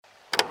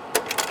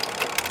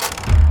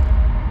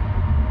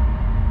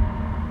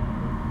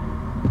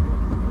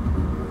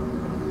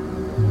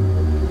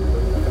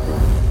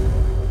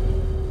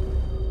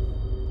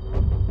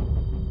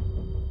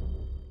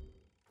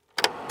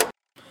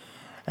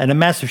And a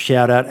massive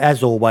shout out,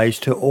 as always,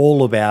 to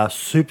all of our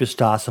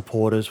superstar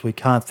supporters. We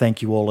can't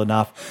thank you all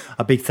enough.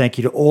 A big thank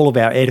you to all of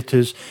our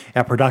editors,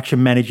 our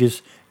production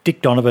managers,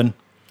 Dick Donovan,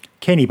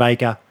 Kenny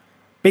Baker,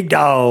 Big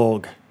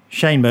Dog,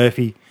 Shane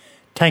Murphy,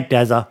 Tank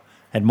Dazza,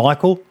 and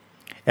Michael.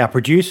 Our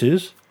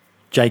producers,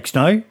 Jake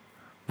Snow,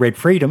 Red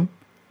Freedom,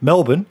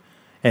 Melbourne,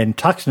 and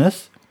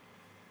Tuxness.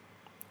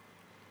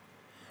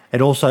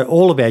 And also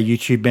all of our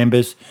YouTube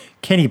members,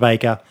 Kenny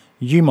Baker,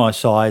 You My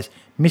Size,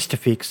 Mr.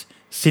 Fix,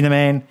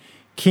 Cinnamon,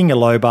 King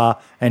Alobar,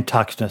 and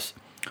Tuxness.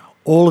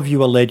 All of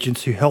you are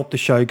legends who help the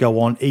show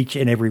go on each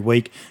and every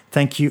week.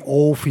 Thank you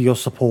all for your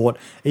support,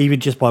 even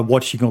just by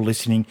watching or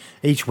listening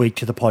each week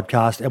to the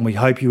podcast, and we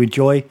hope you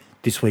enjoy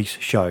this week's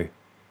show.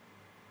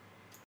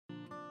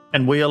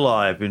 And we are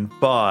live in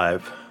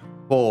 5,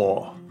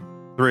 4,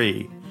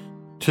 3,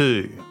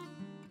 2,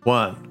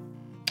 1.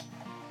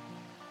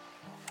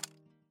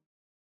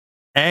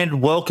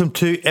 And welcome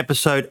to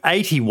episode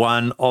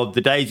 81 of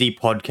the Daisy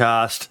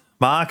Podcast.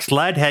 Marks,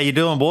 lad, how you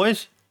doing,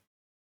 boys?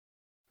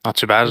 Not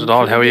too bad at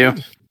all. How are you?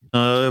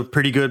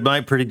 Pretty good,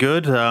 mate. Pretty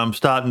good. I'm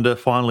starting to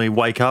finally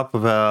wake up.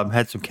 I've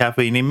had some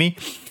caffeine in me.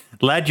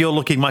 Lad, you're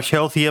looking much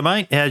healthier,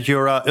 mate. How's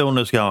your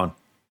illness going?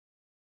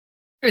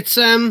 It's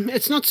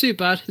not too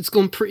bad. It's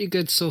going pretty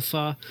good so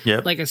far.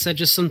 Yep. Like I said,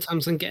 just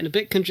sometimes I'm getting a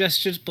bit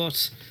congested,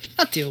 but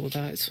I'll deal with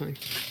that. It's fine.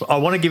 I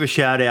want to give a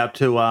shout out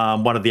to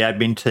one of the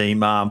admin team,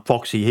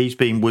 Foxy. He's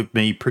been with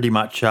me pretty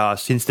much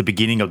since the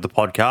beginning of the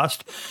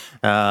podcast.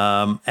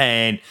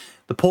 And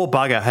the poor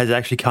bugger has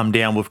actually come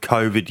down with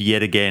COVID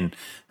yet again.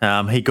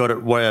 He got it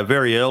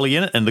very early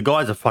in it, and the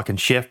guy's a fucking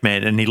chef,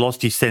 man, and he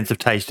lost his sense of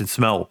taste and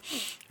smell.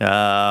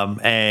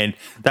 And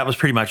that was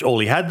pretty much all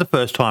he had the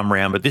first time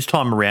around, but this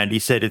time around he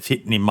said it's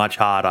hitting him much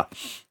harder.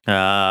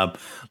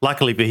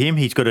 Luckily for him,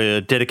 he's got a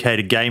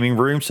dedicated gaming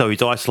room, so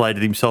he's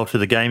isolated himself to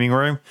the gaming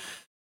room,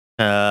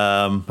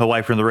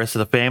 away from the rest of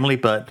the family.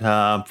 But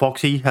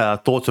Foxy,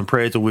 thoughts and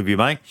prayers are with you,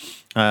 mate.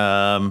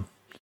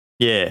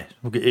 Yeah,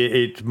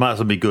 it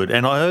mustn't be good.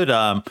 And I heard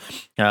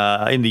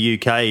in the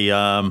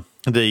UK,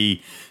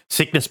 the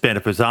sickness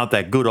benefits aren't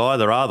that good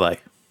either, are they?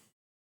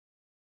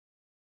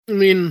 I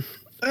mean,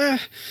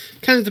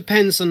 kind of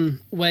depends on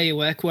where you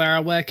work. Where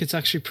I work, it's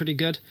actually pretty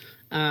good.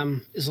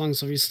 As long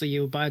as obviously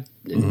you abide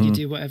and you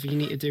do whatever you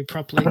need to do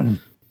properly.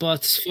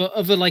 But for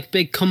other like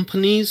big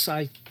companies,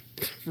 I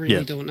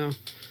really don't know.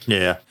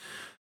 Yeah.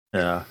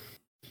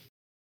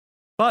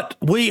 But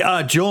we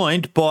are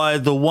joined by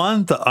the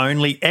one, the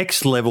only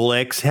X-Level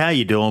X. How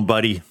you doing,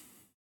 buddy?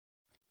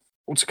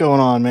 What's going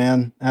on,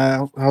 man?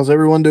 How's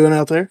everyone doing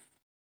out there?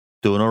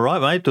 Doing all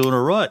right, mate. Doing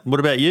all right. What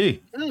about you?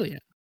 Oh yeah.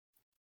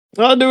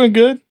 Doing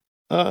good.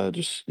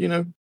 Just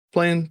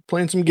playing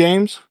some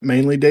games,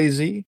 mainly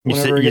DayZ.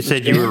 You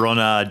said you were on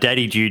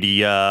daddy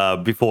duty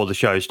before the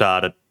show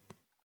started.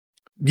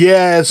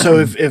 Yeah,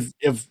 so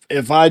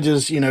if I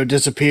just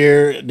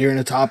disappear during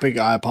a topic,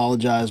 I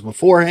apologize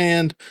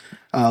beforehand.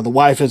 The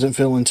wife isn't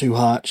feeling too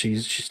hot;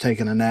 she's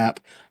taking a nap,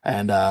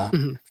 and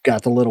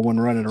got the little one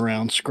running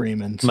around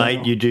screaming. So.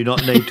 Mate, you do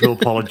not need to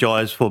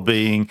apologize for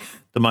being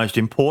the most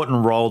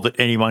important role that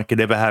anyone could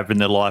ever have in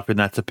their life, and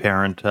that's a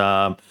parent.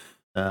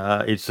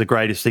 It's the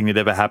greatest thing that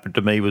ever happened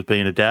to me was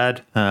being a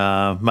dad.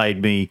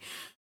 Made me,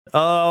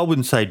 I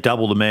wouldn't say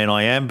double the man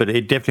I am, but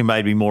it definitely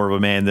made me more of a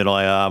man than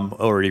I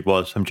already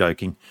was. I'm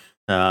joking.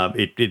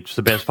 It's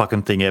the best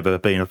fucking thing ever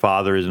being a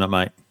father, isn't it,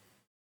 mate?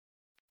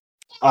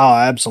 Oh,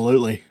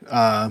 absolutely.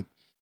 I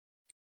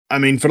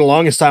mean, for the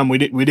longest time, we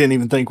didn't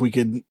even think we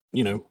could,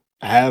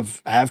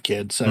 have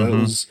kids. So it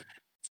was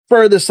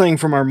furthest thing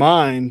from our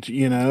mind,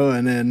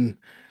 and then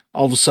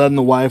all of a sudden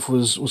the wife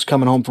was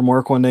coming home from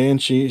work one day and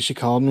she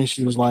called me.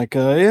 She was like,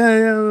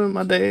 yeah,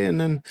 my day.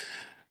 And then,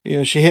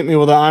 she hit me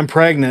with I'm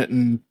pregnant.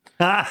 And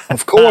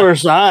of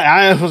course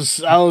I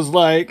was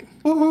like,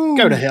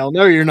 go to hell.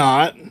 No, you're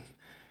not.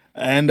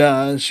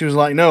 And she was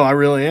like, no, I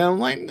really am. I'm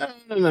like,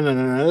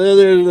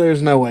 no.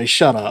 There's no way.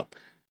 Shut up.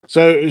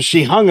 So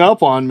she hung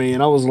up on me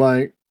and I was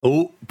like,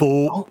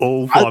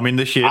 I'm in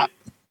the shit.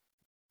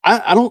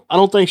 I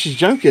don't think she's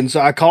joking. So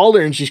I called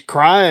her and she's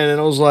crying and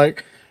I was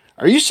like,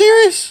 are you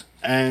serious?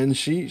 And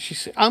she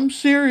said, I'm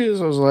serious.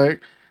 I was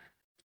like,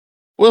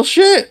 well,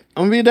 shit,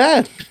 I'm gonna be a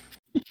dad.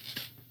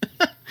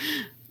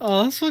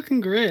 Oh, that's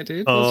fucking great,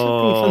 dude. That's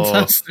fucking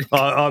fantastic.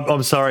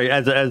 I'm sorry.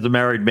 As a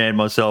married man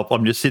myself,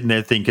 I'm just sitting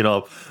there thinking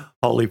of,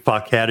 holy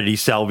fuck, how did he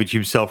salvage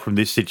himself from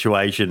this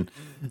situation?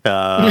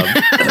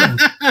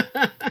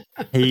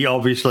 He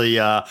obviously,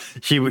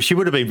 she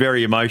would have been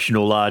very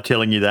emotional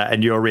telling you that,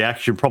 and your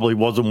reaction probably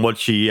wasn't what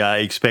she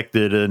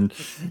expected. And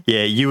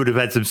yeah, you would have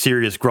had some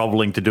serious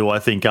groveling to do, I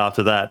think,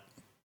 after that.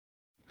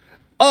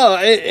 Oh,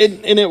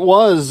 it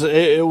was.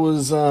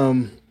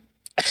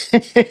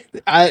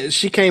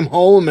 She came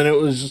home and it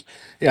was.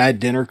 I had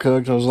dinner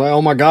cooked. I was like,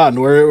 oh my god,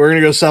 we're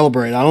gonna go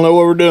celebrate. I don't know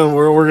what we're doing.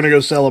 We're gonna go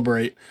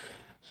celebrate.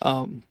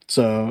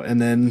 So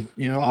and then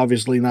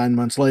obviously 9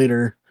 months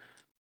later,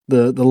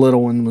 the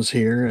little one was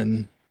here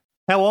and.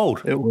 How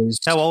old? It was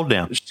How old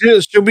now?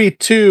 She'll be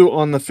 2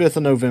 on the 5th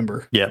of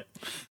November. Yep.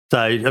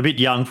 So a bit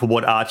young for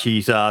what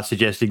Archie's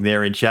suggesting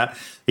there in chat.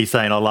 He's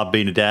saying, I love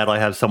being a dad. I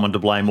have someone to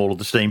blame all of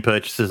the Steam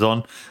purchases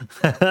on.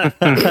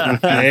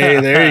 Hey,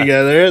 there you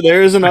go.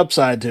 There's an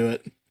upside to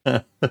it.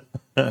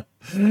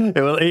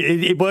 Well,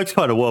 it works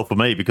kind of well for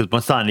me because my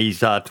son,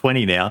 he's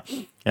 20 now.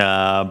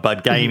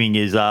 But gaming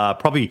is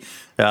probably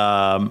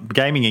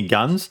gaming and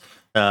guns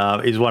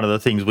is one of the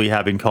things we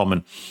have in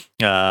common.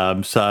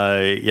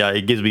 So, yeah,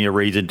 it gives me a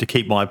reason to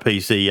keep my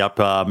PC up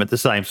at the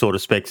same sort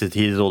of specs as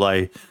his,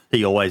 although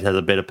he always has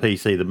a better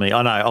PC than me.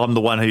 I know I'm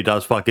the one who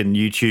does fucking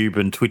YouTube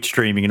and Twitch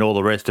streaming and all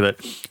the rest of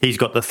it. He's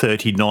got the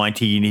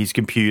 3090 in his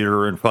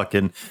computer and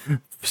fucking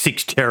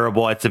 6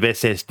 terabytes of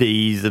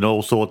SSDs and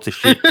all sorts of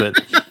shit. But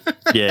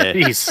yeah,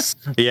 Jeez.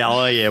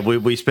 yeah,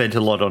 we spent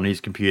a lot on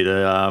his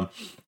computer.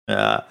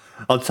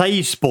 I'd say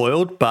he's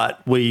spoiled,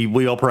 but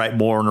we operate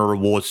more on a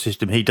reward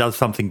system. He does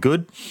something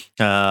good,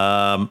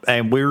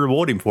 and we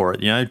reward him for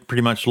it. You know,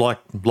 pretty much like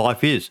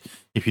life is.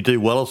 If you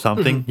do well or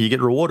something, you get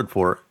rewarded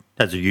for it.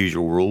 That's a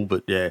usual rule,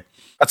 but yeah.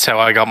 That's how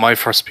I got my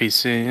first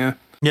PC, yeah.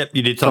 Yep,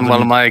 you did Done something.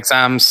 one of my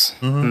exams,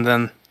 and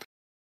then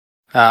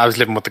I was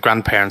living with the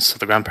grandparents, so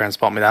the grandparents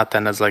bought me that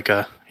then as like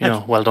a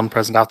well done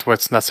present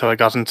afterwards, and that's how I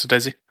got into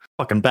DayZ.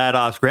 Fucking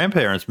badass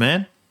grandparents,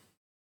 man.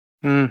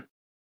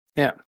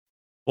 Yeah.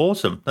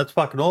 Awesome. That's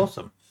fucking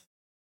awesome.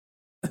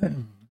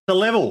 The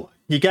level.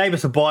 You gave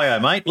us a bio,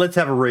 mate. Let's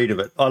have a read of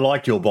it. I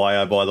liked your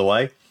bio, by the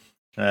way.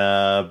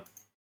 Let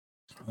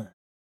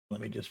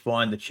me just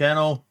find the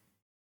channel.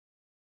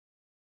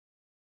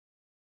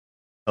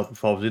 Help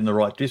if I was in the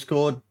right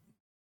Discord.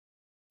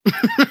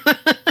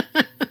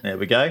 There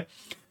we go.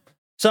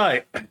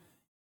 So,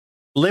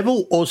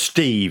 Level or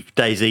Steve,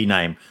 DayZ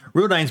name.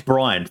 Real name's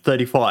Brian,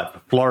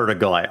 35, Florida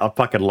guy. I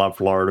fucking love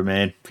Florida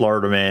Man.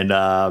 Florida Man,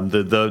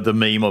 the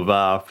meme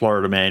of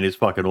Florida Man is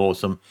fucking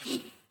awesome.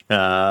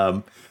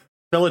 Fell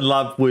in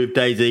love with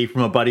DayZ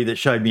from a buddy that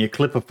showed me a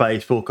clip of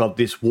Facebook of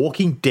this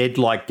Walking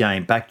Dead-like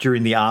game back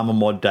during the Armor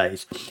mod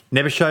days.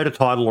 Never showed a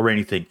title or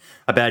anything.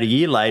 About a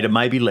year later,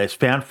 maybe less,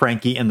 found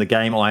Frankie and the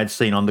game I had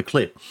seen on the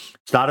clip.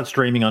 Started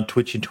streaming on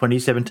Twitch in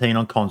 2017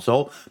 on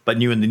console, but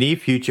knew in the near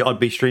future I'd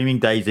be streaming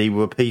DayZ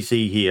with a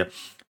PC here.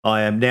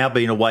 I am now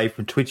been away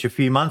from Twitch a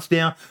few months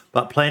now,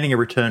 but planning a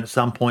return at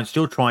some point,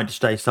 still trying to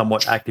stay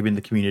somewhat active in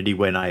the community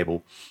when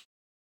able.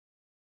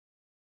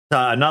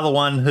 Another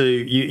one who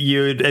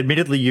you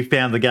admittedly you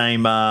found the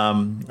game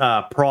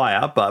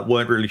prior, but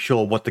weren't really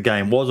sure what the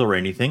game was or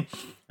anything.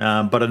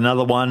 But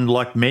another one,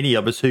 like many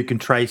of us, who can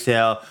trace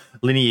our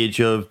lineage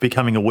of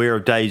becoming aware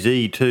of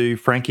DayZ to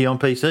Frankie on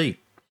PC.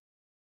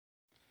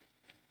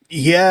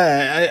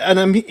 Yeah, and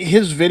I mean,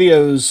 his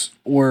videos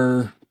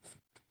were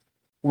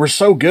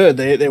so good.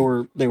 They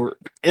were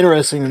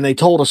interesting, and they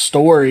told a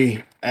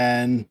story,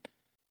 and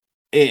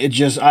it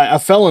just I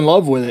fell in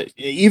love with it.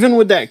 Even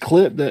with that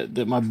clip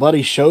that my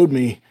buddy showed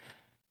me,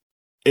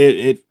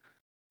 I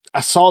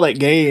saw that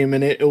game,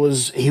 and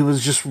he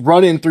was just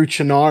running through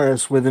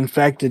Chernarus with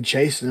infected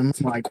chasing him.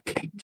 I'm like,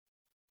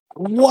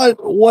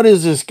 what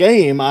is this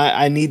game?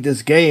 I need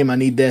this game. I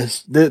need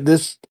this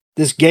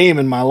game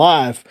in my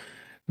life.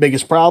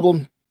 Biggest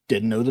problem,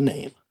 didn't know the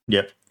name.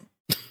 Yep.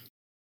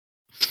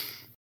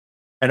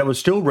 And it was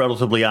still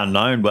relatively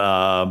unknown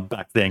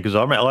back then, because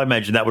I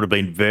imagine that would have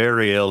been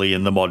very early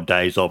in the mod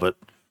days of it.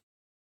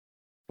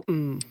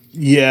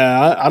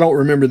 Yeah, I don't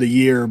remember the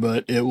year,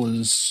 but it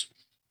was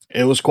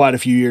quite a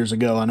few years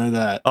ago. I know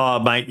that. Oh,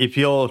 mate, if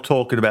you're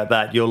talking about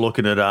that, you're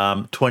looking at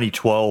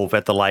 2012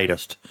 at the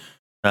latest.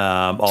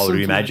 I would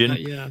imagine.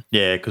 Like that,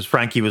 yeah, because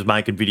Frankie was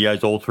making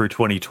videos all through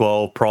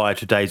 2012 prior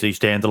to DayZ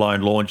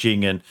Standalone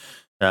launching, and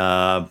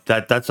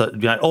that's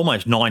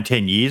almost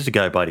 9-10 years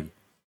ago, buddy.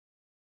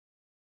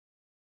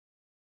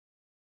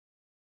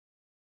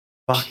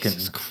 Fucking,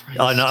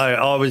 I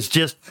know.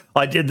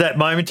 I did that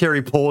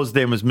momentary pause.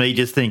 Then was me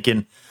just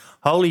thinking,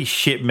 holy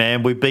shit,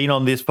 man, we've been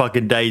on this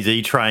fucking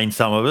DayZ train,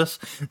 some of us,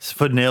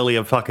 for nearly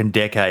a fucking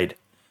decade.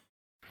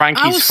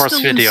 Frankie's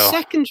first video. In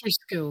secondary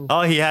school.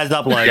 Oh, he has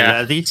uploaded,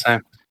 has he?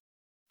 Same.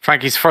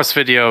 Frankie's first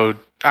video,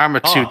 Arma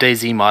 2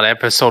 DayZ mod,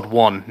 episode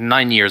 1,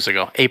 9 years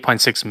ago.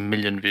 8.6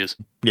 million views.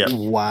 Yeah.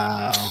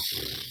 Wow.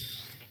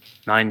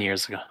 9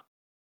 years ago.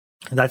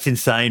 That's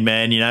insane,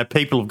 man. You know,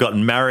 people have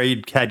gotten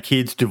married, had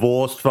kids,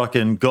 divorced,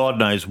 fucking God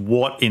knows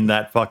what in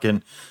that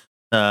fucking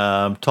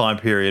time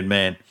period,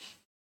 man.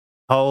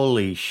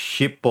 Holy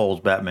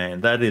shitballs,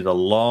 Batman. That is a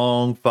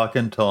long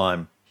fucking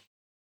time.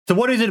 So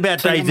what is it about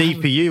DayZ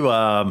for you,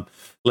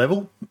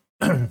 Level?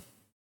 I'm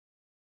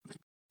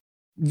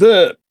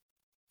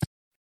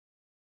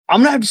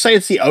gonna have to say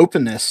it's the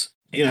openness.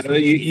 You know,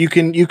 you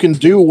can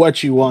do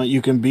what you want,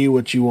 you can be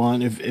what you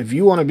want. If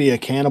you want to be a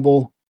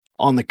cannibal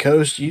on the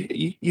coast,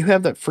 you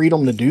have that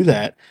freedom to do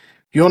that.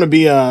 If you want to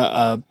be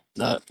a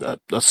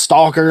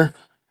stalker,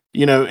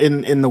 you know,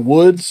 in the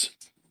woods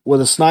with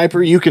a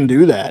sniper, you can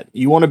do that.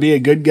 You want to be a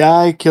good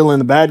guy, killing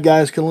the bad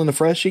guys, killing the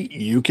freshie,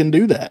 you can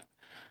do that.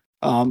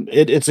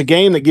 It's a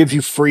game that gives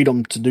you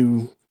freedom to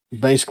do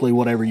basically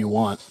whatever you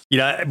want. You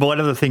know, one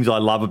of the things I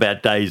love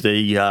about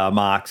DayZ,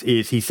 Marks,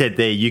 is he said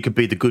there you could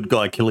be the good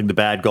guy killing the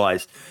bad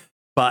guys.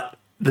 But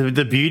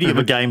the beauty of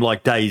a game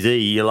like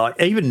DayZ, you're like,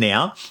 even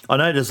now, I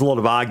know there's a lot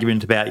of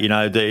argument about, you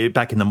know,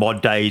 back in the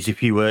mod days,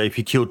 if you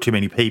killed too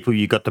many people,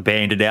 you got the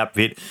bandit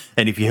outfit,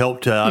 and if you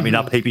helped up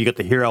people, you got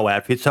the hero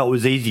outfit. So it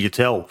was easy to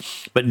tell.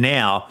 But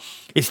now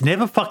it's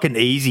never fucking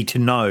easy to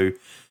know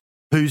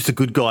who's the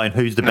good guy and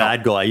who's the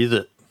bad guy, is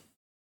it?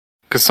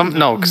 Because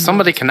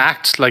somebody can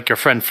act like your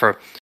friend for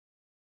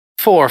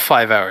 4 or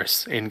 5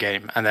 hours in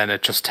game, and then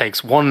it just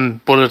takes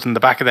one bullet in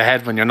the back of the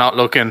head when you're not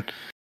looking.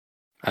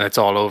 And it's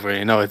all over,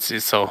 you know.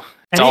 It's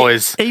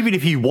always, even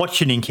if you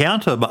watch an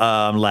encounter,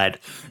 lad,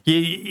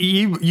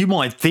 you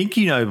might think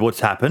you know what's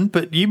happened,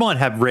 but you might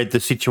have read the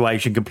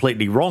situation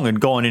completely wrong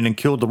and gone in and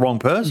killed the wrong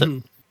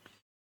person.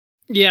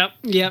 Yeah,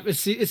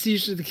 it's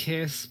usually the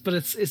case, but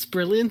it's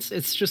brilliant.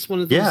 It's just one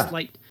of those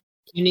like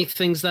unique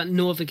things that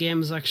no other game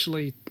has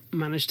actually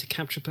managed to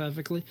capture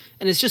perfectly,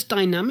 and it's just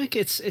dynamic.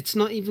 It's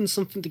not even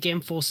something the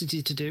game forces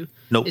you to do.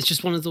 Nope. It's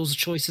just one of those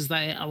choices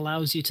that it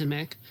allows you to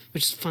make,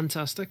 which is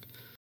fantastic.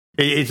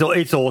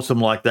 It's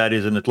awesome like that,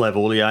 isn't it,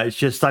 Level? Yeah, it's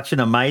just such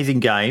an amazing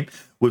game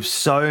with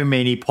so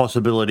many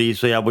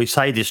possibilities. Yeah, we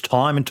say this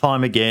time and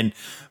time again,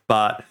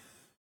 but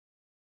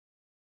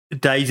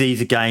DayZ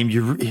is a game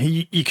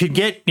you could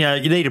get. You know,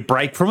 you need a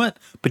break from it,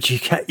 but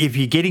if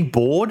you're getting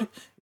bored,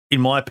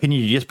 in my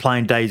opinion, you're just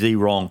playing DayZ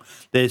wrong.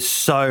 There's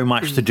so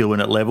much to do in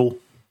it, Level.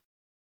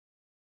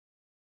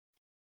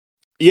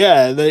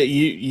 Yeah,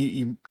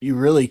 you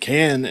really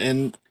can,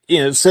 and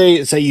you know,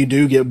 say you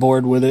do get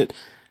bored with it.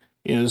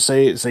 You know,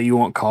 say you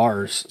want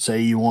cars,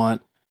 say you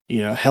want,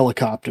 you know,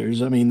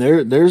 helicopters. I mean,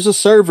 there's a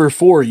server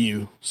for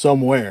you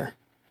somewhere.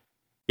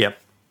 Yep.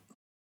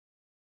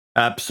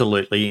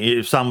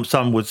 Absolutely.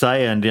 Some would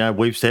say, and you know,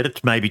 we've said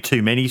it, maybe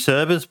too many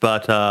servers,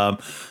 but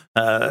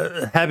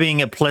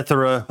having a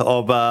plethora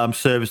of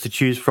servers to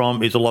choose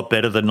from is a lot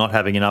better than not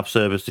having enough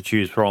servers to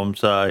choose from.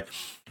 So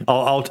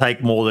I'll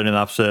take more than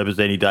enough servers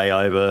any day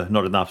over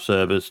not enough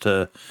servers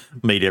to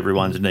meet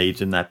everyone's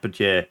needs in that.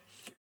 But yeah.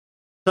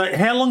 So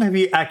how long have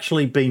you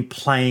actually been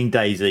playing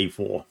DayZ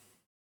for?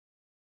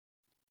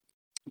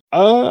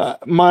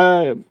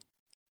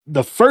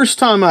 The first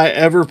time I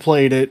ever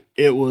played it,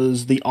 it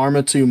was the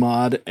Arma 2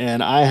 mod,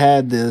 and I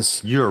had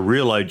this... You're a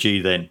real OG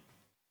then.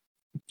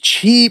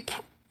 Cheap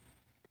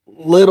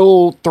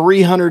little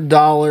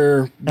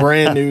 $300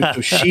 brand new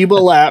Toshiba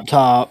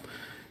laptop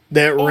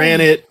that ran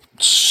it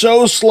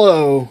so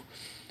slow,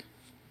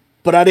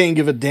 but I didn't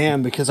give a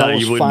damn because I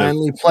was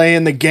finally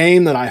playing the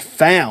game that I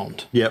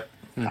found. Yep.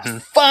 I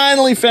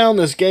finally found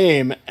this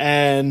game,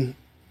 and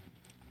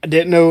I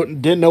didn't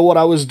know what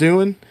I was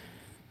doing,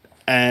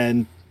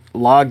 and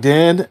logged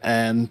in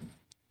and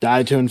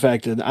died to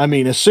infected. I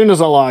mean, as soon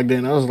as I logged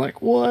in, I was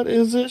like, "What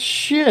is this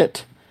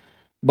shit?"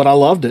 But I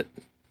loved it.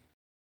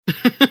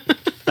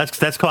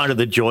 That's kind of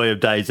the joy of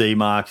DayZ,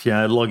 Marks, you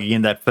know, logging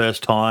in that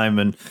first time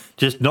and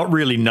just not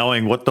really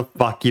knowing what the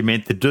fuck you're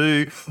meant to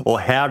do or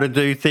how to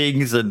do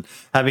things, and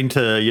having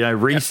to, you know,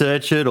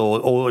 research it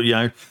or you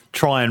know,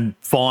 try and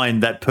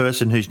find that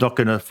person who's not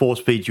going to force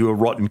feed you a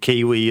rotten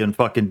kiwi and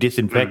fucking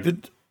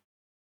disinfected.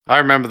 I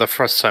remember the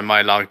first time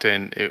I logged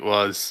in, it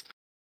was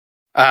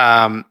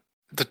the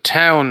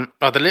town,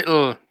 or the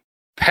little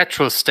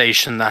petrol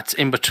station that's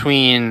in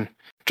between,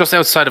 just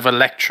outside of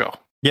Electro.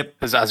 Yep.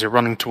 As you're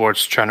running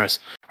towards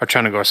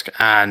Chernogorsk.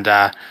 And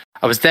I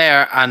was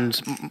there,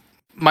 and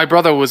my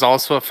brother was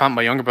also a fan.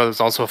 My younger brother was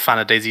also a fan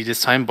of DayZ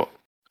this time, but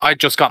I'd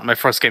just gotten my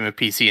first game of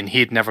PC, and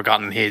he'd never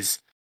gotten his,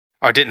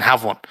 or didn't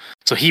have one.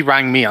 So he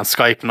rang me on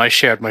Skype, and I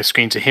shared my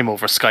screen to him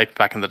over Skype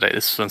back in the day.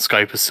 This was when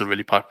Skype was still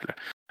really popular.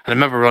 And I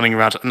remember running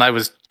around, and I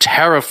was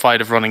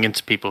terrified of running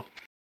into people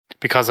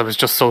because I was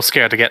just so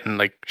scared of getting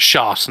like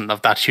shot and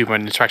of that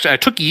human interaction. And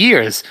it took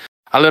years.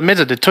 I'll admit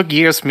it took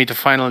years for me to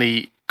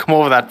finally come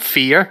over that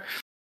fear,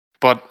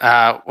 but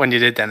when you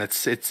did, then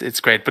it's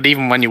great. But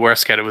even when you were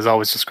scared, it was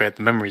always just great.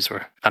 The memories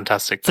were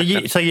fantastic. So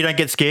you don't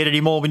get scared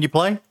anymore when you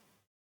play?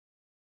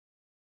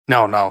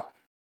 No, not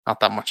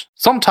that much.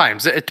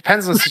 Sometimes it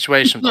depends on the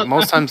situation, but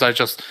most times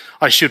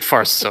I shoot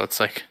first, so it's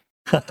like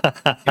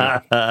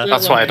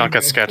that's why I don't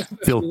get scared.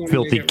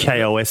 Filthy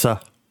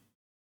KOSer.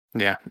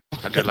 Yeah,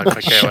 I do like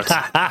my KOS.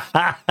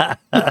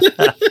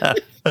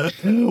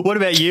 What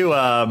about you,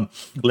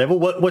 Level?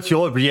 What's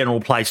your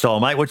general play style,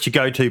 mate? What's your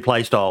go-to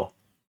play style?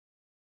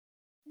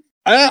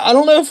 I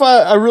don't know if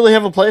I really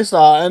have a play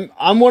style.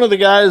 I'm one of the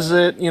guys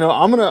that, you know,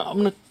 I'm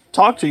gonna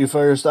talk to you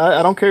first.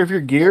 I don't care if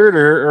you're geared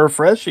or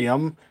freshy.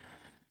 I'm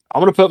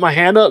gonna put my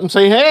hand up and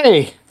say,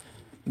 hey.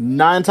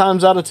 9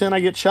 times out of 10,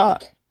 I get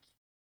shot.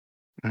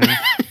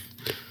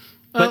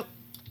 But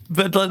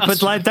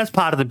like, that's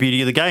part of the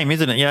beauty of the game,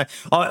 isn't it? You know,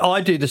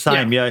 I do the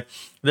same. Yeah.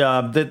 You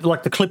know,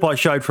 like the clip I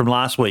showed from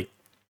last week,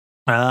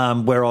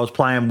 where I was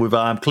playing with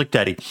Click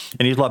Daddy,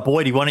 and he's like,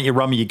 "Boydie, why don't you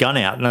run me your gun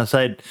out?" And I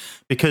said,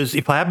 "Because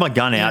if I have my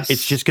gun out,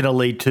 it's just going to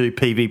lead to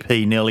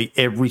PvP nearly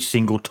every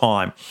single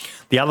time.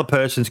 The other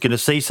person's going to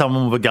see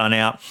someone with a gun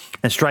out,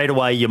 and straight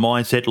away your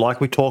mindset,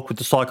 like we talked with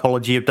the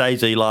psychology of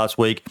DayZ last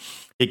week,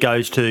 It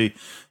goes to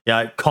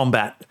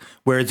combat.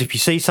 Whereas if you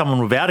see someone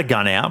without a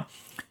gun out,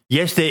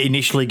 yes, they're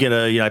initially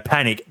going to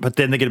panic, but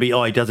then they're going to be,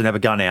 he doesn't have a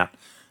gun out.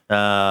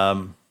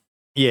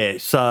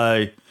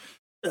 So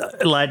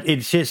lad,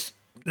 it's just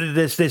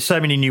there's so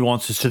many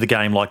nuances to the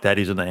game like that,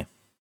 isn't there?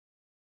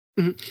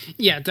 Mm-hmm.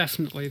 Yeah,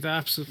 definitely. There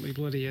absolutely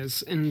bloody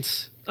is. And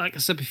like I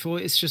said before,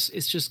 it's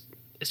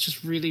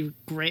just really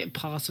great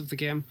part of the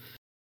game.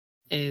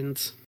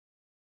 And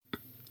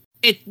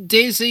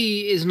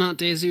DayZ is not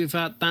DayZ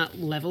without that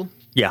level.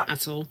 Yeah.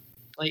 At all.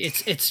 Like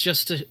it's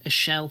just a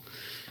shell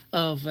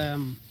of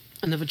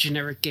another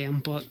generic game,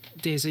 but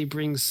DayZ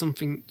brings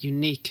something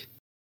unique,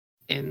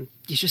 and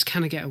you just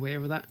kind of get away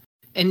with that.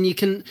 And you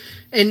can,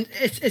 and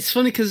it's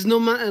funny because no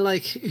matter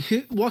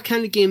what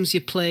kind of games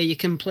you play, you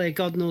can play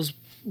God knows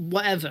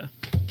whatever,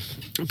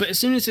 but as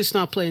soon as you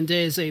start playing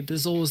DayZ,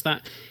 there's always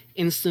that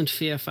instant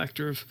fear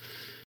factor of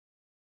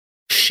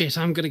shit,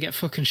 I'm gonna get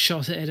fucking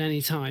shot at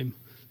any time.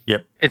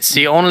 Yep. It's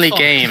the only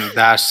game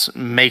that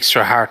makes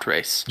your heart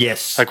race.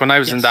 Yes. Like when I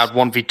was in that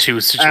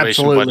 1v2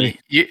 situation, when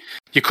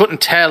you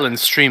couldn't tell in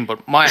stream,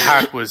 but my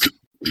heart was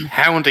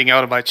hounding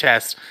out of my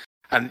chest.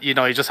 And, you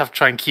just have to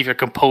try and keep your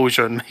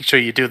composure and make sure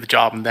you do the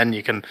job, and then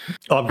you can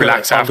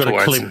relax afterwards.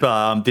 I've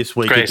got a clip this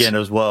week again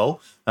as well.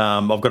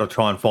 I've got to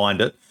try and find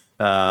it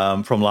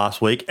from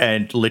last week,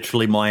 and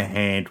literally my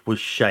hand was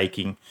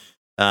shaking.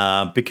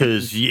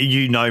 Because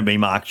you know me,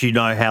 Mark. You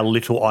know how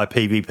little I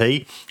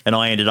PvP, and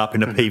I ended up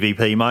in a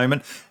PvP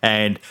moment.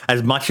 And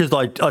as much as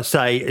I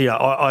say,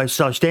 I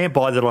stand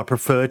by that I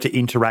prefer to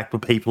interact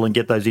with people and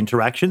get those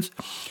interactions,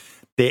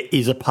 there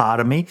is a part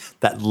of me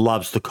that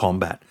loves the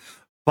combat.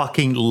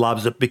 Fucking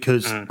loves it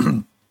because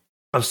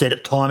I've said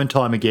it time and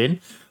time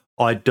again.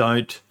 I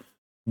don't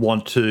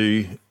want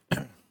to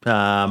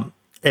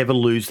ever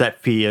lose that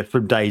fear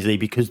from DayZ,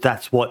 because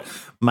that's what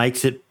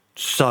makes it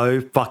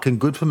so fucking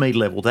good for me.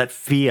 Level that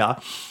fear,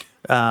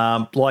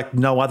 like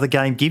no other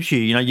game gives you.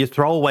 You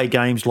throw away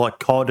games like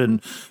COD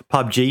and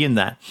PUBG and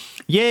that.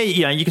 Yeah,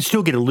 you can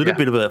still get a little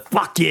bit of a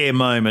fuck yeah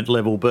moment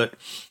level, but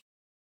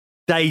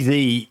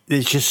DayZ,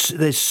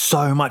 there's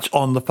so much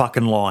on the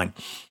fucking line.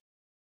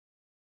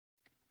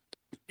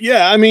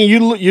 Yeah, I mean,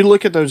 you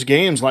look at those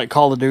games like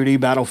Call of Duty,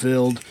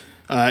 Battlefield,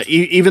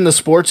 even the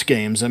sports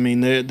games. I mean,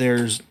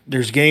 there's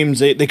games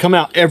they come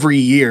out every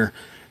year.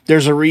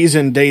 There's a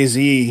reason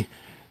DayZ.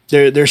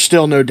 There's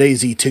still no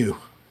DayZ 2.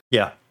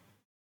 Yeah.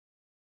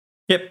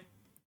 Yep.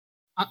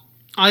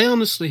 I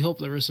honestly hope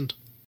there isn't.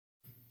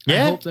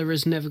 Yeah. I hope there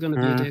is never going to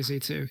be a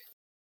DayZ 2.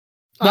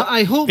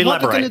 I hope elaborate.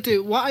 What they're going to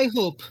do. What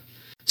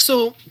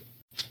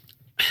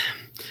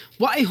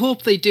I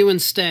hope they do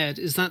instead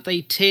is that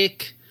they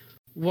take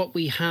what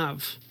we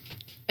have,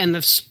 and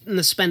they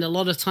spend a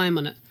lot of time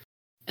on it,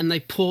 and they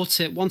port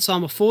it. Once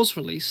Arma 4's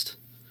released,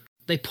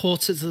 they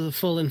port it to the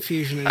full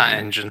Infusion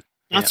engine.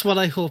 That's what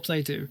I hope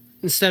they do,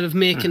 instead of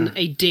making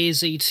a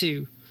DayZ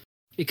 2,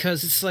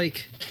 because it's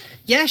like,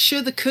 yeah,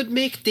 sure, they could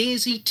make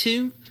DayZ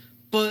 2,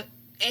 but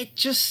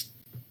it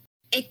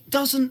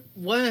doesn't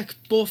work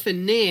both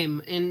in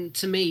name and,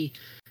 to me,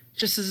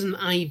 just as an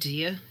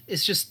idea.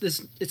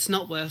 It's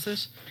not worth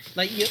it.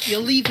 Like, you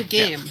leave a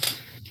game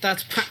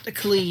that's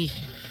practically,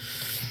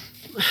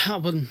 I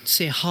wouldn't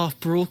say half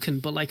broken,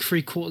 but like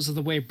 3/4 of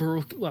the way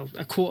broken, well,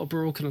 a quarter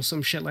broken or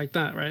some shit like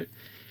that, right?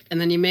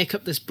 And then you make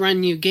up this brand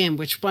new game,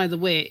 which, by the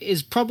way,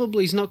 is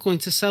not going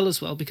to sell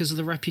as well because of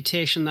the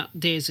reputation that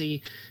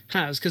DayZ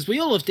has. Because we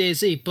all love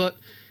DayZ, but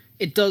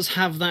it does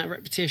have that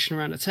reputation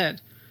around its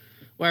head.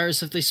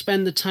 Whereas if they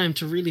spend the time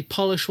to really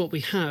polish what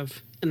we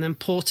have and then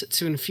port it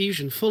to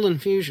Infusion, full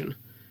Infusion,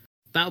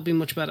 that'll be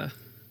much better.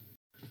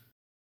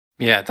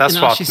 Yeah, that's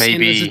what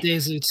maybe.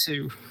 There's a DayZ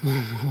 2.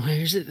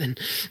 Where is it then?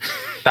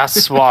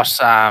 That's what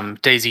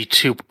DayZ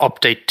 2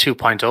 update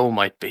 2.0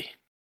 might be.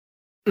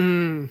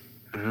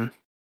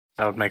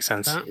 That would make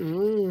sense.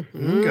 Who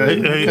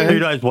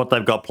knows what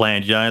they've got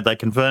planned? They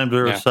confirmed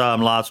to us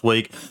last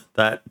week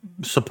that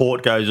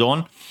support goes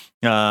on.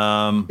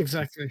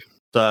 Exactly.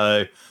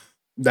 So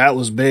that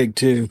was big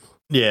too.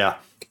 Yeah,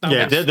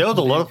 there was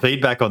a lot of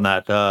feedback on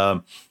that.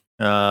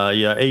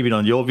 Even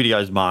on your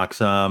videos,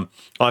 Marks.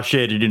 I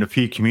shared it in a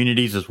few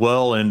communities as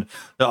well, and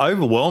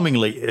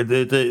overwhelmingly,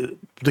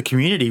 the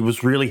community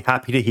was really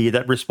happy to hear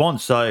that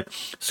response. So,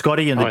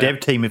 Scotty and the dev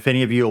team, if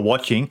any of you are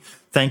watching,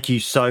 thank you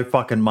so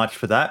fucking much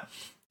for that.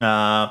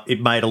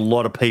 It made a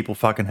lot of people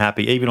fucking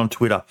happy. Even on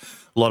Twitter,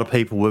 a lot of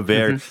people were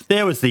very.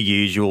 There was the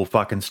usual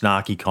fucking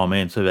snarky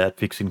comments about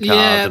fixing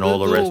cars and all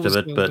the rest of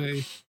it, but.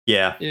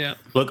 Yeah.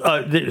 Look,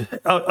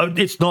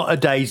 it's not a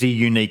DayZ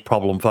unique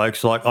problem,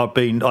 folks. Like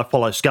I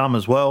follow Scum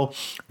as well.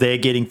 They're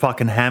getting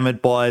fucking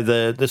hammered by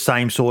the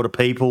same sort of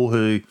people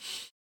who,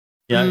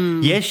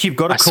 yes, you've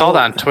got to. I saw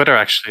that on Twitter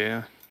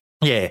actually.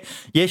 Yeah.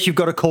 Yes, you've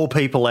got to call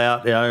people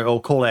out, or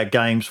call out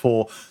games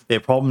for their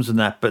problems and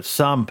that. But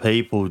some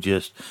people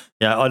just,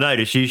 I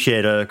noticed you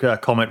shared a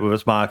comment with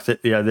us, Mark,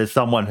 that there's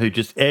someone who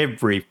just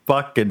every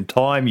fucking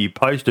time you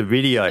post a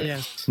video,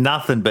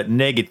 nothing but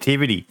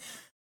negativity.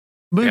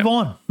 Move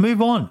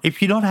on.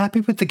 If you're not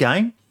happy with the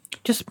game,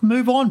 just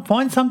move on.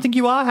 Find something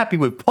you are happy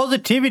with.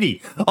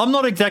 Positivity. I'm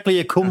not exactly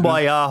a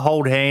kumbaya,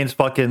 hold hands,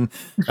 fucking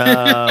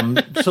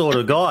sort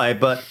of guy,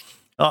 but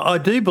I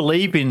do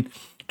believe in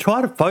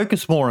try to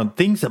focus more on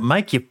things that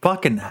make you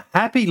fucking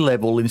happy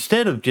level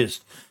instead of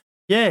just,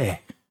 it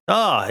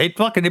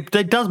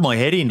does my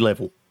head in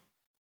level.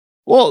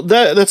 Well,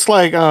 that's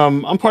like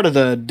I'm part of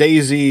the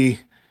DayZ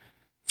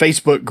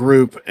Facebook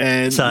group,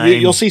 and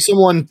you'll see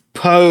someone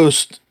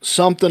post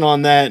something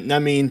on that, and I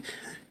mean,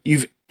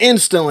 you've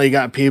instantly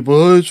got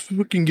people, this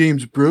fucking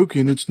game's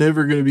broken, it's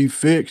never going to be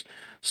fixed.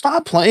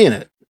 Stop playing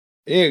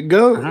it.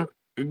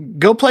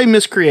 Go play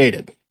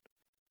Miscreated.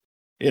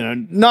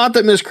 Not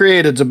that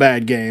Miscreated's a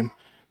bad game,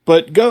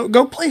 but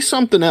go play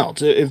something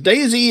else. If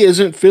DayZ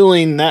isn't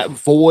filling that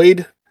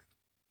void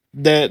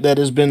that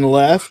has been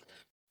left,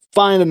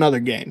 find another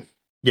game.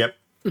 Yep.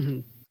 Mm-hmm.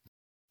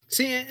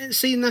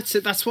 See, and that's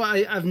it. That's what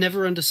I've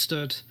never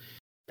understood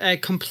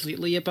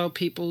completely about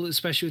people,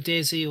 especially with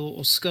DayZ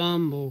or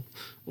Scum or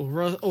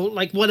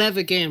like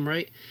whatever game,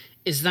 right?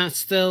 Is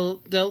that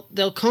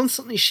they'll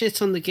constantly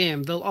shit on the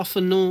game. They'll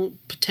offer no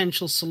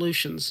potential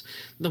solutions.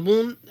 They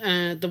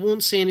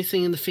won't say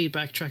anything in the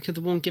feedback tracker. They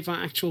won't give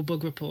out actual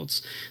bug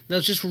reports. They'll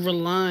just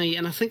rely,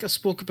 and I think I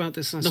spoke about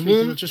this last week.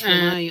 They'll just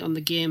rely on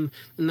the game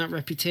and that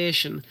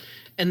reputation,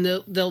 and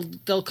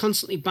they'll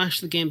constantly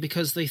bash the game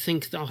because they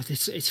think,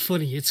 it's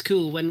funny, it's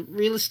cool. When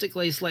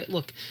realistically, it's like,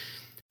 look,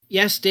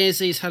 yes,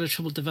 DayZ's had a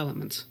troubled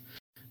development.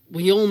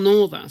 We all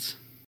know that.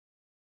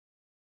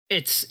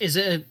 Is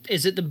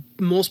it the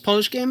most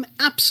polished game?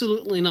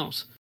 Absolutely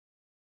not.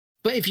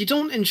 But if you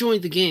don't enjoy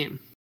the game,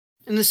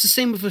 and it's the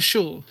same with a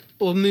show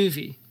or a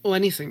movie or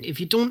anything, if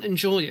you don't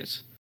enjoy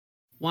it,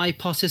 why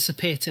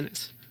participate in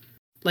it?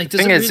 Like,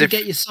 does it really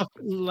get you sucked?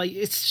 Like,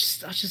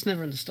 I just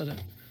never understood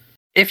it.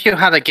 If you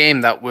had a game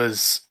that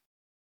was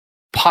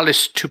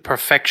polished to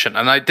perfection,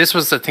 and this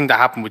was the thing that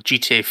happened with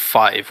GTA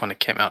 5 when it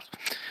came out.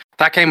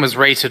 That game was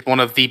rated one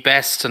of the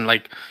best and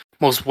like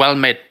most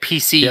well-made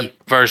PC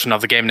version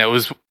of the game. Now, it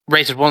was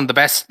rated one of the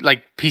best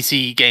like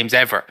PC games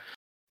ever.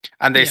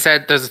 And they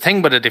said there's a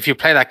thing with it, if you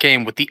play that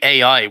game with the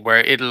AI where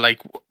it'll like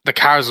the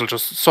cars will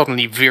just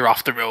suddenly veer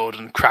off the road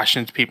and crash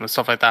into people and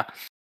stuff like that.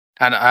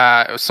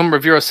 And some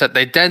reviewers said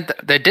they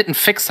didn't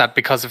fix that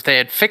because if they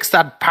had fixed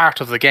that part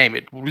of the game,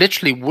 it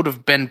literally would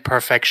have been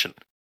perfection.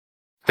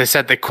 They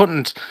said they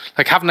couldn't,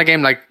 like having a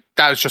game like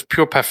that is just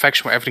pure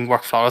perfection where everything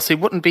worked flawlessly. It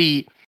wouldn't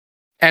be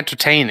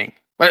entertaining.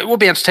 Well, it would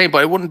be entertaining,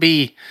 but it wouldn't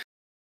be,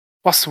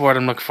 what's the word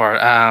I'm looking for?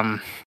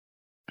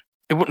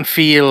 It wouldn't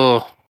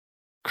feel,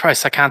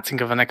 Christ, I can't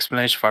think of an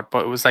explanation for it,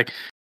 but it was like,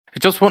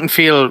 it just wouldn't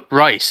feel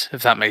right,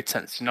 if that made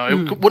sense. You know,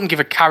 it wouldn't give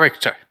a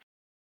character.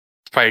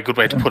 It's probably a good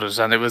way to put it.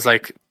 And it was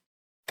like,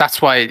 that's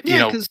why, you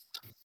know, you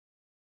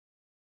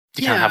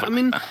can't have it. I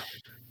mean,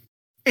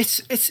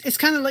 it's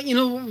kind of like, you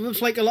know,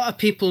 with like a lot of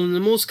people, and the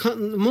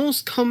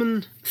most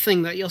common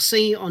thing that you'll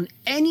see on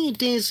any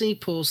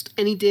DayZ post,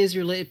 any DayZ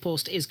related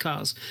post is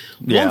cars.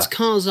 Once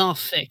cars are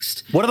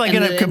fixed, what are they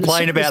going to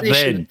complain about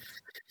then?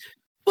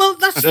 Well,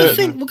 that's the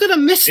thing. We're going to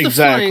miss the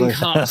flying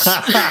cars.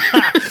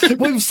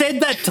 We've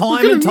said that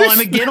time and time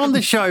again on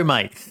the show,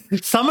 mate.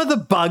 Some of the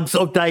bugs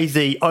of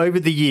DayZ over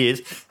the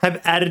years have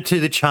added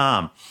to the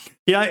charm.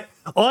 You know,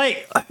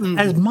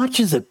 as much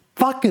as it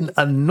fucking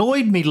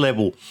annoyed me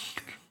level,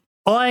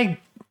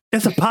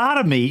 there's a part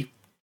of me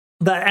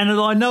that, and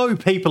I know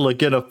people are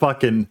going to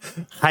fucking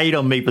hate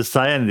on me for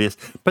saying this,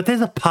 but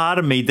there's a part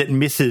of me that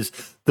misses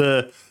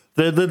the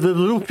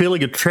little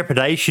feeling of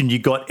trepidation you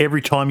got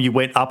every time you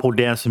went up or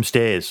down some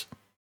stairs.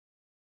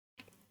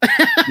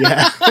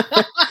 Yeah.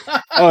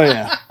 Oh,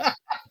 yeah.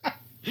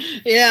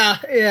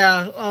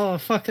 Yeah. Oh,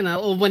 fucking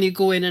hell. Or when you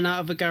go in and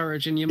out of a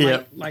garage and you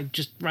might, like,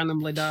 just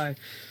randomly die.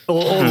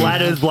 Or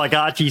ladders, like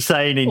Archie's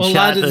saying in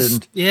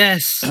chat.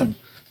 Yes.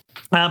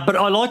 But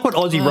I like what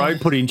Aussie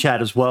Road put in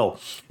chat as well.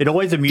 It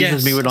always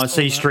amuses me when I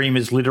see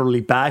streamers literally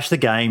bash the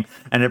game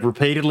and have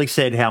repeatedly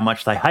said how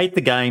much they hate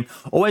the game,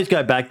 always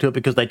go back to it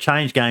because they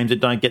change games that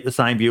don't get the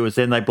same viewers,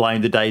 then they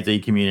blame the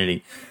DayZ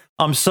community.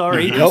 I'm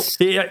sorry. It's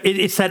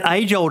that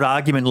age-old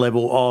argument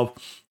level of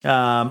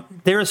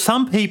there are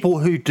some people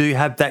who do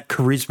have that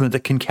charisma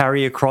that can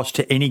carry across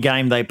to any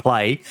game they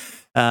play,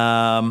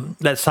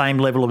 that same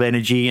level of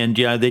energy, and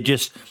you know they're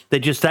just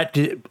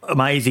that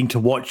amazing to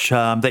watch,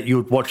 that you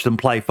would watch them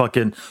play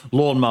fucking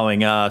lawn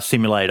mowing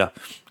simulator,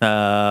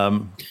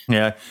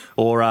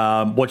 or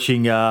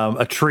watching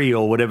a tree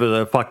or whatever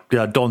the fuck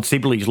Don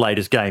Sibley's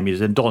latest game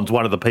is, and Don's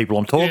one of the people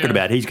I'm talking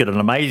about. He's got an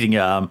amazing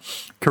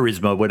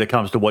charisma when it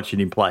comes to watching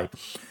him play,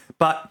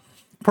 but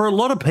for a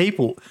lot of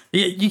people,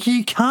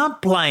 you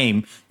can't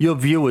blame your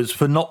viewers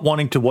for not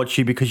wanting to watch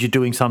you because you're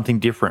doing something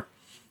different.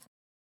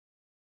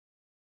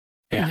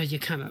 Yeah, you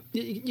cannot.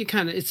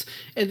 It's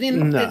and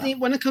then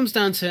when it comes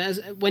down to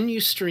when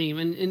you stream,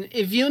 and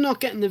if you're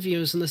not getting the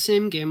views in the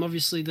same game,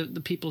 obviously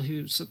the people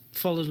who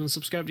followed and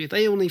subscribed to you,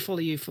 they only follow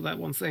you for that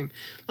one thing.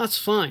 That's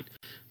fine.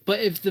 But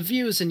if the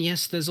viewers, and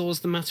yes, there's always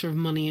the matter of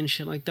money and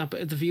shit like that,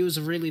 but if the viewers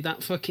are really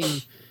that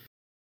fucking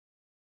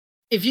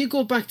if you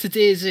go back to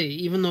DayZ,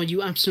 even though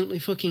you absolutely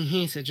fucking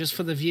hate it, just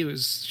for the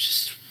viewers,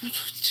 just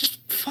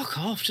fuck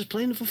off. Just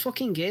play another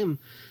fucking game.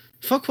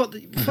 Fuck what,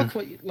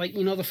 like,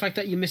 you know, the fact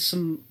that you missed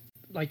some,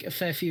 like, a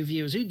fair few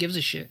viewers. Who gives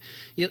a shit?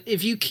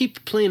 If you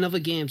keep playing other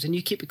games and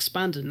you keep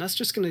expanding, that's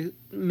just going to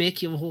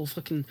make your whole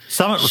fucking...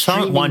 Summit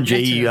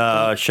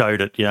 1G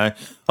showed it, you know.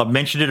 I've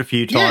mentioned it a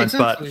few times,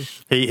 exactly.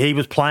 but he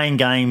was playing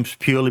games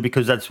purely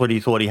because that's what he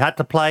thought he had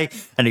to play,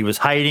 and he was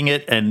hating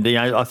it. And, you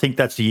know, I think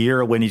that's the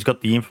era when he's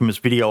got the infamous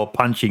video of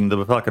punching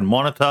the fucking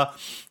monitor.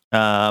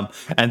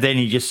 And then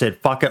he just said,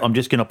 fuck it, I'm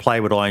just going to play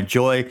what I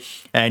enjoy.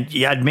 And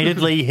yeah,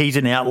 admittedly, he's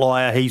an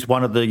outlier. He's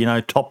one of the, you know,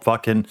 top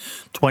fucking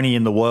 20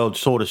 in the world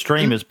sort of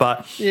streamers,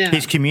 but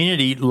his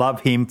community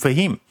love him for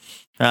him.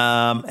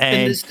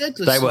 And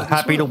they were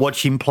happy to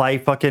watch him play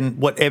fucking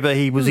whatever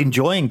he was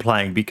enjoying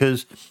playing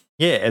because,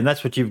 yeah, and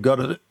that's what you've got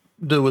to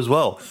do as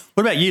well.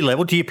 What about you,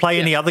 Level? Do you play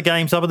any other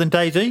games other than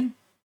DayZ?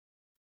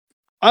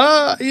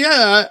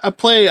 Yeah,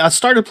 I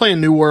started playing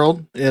New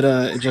World.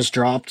 It just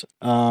dropped.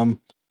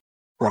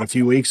 A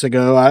few weeks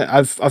ago.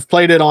 I've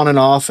played it on and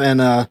off,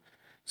 and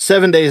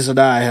 7 Days to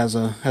Die has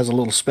a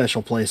little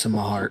special place in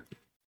my heart.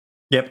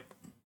 Yep.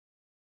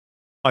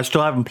 I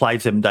still haven't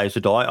played 7 Days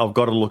to Die. I've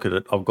got to look at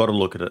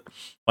it.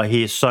 I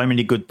hear so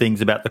many good things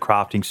about the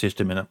crafting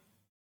system in it.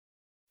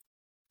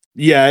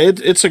 Yeah,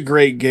 it's a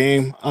great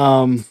game.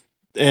 And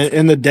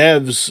the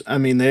devs, I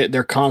mean,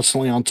 they're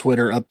constantly on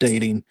Twitter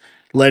updating,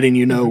 letting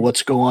you know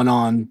what's going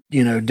on,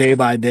 you know, day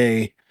by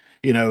day.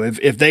 You know,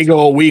 if they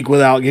go a week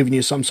without giving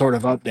you some sort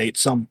of update,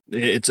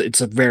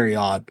 it's a very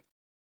odd.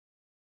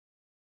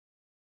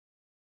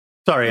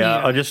 Sorry,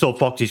 I just saw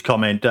Foxy's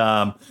comment.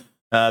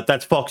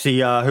 That's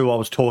Foxy, who I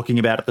was talking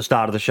about at the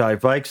start of the show,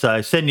 folks.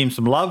 So send him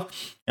some love.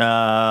 Give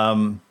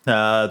us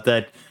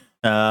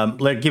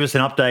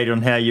an update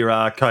on how your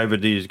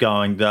COVID is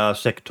going the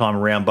second time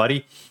around,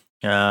 buddy.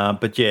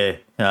 But yeah,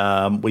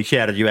 we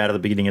shouted you out at the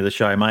beginning of the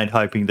show, mate,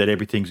 hoping that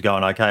everything's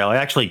going okay. I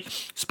actually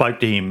spoke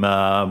to him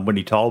when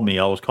he told me.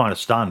 I was kind of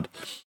stunned.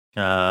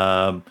 You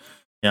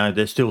know,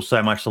 there's still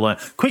so much to learn.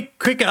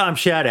 Quick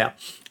shout out.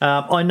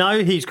 I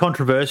know he's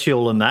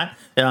controversial in that,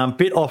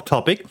 bit off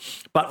topic,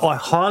 but I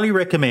highly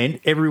recommend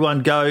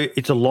everyone go.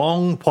 It's a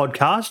long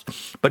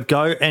podcast, but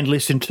go and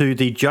listen to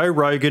the Joe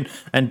Rogan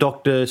and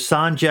Dr.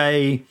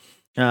 Sanjay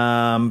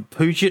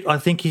Puget, I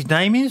think his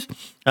name is.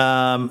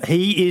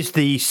 He is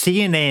the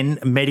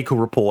CNN medical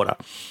reporter.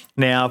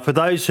 Now, for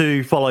those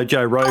who follow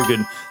Joe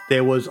Rogan,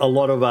 there was a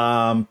lot of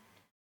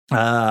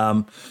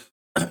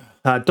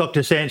Dr.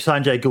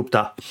 Sanjay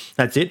Gupta.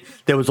 That's it.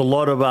 There was a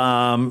lot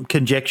of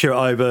conjecture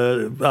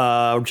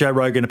over Joe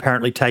Rogan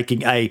apparently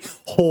taking a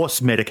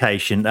horse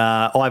medication,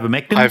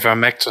 ivermectin.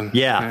 Ivermectin.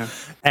 Yeah.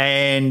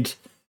 And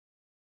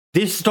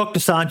this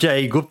Dr.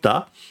 Sanjay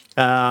Gupta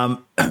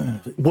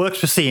works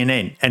for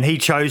CNN, and he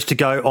chose to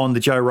go on the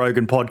Joe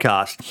Rogan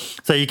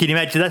podcast. So you can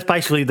imagine that's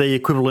basically the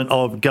equivalent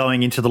of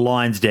going into the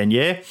lion's den,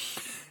 yeah?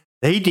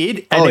 He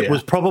did, and it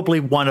was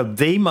probably one of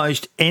the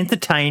most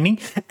entertaining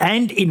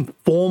and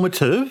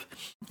informative,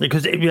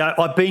 because, you know,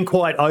 I've been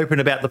quite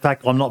open about the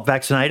fact I'm not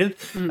vaccinated.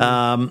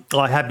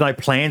 I have no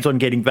plans on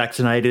getting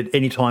vaccinated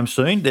anytime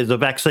soon. There's a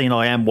vaccine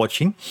I am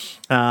watching,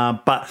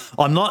 but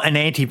I'm not an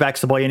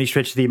anti-vaxxer by any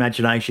stretch of the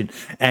imagination.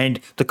 And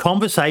the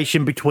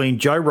conversation between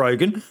Joe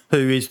Rogan,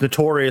 who is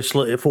notorious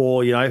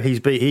for, you know,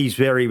 he's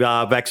very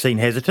vaccine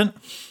hesitant,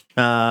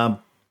 and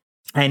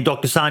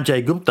Dr.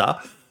 Sanjay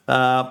Gupta,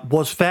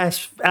 was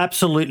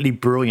absolutely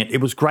brilliant.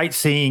 It was great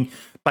seeing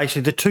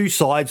basically the two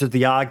sides of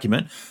the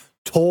argument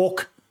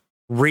talk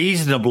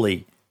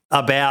reasonably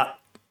about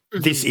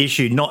this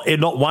issue. Not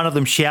one of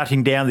them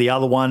shouting down the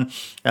other one.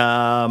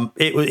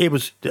 It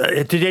was.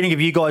 Did any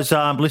of you guys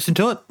listen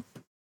to it?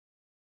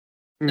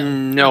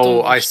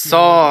 No, I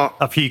saw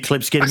a few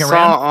clips getting around.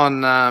 Saw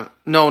on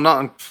no, not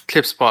on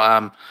clips,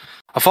 but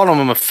I follow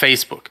him on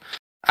Facebook,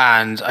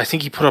 and I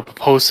think he put up a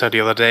post there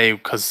the other day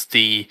because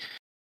the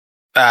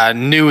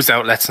news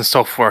outlets and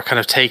stuff were kind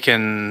of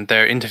taking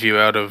their interview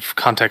out of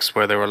context,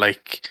 where they were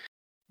like,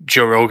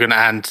 Joe Rogan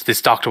and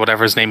this doctor,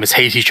 whatever his name is,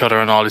 hate each other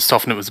and all this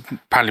stuff, and it was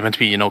apparently meant to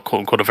be, you know, quote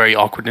unquote, a very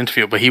awkward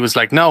interview. But he was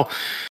like, no,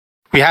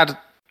 we had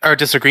our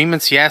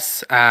disagreements,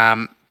 yes,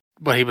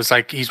 but he was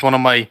like, he's one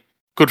of my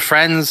good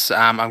friends.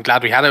 I'm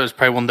glad we had it. It was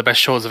probably one of the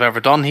best shows I've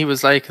ever done, he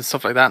was like, and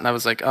stuff like that. And I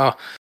was like, oh,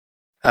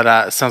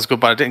 that sounds good,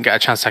 but I didn't get a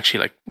chance to actually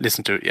like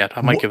listen to it yet.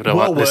 I might give it a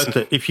listen. Worth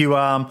it. If you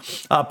are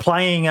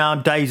playing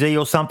DayZ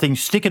or something,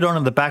 stick it on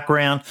in the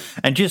background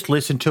and just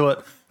listen to it.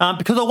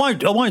 Because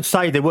I won't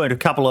say there weren't a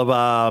couple of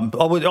I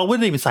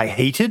wouldn't even say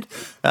heated,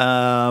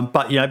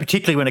 but, you know,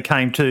 particularly when it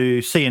came to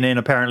CNN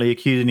apparently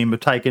accusing him of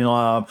taking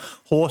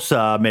horse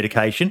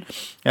medication,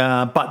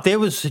 but there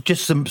was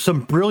just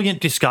some brilliant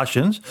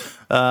discussions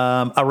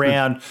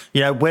around, you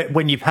know,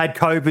 when you've had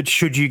COVID,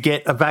 should you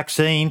get a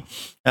vaccine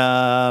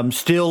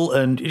still,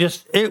 and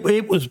just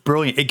it was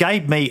brilliant. It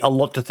gave me a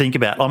lot to think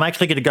about. I'm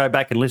actually going to go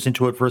back and listen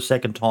to it for a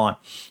second time,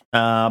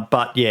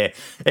 but yeah.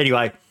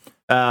 Anyway.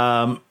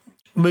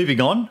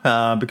 moving on,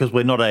 because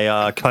we're not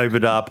a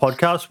COVID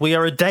podcast, we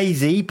are a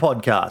DayZ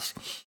podcast.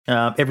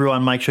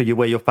 Everyone, make sure you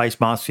wear your face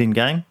masks in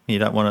game. You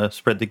don't want to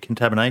spread the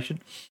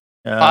contamination.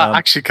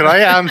 Actually, can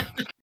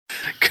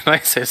I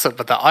say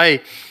something about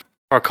that?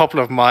 For a couple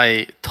of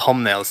my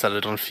thumbnails that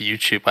I've done for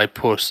YouTube, I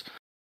put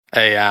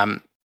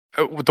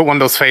one of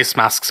those face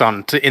masks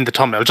on in the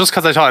thumbnail just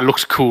because I thought it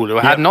looked cool.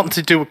 It had nothing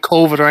to do with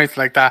COVID or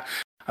anything like that.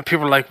 And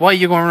people were like, "Why are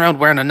you going around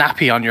wearing a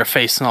nappy on your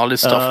face and all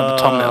this stuff in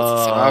the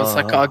thumbnails?" So I was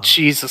like, "Oh,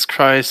 Jesus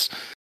Christ!"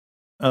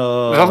 It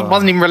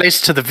wasn't even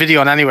related to the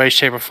video in any way,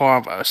 shape, or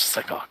form. But I was just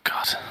like, "Oh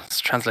God, it's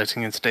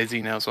translating into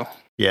DayZ now." So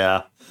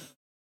yeah.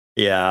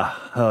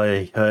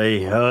 Hey.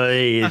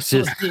 It's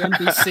just the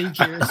NBC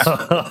gears.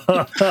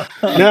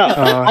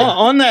 Now,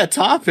 on that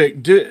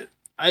topic,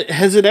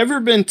 has it ever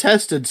been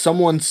tested?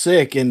 Someone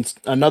sick and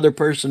another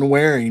person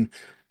wearing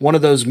one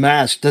of those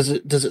masks. Does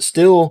it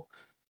still?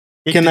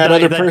 Can that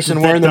other person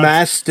wearing the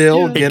mask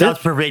still get it? It does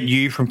prevent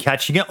you from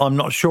catching it. I'm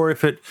not sure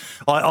if it...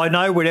 I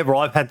know whenever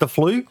I've had the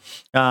flu,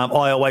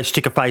 I always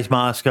stick a face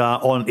mask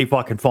on if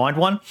I can find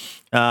one,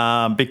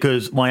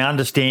 because my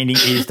understanding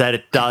is that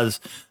it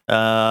does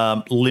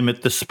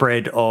limit the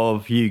spread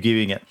of you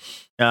giving it.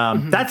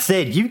 That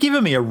said, you've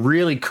given me a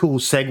really cool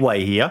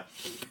segue here.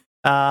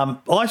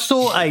 I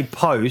saw a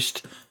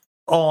post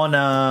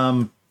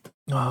on...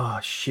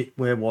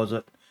 where was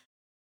it?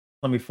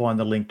 Let me find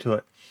the link to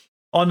it.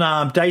 On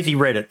DayZ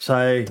Reddit.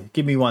 So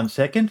give me 1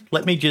 second.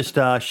 Let me just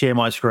share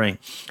my screen.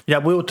 We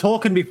were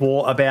talking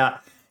before about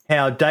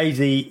how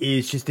DayZ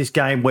is just this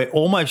game where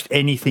almost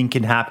anything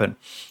can happen.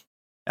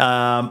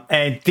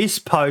 And this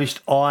post,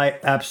 I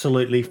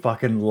absolutely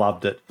fucking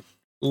loved it.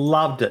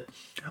 Loved it.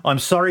 I'm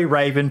sorry,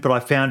 Raven, but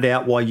I found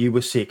out why you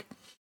were sick.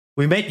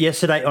 We met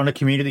yesterday on a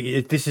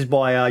community. This is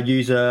by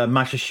user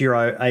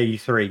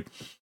Masashiro83.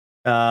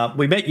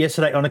 We met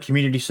yesterday on a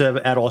community server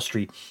at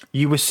Austria.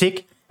 You were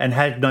sick and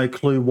had no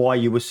clue why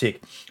you were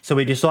sick. So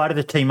we decided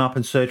to team up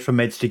and search for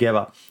meds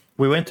together.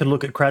 We went to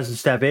look at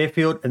Krasnstav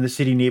Airfield and the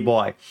city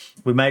nearby.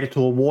 We made it to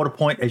a water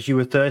point as you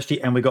were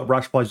thirsty and we got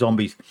rushed by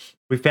zombies.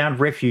 We found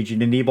refuge in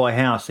a nearby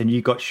house and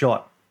you got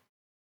shot.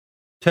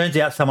 Turns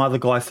out some other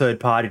guy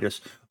third-partied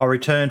us. I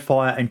returned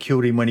fire and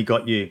killed him when he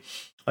got you.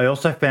 I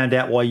also found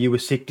out why you were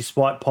sick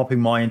despite popping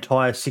my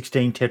entire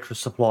 16 Tetra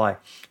supply.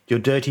 Your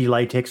dirty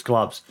latex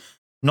gloves.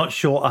 Not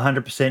sure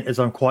 100% as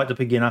I'm quite the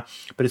beginner,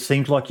 but it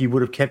seems like you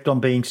would have kept on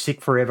being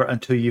sick forever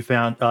until you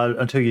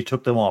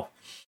took them off.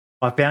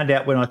 I found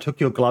out when I took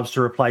your gloves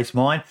to replace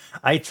mine,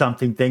 ate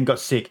something, then got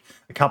sick.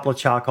 A couple of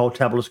charcoal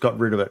tablets got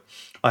rid of it.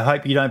 I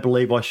hope you don't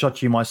believe I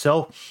shot you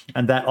myself,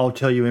 and that I'll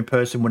tell you in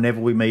person whenever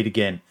we meet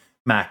again.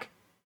 Mac.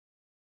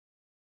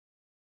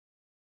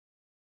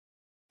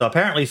 So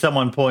apparently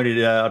someone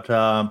pointed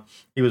out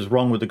he was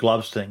wrong with the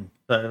gloves thing.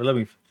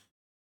 So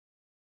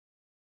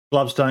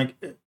gloves don't...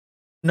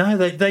 No,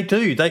 they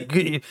do.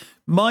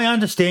 My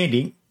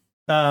understanding,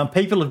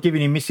 people have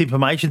given him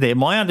misinformation there.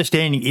 My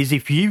understanding is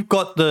if you've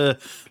got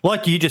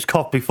like you just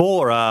coughed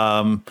before,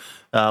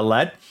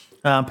 lad,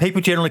 people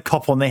generally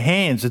cough on their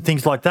hands and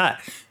things like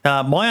that.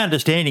 My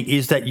understanding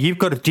is that you've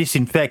got to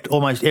disinfect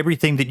almost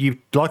everything that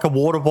like a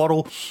water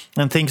bottle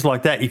and things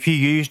like that, if you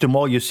used them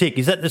while you're sick.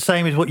 Is that the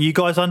same as what you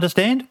guys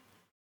understand?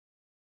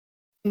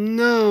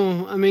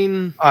 No, I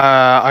mean...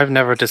 I've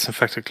never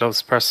disinfected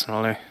gloves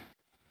personally.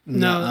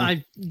 No,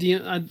 I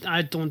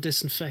don't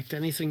disinfect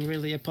anything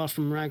really apart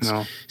from rags.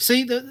 No.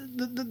 See,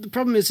 the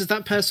problem is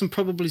that person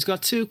probably's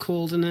got too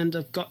cold and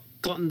ended up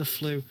gotten the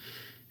flu.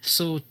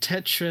 So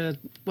Tetra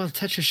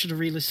should have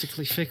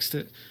realistically fixed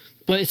it.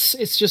 But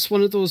it's just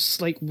one of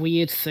those like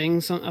weird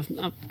things. Sorry,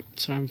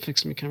 I'm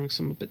fixing my camera because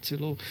I'm a bit too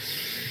low.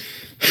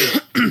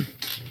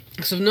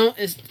 So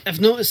I've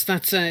noticed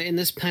that in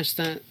this patch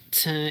that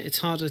it's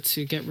harder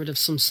to get rid of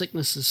some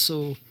sicknesses.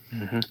 So.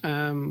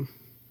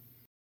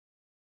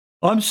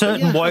 I'm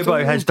certain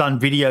Wobo has done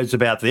videos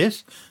about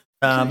this.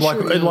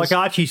 Like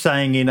Archie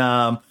saying in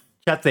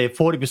chat there,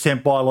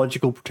 40%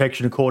 biological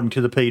protection according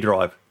to the P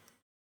drive.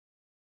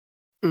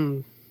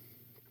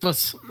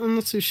 But I'm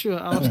not too sure.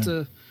 I'll have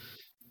to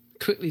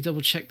quickly double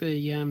check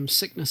the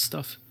sickness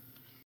stuff.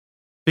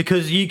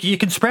 Because you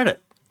can spread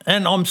it.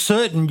 And I'm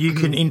certain you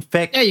can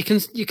infect. Yeah, you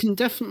can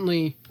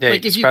definitely.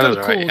 Like if you've got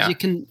a cold,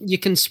 you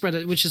can spread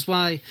it. Which is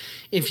why,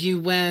 if you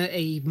wear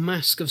a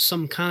mask of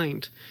some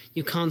kind,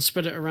 you can't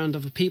spread it around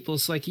other people.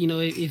 It's like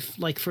if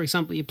like for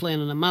example you're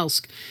playing on a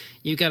mouse,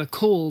 you get a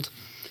cold.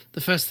 The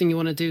first thing you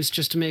want to do is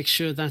just to make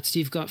sure that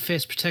you've got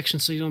face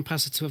protection so you don't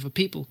pass it to other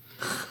people.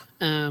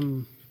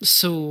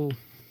 So.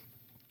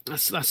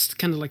 That's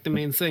kind of like the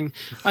main thing.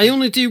 I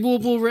only do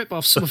Wobo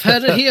ripoffs, so I've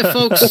heard it here,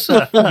 folks.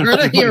 Heard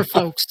it here,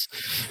 folks.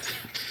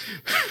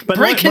 But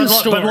like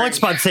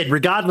Spud said,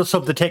 regardless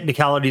of the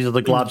technicalities of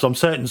the gloves, I'm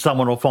certain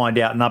someone will find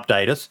out and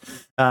update us.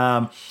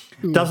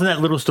 Doesn't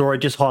that little story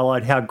just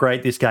highlight how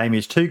great this game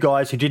is? Two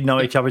guys who didn't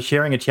know each other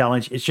sharing a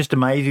challenge. It's just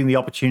amazing the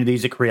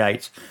opportunities it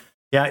creates.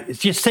 It's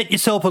just set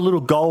yourself a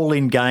little goal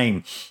in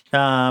game.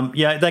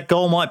 That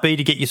goal might be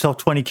to get yourself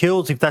 20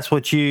 kills if that's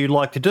what you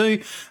like to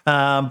do.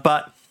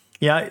 But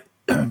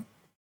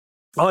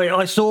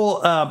I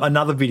saw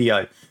another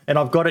video, and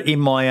I've got it in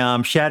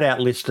my shout out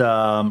list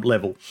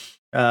level.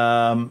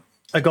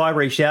 A guy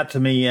reached out to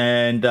me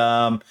and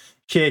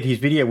shared his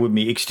video with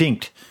me,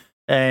 Extinct,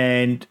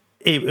 and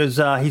it was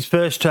his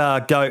first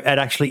go at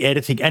actually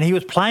editing, and he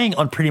was playing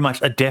on pretty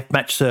much a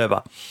deathmatch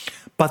server.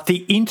 But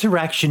the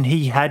interaction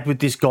he had with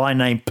this guy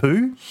named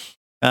Pooh,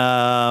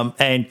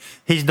 and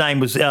his name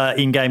was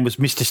in game was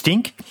Mr.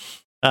 Stink.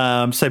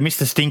 So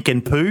Mr. Stink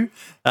and Pooh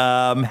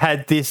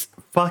had this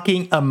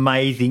fucking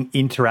amazing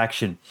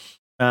interaction.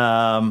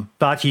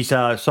 Barchi's,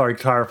 sorry,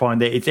 clarifying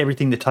there. It's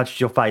everything that touches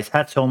your face: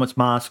 hats, helmets,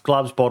 masks,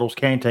 gloves, bottles,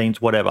 canteens,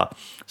 whatever.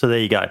 So there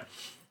you go.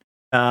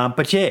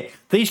 But yeah,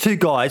 these two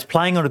guys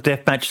playing on a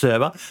deathmatch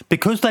server,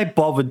 because they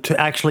bothered to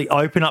actually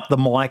open up the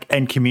mic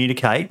and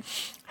communicate,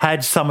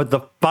 had some of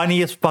the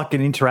funniest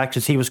fucking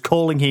interactions. He was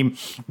calling him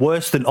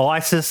worse than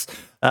ISIS.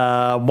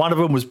 One of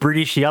them was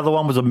British, the other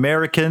one was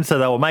American, so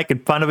they were making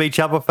fun of each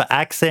other for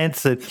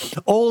accents, and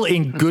all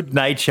in good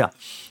nature.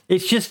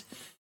 It's just,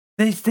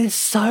 there's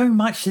so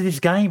much to this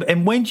game,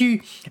 and when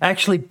you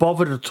actually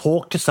bother to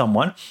talk to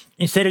someone,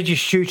 instead of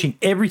just shooting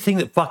everything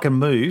that fucking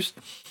moves,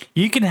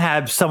 you can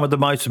have some of the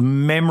most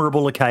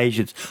memorable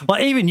occasions.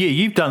 Like even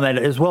you've done that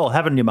as well,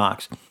 haven't you,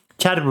 Marks?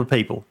 Chatted with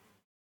people.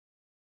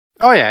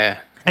 Oh, yeah.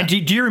 And do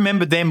you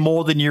remember them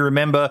more than you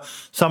remember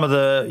some of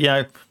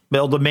the,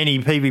 the many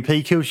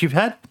PvP kills you've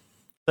had?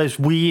 Those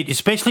weird,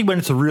 especially when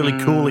it's a really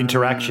cool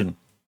interaction.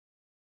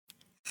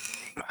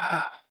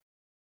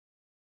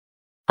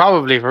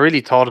 Probably, if I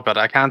really thought about it,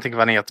 I can't think of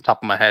any off the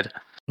top of my head.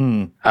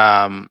 But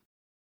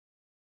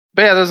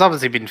yeah, there's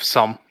obviously been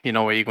some,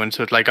 where you go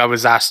into it. Like I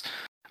was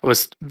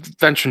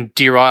venturing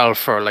Deer Isle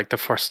for like the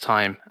first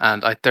time,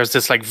 and there's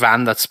this like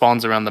van that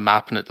spawns around the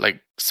map, and it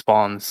like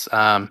spawns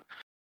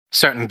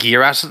certain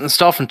gear at it and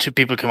stuff, and two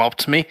people came up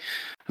to me,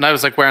 and I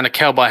was like wearing a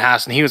cowboy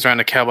hat, and he was wearing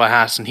a cowboy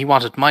hat, and he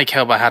wanted my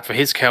cowboy hat for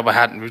his cowboy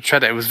hat, and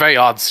it was a very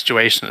odd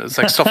situation. It was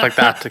like stuff like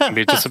that can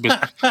be just a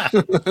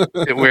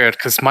bit weird,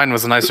 because mine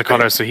was a nicer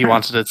colour, so he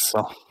wanted it.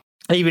 So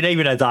even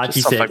as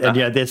Archie said, like,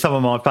 and there's some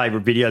of my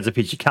favourite videos of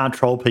which you can't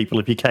troll people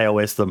if you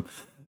KOS them.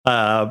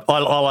 I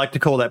like to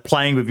call that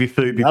playing with your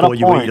food before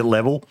you eat at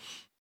level.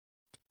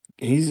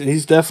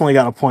 He's definitely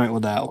got a point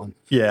with that one.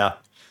 Yeah.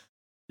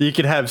 You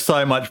can have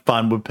so much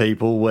fun with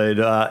people when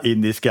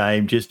in this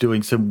game, just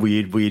doing some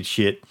weird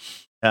shit.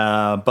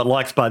 But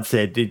like Spud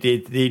said,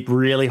 it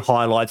really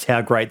highlights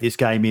how great this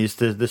game is,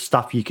 the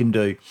stuff you can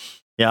do.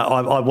 Yeah,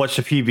 I watched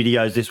a few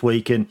videos this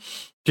week and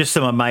just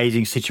some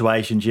amazing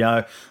situations.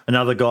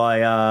 Another guy,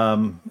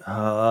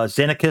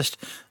 Xenakist,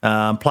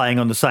 playing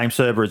on the same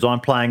server as I'm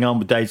playing on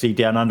with DayZ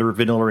Down Under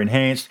Vanilla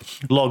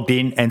Enhanced, logged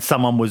in, and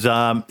someone was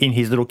in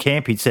his little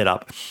camp he'd set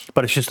up.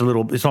 But it's just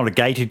it's not a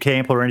gated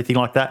camp or anything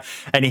like that.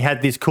 And he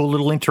had this cool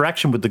little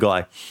interaction with the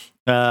guy.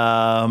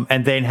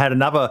 And then had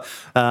another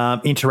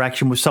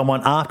interaction with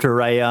someone after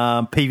a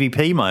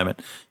PvP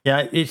moment.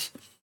 It's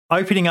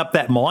opening up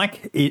that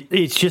mic,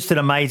 it's just an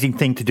amazing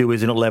thing to do,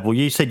 isn't it, Level?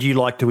 You said you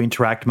like to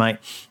interact, mate.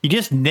 You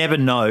just never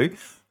know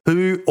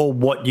who or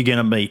what you're going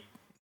to meet.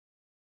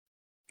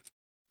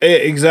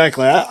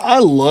 Exactly. I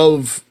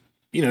love,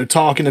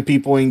 talking to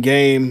people in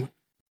game.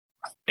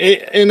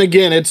 And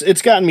again,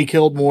 it's gotten me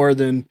killed more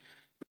than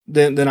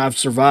I've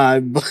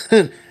survived.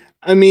 But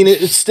I mean,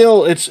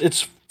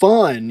 it's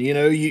fun.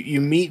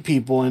 You meet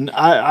people, and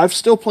I've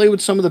still played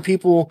with some of the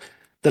people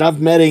that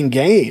I've met in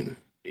game.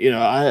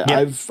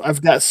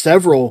 I've got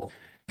several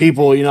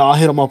people, I'll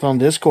hit them up on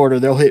Discord, or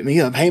they'll hit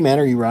me up. Hey man,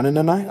 are you running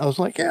tonight? I was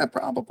like, yeah,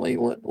 probably.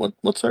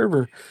 What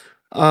server?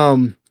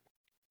 And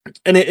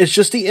it's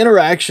just the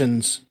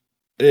interactions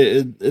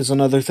is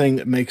another thing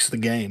that makes the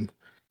game.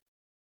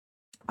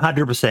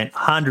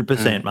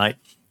 100%, mate.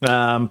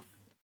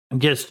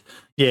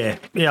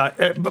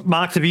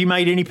 Marks, have you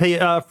made any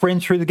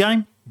friends through the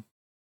game?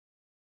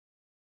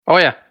 Oh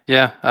yeah.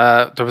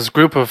 There was a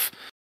group of,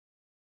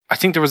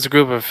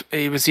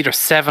 it was either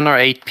 7 or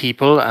 8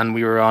 people, and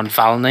we were on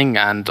Valning,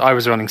 and I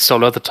was running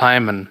solo at the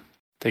time, and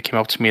they came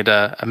up to me at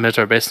a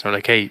military base, and they're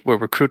like, hey, we're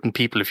recruiting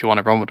people if you want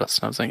to run with us.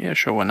 And I was like, yeah,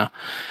 sure, why not?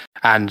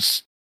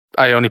 And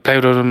I only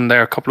played with them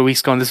there a couple of weeks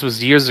ago, and this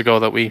was years ago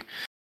that we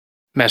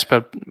met,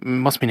 but it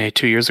must be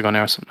 2 years ago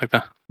now or something like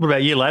that. What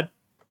about you, lad?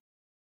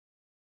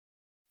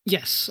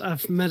 Yes,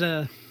 I've met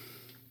a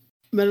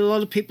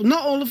lot of people.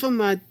 Not all of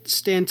them I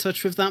stay in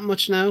touch with that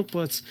much now,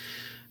 but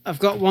I've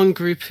got one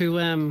group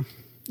who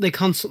they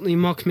constantly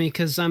mock me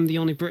because I'm the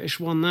only British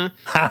one there,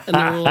 and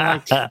they're all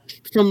like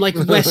from like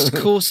West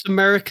Coast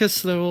America,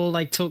 so they're all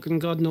like talking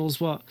God knows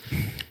what,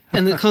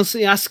 and they're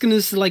constantly asking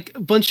us like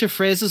a bunch of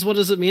phrases. What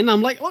does it mean?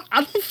 I'm like, well,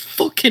 I don't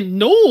fucking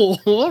know.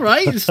 All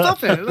right,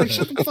 stop it. Like,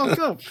 shut the fuck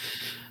up.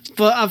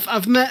 But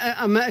I've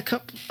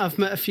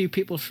met a few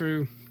people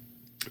through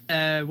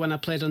when I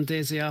played on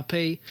DayZ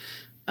RP.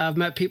 I've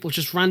met people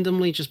just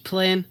randomly, just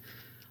playing.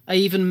 I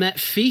even met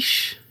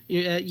Fish.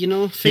 You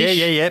know Fish?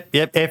 Yep.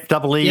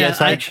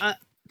 FEESH.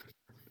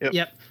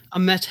 Yep. I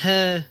met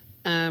her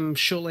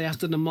shortly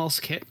after the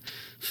Moss kit,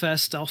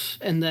 first off,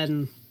 and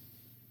then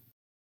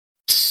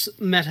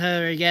met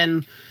her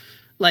again,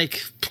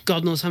 like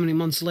God knows how many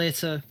months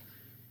later,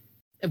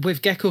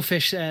 with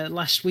Geckofish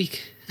last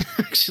week,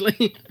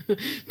 actually,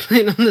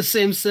 playing on the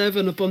same server,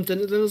 and I bumped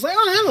into them. I was like,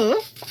 oh, hello.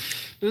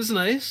 It was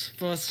nice,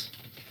 but...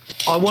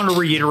 I want to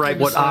reiterate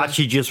what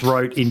Archie just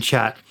wrote in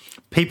chat.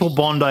 People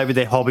bond over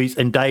their hobbies,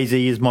 and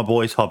DayZ is my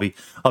boy's hobby.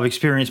 I've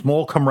experienced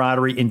more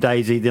camaraderie in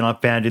DayZ than I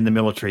found in the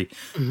military.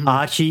 Mm-hmm.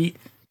 Archie,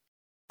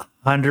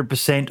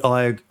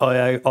 100%,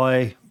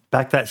 I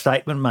back that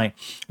statement, mate.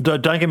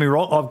 Don't get me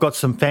wrong, I've got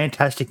some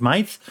fantastic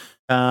mates,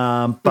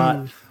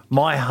 but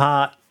my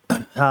heart...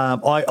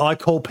 I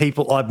call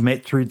people I've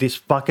met through this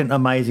fucking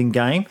amazing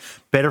game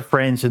better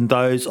friends than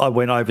those I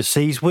went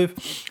overseas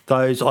with,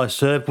 those I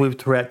served with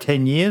throughout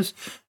 10 years.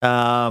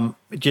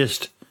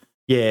 Flicky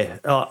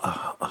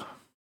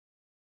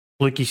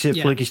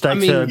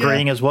Steaks are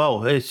agreeing as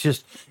well.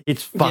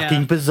 It's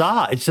fucking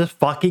bizarre. It's a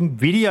fucking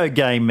video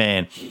game,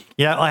 man.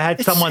 You know, I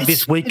had someone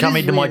this week come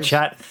into my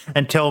chat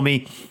and tell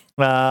me,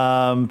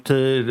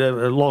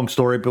 a long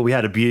story, but we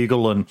had a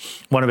bugle and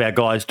one of our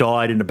guys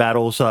died in the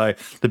battle. So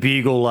the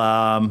bugle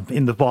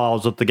in the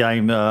files of the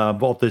game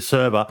of the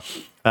server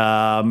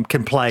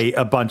can play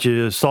a bunch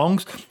of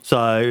songs.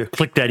 So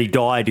Click Daddy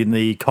died in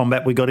the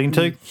combat we got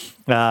into.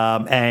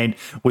 And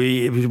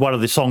it was one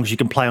of the songs you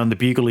can play on the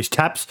bugle is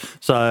Taps.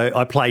 So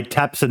I played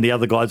Taps and the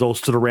other guys all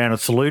stood around and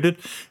saluted.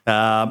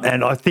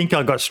 And I think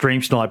I got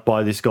stream sniped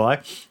by this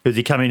guy because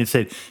he came in and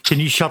said, "Can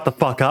you shut the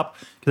fuck up?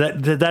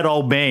 That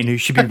old man who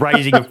should be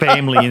raising a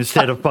family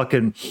instead of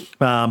fucking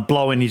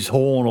blowing his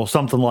horn or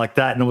something like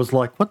that." And it was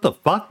like, what the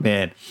fuck,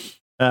 man?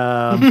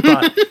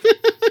 But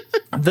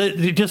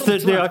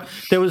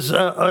there was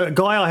a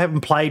guy I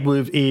haven't played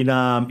with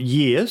in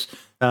years.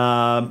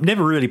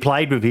 Never really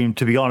played with him,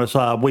 to be honest.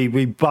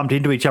 We bumped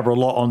into each other a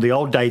lot on the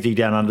old DayZ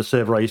Down Under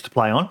server I used to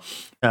play on,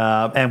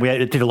 and we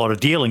did a lot of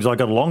dealings. I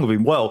got along with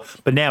him well,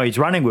 but now he's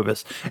running with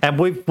us, and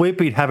we've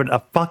been having a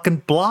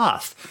fucking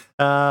blast.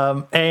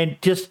 And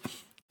just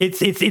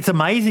it's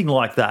amazing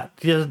like that.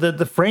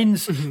 The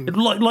friends,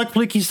 like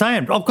Flicky's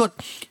saying, I've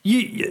got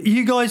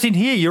you guys in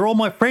here. You're all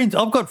my friends.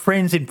 I've got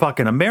friends in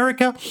fucking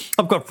America.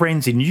 I've got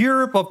friends in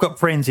Europe. I've got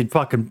friends in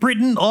fucking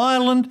Britain,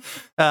 Ireland,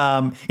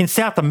 in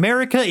South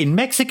America, in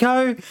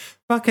Mexico,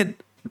 fucking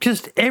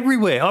just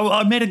everywhere.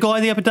 I met a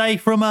guy the other day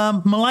from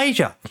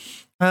Malaysia,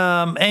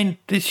 and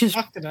it's just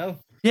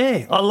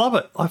yeah, I love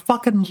it. I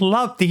fucking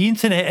love the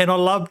internet, and I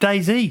love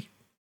DayZ.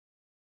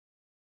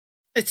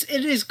 It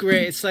is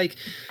great. It's like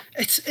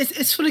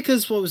it's funny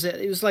because what was it?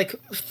 It was like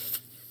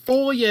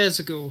 4 years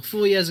ago.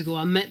 4 years ago,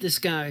 I met this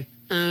guy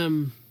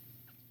again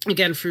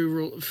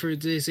through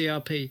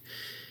DZRP,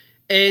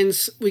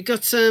 and we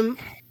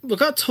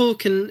got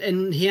talking,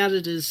 and he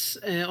added us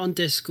on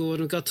Discord,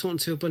 and we got talking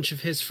to a bunch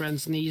of his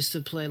friends, and he used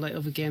to play like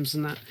other games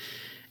and that.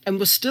 And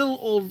we're still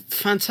all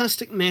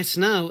fantastic mates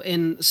now.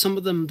 And some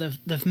of them,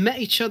 they've met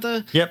each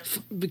other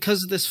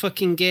because of this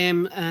fucking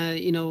game.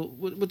 You know,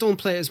 we don't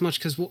play it as much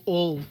because we're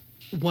all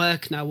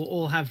work now. We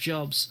all have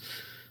jobs.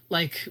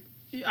 Like,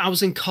 I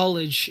was in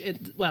college.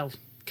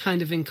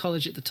 Kind of in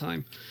college at the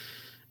time.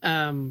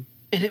 And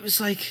it was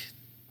like,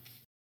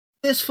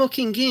 this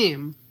fucking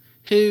game,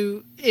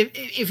 who,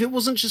 if it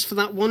wasn't just for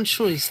that one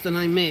choice that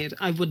I made,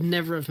 I would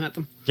never have met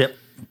them. Yep.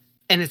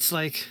 And it's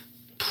like...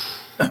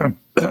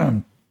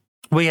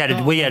 We had a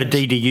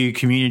DDU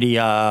community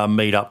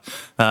meetup,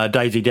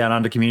 DayZ Down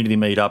Under community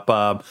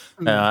meetup,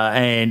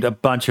 and a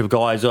bunch of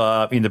guys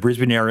in the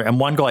Brisbane area, and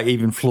one guy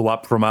even flew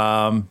up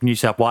from New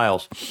South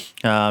Wales,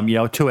 a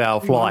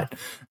 2-hour flight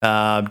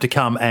to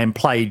come and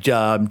play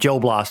Gel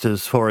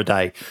Blasters for a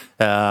day,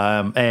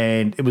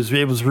 and it was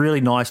really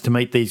nice to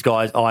meet these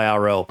guys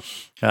IRL.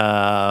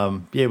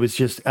 It was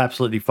just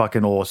absolutely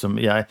fucking awesome.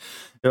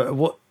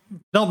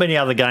 Not many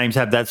other games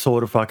have that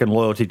sort of fucking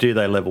loyalty, do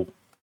they, Level?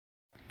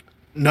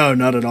 No,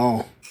 not at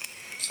all.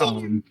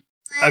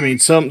 I mean,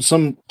 some of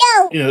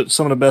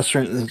the best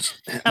friends.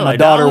 Hello, my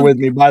daughter darling. With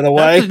me, by the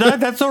way.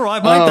 That's all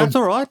right, mate. That's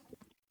all right.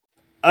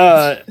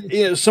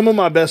 Some of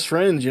my best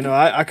friends.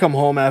 I come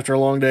home after a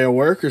long day of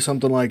work or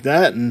something like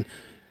that, and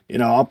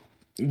I'll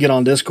get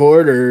on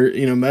Discord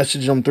or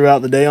message them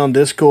throughout the day on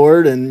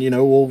Discord, and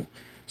we'll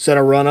set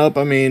a run up.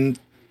 I mean,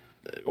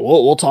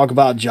 we'll talk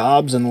about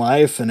jobs and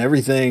life and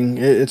everything.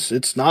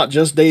 It's not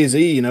just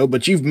DayZ,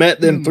 but you've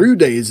met them through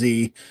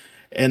DayZ.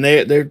 And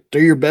they're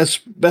your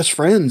best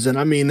friends, and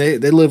I mean they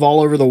live all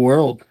over the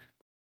world.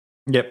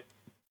 Yep.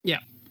 Yeah.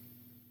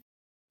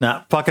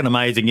 Nah, fucking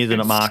amazing, isn't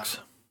it, Marks?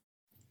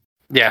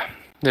 Yeah,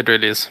 it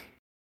really is.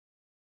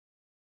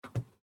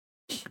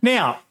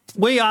 Now,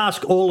 we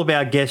ask all of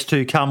our guests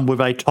to come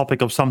with a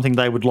topic of something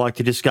they would like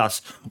to discuss.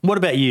 What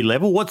about you,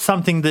 Level? What's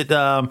something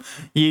that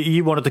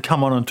you wanted to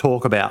come on and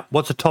talk about?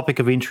 What's a topic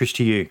of interest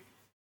to you?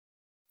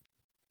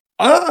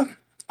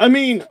 I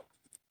mean,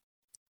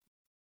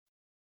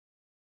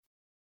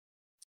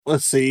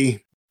 let's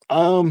see.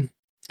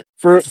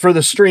 For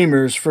the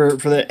streamers, for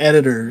the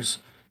editors,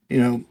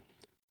 it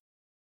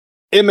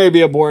may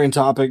be a boring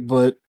topic,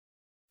 but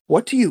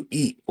what do you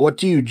eat? What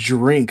do you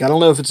drink? I don't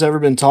know if it's ever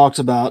been talked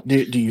about.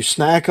 Do you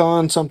snack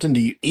on something?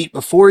 Do you eat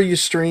before you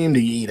stream? Do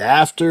you eat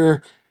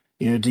after?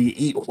 Do you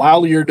eat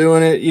while you're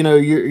doing it?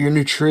 Your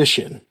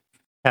nutrition.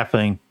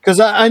 Caffeine. Because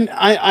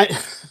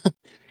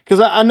because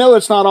I know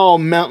it's not all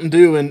Mountain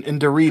Dew and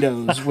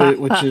Doritos,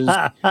 which is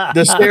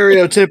the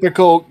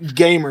stereotypical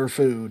gamer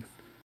food.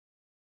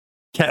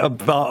 I'm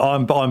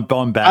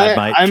bad,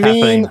 mate. I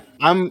Caffeine. mean,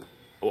 I'm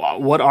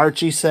what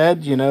Archie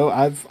said. You know,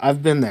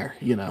 I've been there.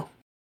 You know.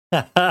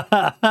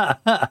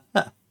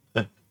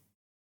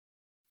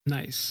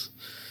 Nice.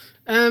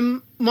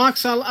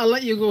 Marks, I'll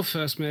let you go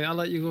first, mate. I'll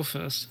let you go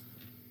first.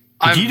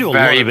 You do a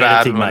lot of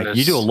editing, mate.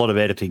 You do a lot of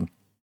editing.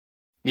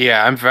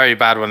 Yeah, I'm very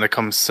bad when it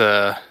comes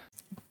to,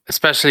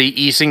 especially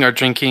eating or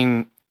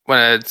drinking. When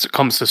it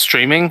comes to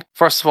streaming,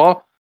 first of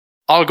all,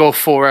 I'll go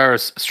 4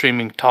 hours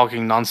streaming,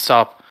 talking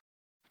nonstop,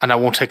 and I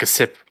won't take a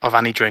sip of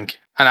any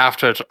drink. And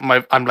after it,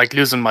 I'm like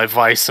losing my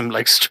voice. I'm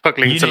like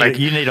struggling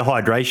You need a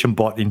hydration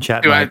bot in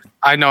chat, mate.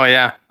 I know,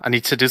 yeah. I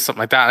need to do something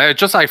like that.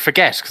 I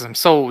forget because I'm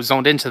so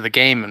zoned into the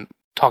game and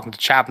talking to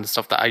chat and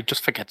stuff that I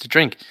just forget to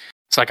drink.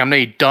 It's like I'm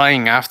nearly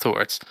dying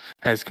afterwards.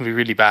 It can be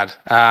really bad.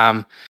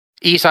 I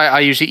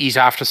usually eat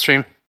after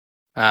stream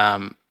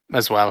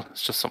as well.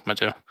 It's just something I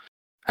do.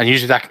 And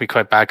usually that can be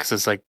quite bad because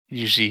it's like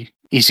usually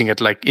eating it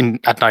like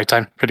at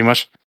nighttime, pretty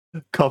much.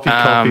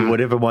 Coffee,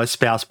 whatever my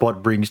spouse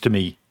bot brings to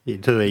me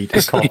to eat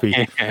a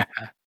coffee. Yeah.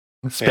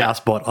 Spouse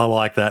bot, I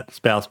like that.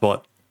 Spouse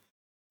bot.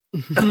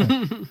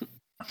 And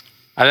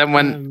then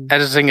when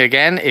editing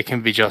again, it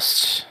can be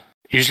just...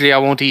 Usually I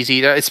won't eat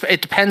either.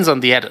 It depends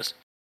on the edit.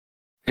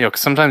 You know,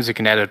 because sometimes you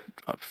can edit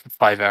for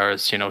 5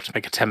 hours, you know, to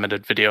make a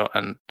 10-minute video,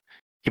 and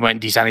you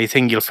mightn't eat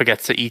anything. You'll forget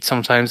to eat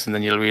sometimes, and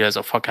then you'll realize,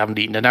 oh, fuck, I haven't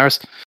eaten in hours.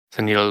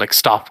 Then you'll like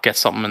stop, get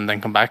something, and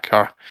then come back.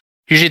 Or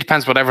usually it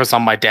depends whatever's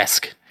on my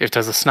desk. If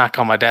there's a snack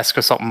on my desk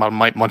or something, I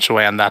might munch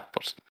away on that.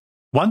 But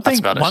one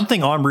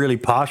thing I'm really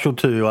partial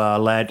to,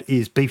 lad,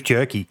 is beef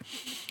jerky.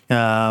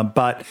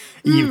 But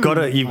you've got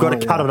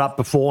to cut it up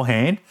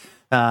beforehand.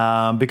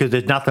 Because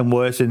there's nothing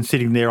worse than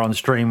sitting there on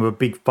stream with a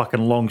big fucking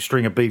long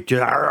string of beef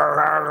jerky.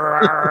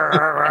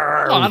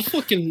 I'll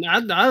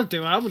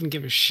do it. I wouldn't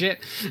give a shit.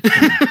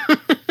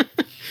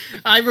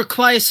 I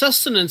require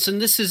sustenance,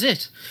 and this is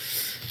it.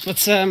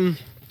 But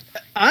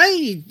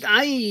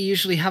I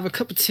usually have a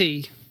cup of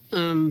tea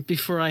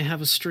before I have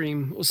a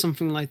stream or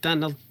something like that,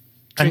 and I'll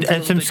drink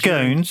and some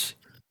scones.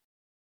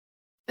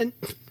 And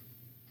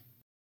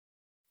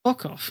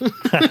fuck off.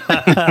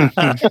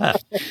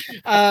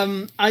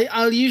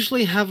 I'll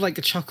usually have like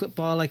a chocolate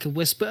bar, like a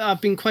Whisper. I've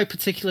been quite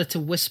particular to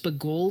Whisper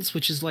Golds,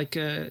 which is like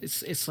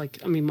it's like,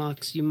 I mean,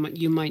 Marks, you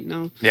might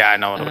know. Yeah, I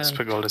know what a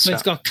Whisper Gold is. But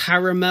it's got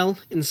caramel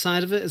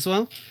inside of it as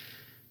well,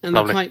 and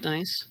they're quite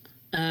nice.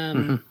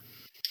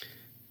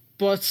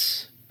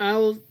 But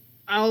I'll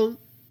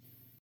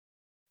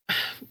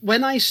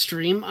when I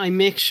stream, I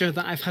make sure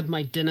that I've had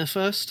my dinner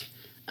first.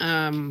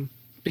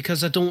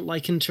 Because I don't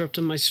like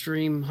interrupting my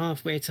stream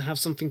halfway to have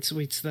something to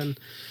eat, then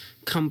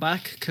come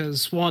back.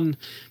 Because one,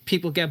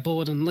 people get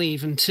bored and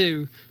leave, and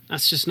two,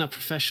 that's just not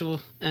professional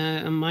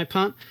on my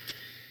part.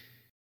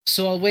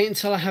 So I'll wait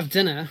until I have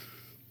dinner.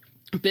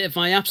 But if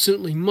I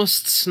absolutely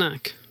must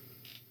snack,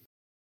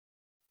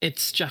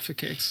 it's Jaffa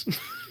Cakes.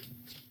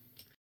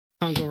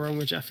 Can't go wrong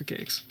with Jaffa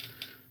Cakes.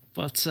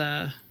 But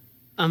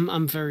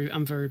I'm very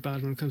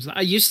bad when it comes to that.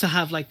 I used to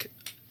have like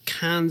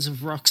cans of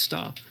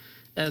Rockstar.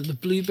 The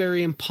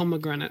blueberry and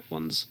pomegranate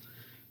ones.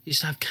 Used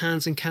to have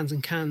cans and cans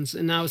and cans,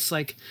 and now it's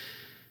like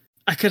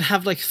I could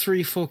have like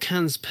 3-4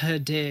 cans per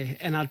day,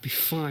 and I'd be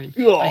fine.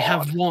 God. I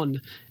have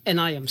one,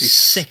 and I am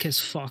sick as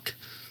fuck.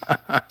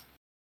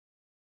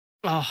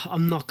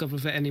 I'm not good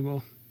with it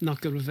anymore.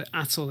 Not good with it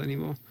at all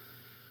anymore.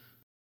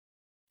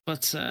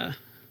 But yeah,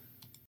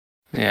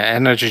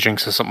 energy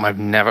drinks are something I've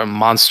never.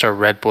 Monster,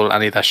 Red Bull,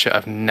 any of that shit.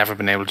 I've never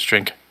been able to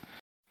drink.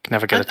 Can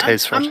never get a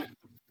taste for it.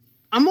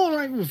 I'm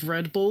alright with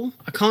Red Bull.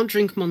 I can't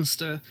drink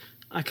Monster.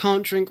 I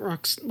can't drink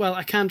Rockstar. Well,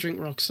 I can drink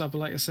Rockstar, but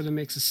like I said, it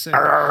makes us sick.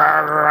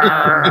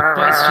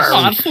 But it's just,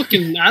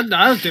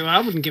 I'll do it.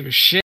 I wouldn't give a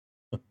shit.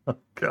 Oh,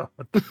 God.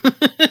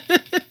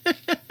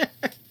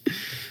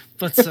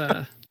 But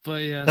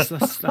yes,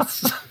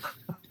 that's.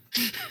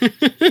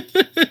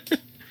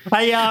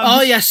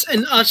 Oh yes,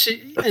 and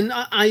Archie and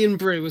Iron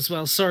Brew as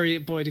well. Sorry,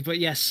 Boydie, but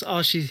yes,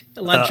 Archie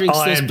like drinks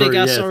those big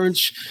ass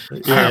orange.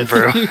 Iron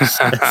Brew.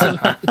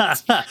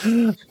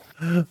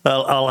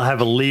 I'll have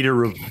a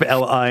liter of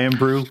Iron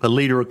Brew, a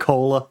liter of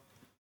cola.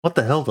 What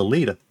the hell's a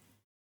liter?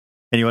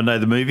 Anyone know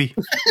the movie?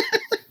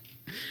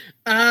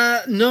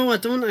 No, I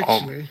don't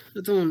actually.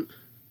 I don't.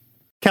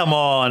 Come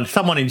on,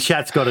 someone in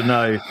chat's got to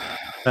know.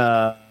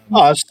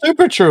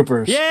 Super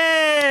Troopers.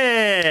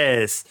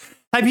 Yes.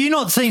 Have you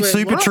not seen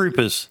Super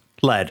Troopers,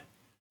 lad?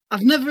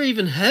 I've never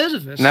even heard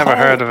of it. Never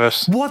heard of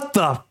it. What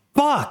the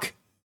fuck?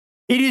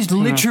 It is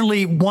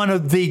literally one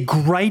of the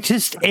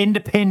greatest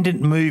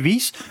independent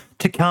movies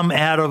to come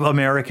out of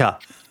America.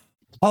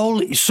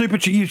 Holy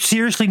you've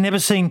seriously never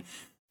seen.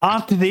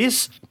 After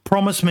this,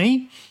 promise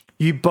me,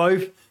 you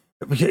both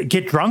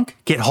get drunk,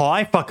 get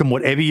high, fucking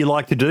whatever you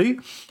like to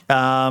do.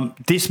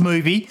 This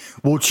movie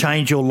will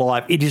change your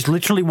life. It is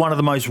literally one of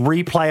the most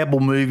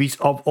replayable movies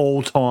of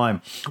all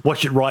time.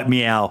 Watch it right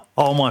meow.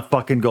 Oh my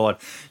fucking God.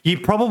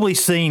 You've probably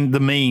seen the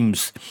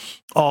memes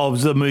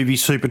of the movie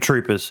Super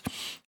Troopers.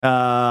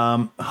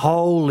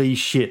 Holy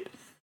shit.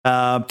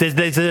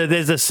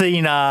 There's a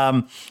scene,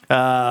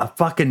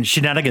 fucking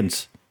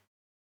shenanigans.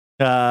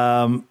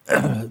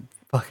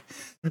 Fuck.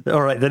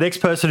 All right, the next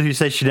person who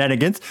says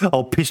shenanigans,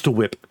 I'll pistol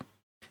whip.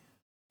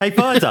 Hey,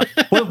 Pfizer,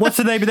 what's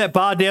the name of that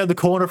bar down the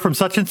corner from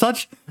such and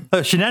such?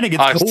 Shenanigans.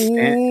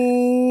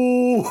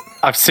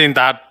 I've seen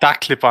that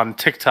clip on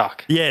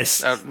TikTok.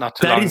 Yes. Not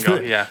too long ago,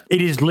 yeah.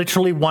 It is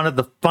literally one of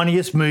the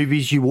funniest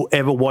movies you will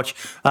ever watch.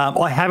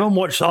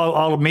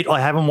 I'll admit, I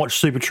haven't watched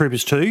Super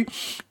Troopers 2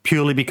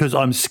 purely because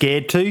I'm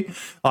scared to.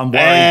 I'm worried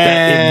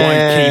that it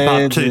won't keep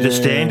up to the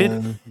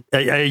standard.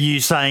 Are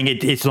you saying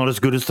it's not as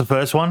good as the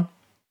first one?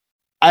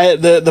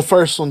 The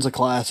first one's a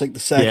classic. The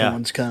second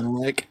one's kind of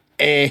like,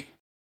 eh.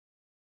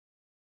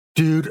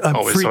 Dude, I'm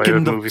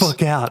freaking the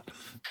fuck out.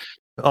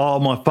 Oh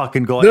my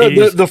fucking God.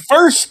 The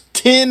first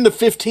 10 to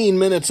 15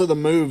 minutes of the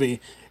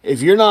movie,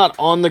 if you're not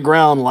on the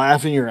ground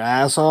laughing your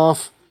ass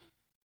off,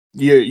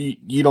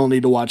 you don't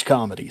need to watch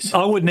comedies.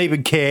 I wouldn't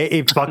even care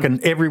if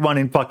fucking everyone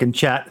in fucking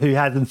chat who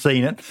hasn't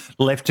seen it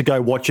left to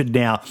go watch it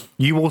now.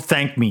 You will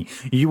thank me.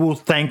 You will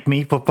thank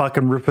me for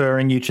fucking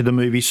referring you to the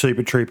movie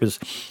Super Troopers.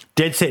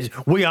 Dead says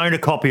we own a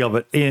copy of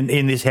it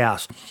in this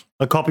house.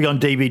 A copy on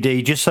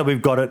DVD, just so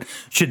we've got it.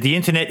 Should the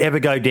internet ever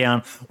go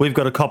down, we've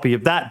got a copy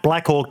of that,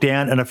 Black Hawk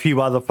Down, and a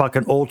few other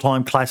fucking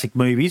all-time classic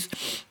movies.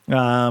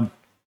 I've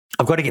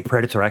got to get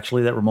Predator,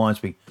 actually. That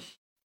reminds me.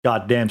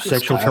 Goddamn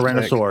sexual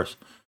Tyrannosaurus.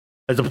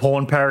 There's a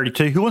porn parody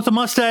too. Who wants a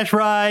mustache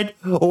ride?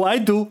 Oh, I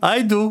do.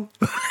 What?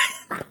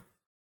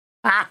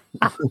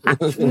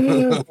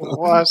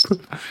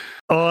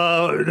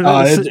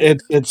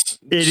 It's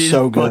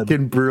so good.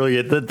 Fucking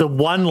brilliant. The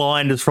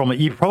one-liners from it,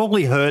 you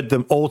probably heard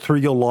them all through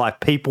your life.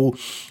 People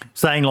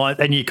saying like,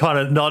 and you kind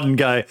of nod and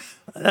go,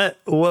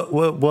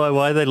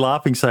 why are they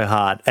laughing so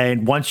hard?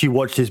 And once you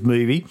watch this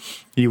movie,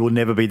 you will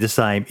never be the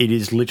same. It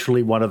is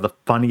literally one of the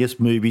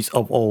funniest movies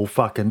of all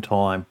fucking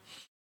time.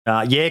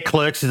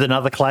 Clerks is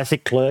another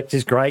classic. Clerks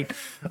is great.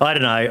 I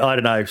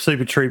don't know.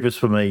 Super Troopers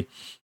for me.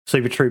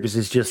 Super Troopers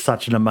is just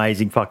such an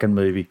amazing fucking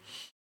movie.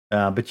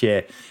 But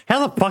yeah,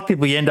 how the fuck did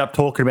we end up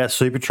talking about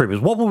Super Troopers?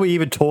 What were we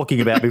even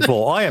talking about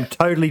before? I am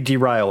totally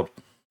derailed.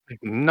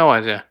 No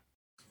idea.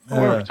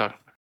 What were we talking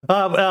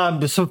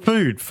about? Some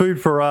food for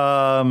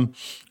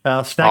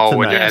snacks. Oh,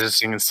 when you're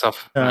editing and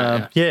stuff.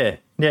 Yeah.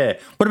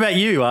 What about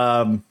you,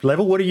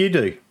 Level? What do you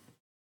do?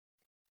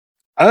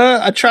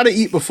 I try to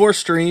eat before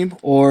stream,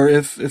 or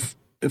if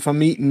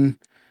I'm eating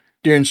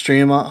during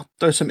stream, I'll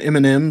throw some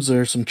M&Ms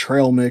or some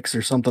trail mix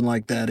or something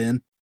like that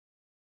in.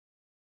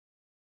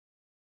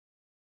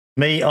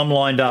 Me, I'm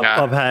lined up.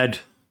 Yeah. I've had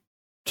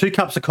 2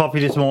 cups of coffee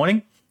this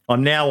morning.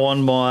 I'm now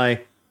on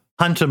my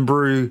Hunt and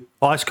Brew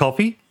iced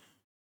coffee.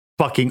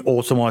 Fucking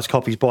awesome iced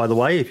coffees, by the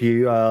way, if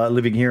you are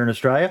living here in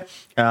Australia.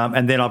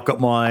 And then I've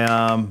got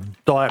my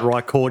Diet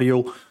Right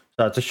cordial.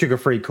 So it's a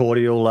sugar-free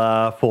cordial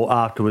for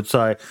afterwards.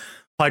 So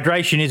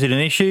hydration isn't an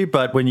issue,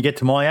 but when you get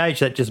to my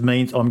age, that just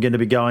means I'm going to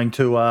be going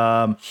to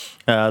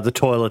the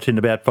toilet in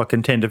about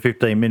fucking 10 to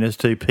 15 minutes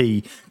to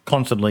pee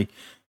constantly.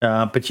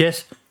 But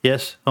yes,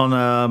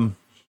 on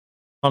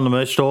the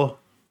merch store,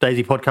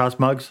 Daisy Podcast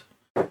mugs.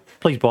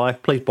 Please buy.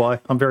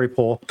 I'm very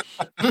poor.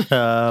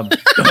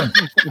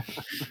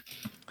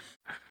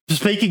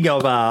 Speaking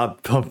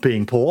of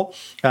being poor,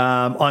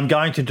 I'm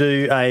going to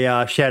do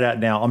a shout out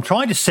now. I'm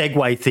trying to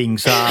segue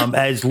things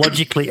as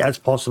logically as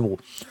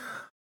possible.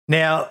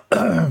 Now,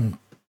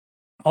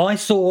 I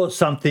saw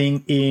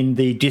something in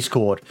the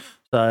Discord.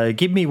 So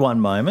give me one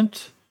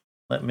moment.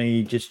 Let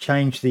me just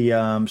change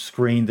the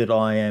screen that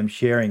I am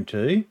sharing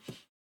to.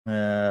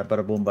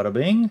 Bada boom, bada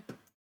bing.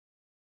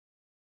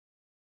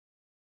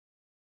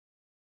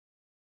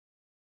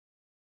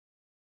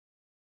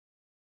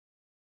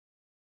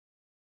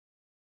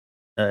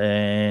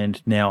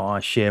 And now I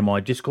share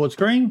my Discord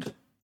screen.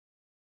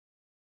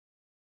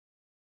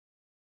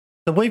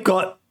 So we've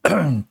got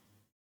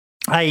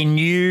a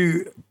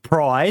new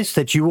prize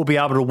that you will be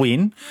able to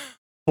win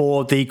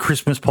for the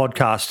Christmas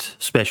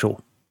podcast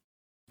special.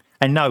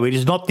 And no, it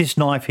is not this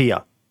knife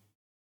here.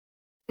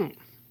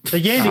 So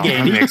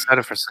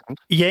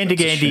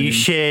Yandagandy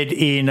shared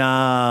in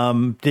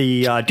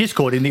the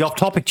Discord, in the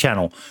off-topic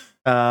channel,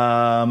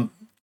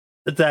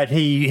 that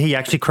he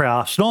actually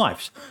crafts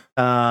knives.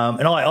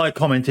 And I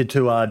commented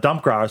to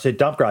Dumpgra. I said,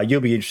 Dumpgra,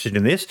 you'll be interested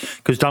in this,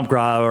 because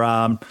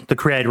Dumpgra, the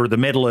creator of the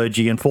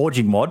metallurgy and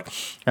forging mod,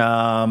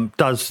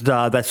 does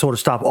that sort of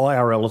stuff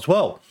IRL as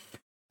well.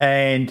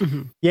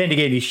 And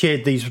Yandagandy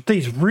shared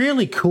these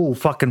really cool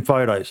fucking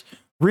photos.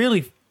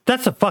 Really,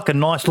 that's a fucking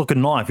nice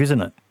looking knife,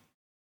 isn't it?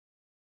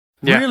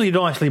 Yeah. Really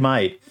nicely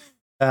made.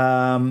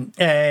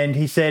 And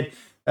he said,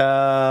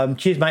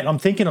 cheers, mate. I'm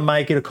thinking of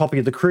making a copy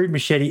of the crude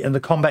machete and the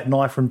combat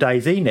knife from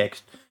DayZ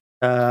next.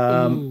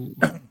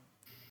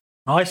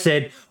 I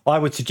said I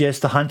would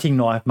suggest the hunting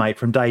knife, mate,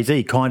 from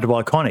DayZ, kind of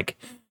iconic.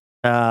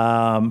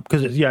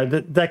 Because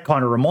that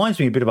kind of reminds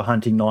me a bit of a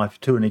hunting knife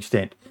to an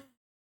extent.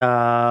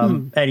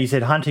 And he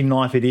said, hunting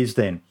knife it is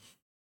then.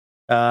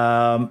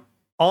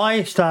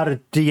 I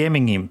started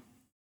DMing him.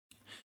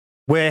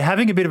 We're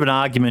having a bit of an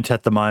argument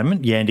at the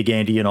moment,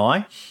 Yandy and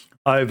I,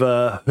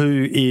 over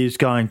who is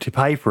going to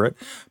pay for it.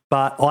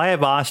 But I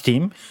have asked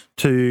him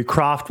to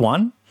craft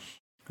one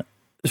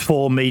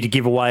for me to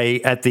give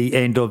away at the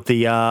end of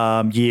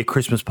the year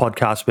Christmas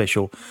podcast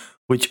special,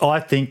 which I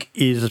think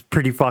is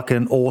pretty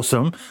fucking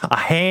awesome. A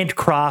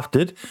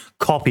handcrafted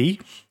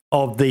copy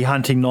of the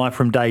hunting knife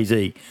from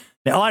DayZ.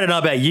 Now, I don't know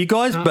about you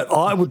guys, but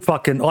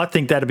I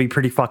think that'd be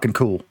pretty fucking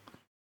cool.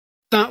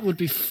 That would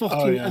be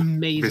fucking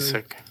amazing. Be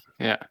sick.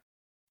 Yeah.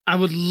 I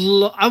would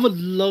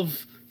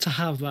love to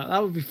have that.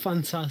 That would be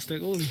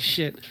fantastic. Holy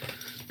shit.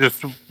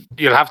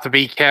 You'll have to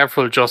be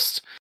careful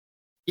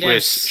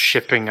with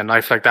shipping a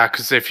knife like that,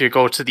 because if you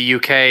go to the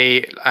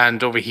UK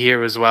and over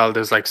here as well,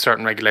 there's like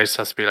certain regulations,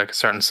 has to be like a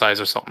certain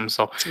size or something.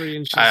 So 3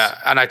 inches.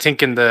 And I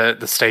think in the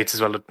States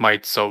as well it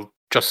might. So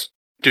just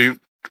do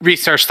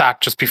research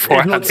that just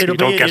beforehand. It'll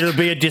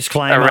be a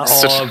disclaimer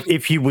of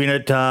if you win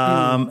it,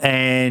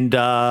 and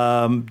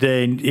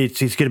then it's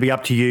going to be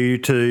up to you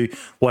to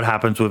what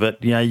happens with it.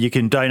 You know, you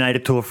can donate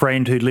it to a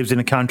friend who lives in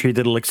a country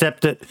that'll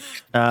accept it,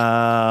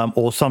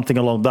 or something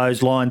along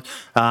those lines.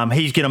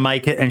 He's going to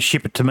make it and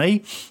ship it to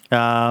me, so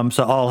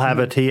I'll have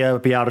it here,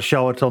 be able to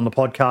show it on the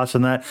podcast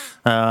and that.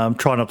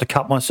 Try not to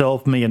cut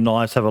myself. Me and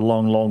Knives have a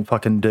long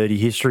fucking dirty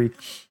history,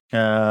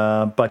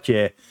 but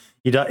yeah.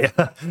 You don't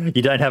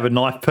have a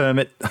knife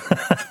permit.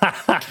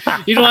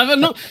 You don't have a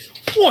knife.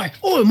 Why?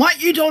 Oh,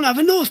 mate, you don't have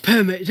a knife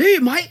permit, do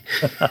you, mate?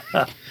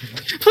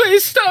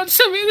 Please don't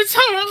send me in the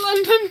tower at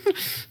London.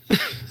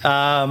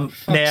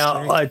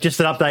 Now, just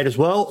an update as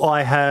well.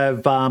 I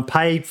have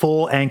paid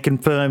for and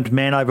confirmed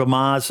Man Over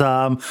Mars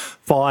 5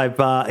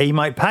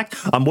 emote pack.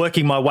 I'm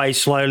working my way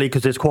slowly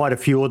because there's quite a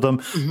few of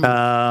them.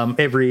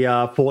 Every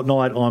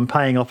fortnight I'm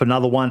paying off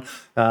another one.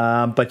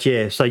 But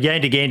yeah, so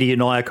Yandy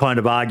and I are kind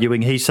of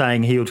arguing. He's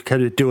saying he'll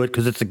do it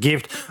because it's a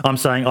gift. I'm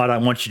saying I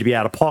don't want you to be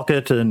out of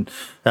pocket, and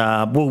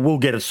we'll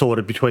get it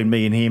sorted between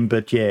me and him.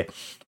 But yeah.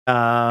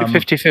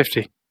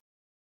 50-50.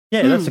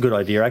 Yeah, that's a good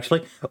idea,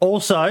 actually.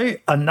 Also,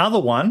 another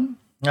one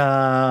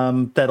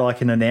that I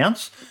can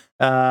announce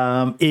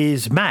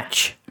is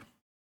Match.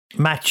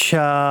 Match,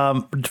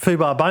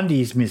 Fubar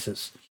Bundy's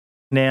missus.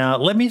 Now,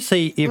 let me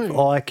see if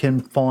I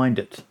can find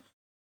it.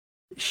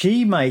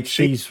 She makes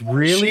these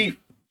really...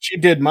 She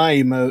did my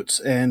emotes,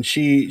 and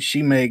she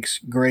makes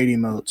great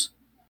emotes.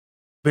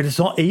 But it's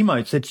not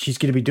emotes that she's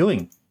going to be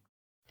doing.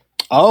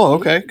 Oh,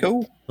 okay,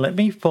 cool. Let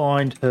me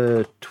find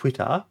her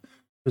Twitter,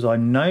 because I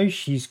know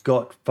she's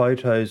got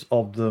photos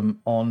of them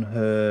on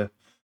her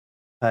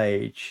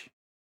page.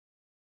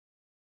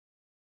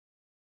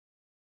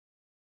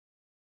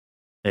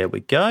 There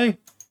we go.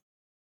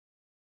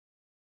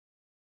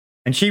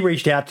 And she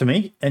reached out to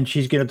me, and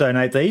she's going to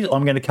donate these.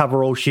 I'm going to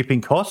cover all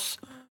shipping costs.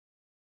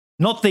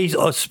 Not these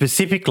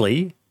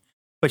specifically,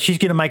 but she's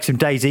going to make some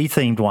DayZ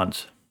themed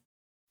ones.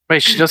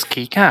 Wait, she does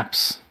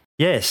keycaps?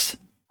 Yes.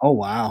 Oh,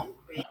 wow.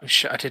 Oh,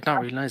 shit, I did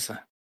not realize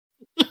that.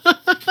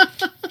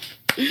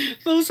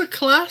 Those are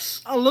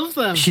class. I love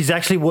them. She's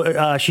actually,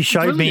 she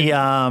showed me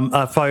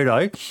a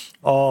photo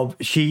of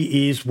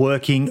she is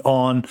working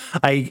on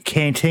a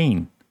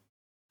canteen,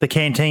 the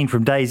canteen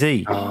from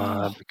DayZ.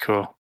 Oh, that'd be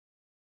cool.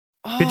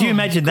 Could you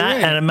imagine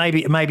that? And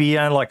maybe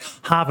like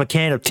half a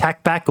can of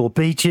Tack Back or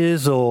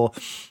Beaches, or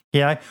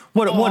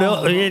what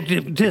else?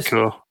 Just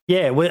cool.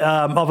 Yeah,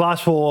 I've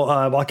asked for.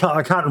 I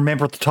can't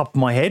remember at the top of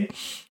my head,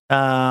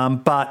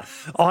 but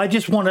I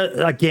just want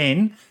to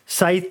again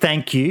say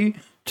thank you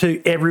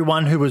to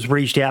everyone who has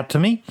reached out to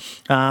me.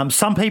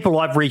 Some people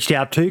I've reached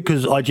out to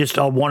because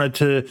I wanted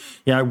to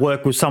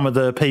work with some of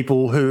the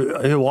people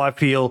who I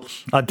feel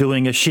are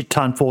doing a shit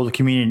ton for the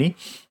community.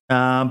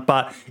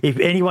 But if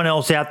anyone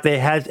else out there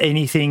has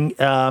anything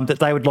that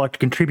they would like to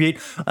contribute,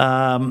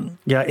 even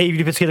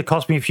if it's going to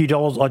cost me a few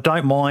dollars, I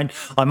don't mind.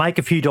 I make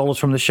a few dollars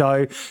from the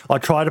show. I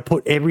try to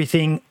put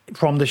everything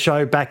from the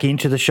show back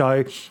into the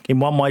show in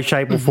one way,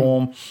 shape, or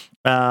form.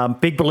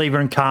 Big believer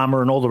in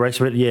karma and all the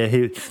rest of it.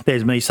 Yeah,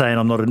 there's me saying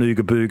I'm not an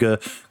ooga booga,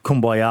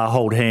 kumbaya,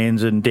 hold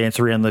hands and dance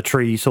around the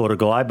tree sort of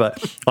guy,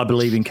 but I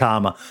believe in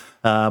karma.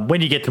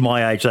 When you get to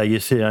my age, though,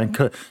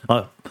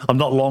 I'm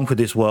not long for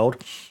this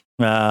world.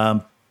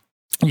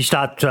 You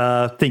start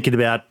thinking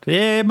about,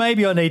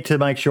 maybe I need to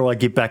make sure I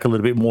give back a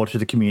little bit more to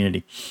the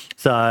community.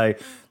 So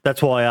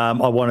that's why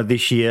I wanted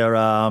this year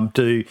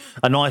do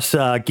a nice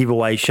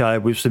giveaway show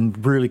with some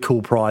really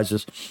cool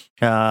prizes.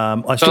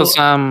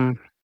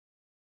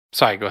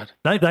 Sorry, go ahead.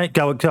 No,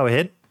 go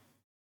ahead.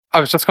 I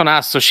was just going to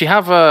ask, does she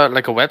have a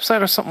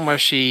website or something where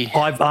she...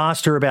 I've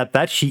asked her about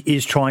that. She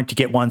is trying to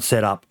get one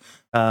set up.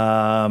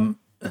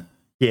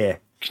 Yeah.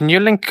 Can you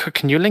link her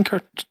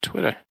to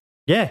Twitter?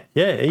 Yeah,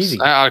 easy.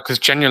 Because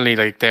genuinely,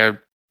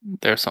 they're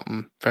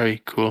something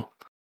very cool.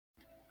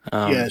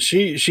 Yeah,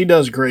 she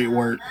does great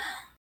work.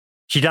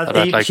 She does.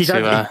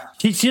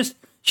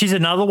 She's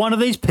another one of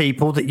these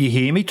people that you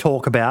hear me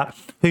talk about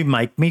who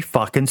make me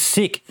fucking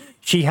sick.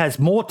 She has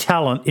more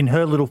talent in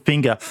her little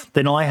finger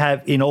than I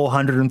have in all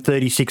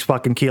 136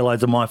 fucking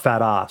kilos of my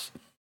fat ass.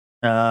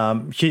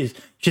 She's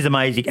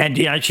amazing. And,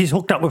 you know, she's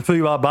hooked up with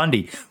Fubar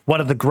Bundy, one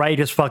of the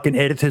greatest fucking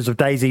editors of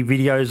DayZ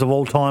videos of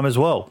all time as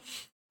well.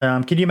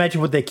 Can you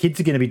imagine what their kids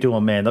are going to be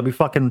doing, man? They'll be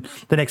fucking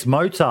the next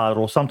Mozart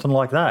or something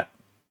like that.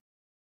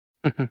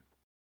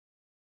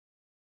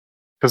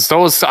 Because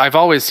those, I've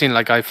always seen,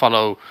 like, I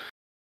follow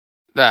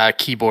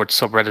keyboard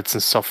subreddits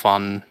and stuff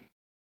on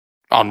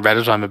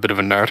Reddit. I'm a bit of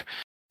a nerd.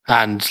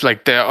 And,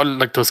 like, they're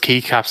like those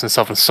keycaps and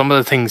stuff, and some of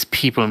the things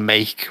people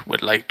make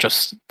with, like,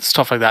 just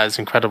stuff like that is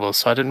incredible.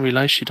 So I didn't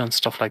realize she'd done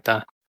stuff like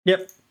that.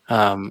 Yep.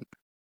 So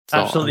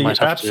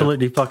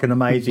absolutely fucking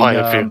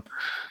amazing.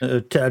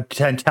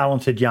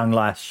 Talented young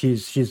lass.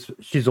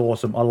 She's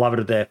awesome. I love her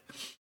to death.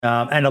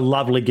 And a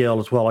lovely girl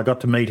as well. I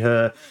got to meet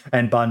her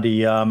and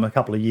Bundy a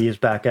couple of years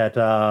back at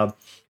a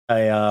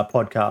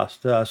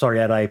podcast.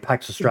 At a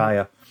PAX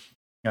Australia,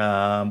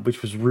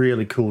 which was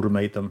really cool to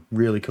meet them.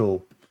 Really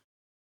cool.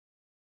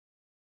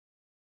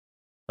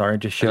 Sorry,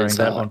 just sharing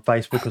that on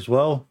Facebook as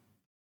well.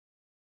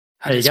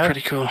 That is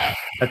pretty cool.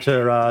 That's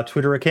her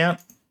Twitter account.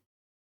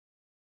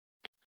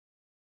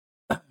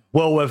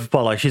 Well worth a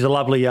follow. She's a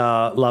lovely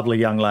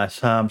young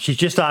lass. She's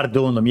just started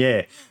doing them,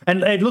 yeah.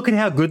 And look at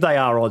how good they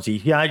are,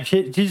 Aussie. You know,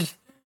 she's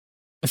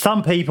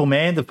some people,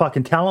 man, the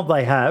fucking talent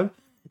they have,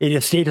 it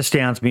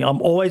astounds me.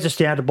 I'm always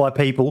astounded by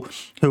people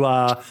who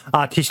are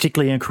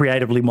artistically and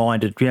creatively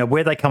minded. You know,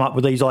 where they come up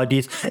with these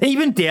ideas,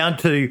 even down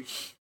to,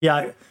 you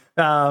know,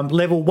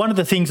 level. One of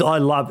the things I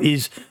love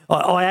is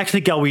I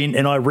actually go in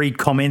and I read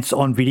comments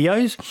on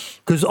videos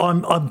because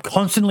I'm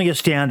constantly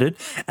astounded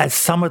at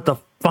some of the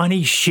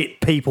funny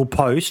shit people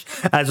post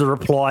as a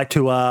reply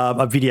to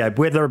a video,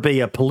 whether it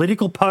be a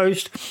political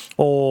post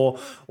or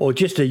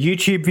just a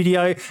YouTube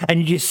video,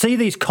 and you just see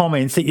these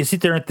comments that you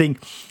sit there and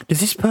think, does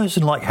this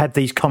person like have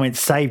these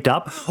comments saved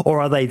up, or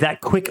are they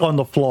that quick on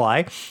the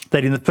fly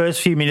that in the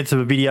first few minutes of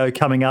a video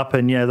coming up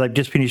and, you know, they've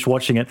just finished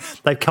watching it,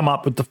 they've come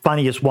up with the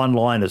funniest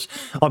one-liners.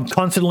 I'm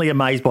constantly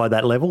amazed by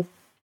that level.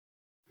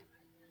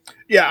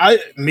 Yeah,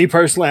 me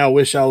personally, I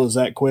wish I was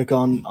that quick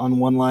on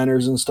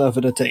one-liners and stuff.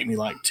 It'd take me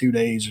like 2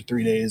 days or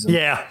 3 days. And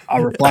yeah,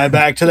 I'll reply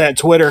back to that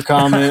Twitter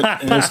comment,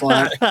 and it's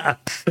like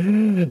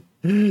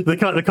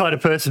the kind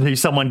of person who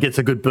someone gets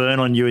a good burn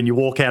on you, and you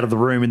walk out of the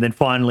room, and then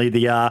finally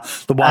the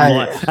one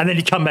line, and then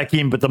you come back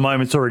in, but the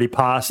moment's already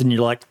passed, and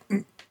you're like,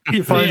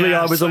 if only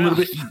I was a little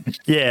bit,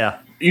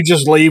 yeah. You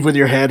just leave with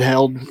your head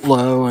held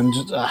low, and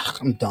just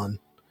I'm done.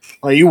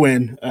 Like, you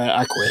win,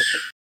 I quit.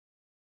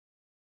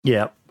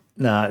 Yeah,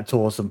 no, it's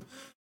awesome.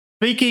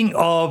 Speaking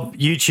of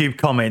YouTube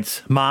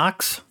comments,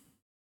 Marks.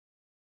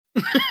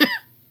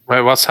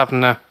 Wait, what's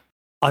happened now?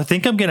 I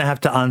think I'm going to have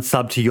to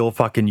unsub to your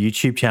fucking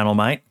YouTube channel,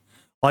 mate.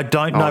 I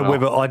don't know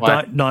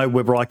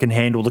whether I can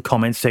handle the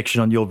comment section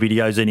on your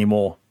videos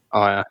anymore.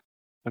 Oh yeah,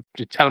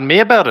 you're telling me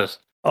about it.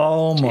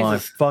 Oh Jesus. My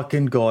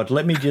fucking God!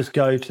 Let me just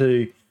go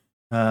to.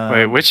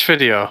 Wait, which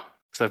video?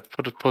 Because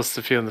I've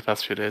posted a few in the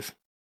past few days.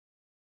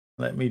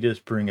 Let me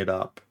just bring it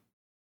up.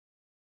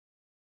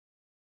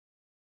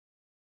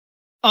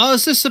 Oh,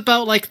 is this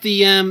about like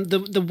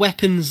the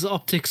weapons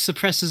optics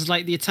suppressors,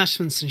 like the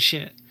attachments and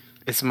shit?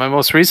 It's my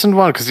most recent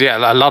one because a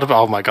lot of,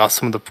 oh my God,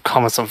 some of the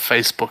comments on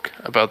Facebook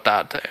about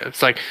that.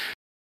 It's like,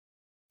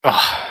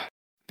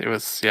 it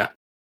was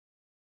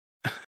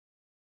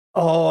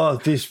Oh,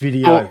 this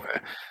video.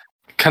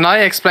 Can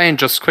I explain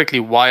just quickly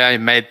why I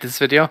made this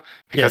video?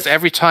 Because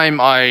every time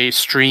I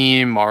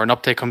stream or an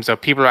update comes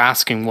out, people are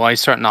asking why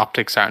certain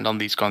optics aren't on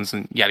these guns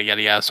and yada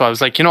yada yada. So I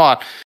was like, you know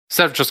what?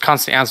 Instead of just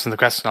constantly answering the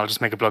question, I'll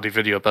just make a bloody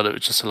video about it.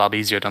 It's just a lot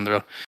easier down the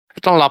road.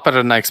 It's done a lot better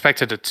than I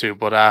expected it to,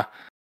 but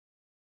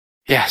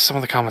some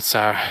of the comments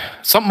are...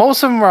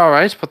 most of them were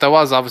alright, but there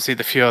was obviously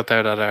the few out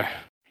there that are,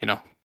 you know...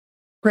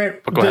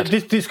 Grant,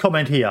 this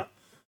comment here.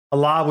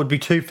 Allah would be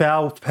too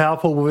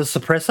powerful with a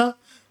suppressor,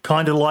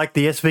 kind of like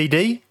the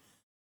SVD.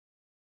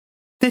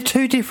 They're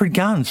two different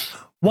guns.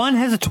 One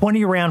has a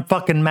 20-round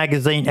fucking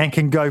magazine and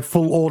can go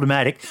full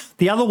automatic.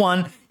 The other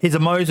one is a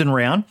Mosin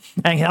round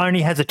and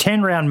only has a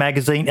 10-round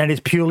magazine and is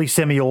purely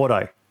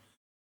semi-auto.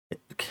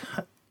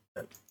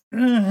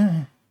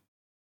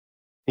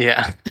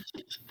 Yeah.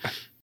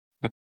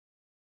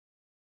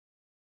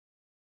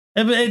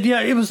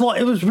 It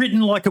was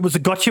written like it was a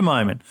gotcha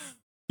moment.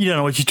 You don't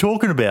know what you're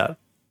talking about.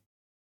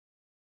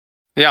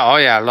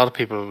 Yeah, a lot of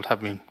people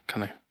have been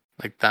kind of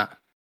like that.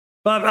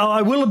 But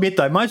I will admit,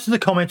 though, most of the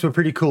comments were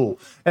pretty cool.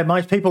 And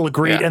most people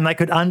agreed and they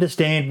could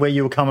understand where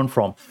you were coming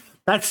from.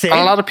 That said... And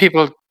a lot of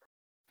people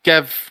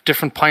gave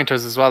different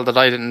pointers as well that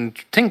I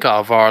didn't think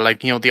of, or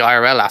like, you know, the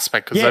IRL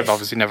aspect, because I've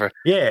obviously never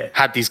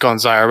had these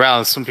guns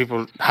IRL. Some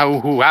people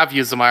who have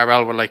used them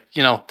IRL were like,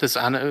 you know, this,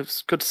 and it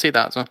was good to see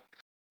that as well.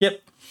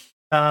 Yep.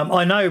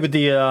 I know with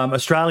the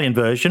Australian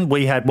version,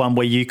 we had one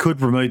where you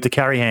could remove the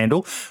carry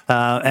handle,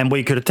 and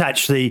we could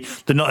attach the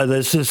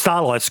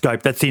Starlight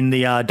scope that's in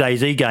the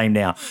DayZ game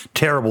now.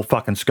 Terrible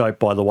fucking scope,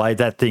 by the way.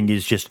 That thing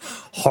is just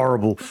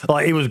horrible.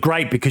 Like, it was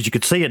great because you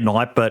could see at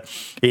night, but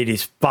it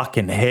is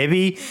fucking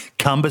heavy,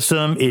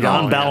 cumbersome. It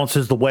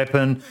unbalances the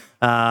weapon,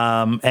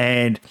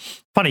 and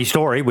funny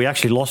story, we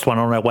actually lost one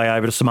on our way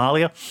over to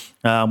Somalia.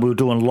 We were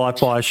doing a live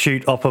fire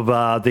shoot off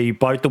of the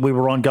boat that we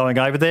were on going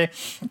over there.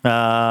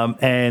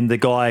 And the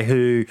guy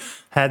who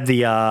had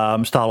the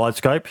Starlight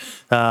scope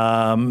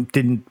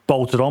didn't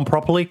bolt it on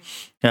properly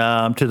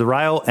to the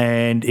rail,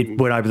 and it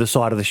went over the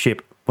side of the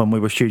ship when we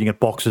were shooting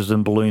at boxes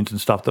and balloons and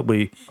stuff so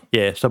we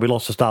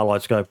lost the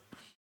Starlight scope.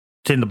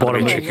 It's in the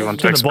bottom,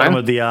 bottom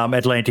of the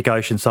Atlantic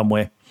Ocean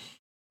somewhere.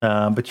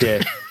 But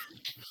yeah,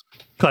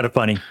 kind of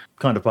funny.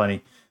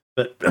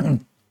 But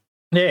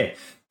yeah,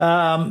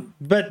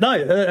 but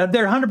no,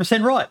 they're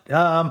 100% right.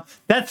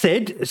 That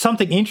said,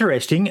 something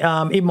interesting,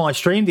 in my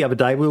stream the other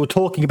day, we were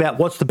talking about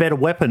what's the better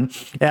weapon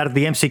out of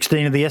the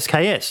M16 and the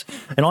SKS.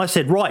 And I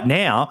said right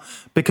now,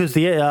 because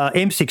the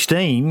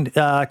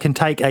M16 can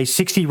take a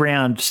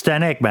 60-round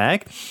Stanag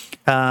mag,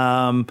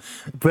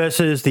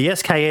 versus the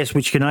SKS,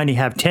 which can only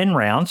have 10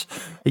 rounds,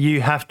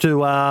 you have to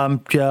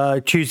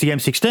choose the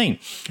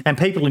M16. And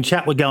people in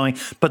chat were going,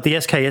 but the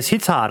SKS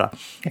hits harder.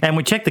 And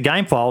we checked the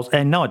game files,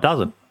 and no, it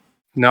doesn't.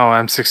 No,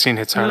 M16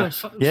 hits harder.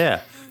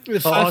 Yeah.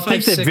 I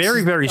think they're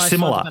very, very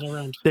similar.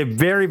 They're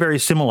very, very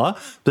similar.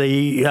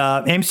 The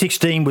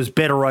M16 was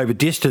better over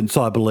distance,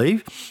 I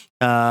believe.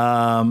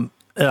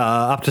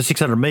 Up to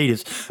 600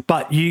 metres.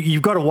 But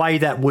you've got to weigh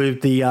that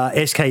with the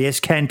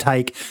SKS can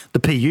take the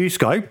PU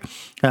scope,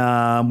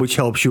 which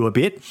helps you a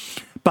bit.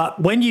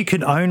 But when you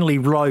can only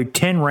load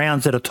 10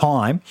 rounds at a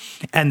time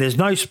and there's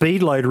no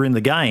speed loader in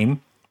the game,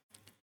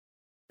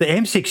 the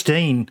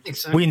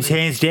M16 wins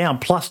hands down,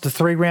 plus the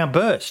 3-round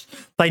burst.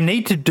 They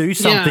need to do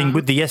something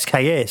with the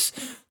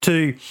SKS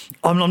to.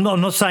 I'm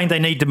not saying they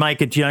need to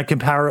make it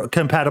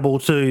compatible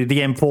to the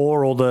M4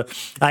 or the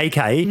AK,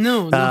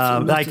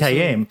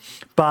 AKM,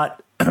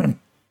 but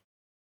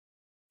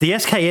the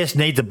SKS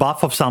needs a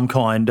buff of some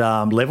kind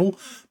level,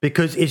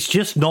 because it's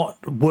just not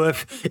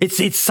worth.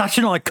 It's such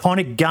an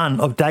iconic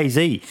gun of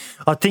DayZ.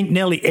 I think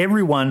nearly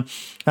everyone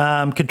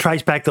can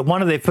trace back that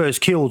one of their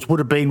first kills would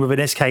have been with an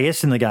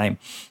SKS in the game,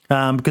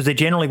 because they're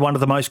generally one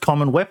of the most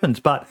common weapons.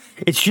 But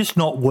it's just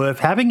not worth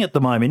having at the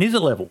moment, is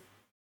it, Level?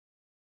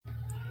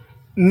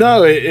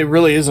 No, it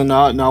really is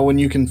not. Now, when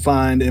you can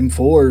find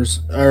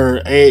M4s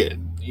or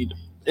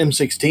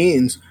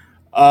M16s,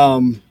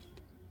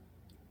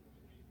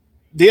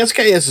 the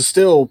SKS is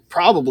still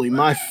probably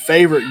my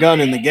favorite gun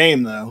in the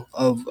game, though,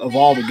 of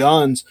all the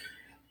guns.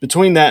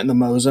 Between that and the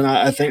Mosin,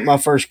 I think my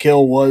first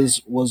kill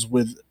was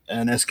with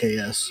an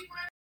SKS.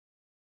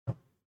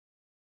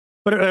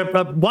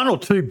 But one or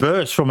two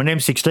bursts from an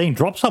M16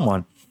 drop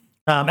someone,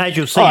 as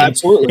you'll see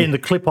in the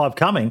clip I've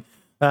coming.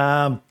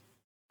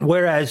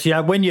 Whereas,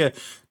 when you're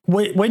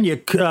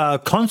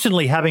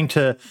constantly having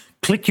to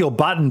click your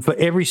button for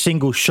every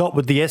single shot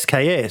with the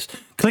SKS,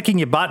 clicking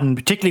your button,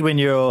 particularly when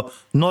you're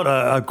not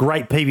a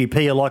great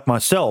PvPer like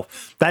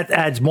myself, that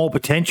adds more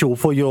potential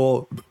for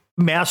your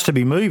mouse to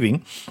be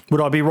moving.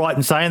 Would I be right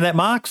in saying that,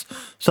 Marks?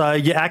 So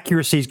your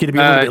accuracy is going to be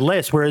a little bit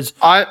less, whereas...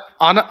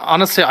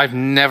 Honestly, I've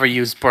never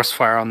used burst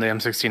fire on the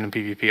M16 in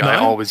PvP. No? I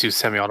always use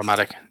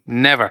semi-automatic.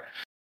 Never.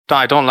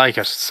 I don't like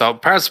it. So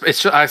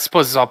I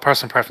suppose it's all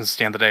personal preference at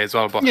the end of the day as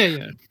well. But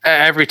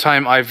every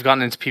time I've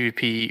gotten into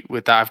PvP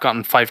with that, I've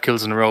gotten 5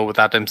 kills in a row with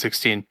that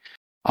M16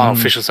 on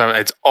official server.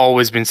 It's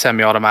always been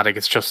semi-automatic.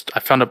 It's just I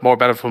found it more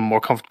better,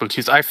 more comfortable to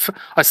use. I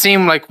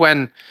seem like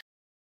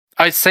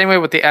same way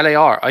with the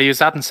LAR. I use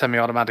that in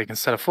semi-automatic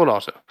instead of full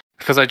auto,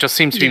 because I just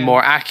seem to be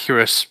more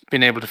accurate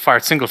being able to fire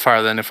single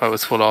fire than if I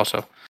was full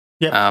auto.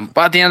 Yeah.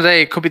 But at the end of the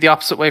day, it could be the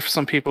opposite way for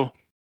some people.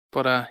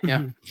 But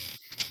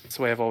that's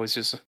the way I've always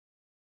used it.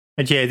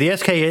 And yeah, the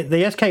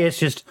SKS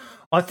just,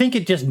 I think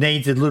it just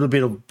needs a little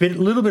bit of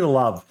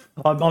love.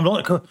 I'm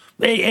not.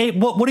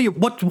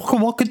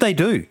 What could they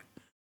do?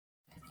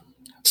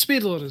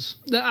 Speed loaders.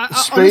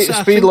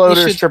 Speed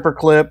loaders, stripper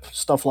clip,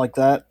 stuff like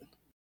that.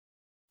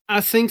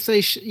 I think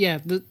they should. Yeah,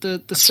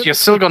 the you're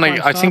still gonna.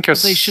 I think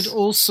they should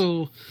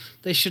also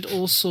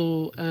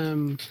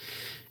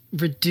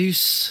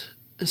reduce.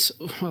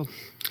 Well,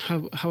 how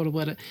would I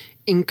word it?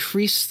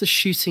 Increase the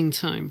shooting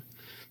time,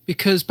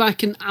 because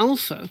back in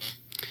alpha,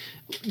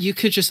 you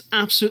could just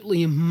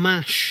absolutely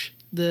mash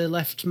the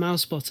left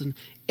mouse button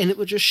and it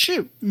would just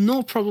shoot,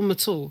 no problem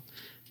at all.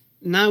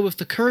 Now with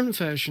the current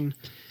version,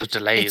 the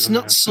delay, it's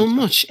not so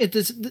much.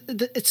 It's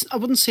I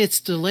wouldn't say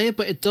it's delay,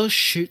 but it does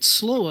shoot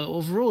slower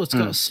overall. It's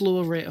got a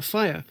slower rate of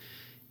fire.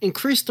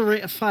 Increase the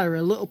rate of fire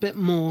a little bit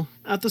more,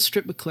 add the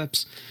stripper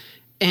clips,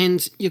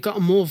 and you've got a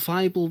more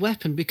viable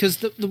weapon. Because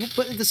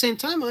but at the same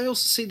time, I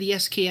also see the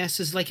SKS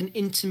as like an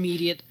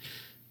intermediate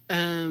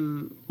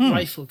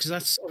rifle, because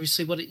that's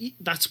obviously what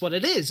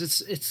it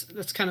is.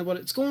 That's kind of what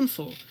it's going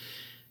for.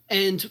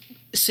 And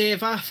say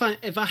if I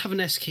have an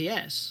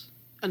SKS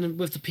and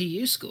with the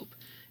PU scope,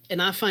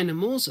 and I find a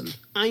Mosin,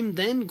 I'm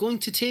then going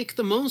to take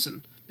the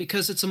Mosin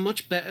because it's a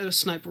much better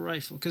sniper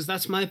rifle. Because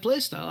that's my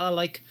playstyle. I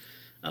like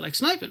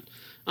sniping.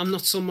 I'm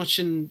not so much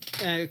in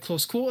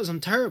close quarters. I'm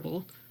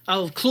terrible.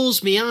 I'll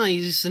close my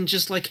eyes and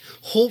just like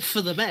hope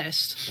for the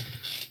best.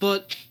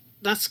 But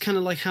that's kind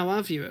of like how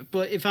I view it.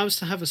 But if I was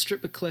to have a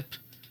stripper clip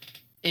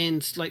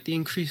and like the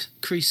increased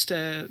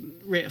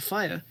rate of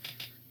fire,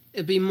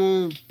 it'd be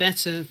more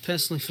better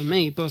personally for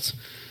me. But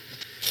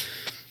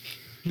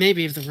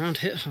maybe if the round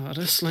hit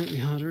harder, slightly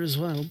harder as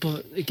well.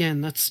 But again,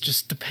 that's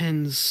just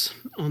depends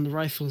on the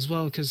rifle as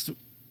well. Because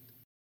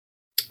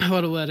how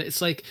would I word it?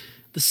 It's like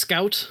the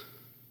Scout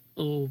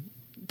or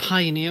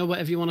Pioneer,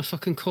 whatever you want to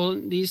fucking call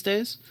it these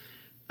days.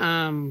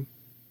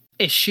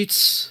 It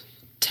shoots.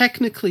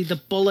 Technically, the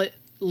bullet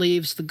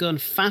leaves the gun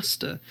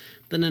faster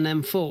than an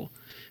M4,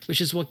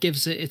 which is what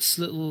gives it its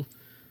little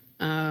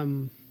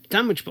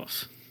damage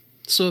buff.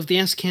 So if the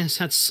SKS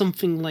had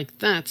something like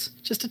that,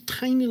 just a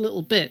tiny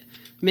little bit,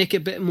 make it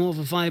a bit more of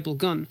a viable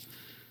gun,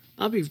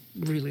 that'd be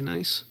really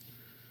nice.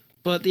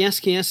 But the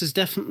SKS is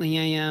definitely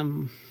a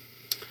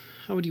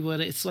how would you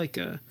word it? It's like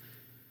a.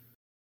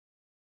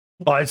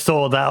 I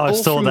saw that. I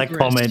saw that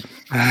comment.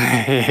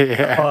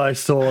 Yeah. I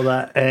saw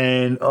that,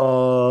 and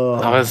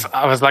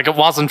I was like, it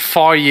wasn't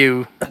for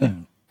you,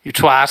 you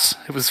twat.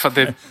 It was for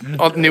the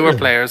newer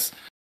players.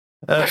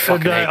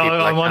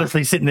 I'm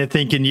honestly sitting there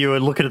thinking you were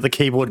looking at the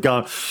keyboard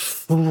going,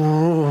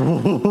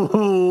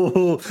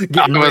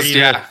 getting ready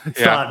to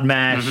start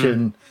MASH.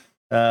 And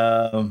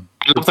I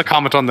love the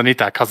comment underneath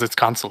that because it's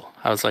console.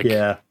 I was like,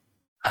 yeah.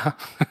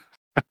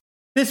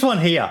 This one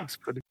here.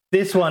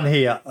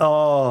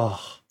 Oh,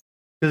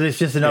 because it's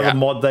just another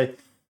mod.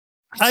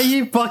 Are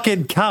you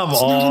fucking come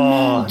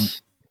on?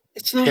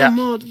 It's not a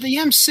mod. The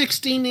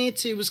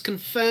M16A2 was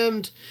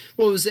confirmed.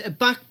 What was it? A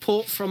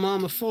backport from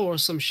Arma 4 or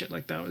some shit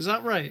like that. Is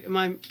that right?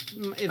 Arma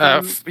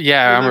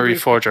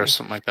Reforger or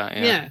something like that.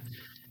 Yeah.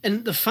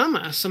 And the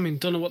FAMAS, I mean,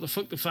 don't know what the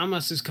fuck the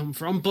FAMAS has come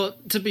from,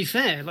 but to be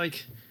fair,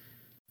 like,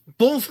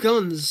 both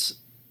guns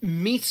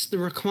meet the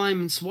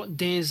requirements what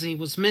DayZ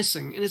was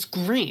missing, and it's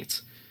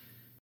great.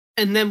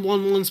 And then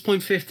when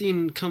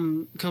 1.15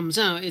 comes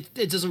out,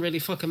 it doesn't really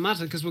fucking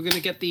matter because we're going to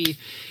get the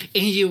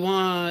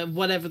AUR,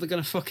 whatever they're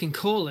going to fucking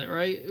call it,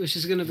 right? Which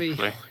is going to be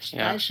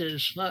spicy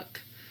as fuck.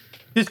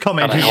 This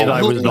comment here,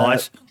 though, was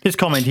nice. This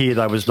comment here,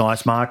 though, was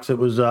nice, Marks. It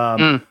was,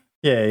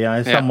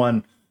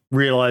 someone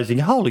realizing,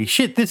 holy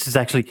shit, this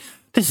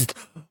is,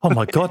 oh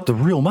my God, the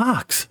real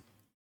Marks.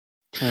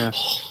 Yeah.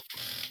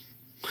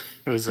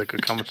 It was a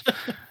good comment.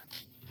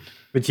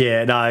 But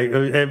yeah, no,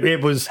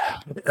 it was...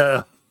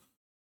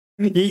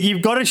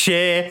 You've got to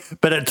share,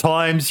 but at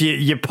times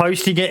you're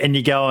posting it and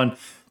you're going,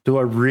 do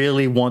I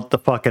really want the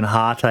fucking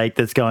heartache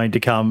that's going to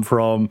come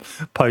from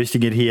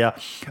posting it here?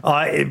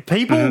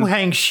 People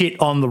hang shit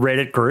on the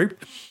Reddit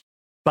group,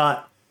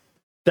 but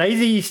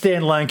DayZ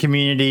standalone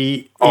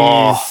community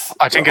is...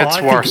 I think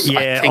it's worse.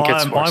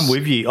 I'm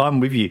with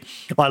you.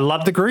 I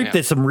love the group. Yeah.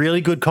 There's some really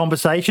good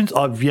conversations.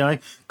 I've,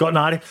 gotten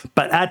out,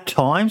 but at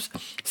times,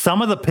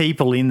 some of the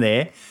people in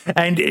there,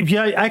 and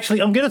actually,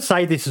 I'm going to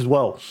say this as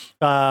well,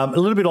 a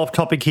little bit off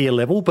topic here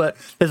level, but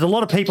there's a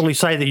lot of people who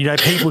say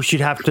that, people should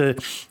have to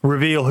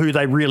reveal who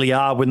they really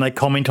are when they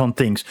comment on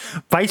things.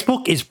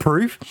 Facebook is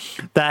proof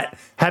that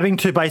having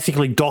to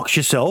basically dox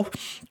yourself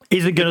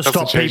isn't going to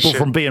stop people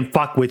from being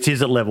fuckwits,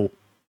 is it, Level?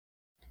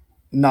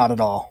 Not at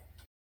all.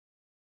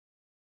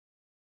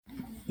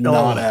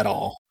 Not at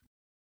all.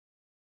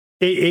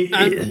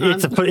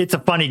 It's a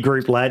funny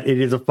group, lad.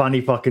 It is a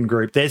funny fucking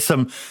group. There's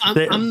some.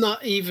 I'm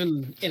not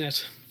even in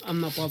it.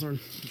 I'm not bothering.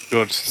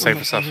 Good, save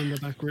yourself.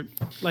 With that group.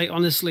 Like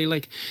honestly,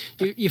 like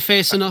you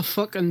face enough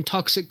fucking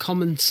toxic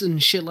comments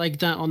and shit like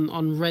that on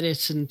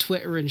Reddit and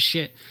Twitter and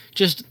shit.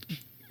 Just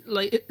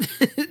like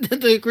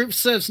the group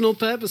serves no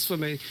purpose for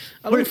me.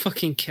 I don't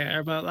fucking care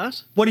about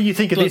that. What do you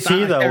think of this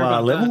here,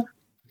 though, Level?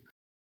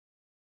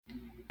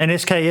 An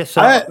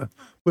SKS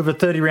with a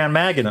 30-round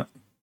mag in it.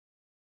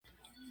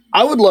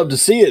 I would love to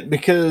see it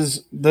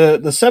because the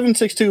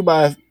 7.62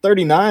 by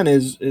 39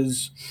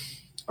 is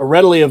a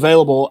readily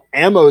available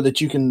ammo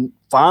that you can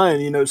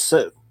find.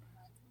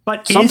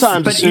 But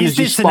is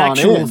this an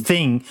actual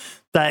thing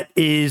that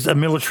is a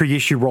military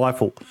issue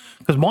rifle?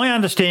 Because my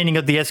understanding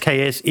of the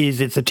SKS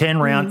is it's a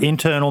 10-round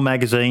internal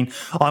magazine.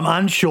 I'm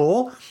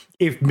unsure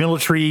if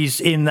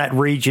militaries in that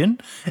region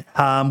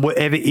were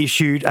ever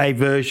issued a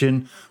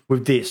version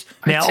with this.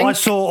 Now, I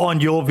saw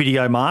on your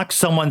video, Mark,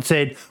 someone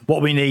said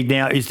what we need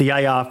now is the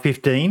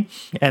AR-15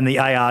 and the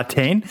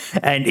AR-10.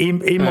 And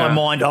in my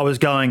mind, I was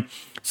going,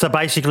 so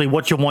basically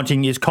what you're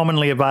wanting is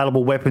commonly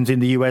available weapons in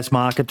the US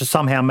market to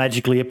somehow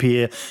magically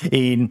appear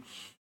in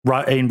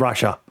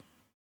Russia.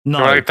 No.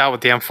 Like that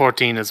with the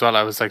M14 as well.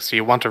 I was like, so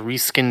you want a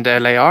reskinned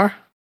LAR?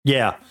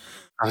 Yeah.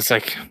 I was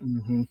like...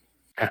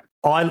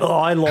 I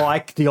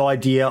like the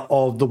idea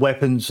of the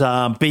weapons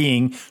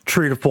being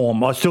true to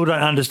form. I still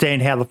don't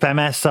understand how the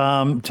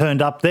FAMAS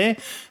turned up there,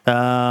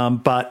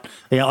 but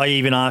I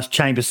even asked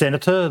Chamber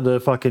Senator, the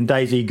fucking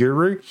DayZ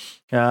guru.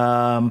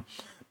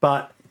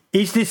 But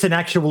is this an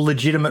actual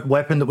legitimate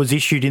weapon that was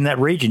issued in that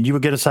region? You were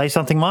going to say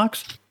something,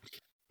 Marks?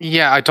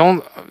 Yeah,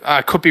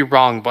 I could be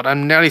wrong, but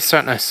I'm nearly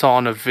certain I saw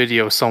on a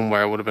video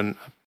somewhere, it would have been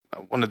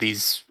one of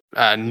these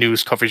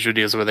news coverage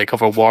videos where they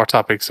cover war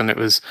topics, and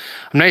I'm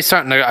nearly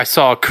certain I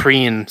saw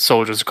Korean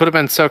soldiers. It could have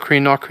been South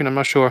Korean, North Korean, I'm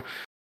not sure,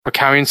 were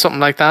carrying something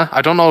like that.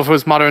 I don't know if it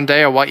was modern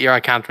day or what year, I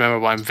can't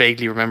remember, but I'm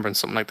vaguely remembering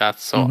something like that.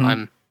 So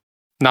I'm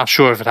not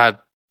sure if it had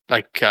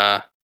like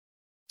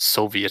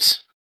Soviet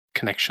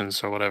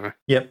connections or whatever.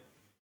 Yep.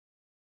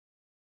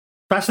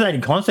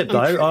 Fascinating concept, though.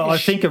 I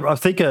think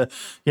a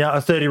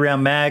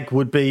 30-round mag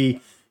would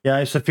be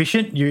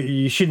sufficient.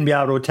 You shouldn't be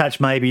able to attach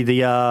maybe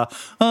the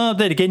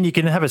then again you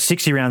can have a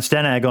 60-round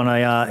Stanag on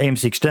a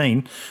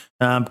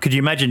M16. Could you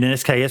imagine an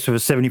SKS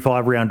with a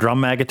 75-round drum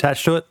mag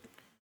attached to it?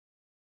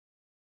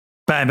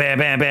 Bam, bam,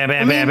 bam, bam,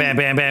 bam, bam, bam,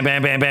 bam, bam,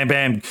 bam, bam, bam,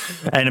 bam,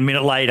 and a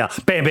minute later,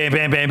 bam, bam,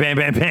 bam, bam, bam,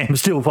 bam, bam,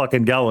 still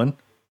fucking going.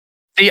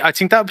 See, I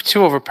think that would be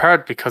too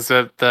overpowered because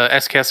the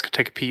SKS could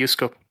take a PU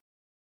scope.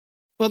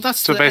 Well, that's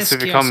so the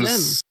basically SKSM.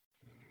 becomes.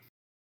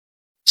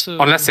 So,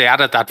 unless they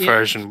added that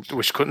version,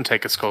 which couldn't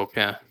take a scope,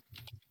 yeah.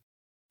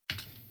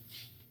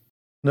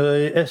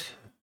 Okay,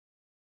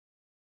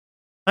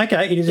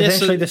 it is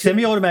essentially the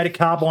semi-automatic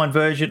carbine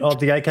version of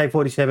the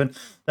AK-47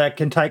 that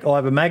can take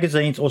either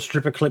magazines or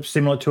stripper clips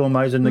similar to a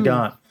Mosin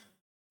Nagant.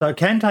 So it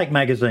can take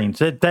magazines.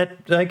 That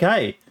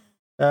okay.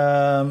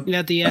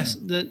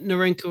 The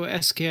Norinco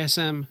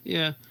SKSM,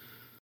 yeah.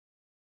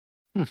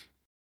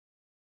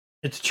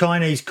 It's a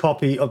Chinese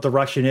copy of the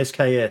Russian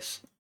SKS.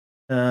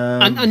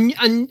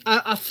 And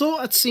I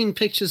thought I'd seen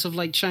pictures of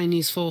like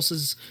Chinese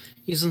forces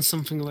using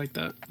something like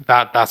that.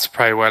 That's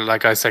probably where,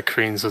 like I said,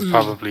 Koreans was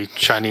probably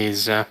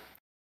Chinese, yeah.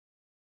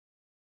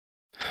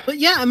 But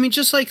yeah, I mean,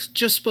 just like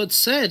Just Bud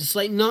said, it's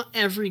like not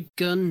every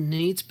gun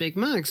needs big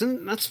mags,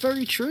 and that's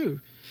very true.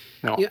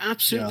 No. You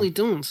absolutely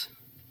don't.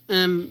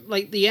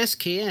 Like the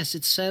SKS,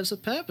 it serves a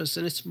purpose,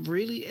 and it's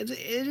really it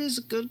is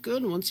a good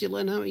gun once you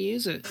learn how to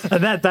use it.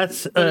 And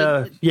that's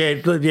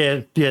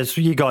yes,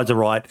 you guys are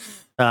right.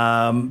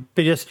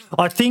 Because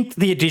I think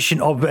the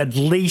addition of at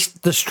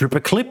least the stripper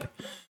clip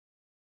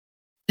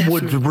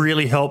would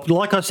really help.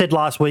 Like I said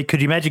last week,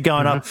 could you imagine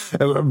going up,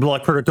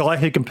 like for a guy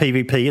who can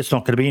PvP, it's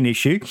not going to be an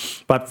issue,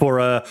 but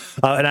for an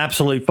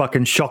absolute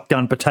fucking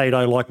shotgun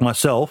potato like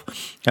myself,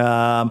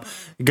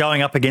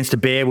 going up against a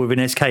bear with an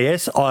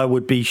SKS, I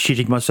would be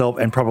shitting myself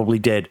and probably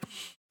dead.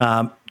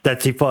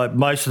 That's if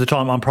most of the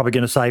time I'm probably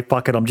going to say,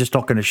 fuck it, I'm just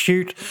not going to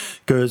shoot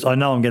because I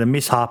know I'm going to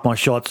miss half my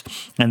shots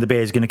and the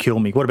bear's going to kill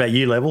me. What about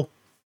you, Level?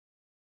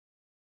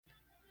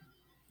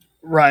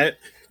 Right.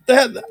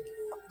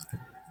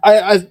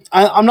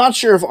 I'm not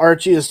sure if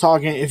Archie is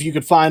talking, if you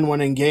could find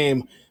one in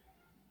game.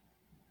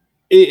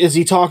 Is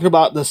he talking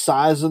about the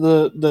size of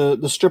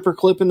the stripper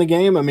clip in the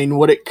game? I mean,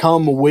 would it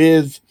come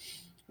with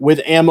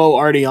ammo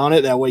already on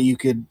it? That way you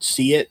could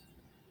see it?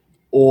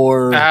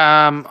 Or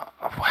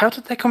how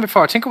did they come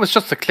before? I think it was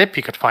just the clip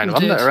you could find,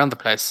 wasn't it, around the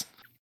place?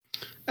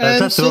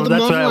 That's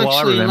how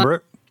I remember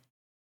it.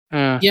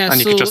 And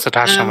you could just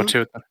attach them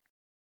to it then.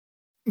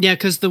 Yeah,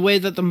 because the way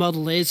that the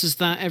model is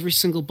that every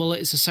single bullet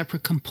is a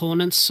separate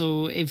component.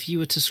 So if you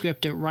were to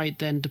script it right,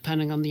 then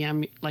depending on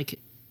the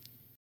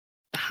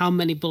how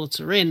many bullets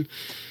are in,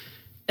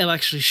 it'll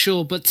actually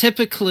show. But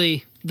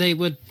typically, they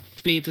would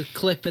be the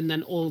clip and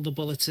then all the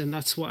bullets in.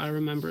 That's what I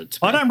remember it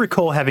to be. I don't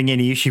recall having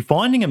any issue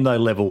finding them though,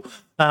 Level.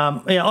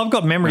 I've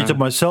got memories of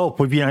myself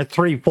with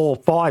 3, 4,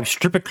 5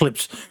 stripper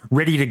clips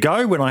ready to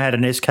go when I had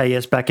an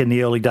SKS back in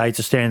the early days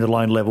of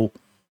standalone Level.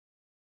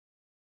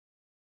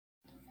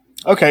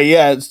 Okay,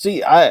 yeah.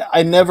 See,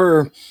 I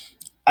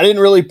didn't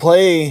really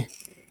play.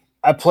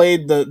 I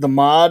played the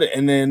mod,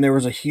 and then there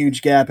was a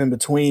huge gap in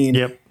between.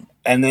 Yep.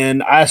 And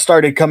then I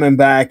started coming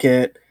back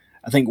at,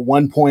 I think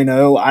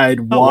 1.0.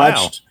 I'd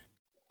watched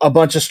a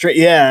bunch of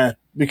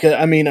because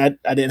I mean I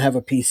didn't have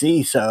a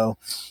PC, so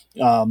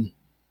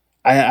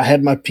I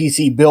had my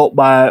PC built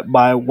by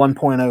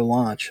 1.0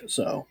 launch.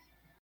 So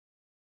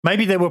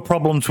maybe there were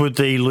problems with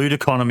the loot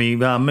economy.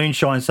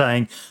 Moonshine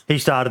saying he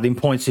started in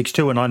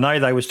 0.62, and I know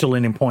they were still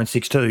in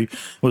 0.62.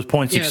 It was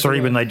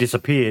 0.63 when they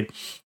disappeared.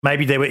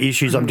 Maybe there were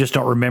issues I'm just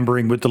not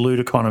remembering with the loot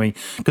economy,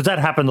 because that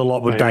happened a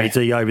lot with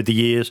DayZ over the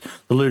years.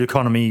 The loot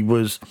economy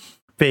was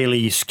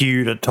fairly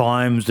skewed at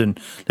times, and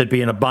there'd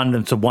be an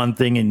abundance of one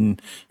thing.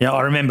 And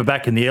I remember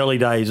back in the early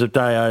days of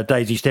DayZ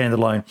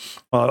Standalone,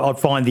 I'd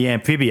find the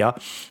Amphibia,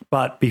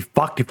 but be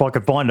fucked if I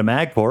could find a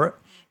mag for it.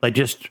 They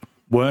just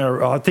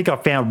weren't. I think I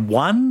found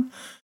one.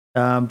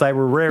 They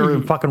were rarer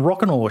than fucking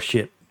rockin' horse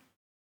shit.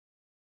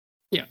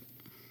 Yeah.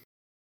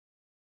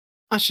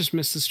 I just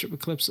missed the stripper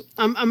clips.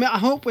 I mean, I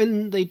hope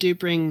when they do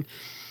bring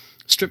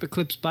stripper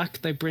clips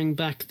back, they bring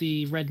back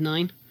the Red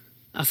 9.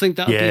 I think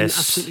that would be an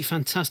absolutely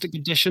fantastic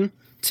addition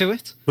to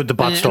it. With the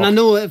butt stock. And I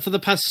know for the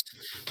past,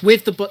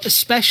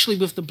 especially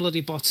with the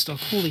bloody bot stock,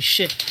 holy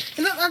shit.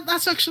 And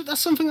that's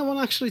something I want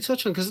to actually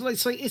touch on, because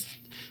it's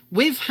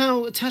with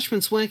how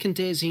attachments work in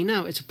DayZ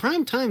now, it's a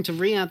prime time to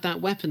re-add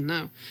that weapon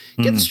now.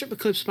 Get the stripper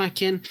clips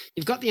back in.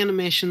 You've got the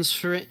animations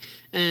for it.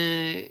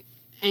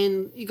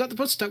 and you got the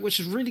buttstock, which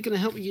is really going to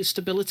help with your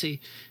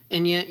stability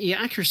and your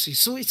accuracy.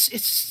 So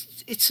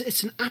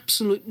it's an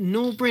absolute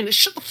no-brainer.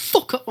 Shut the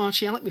fuck up,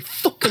 Archie. I like my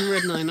fucking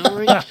Red 9, all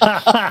right?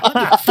 I like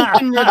my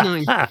fucking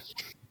Red 9.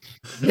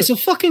 It's a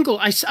fucking goal.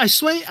 I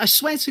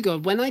swear to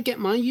God, when I get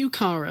my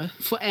Yukara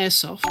for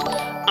airsoft,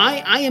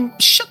 I am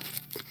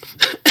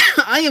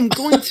I am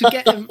going to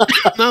get a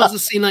Mauser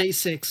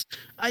C96.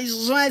 I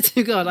swear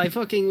to God, I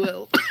fucking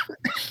will.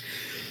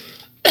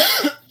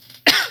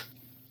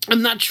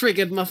 I'm not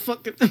triggered. My.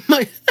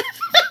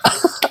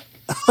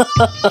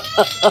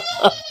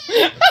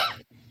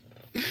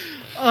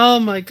 Oh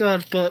my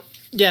God! But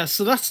yeah,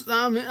 so that's.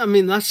 I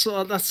mean, that's.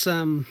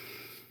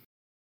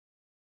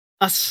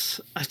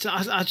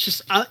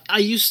 I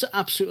used to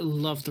absolutely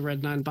love the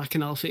Red 9 back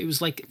in Alpha. It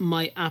was like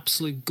my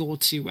absolute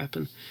go-to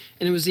weapon,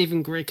 and it was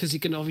even great because you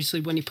can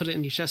obviously, when you put it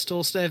in your chest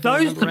holster. The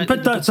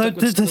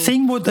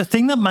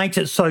thing that makes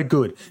it so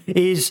good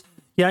is,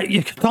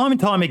 time and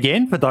time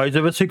again, for those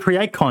of us who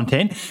create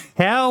content,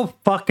 how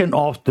fucking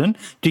often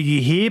do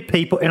you hear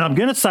people, and I'm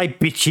going to say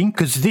bitching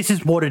because this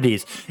is what it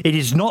is. It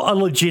is not a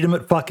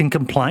legitimate fucking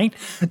complaint.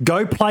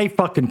 Go play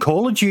fucking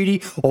Call of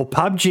Duty or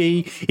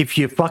PUBG if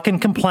you're fucking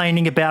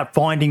complaining about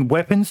finding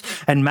weapons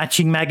and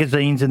matching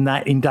magazines and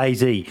that in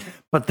DayZ.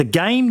 But the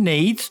game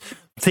needs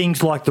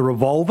things like the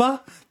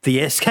revolver, the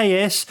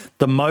SKS,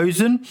 the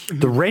Mosin,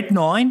 the Red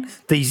 9,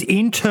 these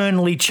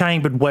internally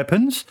chambered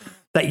weapons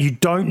that you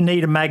don't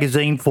need a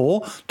magazine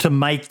for to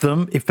make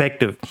them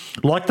effective.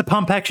 Like the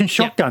pump action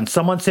shotgun. Yep.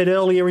 Someone said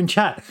earlier in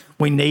chat,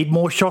 we need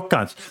more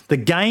shotguns. The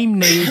game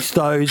needs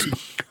those,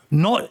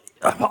 not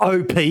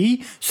OP.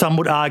 Some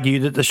would argue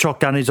that the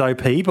shotgun is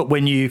OP, but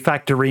when you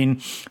factor in,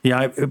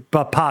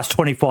 past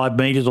 25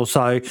 meters or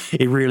so,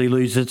 it really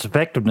loses its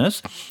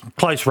effectiveness.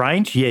 Close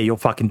range, you're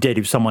fucking dead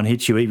if someone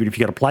hits you, even if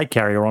you got a plate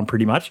carrier on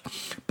pretty much.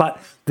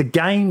 But the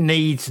game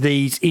needs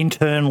these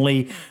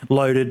internally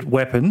loaded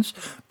weapons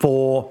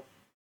for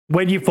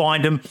when you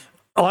find them.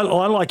 I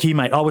like you,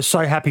 mate. I was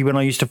so happy when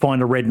I used to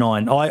find a Red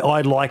 9.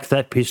 I liked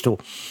that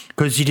pistol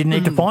because you didn't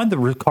need to find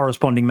the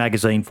corresponding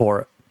magazine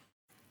for it.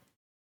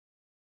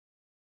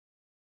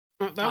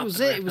 That was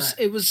it.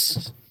 It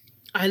was.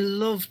 I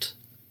loved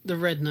the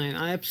Red 9.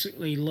 I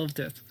absolutely loved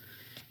it.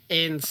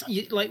 And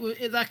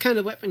with that kind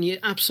of weapon, you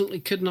absolutely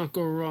could not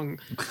go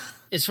wrong.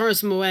 As far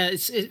as I'm aware,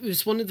 it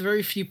was one of the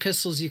very few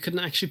pistols you couldn't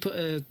actually put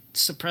a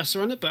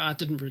suppressor on it, but I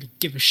didn't really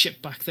give a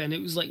shit back then.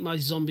 It was like my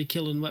zombie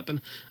killing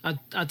weapon.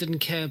 I didn't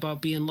care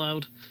about being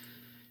loud.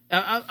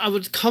 I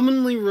would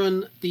commonly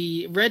run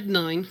the Red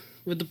 9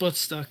 with the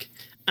buttstock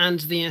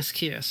and the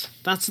SKS.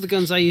 That's the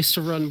guns I used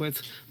to run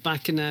with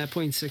back in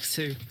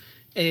 .62.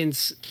 And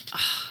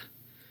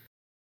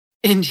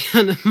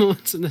Indiana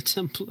Modes and the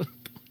Temple of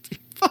Body.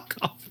 Fuck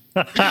off.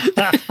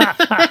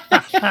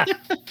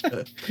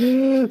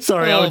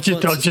 Sorry, I was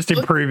just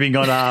improving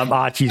on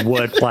Archie's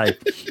wordplay.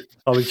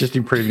 I was just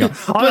improving on.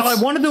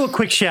 I want to do a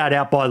quick shout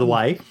out, by the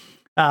way.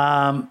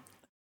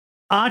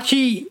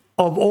 Archie,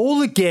 of all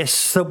the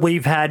guests that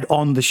we've had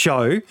on the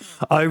show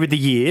over the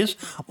years,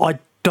 I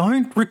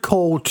don't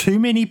recall too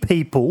many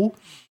people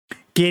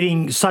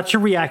getting such a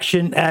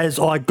reaction as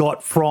I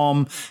got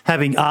from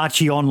having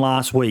Archie on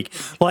last week.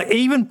 Like,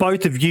 even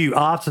both of you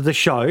after the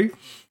show,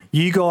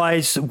 you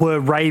guys were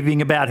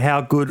raving about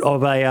how good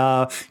of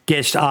a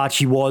guest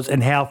Archie was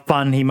and how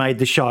fun he made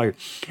the show.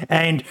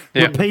 And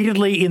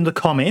repeatedly in the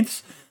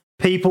comments,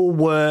 people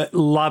were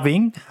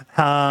loving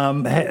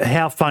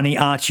how funny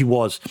Archie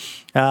was.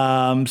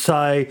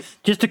 So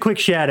just a quick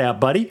shout out,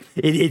 buddy.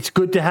 It's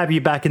good to have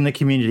you back in the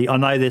community. I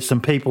know there's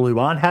some people who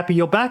aren't happy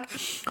you're back.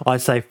 I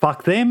say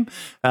fuck them.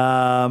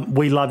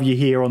 We love you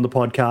here on the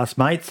podcast,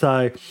 mate.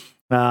 So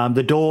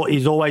the door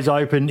is always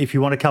open if you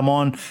want to come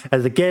on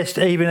as a guest,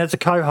 even as a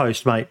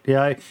co-host, mate.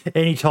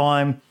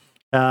 Anytime.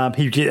 I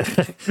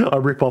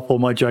rip off all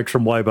my jokes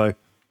from Wobo.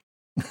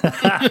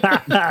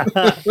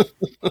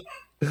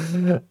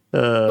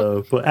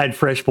 And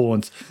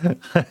freshborns.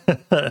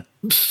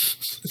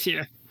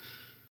 Yeah.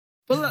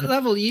 Well,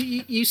 Level,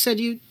 you said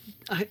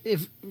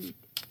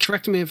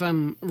correct me if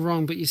I'm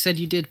wrong, but you said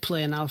you did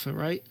play an alpha,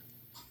 right?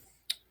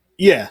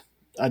 Yeah,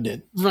 I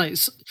did. Right.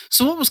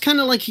 So what was kind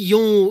of like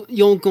your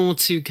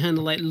go-to kind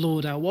of like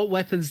loadout? What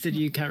weapons did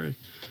you carry?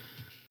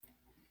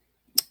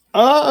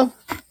 Like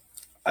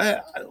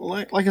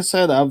I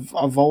said,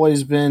 I've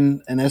always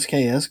been an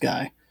SKS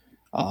guy.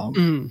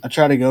 I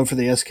try to go for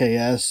the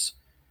SKS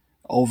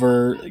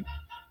over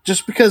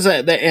just because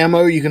the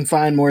ammo, you can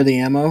find more of the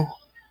ammo.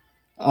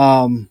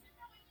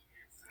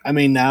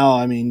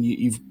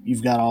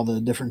 You've got all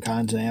the different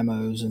kinds of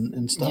ammos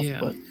and stuff,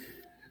 but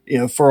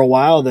for a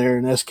while there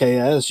in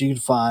SKS, you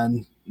could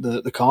find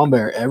the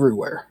Combear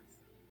everywhere.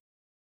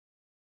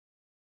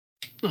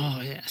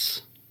 Oh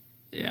yes,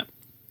 yeah,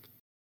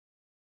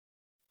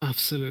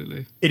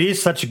 absolutely. It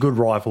is such a good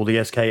rifle, the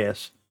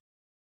SKS.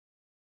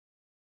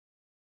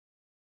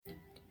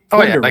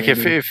 Oh yeah, like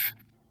if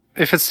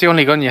it's the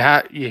only gun you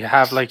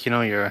have like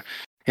your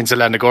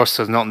Insulanda Gorst,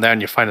 there's nothing there,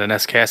 and you find an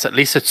SKS. At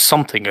least it's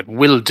something. It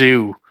will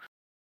do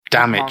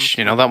damage.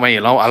 You know, that way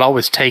I'll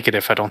always take it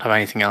if I don't have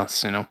anything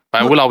else. You know,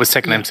 I will always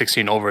take an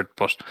M16 over it,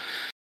 but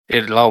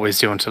it'll always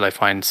do until I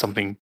find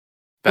something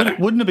better.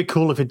 Wouldn't it be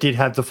cool if it did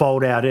have the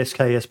fold out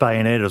SKS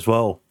bayonet as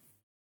well?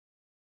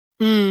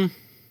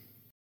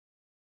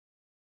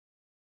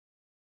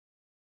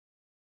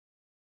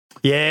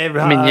 Yeah,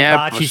 I mean, yeah,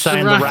 Archie's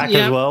saying the rack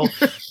as well.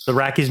 The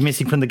rack is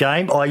missing from the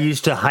game. I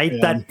used to hate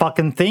that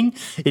fucking thing.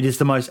 It is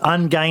the most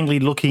ungainly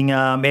looking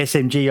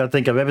SMG I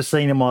think I've ever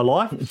seen in my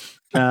life.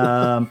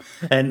 And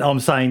I'm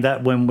saying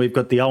that when we've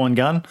got the Owen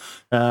gun.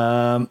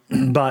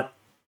 But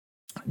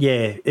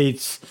yeah,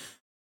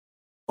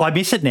 I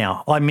miss it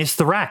now. I miss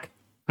the rack.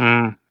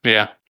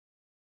 Yeah.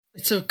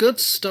 It's a good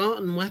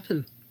starting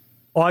weapon.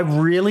 I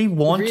really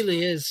want, it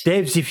really is.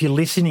 Devs, if you're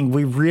listening,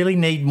 we really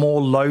need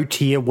more low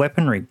tier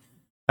weaponry.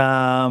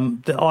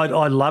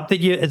 I love that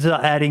you're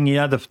adding, the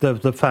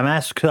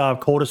FAMAS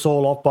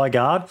cortisol off by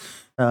guard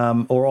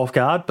or off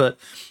guard, but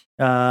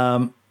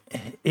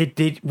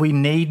we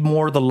need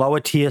more of the lower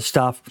tier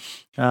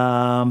stuff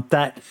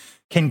that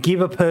can give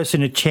a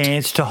person a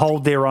chance to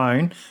hold their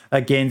own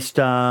against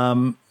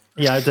the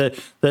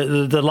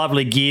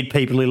lovely geared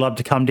people who love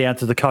to come down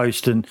to the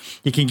coast, and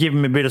you can give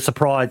them a bit of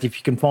surprise if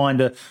you can find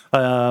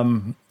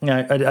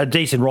a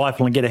decent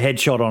rifle and get a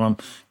headshot on them,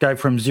 go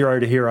from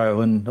 0 to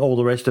hero and all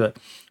the rest of it.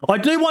 I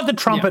do want the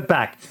trumpet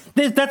back.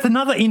 That's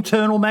another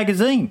internal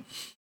magazine.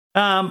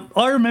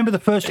 I remember the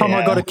first time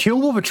I got a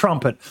kill with a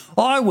trumpet.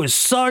 I was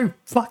so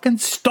fucking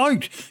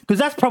stoked because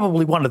that's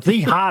probably one of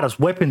the hardest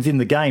weapons in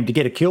the game to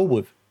get a kill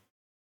with.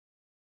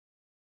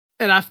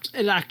 It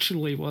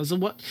actually was.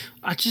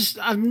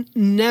 I've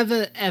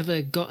never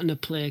ever gotten a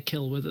player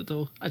kill with it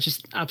though. I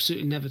just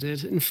absolutely never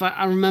did. In fact,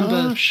 I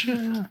remember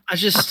I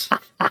just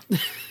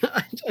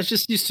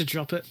used to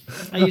drop it.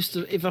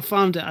 If I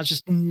found it, I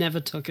just never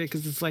took it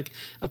because it's like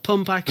a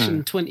pump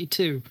action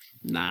 22.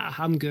 Nah,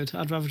 I'm good.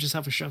 I'd rather just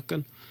have a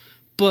shotgun.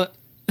 But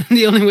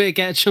the only way to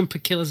get a jumper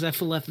kill is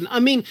F11. I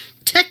mean,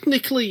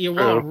 technically you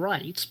are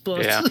right,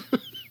 but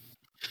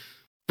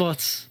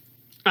but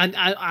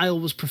I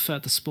always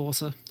preferred the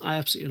Sporter. I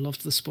absolutely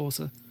loved the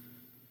Sporter.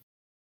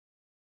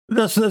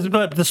 But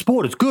the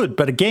Sport is good,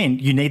 but again,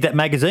 you need that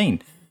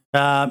magazine.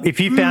 If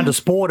you found a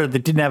Sporter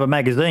that didn't have a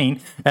magazine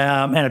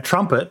and a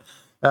trumpet,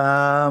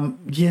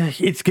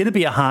 it's going to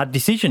be a hard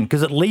decision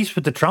because at least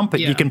with the trumpet,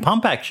 you can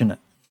pump action it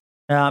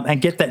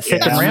and get that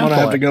second round. I'm going to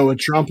have to go with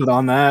trumpet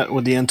on that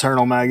with the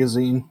internal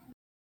magazine.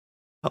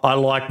 I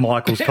like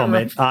Michael's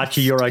comment. Archie,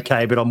 you're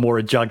okay, but I'm more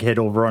a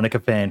Jughead or Veronica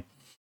fan.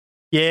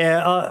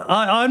 Yeah,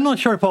 I'm not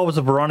sure if I was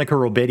a Veronica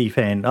or Betty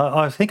fan.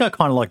 I think I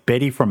kind of like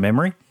Betty from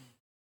memory.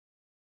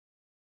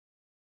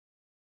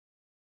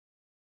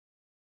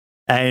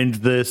 And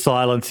the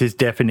silence is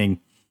deafening.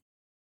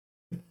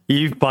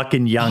 You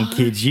fucking young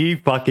kids. You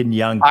fucking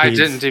young kids.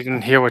 I didn't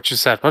even hear what you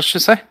said. What did you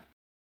say?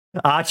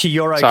 Archie,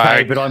 you're okay,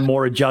 Sorry. but I'm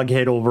more a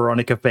Jughead or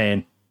Veronica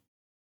fan.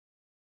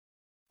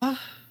 No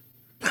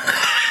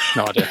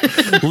idea.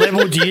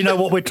 Level, do you know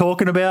what we're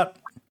talking about?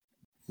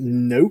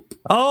 Nope.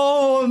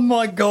 Oh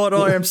my God,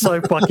 I am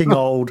so fucking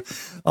old.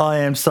 I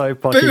am so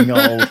fucking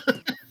old.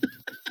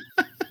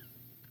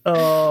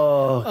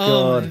 Oh God.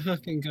 Oh my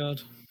fucking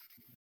God.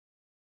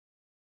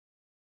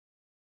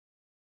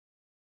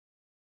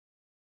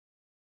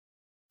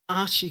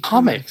 Archie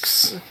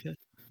Comics. Okay.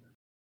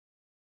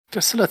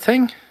 They're still a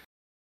thing.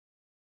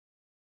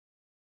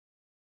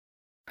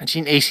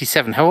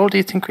 1987. How old do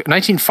you think?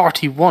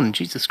 1941.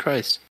 Jesus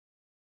Christ.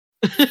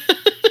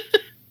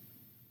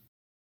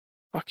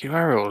 Fuck, you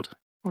are old.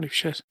 Holy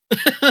shit.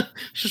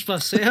 Just about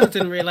to say, I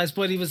didn't realise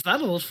Buddy was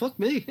that old. Fuck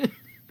me.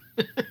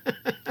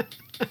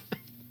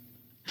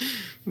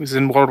 He was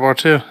in World War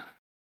II.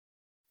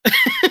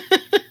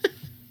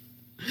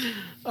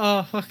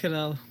 Oh, fucking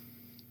hell.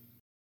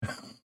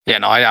 Yeah,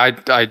 no,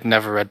 I'd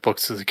never read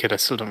books as a kid. I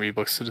still don't read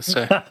books to this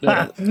day.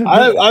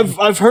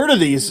 I've heard of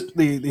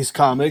these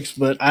comics,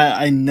 but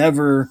I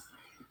never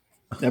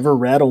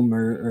read them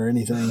or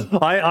anything.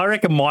 I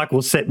reckon Mike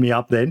will set me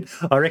up then.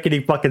 I reckon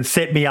he fucking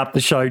set me up to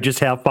show just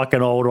how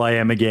fucking old I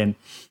am again.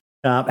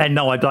 And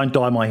no, I don't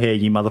dye my hair,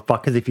 you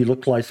motherfuckers. If you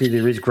look closely,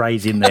 there is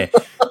greys in there.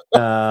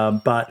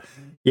 But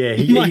yeah,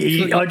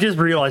 I just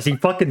realised he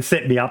fucking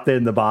set me up there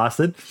in the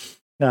bastard.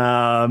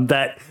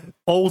 That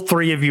all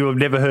three of you have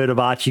never heard of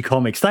Archie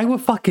Comics. They were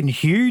fucking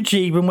huge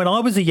even when I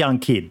was a young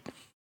kid.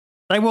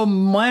 They were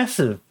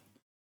massive.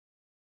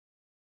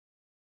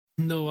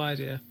 No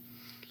idea.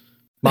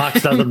 Mark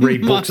doesn't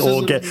read books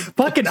or get...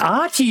 Fucking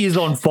Archie is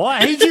on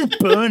fire. He's just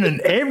burning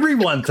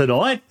everyone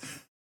tonight.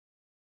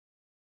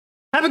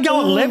 Have a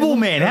go at Level,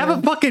 man. Have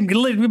a fucking...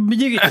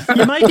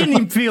 You're making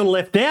him feel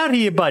left out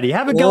here, buddy.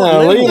 Have a go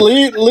at Level.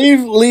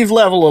 Leave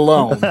Level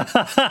alone.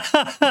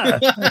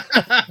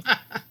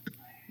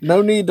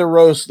 No need to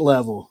roast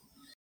Level.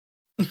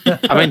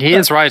 I mean, he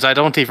is right. I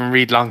don't even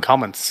read long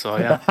comments, so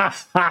yeah.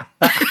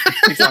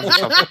 He's on the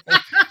subject.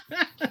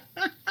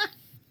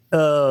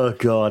 Oh,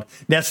 God.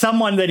 Now,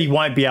 someone that he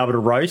won't be able to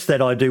roast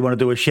that I do want to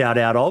do a shout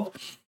out of,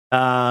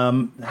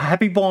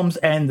 Happy Bombs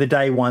and the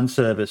Day One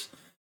service.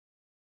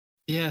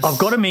 Yes. I've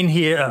got him in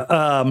here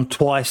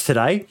twice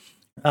today.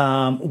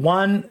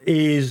 One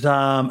is,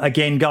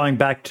 again, going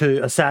back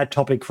to a sad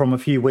topic from a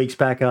few weeks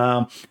back.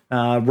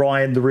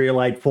 Ryan, the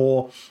Real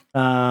 84,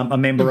 a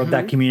member of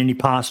that community,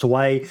 passed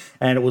away,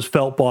 and it was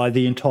felt by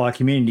the entire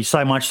community,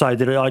 so much so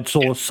that I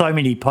saw so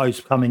many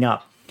posts coming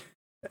up.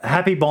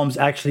 Happy Bombs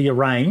actually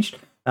arranged,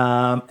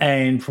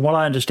 and from what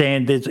I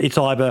understand, it's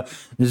either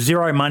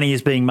zero money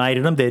is being made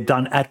at them, they're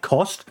done at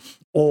cost,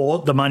 or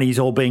the money is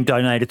all being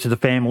donated to the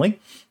family,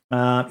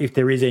 if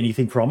there is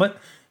anything from it.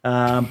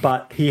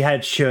 But he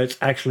had shirts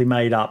actually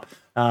made up,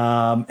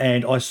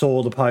 and I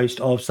saw the post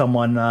of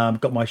someone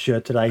got my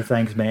shirt today.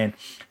 Thanks, man.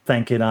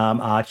 Thanking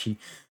Archie.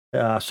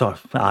 Sorry,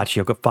 Archie.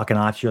 I've got fucking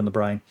Archie on the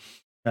brain.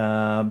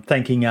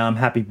 Thanking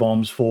Happy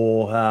Bombs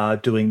for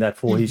doing that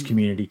for his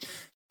community.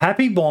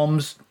 Happy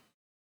Bombs.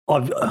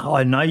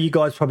 I know you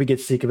guys probably get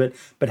sick of it,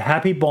 but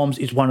Happy Bombs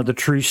is one of the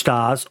true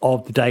stars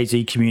of the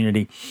DayZ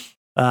community.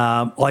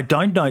 I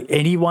don't know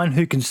anyone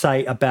who can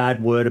say a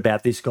bad word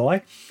about this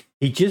guy.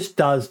 He just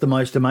does the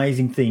most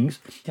amazing things.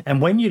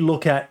 And when you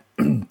look at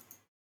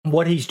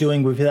what he's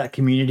doing with that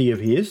community of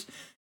his,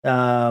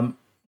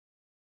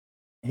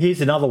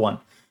 here's another one.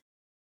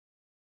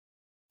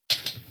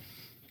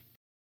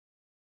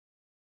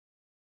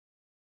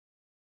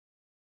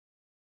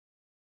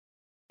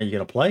 Are you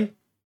going to play?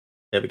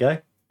 There we go.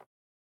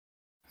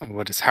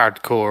 What is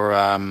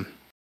hardcore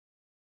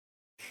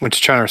Winter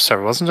Churner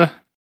server, wasn't it?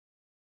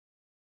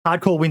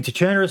 Hardcore Winter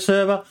Churner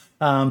server,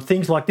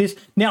 things like this.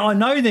 Now, I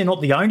know they're not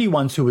the only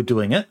ones who are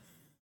doing it,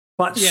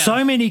 but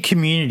so many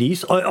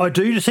communities, I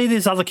do see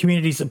there's other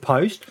communities that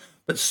post,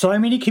 but so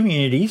many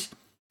communities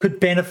could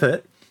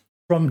benefit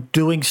from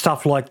doing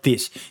stuff like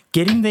this,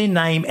 getting their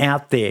name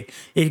out there.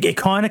 It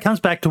kind of comes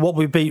back to what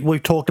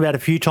we've talked about a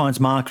few times,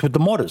 Mark, with the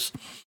modders,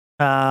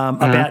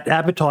 about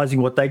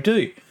advertising what they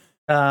do.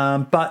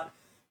 But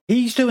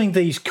he's doing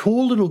these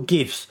cool little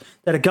GIFs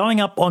that are going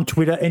up on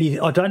Twitter, and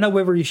I don't know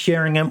whether he's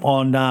sharing them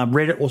on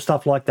Reddit or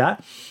stuff like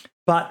that,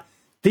 but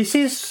this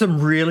is some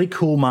really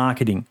cool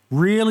marketing,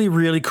 really,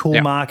 really cool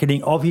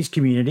marketing of his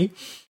community,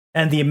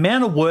 and the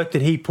amount of work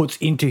that he puts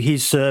into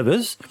his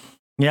servers,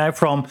 you know,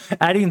 from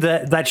adding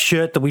that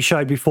shirt that we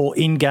showed before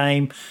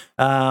in-game.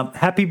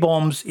 Happy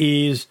Bombs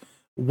is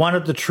one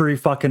of the true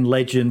fucking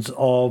legends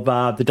of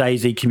the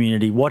DayZ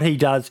community. What he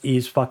does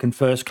is fucking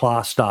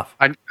first-class stuff.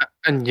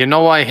 And you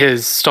know why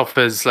his stuff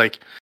is like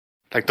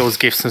those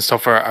gifts and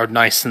stuff are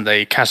nice and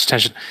they catch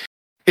attention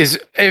is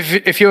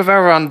if you're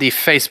ever on the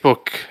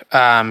Facebook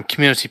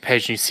community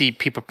page and you see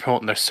people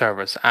promoting their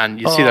servers and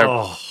you see their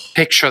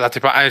picture that they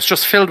brought and it's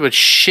just filled with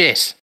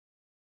shit.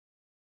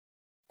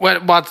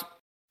 What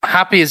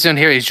Happy is doing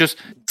here is just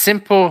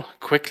simple,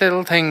 quick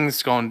little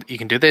things going, you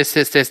can do this.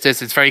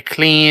 It's very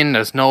clean.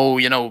 There's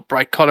no,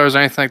 bright colors or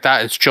anything like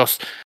that. It's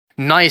just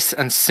nice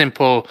and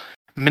simple,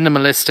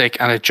 minimalistic,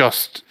 and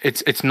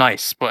it's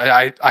nice. But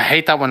I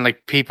hate that when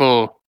like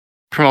people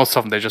promote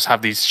something, they just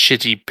have these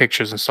shitty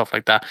pictures and stuff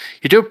like that.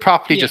 You do it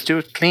properly, just do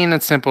it clean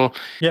and simple.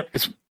 Yep.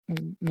 It's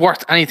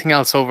worth anything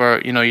else over,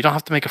 you don't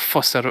have to make a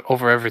fuss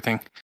over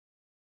everything.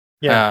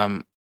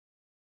 Yeah.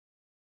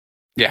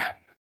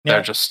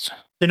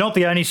 They're not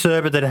the only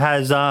server that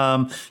has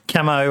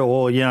camo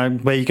or,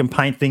 where you can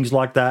paint things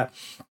like that.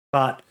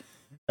 But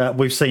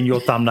we've seen your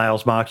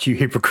thumbnails, Mark, you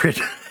hypocrite.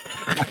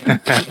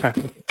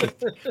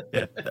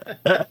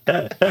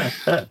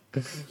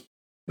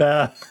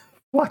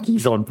 Fuck,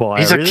 he's on fire.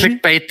 He's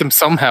clickbait them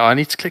somehow. I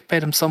need to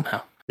clickbait him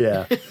somehow.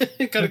 Yeah.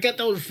 Gotta get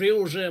those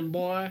views in,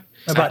 boy.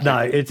 But no,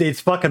 it's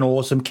fucking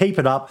awesome. Keep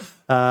it up.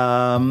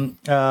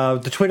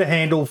 The Twitter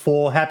handle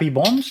for Happy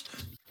Bombs.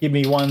 Give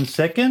me 1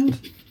 second.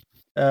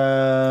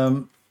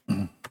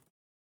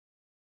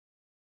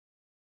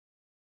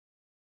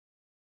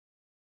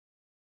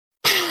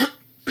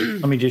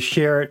 Let me just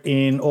share it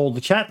in all the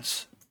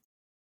chats.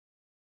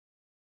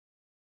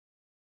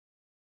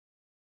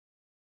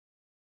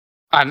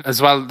 And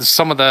as well,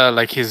 some of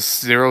the his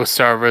Zero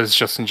servers,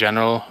 just in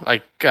general,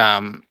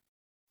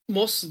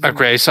 most of are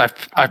great. So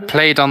I've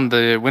played on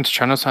the Winter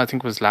Churner, I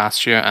think it was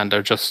last year, and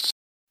they're just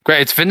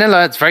great. It's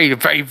vanilla. It's very,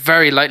 very,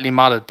 very lightly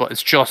modded, but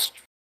it's just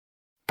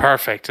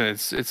perfect. And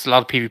it's a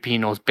lot of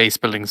PvP, base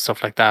building and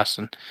stuff like that.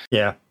 And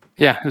yeah,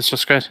 it's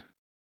just great.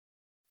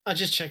 I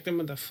just checked them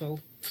and they're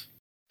full.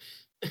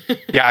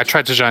 Yeah, I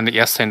tried to join it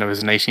yesterday and there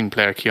was an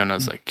 18-player queue and I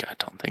was like, I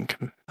don't think.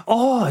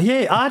 Oh,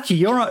 yeah, Archie,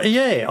 you're right.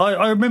 Yeah,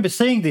 I remember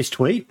seeing this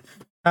tweet.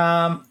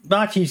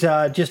 Archie's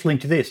just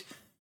linked to this.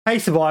 Hey,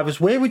 survivors,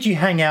 where would you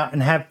hang out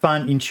and have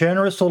fun in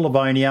Chernarus or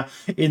Livonia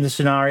in the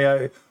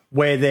scenario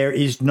where there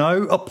is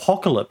no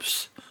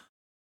apocalypse?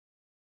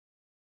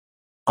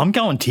 I'm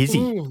going Tizzy.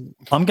 Ooh.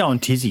 I'm going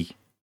Tizzy.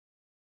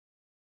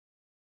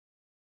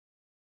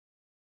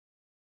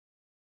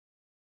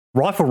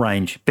 Rifle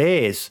range,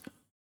 bears,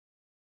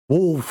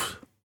 wolves,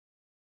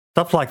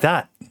 stuff like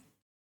that. You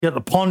got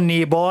the pond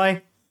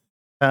nearby.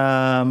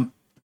 I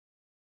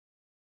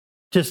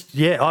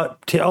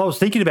was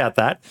thinking about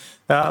that.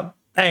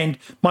 And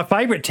my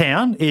favourite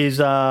town is,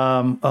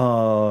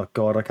 oh,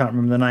 God, I can't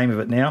remember the name of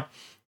it now.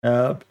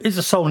 Is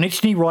a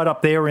Solnichny right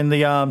up there in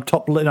the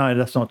top? No,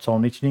 that's not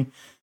Solnichny.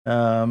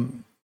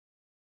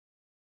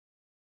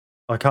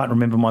 I can't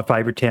remember my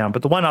favourite town,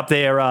 but the one up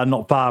there,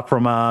 not far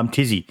from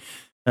Tizzy,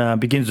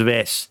 begins with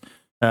S.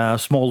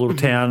 Small little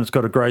town. It's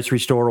got a grocery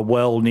store, a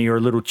well near a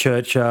little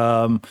church,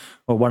 or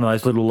one of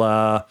those little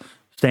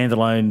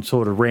standalone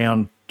sort of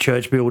round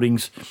church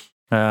buildings.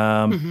 But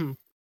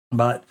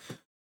not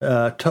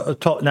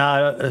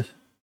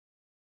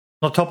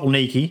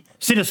Topolniki,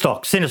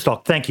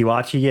 Sinnerstock. Thank you,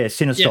 Archie. Yeah,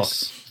 Sinnerstock.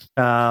 Yes.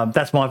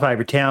 That's my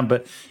favourite town.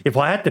 But if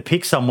I had to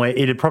pick somewhere,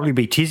 it'd probably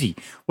be Tizzy.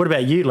 What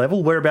about you,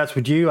 Level? Whereabouts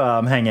would you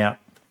hang out?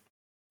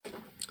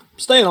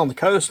 Staying on the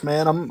coast,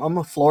 man. I'm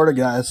a Florida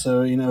guy,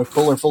 so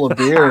cooler full of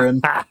beer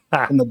and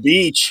the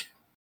beach.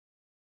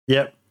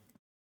 Yep.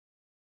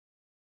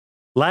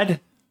 Lad?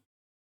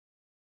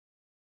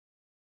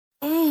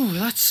 Oh,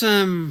 that's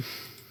a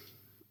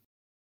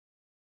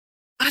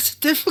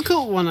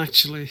difficult one,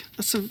 actually.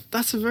 That's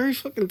a very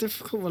fucking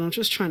difficult one. I'm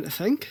just trying to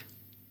think.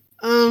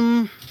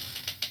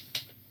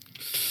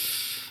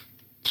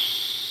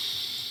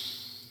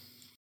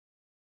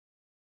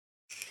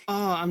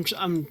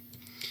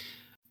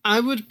 I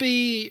would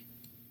be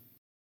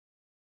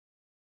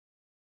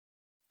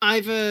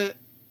either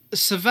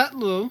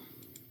Savetlo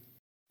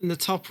in the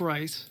top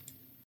right,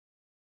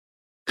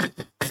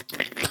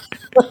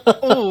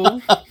 or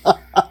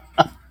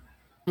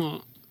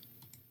what?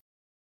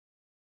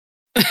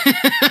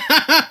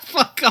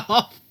 Fuck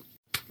off,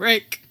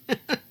 prick.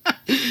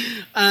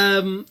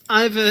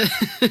 Either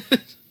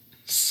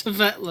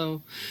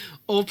Savetlo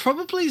or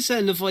probably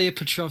Novaya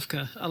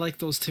Petrovka. I like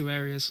those two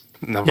areas.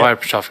 Novaya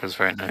Petrovka is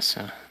very nice,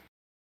 yeah.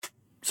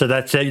 So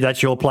that's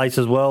your place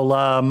as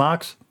well,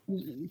 Marks?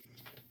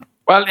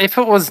 Well, if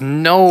it was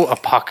no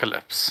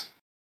apocalypse,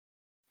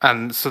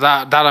 and so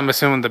that I'm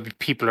assuming there'd be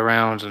people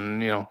around, and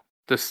the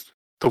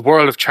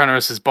world of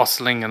Chernobyl is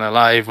bustling and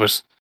alive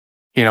with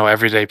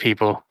everyday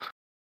people.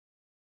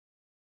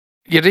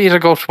 You'd either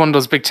go to one of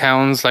those big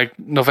towns like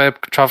Novaya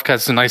Petrovka,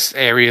 it's a nice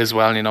area as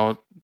well,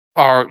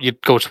 or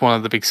you'd go to one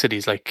of the big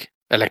cities like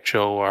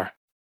Electro or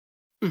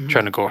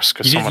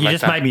Chernogorsk or somewhere like that. You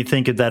just made me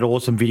think of that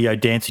awesome video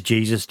Dancer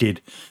Jesus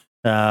did.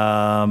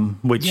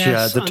 Which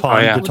the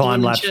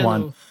time lapse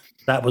one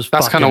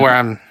that's kind of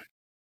where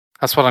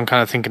that's what I'm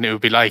kind of thinking it would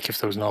be like if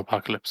there was no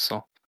apocalypse.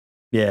 So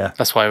yeah,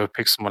 that's why I would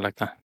pick someone like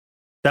that.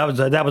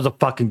 That was a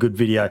fucking good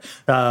video.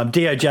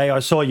 DOJ, I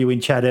saw you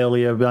in chat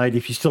earlier, mate.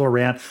 If you're still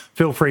around,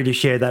 feel free to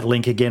share that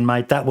link again,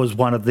 mate. That was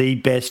one of the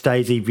best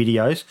DayZ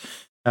videos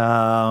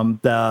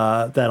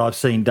that I've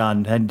seen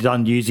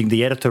done using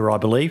the editor, I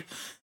believe.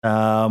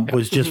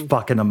 Was just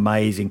fucking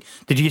amazing.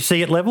 Did you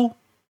see it, Level?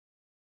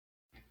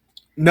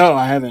 No,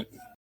 I haven't.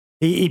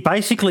 He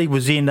basically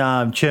was in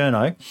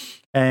Cherno,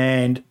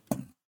 and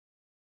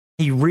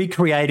he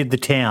recreated the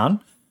town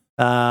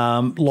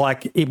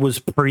like it was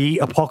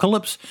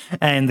pre-apocalypse,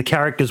 and the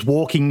characters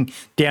walking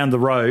down the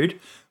road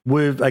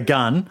with a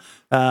gun,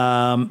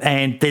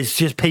 and there's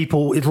just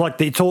people.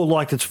 It's all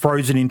like it's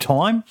frozen in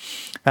time,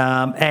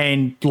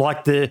 and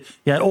like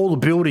all the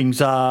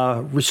buildings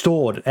are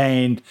restored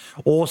and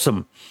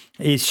awesome.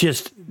 It's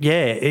just,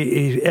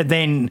 and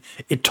then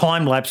it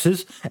time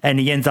lapses and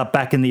he ends up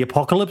back in the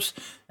apocalypse,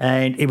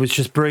 and it was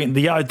just brilliant.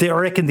 I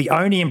reckon the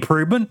only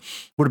improvement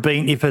would have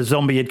been if a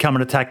zombie had come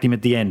and attacked him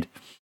at the end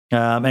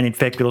and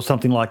infected or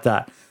something like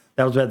that.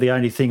 That was about the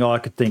only thing I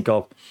could think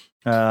of.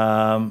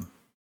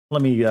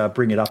 Let me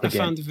bring it up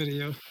again. I found the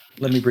video.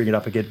 Let me bring it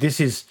up again.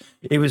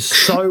 It was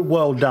so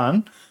well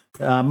done.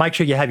 Make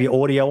sure you have your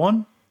audio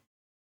on.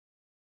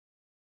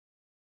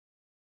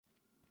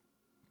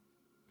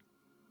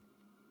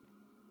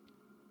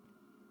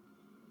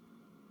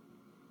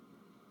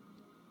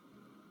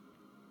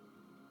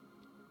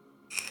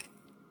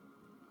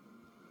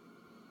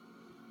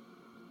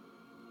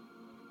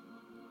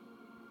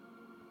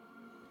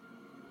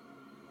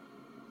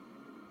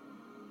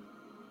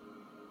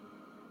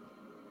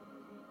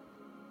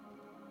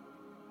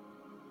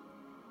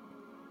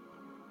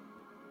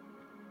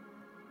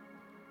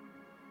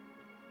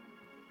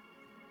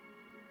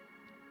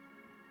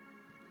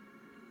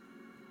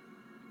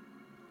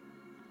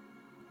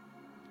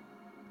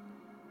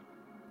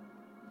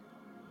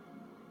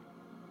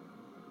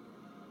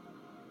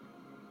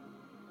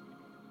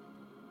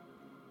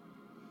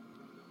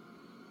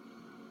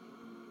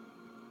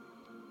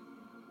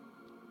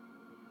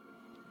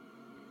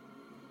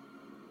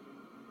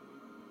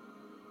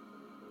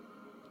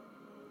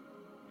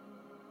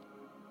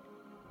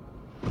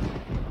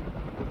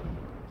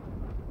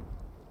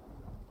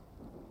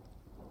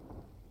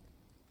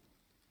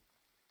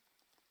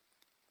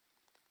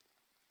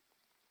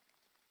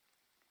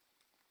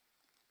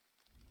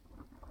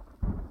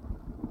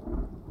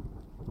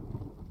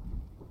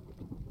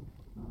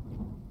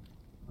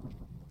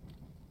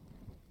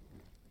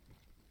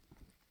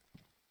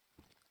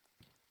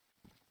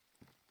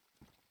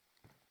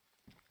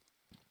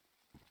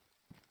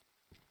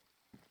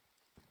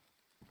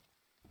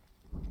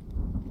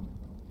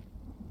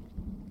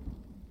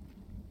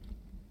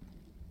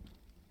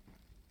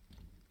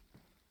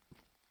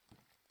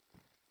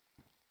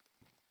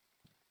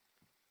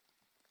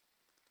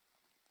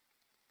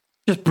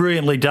 Just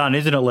brilliantly done,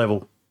 isn't it,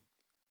 Level?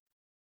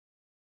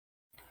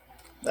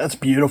 That's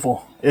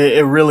beautiful.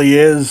 It really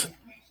is.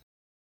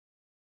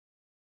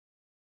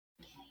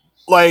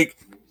 Like,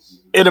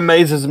 it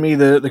amazes me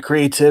the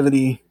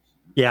creativity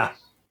Yeah.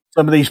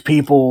 some of these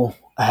people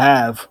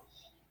have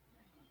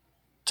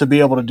to be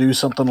able to do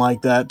something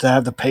like that, to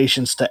have the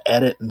patience to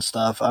edit and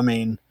stuff. I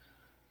mean,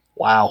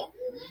 wow.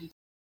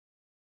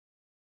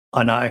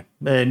 I know.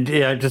 And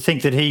yeah, to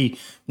think that he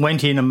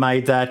went in and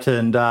made that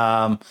and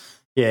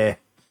yeah.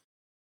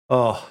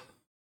 Oh.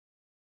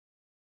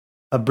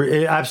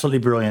 Absolutely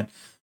brilliant.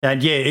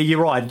 And yeah,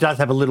 you're right. It does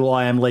have a little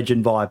I Am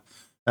Legend vibe.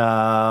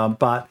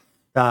 But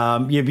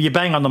you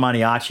bang on the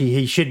money, Archie.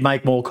 He should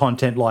make more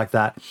content like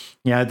that.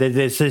 You know,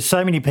 there's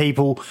so many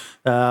people.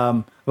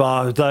 There's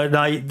one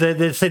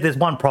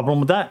problem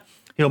with that.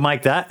 He'll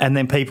make that, and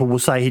then people will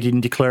say he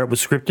didn't declare it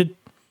was scripted,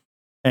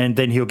 and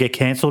then he'll get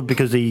cancelled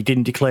because he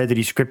didn't declare that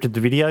he scripted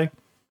the video.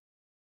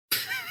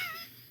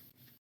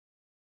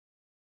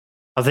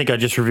 I think I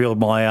just revealed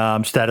my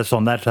status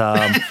on that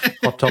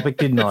hot topic,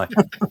 didn't I?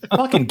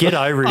 Fucking get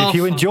over it. If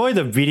you enjoy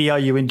the video,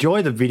 you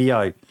enjoy the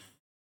video.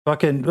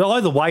 Fucking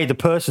either way, the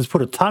person's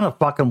put a ton of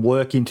fucking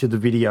work into the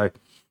video,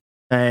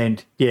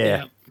 and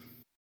yeah.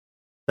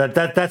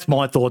 That's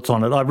my thoughts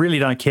on it. I really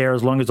don't care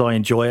as long as I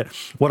enjoy it.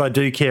 What I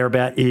do care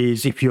about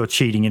is if you're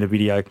cheating in a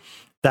video.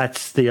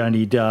 That's the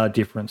only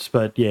difference.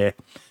 But yeah.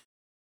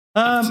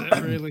 That's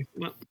it, really.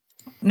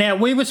 Now,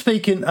 we were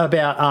speaking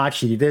about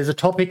Archie. There's a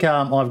topic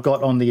I've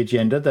got on the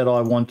agenda that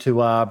I want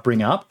to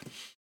bring up.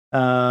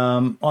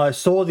 I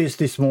saw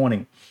this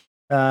morning.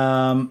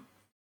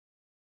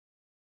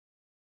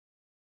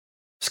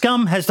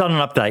 Scum has done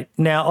an update.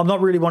 Now, I'm not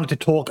really wanting to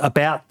talk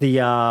about the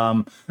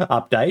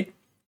update,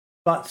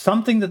 but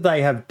something that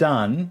they have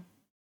done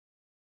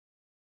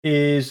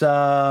is we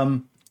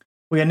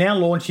are now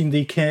launching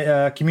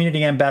the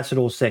community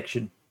ambassador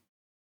section.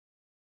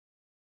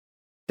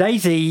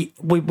 DayZ,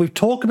 we've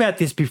talked about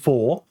this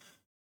before,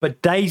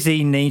 but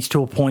DayZ needs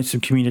to appoint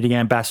some community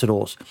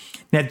ambassadors.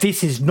 Now,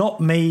 this is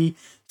not me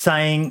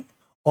saying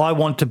I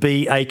want to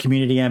be a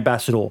community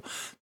ambassador.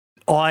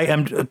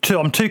 I'm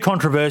too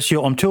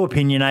controversial. I'm too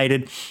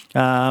opinionated.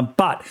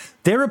 But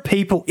there are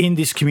people in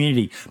this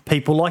community,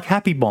 people like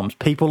Happy Bombs,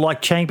 people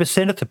like Chamber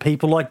Senator,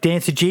 people like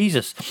Dancer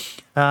Jesus,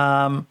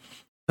 who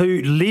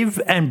live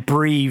and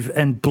breathe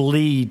and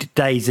bleed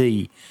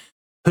DayZ,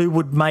 who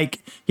would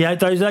make,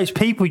 those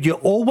people you're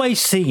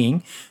always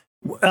seeing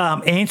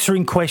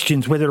answering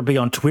questions, whether it be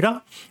on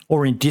Twitter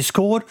or in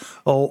Discord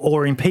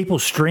or in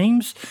people's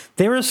streams.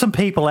 There are some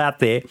people out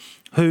there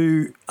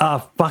who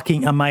are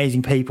fucking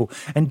amazing people,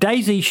 and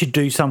DayZ should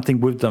do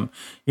something with them.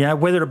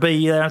 Whether it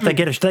be if they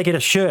get a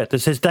shirt that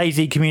says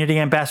DayZ Community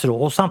Ambassador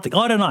or something.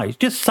 I don't know,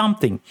 just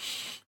something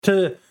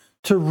to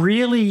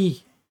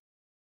really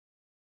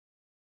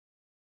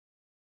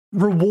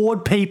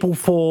reward people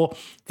for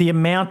the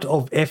amount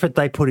of effort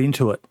they put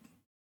into it.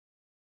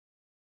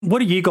 What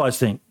do you guys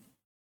think?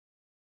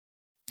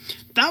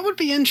 That would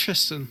be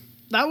interesting.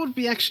 That would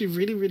be actually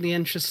really, really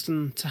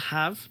interesting to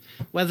have.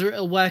 Whether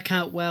it'll work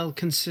out well,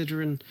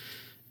 considering,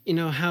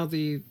 how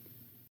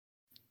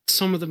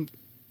some of the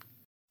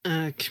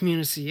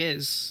community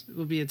is,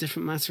 will be a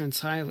different matter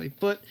entirely.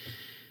 But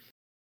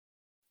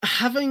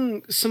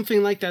having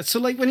something like that, so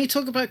like when you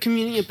talk about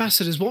community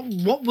ambassadors,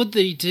 what would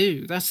they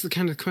do? That's the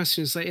kind of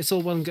question. It's like, it's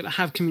all well and good to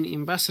have community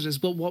ambassadors,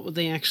 but what would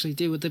they actually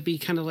do? Would they be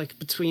kind of like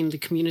between the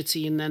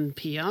community and then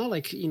PR,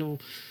 like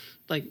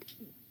like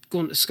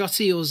going to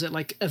Scotty, or is it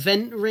like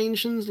event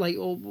arrangements? Like,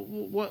 or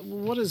what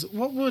would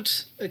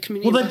a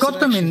community? Well, they've got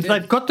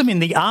them in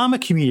the Armour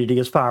community,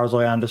 as far as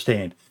I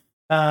understand.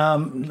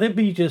 Let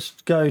me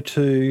just go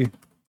to.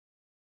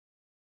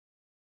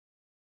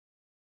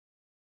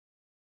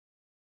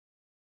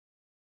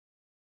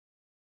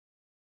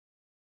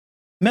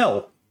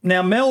 Mel.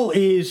 Now, Mel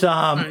is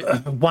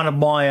one of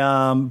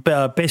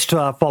my best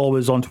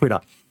followers on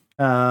Twitter.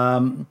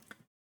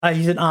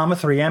 He's an Armour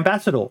 3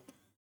 ambassador.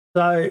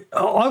 So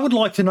I would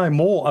like to know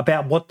more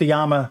about what the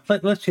Armour...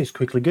 Let's just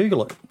quickly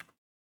Google it.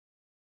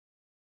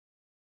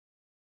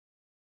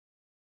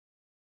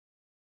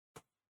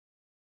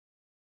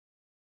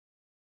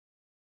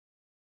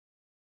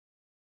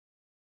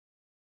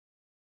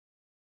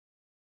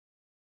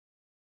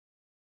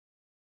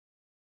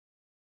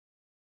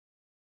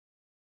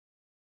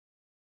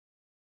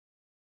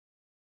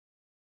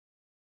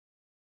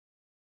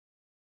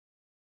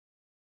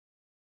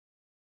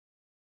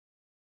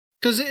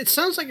 Because it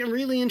sounds like a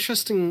really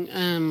interesting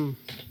kind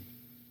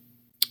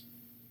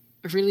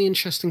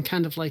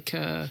of like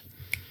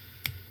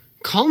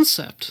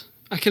concept.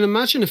 I can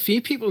imagine a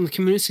few people in the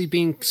community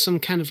being some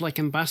kind of like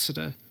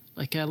ambassador,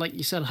 like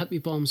you said, Happy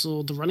Bombs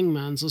or the Running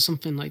Mans or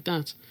something like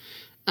that.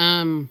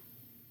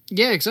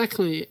 Yeah,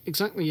 exactly.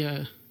 So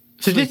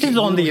this is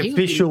on the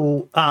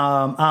official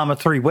Armour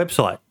 3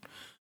 website,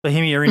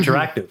 Bohemia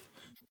Interactive.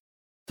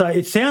 So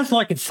it sounds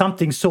like it's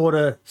something sort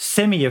of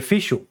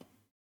semi-official.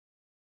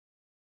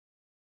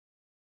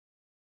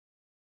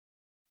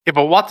 Yeah,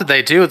 but what did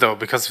they do, though?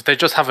 Because if they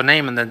just have a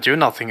name and then do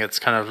nothing, it's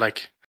kind of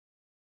like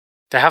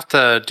they have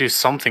to do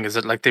something. Is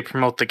it like they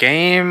promote the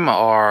game,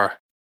 or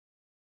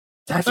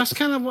That's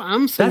kind of what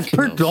I'm thinking. That's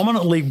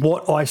predominantly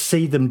what I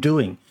see them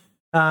doing.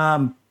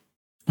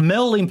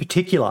 Mel in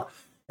particular,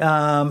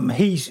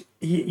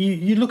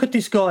 you look at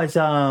this guy's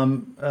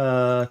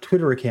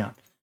Twitter account,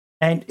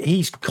 and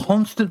he's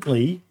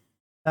constantly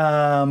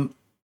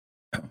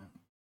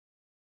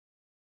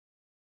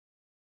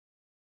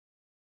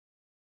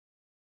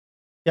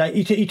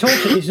he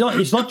talks.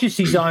 It's not just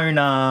his own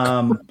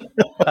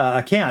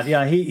account.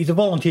 Yeah, he's a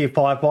volunteer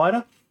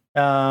firefighter,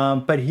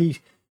 but he's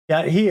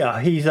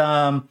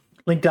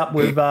linked up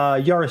with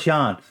Joris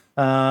Yarn,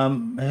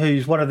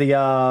 who's one of the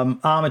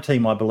armour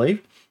team, I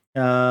believe.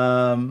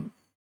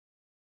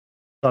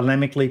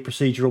 Dynamically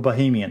procedural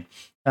Bohemian.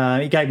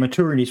 He gave him a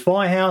tour in his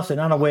firehouse and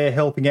unaware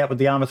helping out with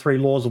the Armour 3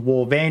 Laws of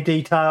War van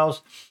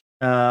details.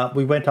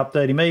 We went up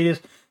 30 metres.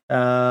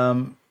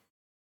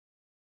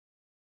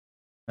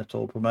 That's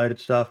all promoted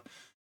stuff.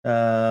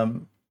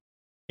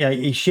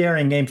 He's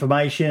sharing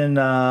information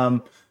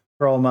from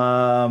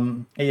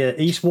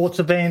esports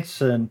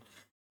events, and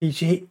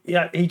he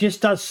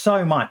just does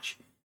so much.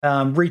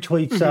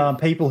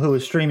 Retweets people who are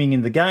streaming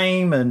in the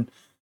game, and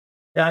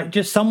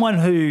just someone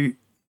who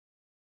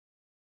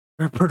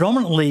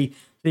predominantly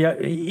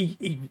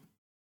he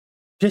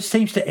just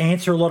seems to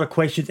answer a lot of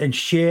questions and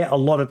share a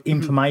lot of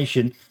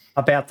information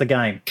about the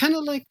game. Kind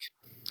of like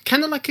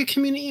a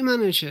community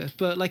manager,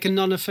 but like a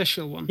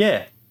non-official one.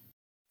 Yeah.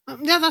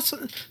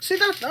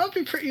 That would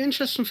be pretty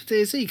interesting for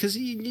DayZ, because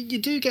you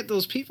do get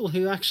those people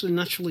who actually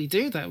naturally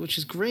do that, which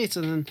is great,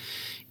 and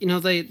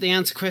then they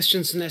answer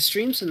questions in their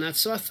streams and that.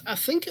 So I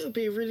think it would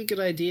be a really good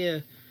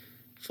idea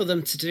for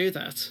them to do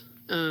that.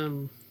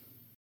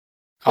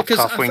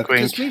 Cough, wink,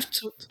 wink.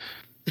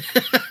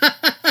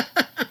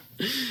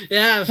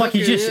 Yeah, like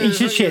he's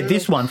just shared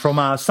this one from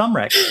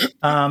Sumrak.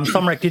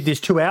 Sumrak did this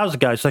 2 hours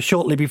ago, so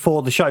shortly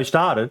before the show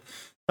started.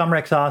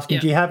 Sumrak's asking,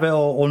 do you have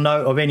or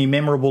know of any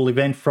memorable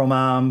event from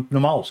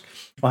Nomolsk?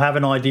 I have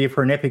an idea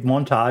for an epic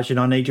montage and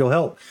I need your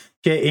help.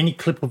 Share any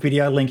clip or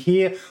video link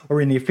here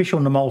or in the official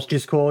Nomolsk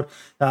Discord.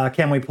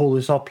 Can we pull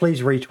this off?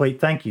 Please retweet.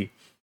 Thank you.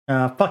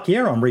 Fuck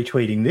yeah, I'm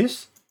retweeting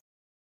this.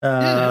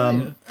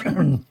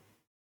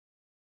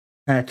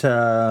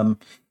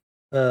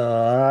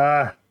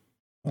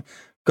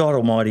 God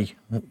almighty,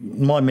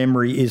 my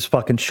memory is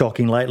fucking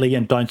shocking lately,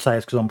 and don't say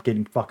it's because I'm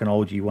getting fucking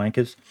old, you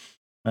wankers.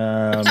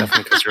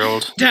 Definitely because you're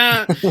old.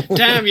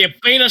 Damn, you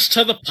beat us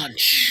to the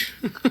punch.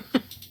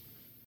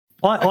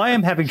 I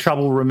am having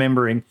trouble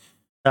remembering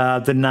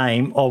the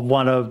name of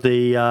one of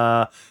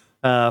the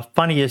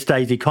funniest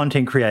DayZ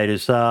content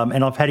creators,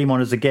 and I've had him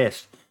on as a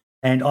guest,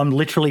 and I'm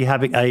literally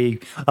having a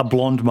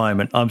blonde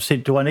moment. I'm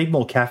said, do I need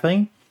more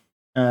caffeine?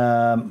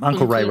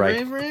 Uncle Ray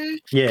Ray.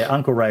 Yeah,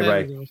 Uncle Ray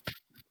Ray.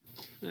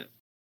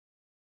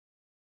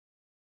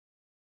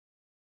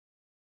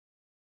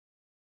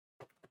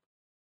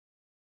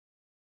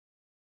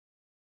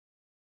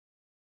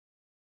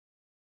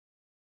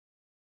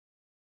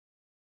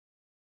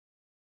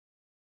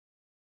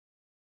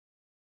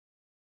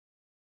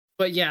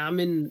 But yeah, I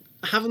mean,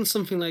 having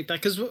something like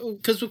that, because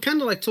we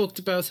kind of like talked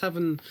about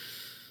having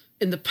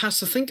in the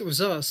past. I think it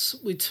was us.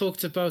 We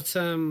talked about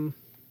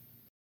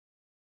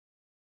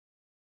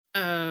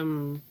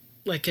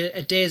like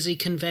a DayZ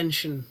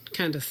convention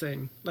kind of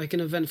thing, like an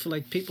event for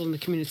like people in the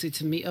community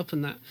to meet up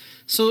and that.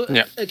 So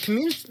a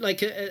community,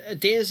 like a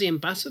DayZ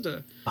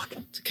ambassador,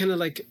 to kind of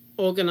like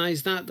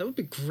organize that would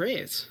be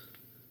great.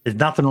 There's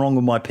nothing wrong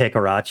with my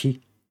pecker,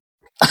 Archie.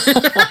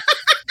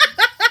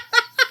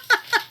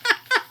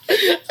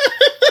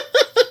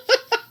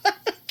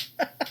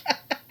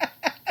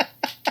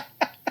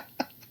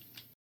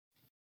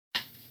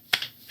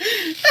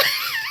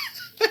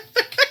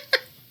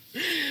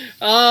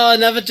 Oh,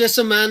 never diss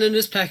a man in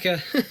his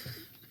pecker.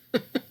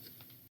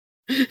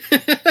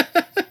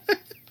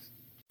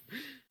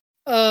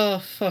 Oh,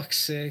 fuck's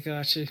sake,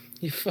 Archie.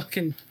 You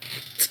fucking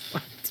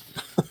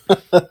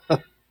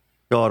twat.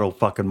 God all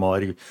fucking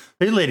mighty.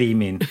 Who let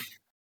him in?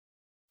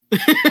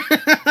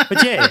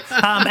 But yeah,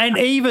 and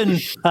even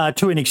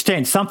to an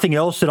extent, something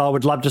else that I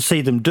would love to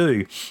see them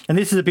do, and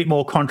this is a bit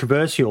more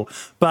controversial,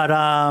 but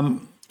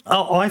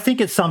I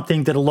think it's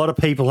something that a lot of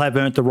people have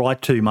earned the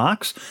right to,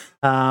 Marks,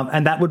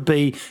 and that would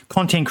be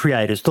content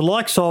creators, the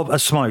likes of a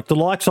Smoke, the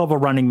likes of a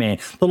Running Man,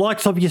 the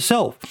likes of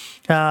yourself.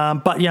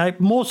 But,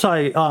 more so,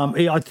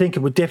 I think it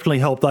would definitely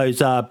help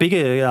those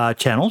bigger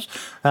channels.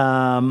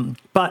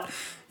 But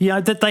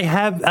that they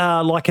have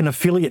like an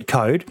affiliate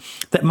code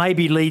that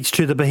maybe leads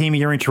to the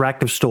Bohemia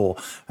Interactive store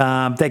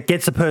that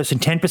gets a person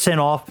 10%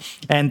 off,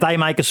 and they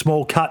make a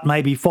small cut,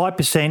 maybe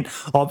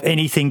 5% of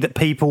anything that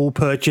people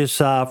purchase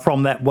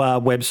from that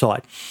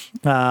website.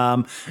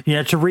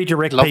 To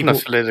redirect people. Love an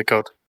affiliate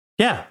code.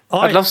 Yeah.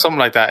 I'd love something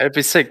like that. It'd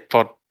be sick,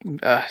 but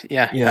I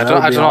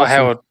don't know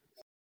how it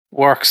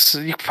works.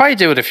 You could probably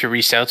do it if you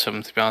reached out to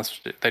them, to be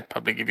honest. They'd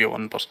probably give you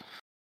one, but...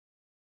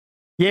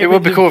 It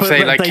would be cool if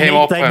they came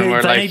up and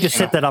were they need to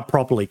set that up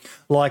properly.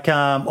 Like,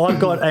 I've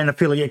got an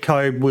affiliate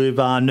code with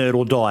Nerd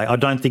or Die. I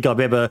don't think I've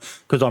ever,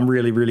 because I'm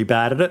really, really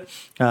bad at it,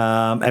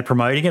 at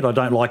promoting it. I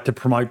don't like to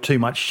promote too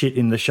much shit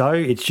in the show.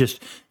 It's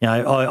just,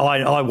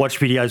 I watch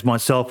videos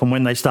myself, and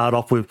when they start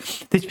off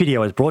with, this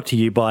video is brought to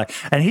you by,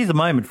 and here's a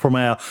moment from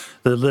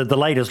the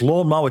latest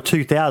Lawnmower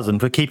 2000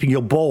 for keeping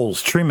your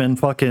balls trim and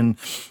fucking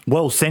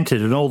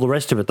well-centered and all the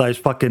rest of it. Those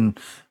fucking...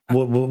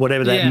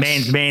 whatever that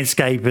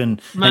Manscaped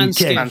and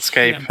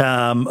Manscaped.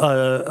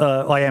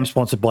 I am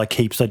sponsored by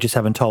Keeps. I just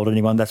haven't told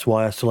anyone. That's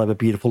why I still have a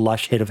beautiful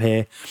lush head of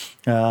hair.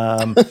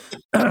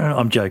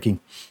 I'm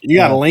joking. You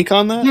got a link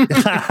on that?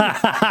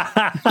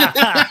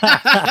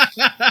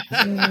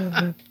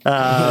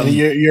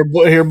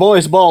 Your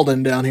boy's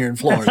balding down here in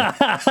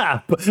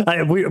Florida.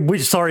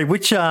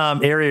 Which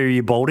area are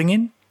you balding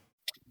in?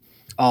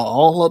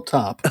 All up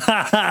top.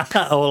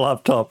 All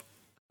up top.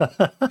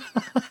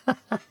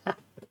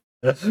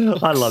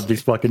 I love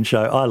this fucking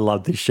show. I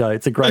love this show.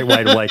 It's a great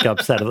way to wake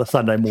up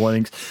Sunday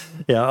mornings.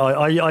 Yeah,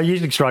 I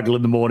usually struggle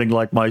in the morning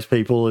like most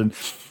people, and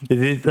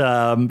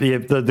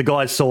the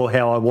guys saw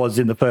how I was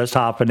in the first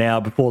half an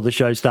hour before the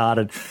show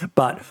started.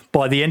 But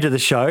by the end of the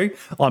show,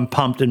 I'm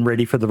pumped and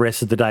ready for the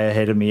rest of the day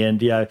ahead of me.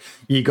 And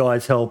you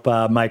guys help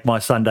make my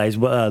Sundays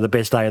the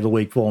best day of the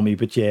week for me.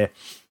 But yeah.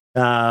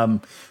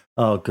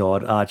 Oh,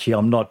 God, Archie,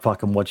 I'm not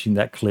fucking watching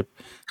that clip.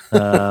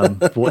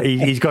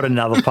 He's got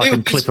another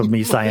fucking clip of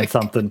me saying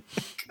something.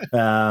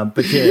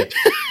 But, yeah.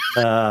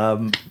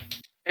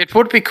 It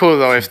would be cool,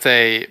 though, if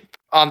they,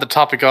 on the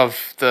topic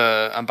of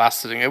the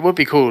ambassadoring, it would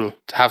be cool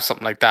to have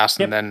something like that.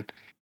 Yep. And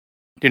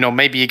then,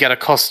 maybe you get a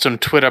custom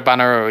Twitter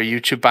banner or a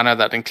YouTube banner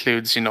that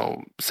includes,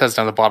 says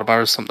down the bottom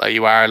or something that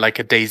you are like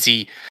a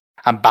DayZ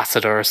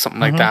ambassador or something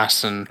like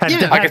that. And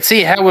I could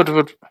see how it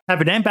would... Have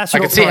an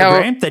ambassador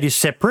program that is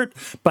separate,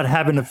 but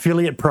have an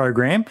affiliate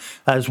program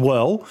as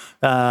well.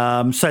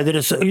 So that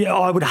it's,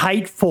 I would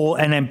hate for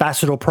an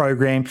ambassador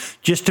program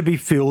just to be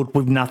filled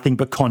with nothing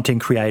but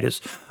content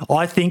creators.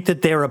 I think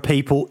that there are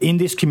people in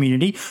this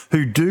community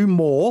who do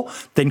more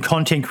than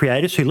content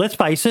creators who, let's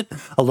face it,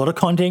 a lot of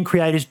content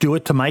creators do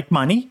it to make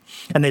money,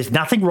 and there's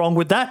nothing wrong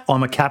with that.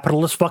 I'm a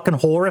capitalist fucking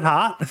whore at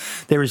heart.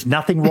 There is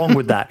nothing wrong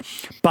with that.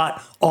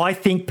 But I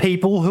think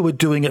people who are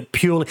doing it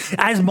purely...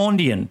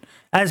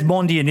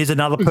 Asmondian is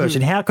another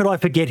person. How could I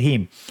forget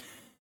him?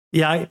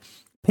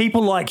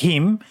 People like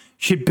him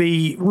should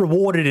be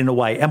rewarded in a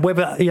way. And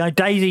whether,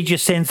 DayZ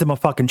just sends them a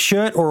fucking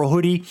shirt or a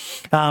hoodie,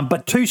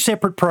 but two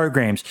separate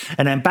programs.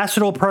 An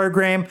ambassador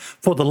program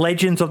for the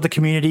legends of the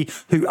community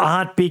who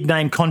aren't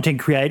big-name content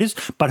creators,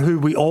 but who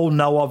we all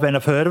know of and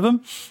have heard of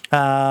them.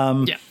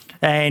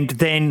 And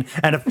then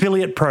an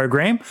affiliate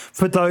program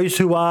for those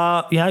who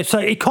are, so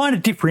it kind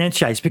of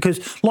differentiates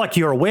because, like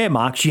you're aware,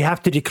 Marks, you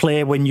have to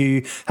declare when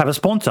you have a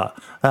sponsor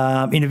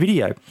in a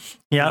video.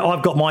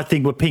 I've got my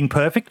thing with Ping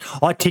Perfect.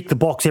 I tick the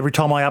box every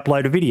time I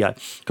upload a video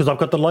because I've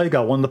got the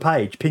logo on the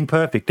page, Ping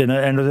Perfect, and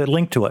a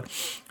link to it.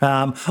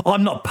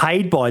 I'm not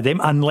paid by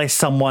them unless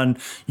someone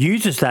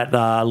uses that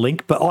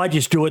link, but I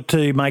just do it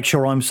to make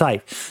sure I'm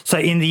safe. So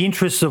in the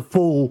interests of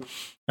full...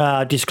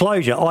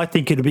 disclosure, I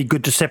think it'd be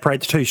good to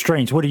separate the two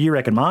streams. What do you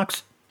reckon,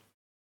 Marks?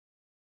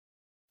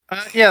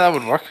 Yeah, that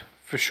would work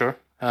for sure.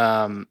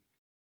 On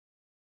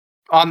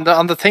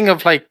the thing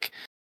of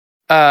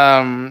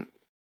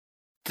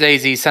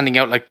DayZ sending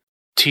out like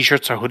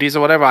t-shirts or hoodies or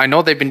whatever, I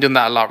know they've been doing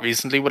that a lot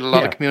recently with a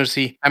lot of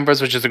community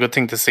members, which is a good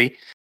thing to see.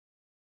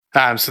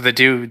 So they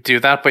do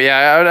that, but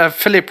yeah, an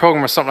affiliate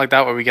program or something like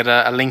that where we get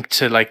a link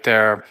to like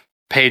their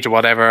page or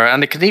whatever,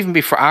 and it can even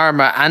be for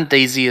Arma and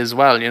DayZ as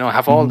well.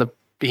 Have all the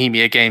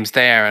Bohemia games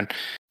there, and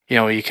you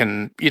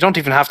don't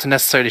even have to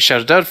necessarily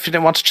shout it out if you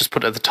don't want to. Just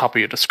put it at the top of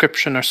your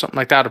description or something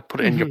like that, or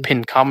put it in your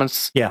pinned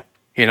comments. Because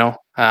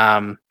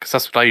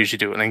that's what I usually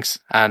do with links,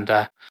 and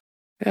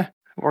it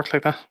works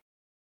like that.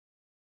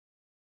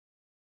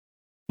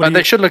 But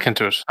they should look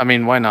into it. I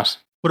mean, why not?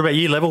 What about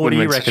you, Level? What do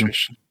you reckon?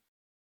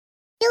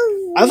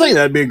 I think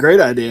that'd be a great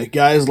idea.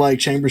 Guys like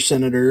Chamber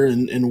Senator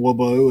and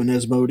Wobo and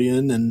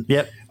Asmodian and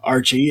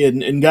Archie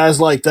and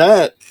guys like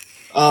that.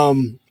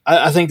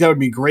 I think that would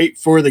be great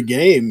for the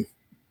game.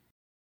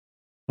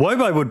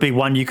 Wobo would be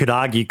one you could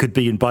argue could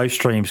be in both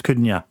streams,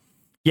 couldn't you?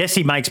 Yes,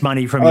 he makes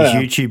money from his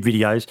YouTube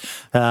videos,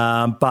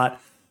 but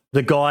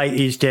the guy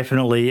is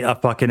definitely a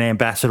fucking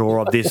ambassador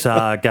of this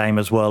game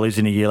as well,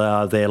 isn't he,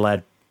 there,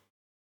 lad?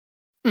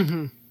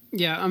 Mm-hmm.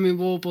 Yeah, I mean,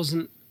 Warbo's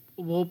an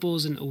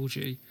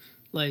OG.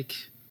 Like,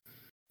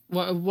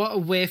 what a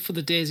way for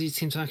the DayZ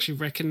team to actually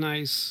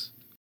recognise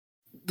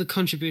the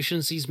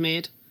contributions he's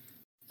made.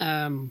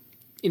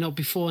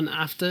 Before and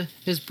after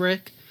his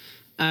break,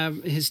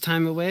 his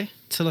time away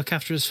to look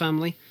after his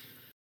family.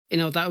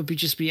 That would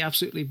just be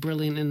absolutely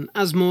brilliant. And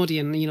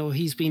Asmodian,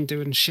 he's been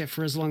doing shit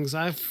for as long as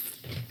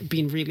I've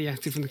been really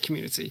active in the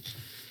community.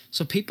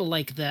 So people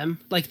like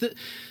them, like the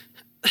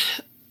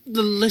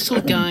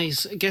little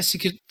guys, I guess you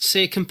could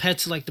say, compared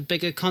to like the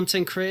bigger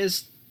content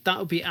creators, that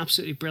would be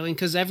absolutely brilliant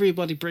because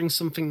everybody brings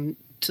something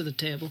to the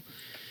table.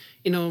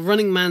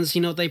 Running Man's,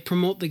 they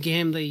promote the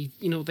game, they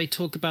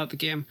talk about the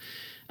game.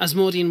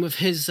 Asmodean with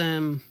his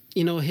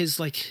his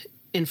like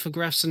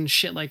infographics and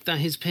shit like that,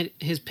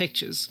 his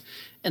pictures,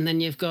 and then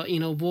you've got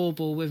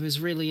Warble with his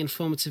really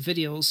informative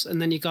videos,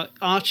 and then you got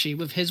Archie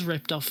with his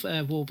ripped off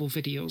Warble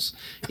videos.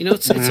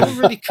 It's all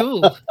really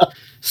cool.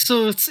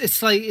 So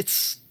it's like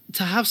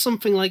to have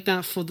something like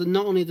that for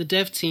not only the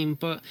dev team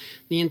but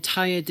the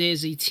entire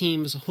DayZ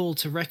team as a whole,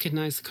 to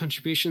recognize the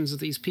contributions of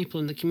these people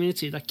in the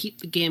community that keep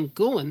the game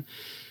going.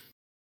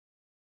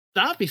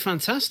 That'd be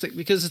fantastic,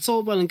 because it's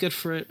all well and good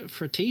for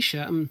a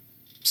t-shirt. I'm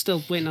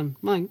still waiting on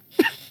mine.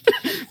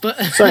 But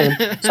same.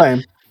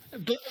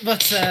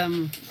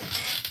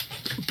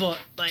 But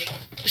like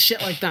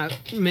shit like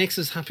that makes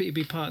us happy to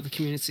be part of the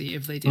community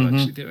if they do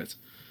actually do it.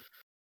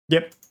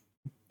 Yep,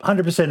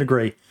 100%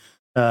 agree.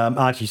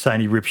 Archie's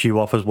saying he rips you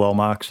off as well,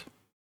 Marks.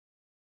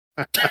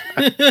 But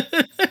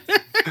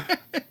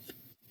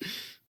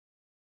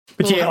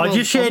yeah, I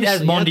just shared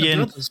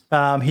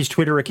Asmondian his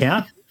Twitter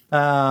account.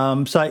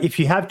 So if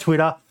you have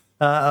Twitter,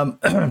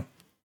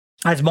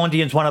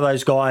 Asmondian's one of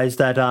those guys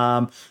that,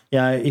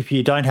 if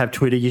you don't have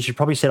Twitter, you should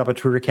probably set up a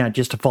Twitter account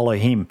just to follow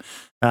him.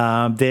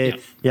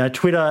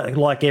 Twitter,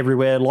 like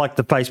everywhere, like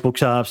the Facebook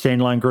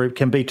standalone group,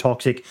 can be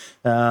toxic.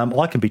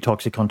 I can be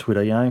toxic on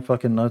Twitter,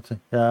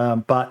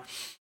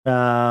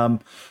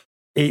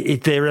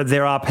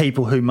 there are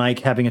people who make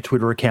having a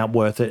Twitter account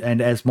worth it, and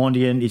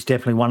Asmondian is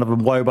definitely one of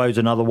them. Wobo's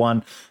another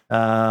one.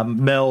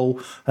 Mel,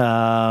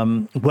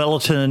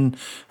 Wellerton,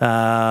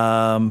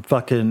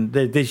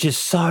 there's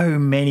just so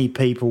many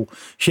people.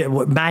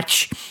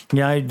 Match,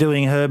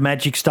 doing her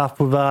magic stuff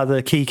with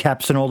the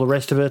keycaps and all the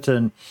rest of it,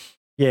 and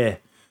yeah.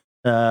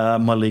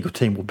 My legal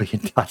team will be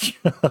in touch.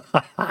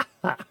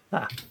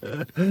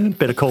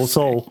 Better call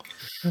Saul.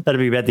 That'd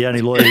be about the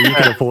only lawyer you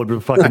can afford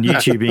with fucking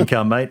YouTube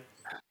income, mate.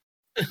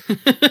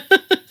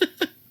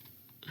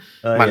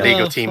 My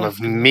legal team of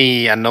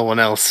me and no one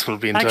else will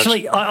be in touch.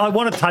 Actually, I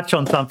want to touch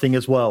on something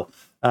as well.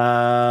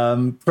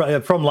 From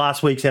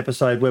last week's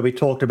episode where we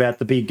talked about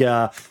the big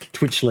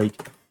Twitch leak.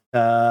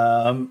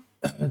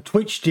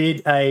 Twitch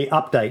did a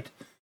update.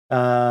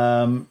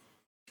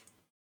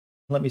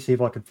 Let me see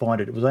if I can find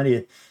it. It was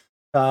only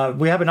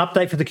we have an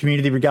update for the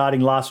community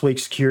regarding last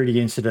week's security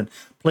incident.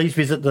 Please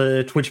visit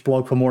the Twitch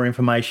blog for more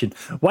information.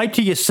 Wait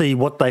till you see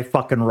what they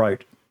fucking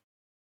wrote.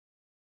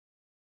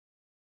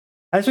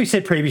 As we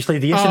said previously,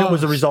 the incident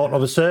was a result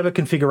of a server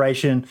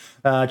configuration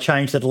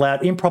change that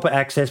allowed improper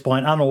access by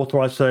an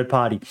unauthorized third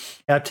party.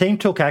 Our team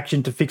took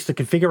action to fix the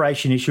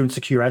configuration issue and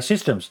secure our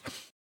systems.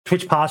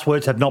 Twitch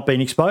passwords have not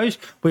been exposed.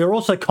 We are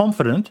also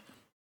confident,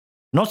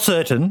 not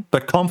certain,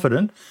 but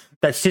confident,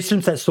 that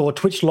systems that store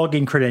Twitch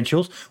login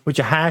credentials, which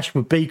are hashed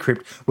with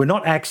bcrypt, were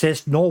not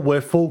accessed, nor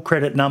were full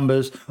credit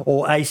numbers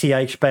or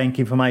ACH bank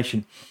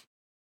information.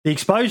 The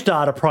exposed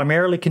data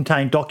primarily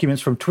contained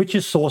documents from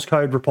Twitch's source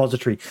code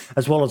repository,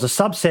 as well as a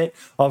subset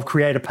of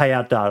creator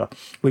payout data.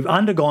 We've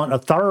undergone a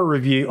thorough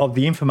review of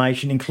the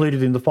information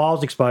included in the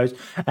files exposed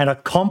and are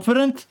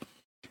confident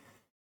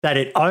that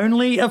it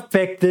only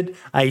affected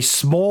a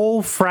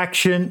small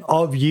fraction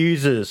of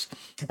users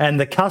and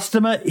the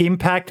customer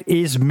impact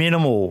is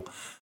minimal.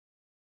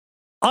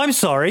 I'm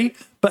sorry,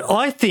 but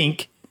I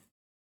think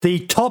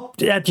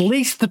at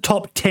least the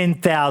top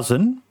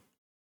 10,000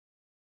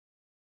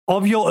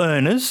 of your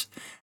earners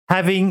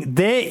having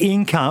their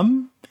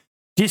income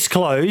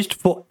disclosed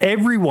for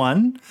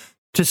everyone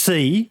to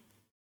see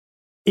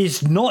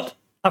is not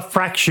a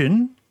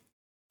fraction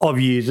of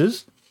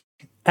users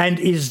and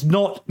is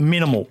not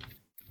minimal.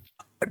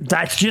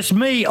 That's just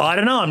me. I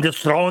don't know. I'm just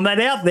throwing that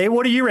out there.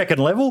 What do you reckon,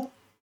 Level?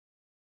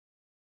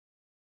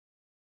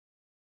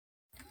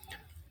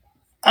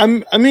 I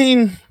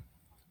mean,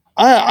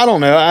 I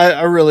don't know.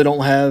 I really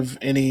don't have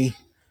any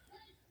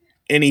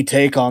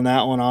take on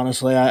that one,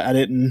 honestly. I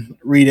didn't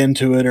read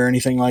into it or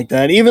anything like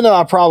that, even though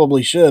I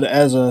probably should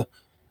as a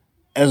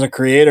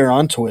creator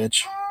on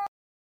Twitch.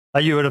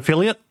 Are you an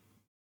affiliate?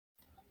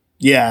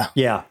 Yeah.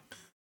 Yeah.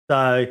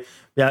 So,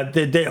 yeah,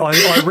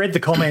 I read the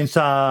comments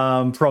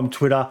from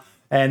Twitter,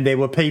 and there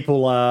were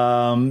people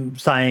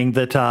saying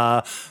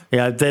that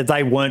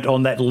they weren't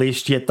on that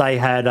list, yet they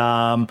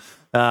had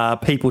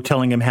people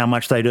telling them how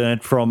much they'd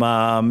earned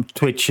from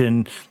Twitch,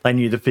 and they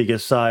knew the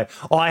figures. So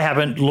I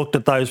haven't looked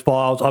at those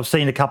files. I've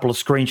seen a couple of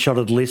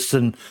screenshotted lists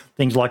and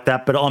things like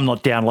that, but I'm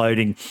not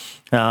downloading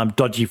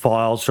dodgy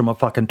files from a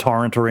fucking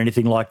torrent or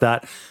anything like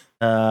that.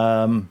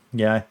 As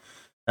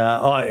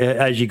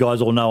you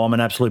guys all know, I'm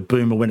an absolute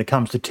boomer when it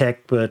comes to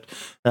tech, but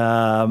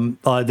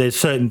there's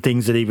certain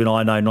things that even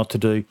I know not to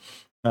do.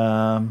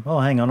 Hang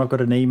on, I've got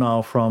an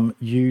email from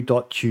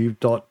you.tube.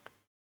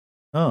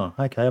 Oh,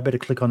 okay, I better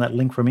click on that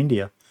link from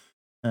India.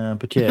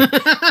 But yeah,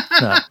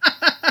 no.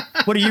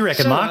 What do you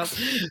reckon, Mark?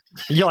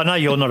 Yeah, I know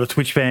you're not a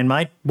Twitch fan,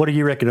 mate. What do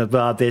you reckon of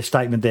their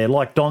statement there?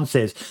 Like Don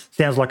says,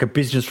 sounds like a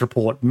business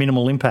report,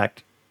 minimal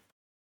impact.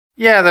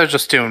 Yeah, they're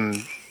just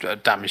doing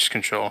damage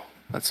control.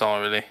 That's all,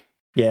 really.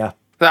 Yeah.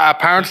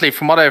 Apparently,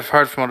 from what I've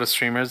heard from other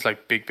streamers,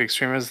 like big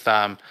streamers,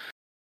 their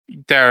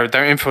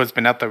info has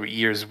been out there for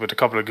years. With a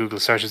couple of Google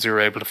searches, you were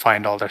able to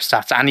find all their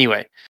stats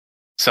anyway.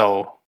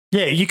 So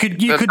Yeah, you could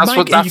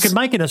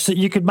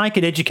make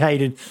an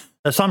educated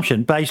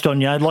assumption based on,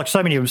 like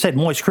so many of them said,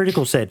 Moist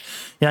Critical said,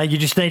 you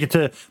just needed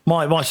to,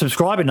 my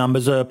subscriber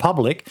numbers are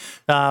public.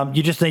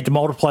 You just need to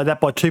multiply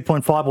that by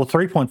 2.5 or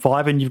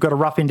 3.5 and you've got a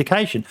rough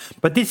indication.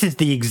 But this is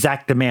the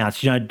exact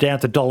amounts, down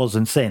to dollars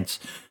and cents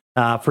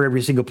for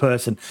every single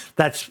person.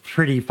 That's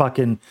pretty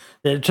fucking,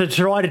 to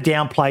try to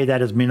downplay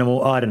that as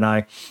minimal, I don't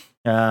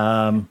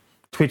know.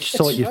 Twitch,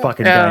 sort your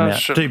fucking game out.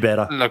 Sure. Do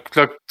better. Look,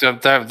 they're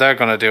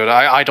going to do it.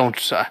 I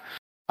don't.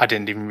 I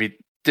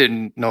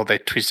didn't know they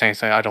tweet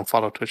anything. I don't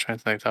follow Twitch or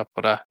anything like that.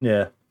 But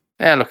yeah.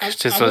 Look,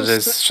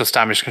 it's just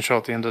damage control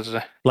at the end of the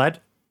day. Lad?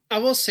 I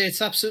will say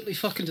it's absolutely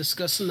fucking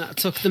disgusting that it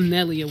took them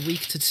nearly a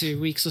week to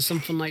 2 weeks or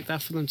something like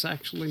that for them to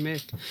actually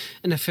make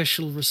an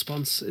official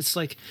response. It's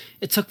like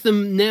it took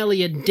them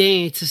nearly a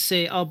day to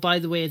say, oh, by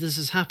the way, this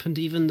has happened,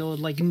 even though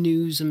like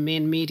news and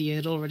main media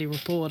had already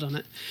reported on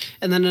it.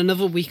 And then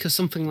another week or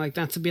something like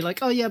that to be like,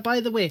 oh yeah, by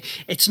the way,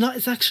 it's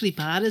actually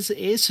bad as it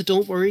is, so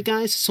don't worry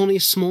guys, it's only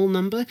a small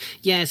number.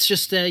 Yeah, it's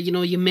just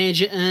your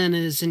major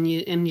earners and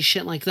your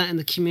shit like that in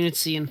the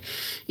community and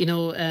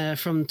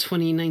from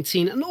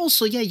 2019. And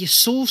also, yeah, your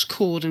source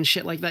code and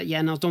shit like that.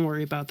 Yeah, no, don't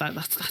worry about that.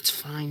 That's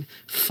fine.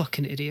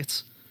 Fucking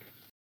idiots.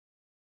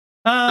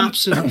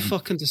 Absolutely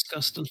fucking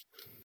disgusting.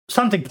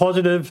 Something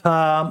positive.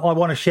 I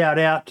want to shout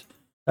out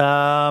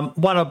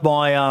one of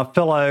my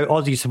fellow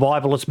Aussie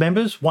Survivalist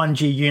members,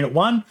 1G Unit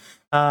 1,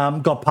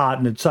 got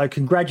partnered. So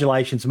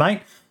congratulations,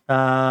 mate.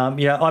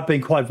 I've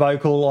been quite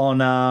vocal on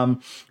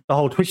the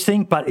whole Twitch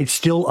thing, but it's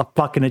still a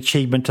fucking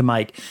achievement to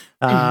make.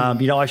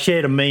 I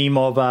shared a meme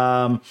of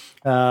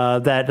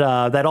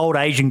that old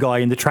Asian guy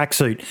in the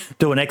tracksuit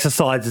doing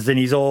exercises, and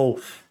he's all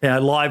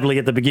lively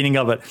at the beginning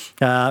of it.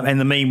 And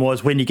the meme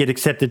was when you get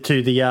accepted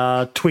to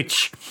the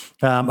Twitch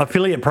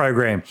affiliate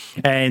program,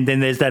 and then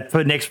there's that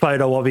next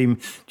photo of him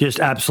just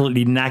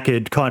absolutely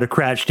knackered, kind of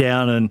crouched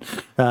down, and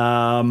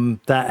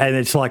and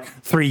it's like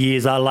 3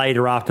 years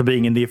later after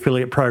being in the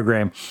affiliate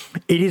program.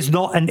 It is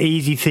not an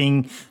easy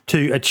thing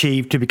to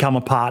achieve to become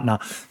a partner.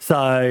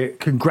 So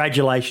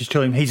congratulations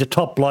to him. He's a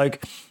top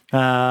bloke. So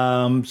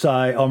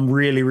I'm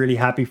really, really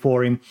happy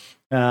for him.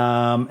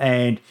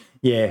 And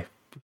yeah,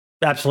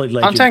 absolute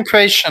legend.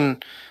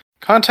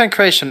 Content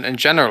creation in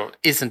general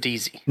isn't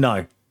easy.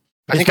 No.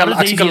 I think a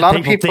lot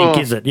of people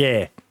think, is it?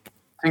 Yeah.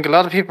 I think a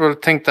lot of people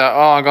think that,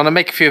 I'm going to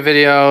make a few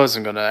videos,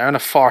 I'm going to earn a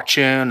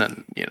fortune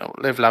and,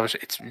 live lavish.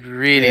 It's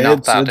really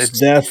not that. It's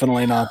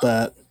definitely not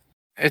that.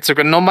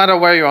 No matter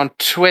where you're on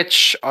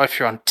Twitch, or if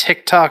you're on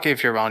TikTok,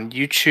 if you're on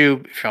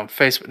YouTube, if you're on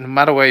Facebook, no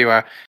matter where you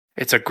are,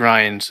 it's a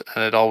grind,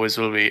 and it always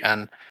will be.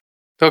 And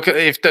look,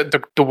 if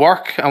the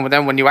work, and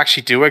then when you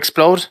actually do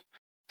explode,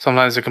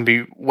 sometimes it can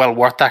be well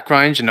worth that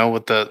grind,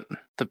 with the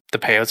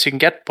payouts you can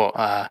get. But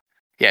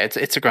yeah,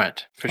 it's a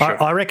grind for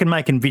sure. I reckon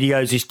making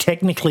videos is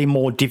technically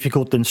more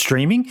difficult than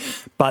streaming,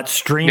 but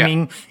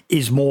streaming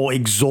is more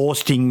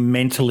exhausting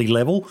mentally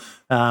level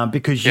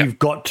because you've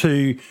got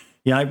to.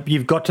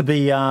 You've got to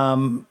be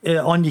on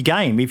your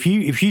game. If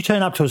you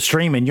turn up to a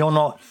stream and you're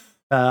not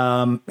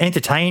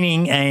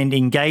entertaining and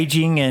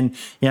engaging, and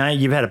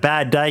you've had a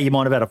bad day, you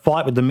might have had a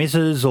fight with the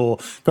missus or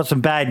got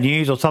some bad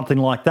news or something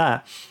like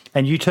that,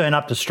 and you turn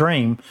up to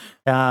stream,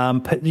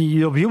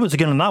 your viewers are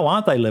going to know,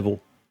 aren't they,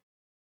 Level?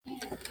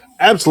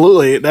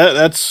 Absolutely.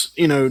 That's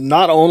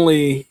not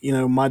only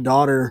my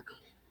daughter,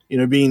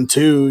 being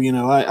 2.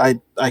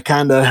 I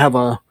kind of have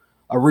a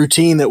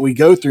routine that we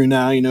go through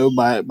now.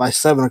 By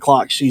 7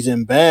 o'clock she's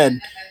in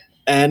bed,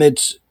 and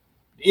it's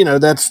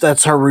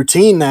that's her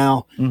routine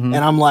now. Mm-hmm.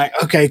 And I'm like,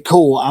 okay,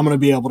 cool, I'm gonna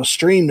be able to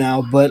stream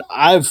now. But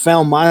I've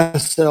found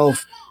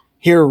myself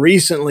here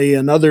recently,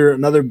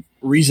 another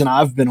reason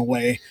I've been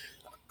away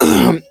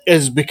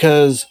is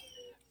because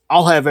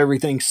I'll have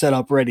everything set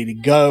up ready to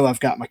go. I've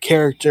got my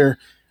character,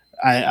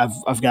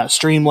 I've got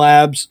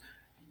Streamlabs,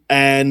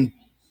 and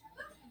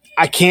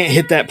I can't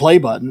hit that play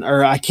button,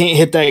 or I can't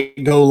hit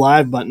that go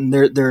live button.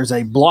 There's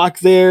a block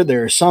there.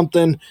 There's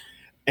something,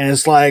 and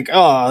it's like,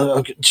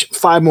 okay,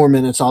 5 more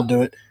minutes, I'll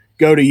do it.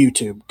 Go to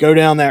YouTube. Go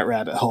down that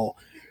rabbit hole.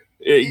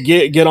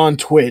 Get on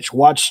Twitch.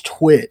 Watch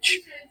Twitch.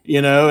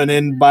 And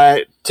then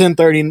by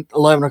 10:30,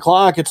 11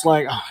 o'clock, it's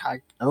like, I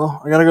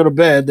gotta go to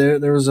bed.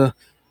 There was a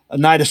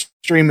night of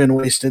streaming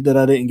wasted that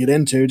I didn't get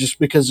into just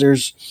because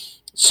there's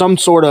some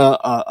sort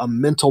of a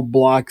mental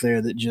block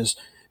there that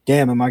just.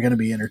 Damn, am I going to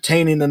be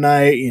entertaining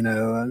tonight?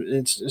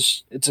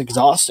 It's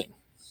exhausting.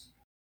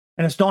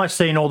 And it's nice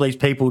seeing all these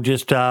people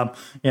just,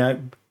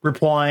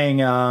 replying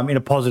in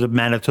a positive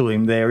manner to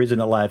him there,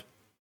 isn't it, lad?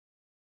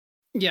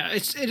 Yeah,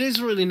 it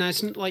is really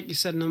nice. And like you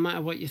said, no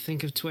matter what you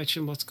think of Twitch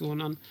and what's going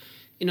on,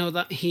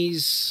 that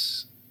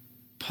he's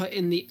put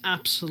in the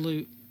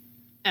absolute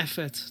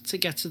effort to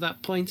get to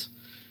that point.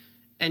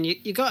 And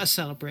you got to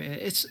celebrate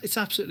it. It's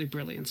absolutely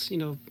brilliant.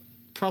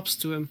 Props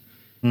to him.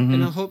 Mm-hmm.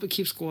 And I hope it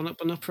keeps going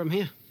up and up from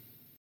here.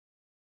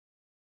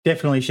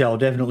 Definitely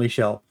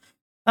shall.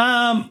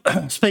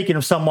 Speaking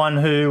of someone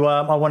who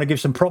I want to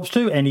give some props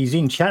to, and he's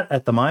in chat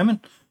at the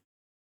moment,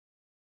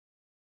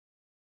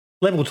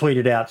 Level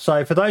tweeted out.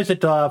 So for those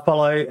that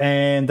follow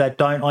and that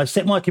don't, I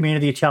set my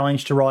community a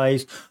challenge to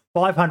raise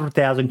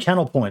 500,000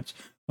 channel points.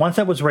 Once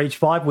that was reached,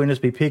 5 winners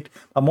be picked.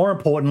 But more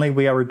importantly,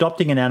 we are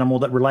adopting an animal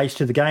that relates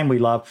to the game we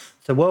love.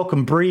 So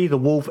welcome Bree the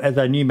wolf as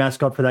our new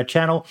mascot for that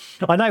channel.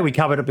 I know we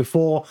covered it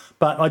before,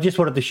 but I just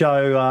wanted to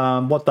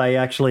show what they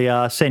actually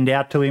send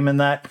out to him and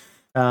that.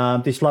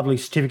 This lovely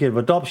certificate of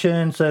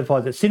adoption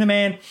certifies that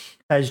Cinnamon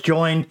has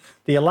joined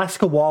the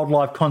Alaska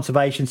Wildlife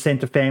Conservation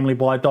Centre family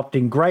by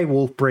adopting grey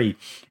wolf Bree,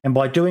 and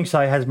by doing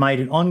so has made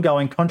an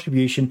ongoing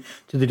contribution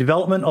to the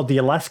development of the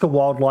Alaska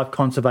Wildlife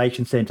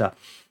Conservation Centre.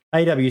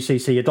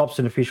 AWCC adopts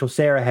an official,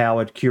 Sarah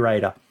Howard,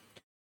 curator.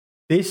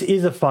 This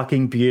is a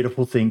fucking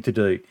beautiful thing to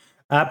do.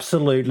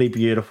 Absolutely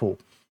beautiful.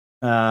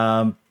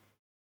 I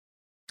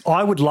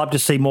would love to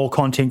see more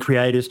content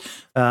creators.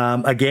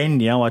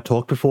 Again, I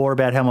talked before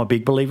about how I'm a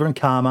big believer in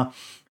karma.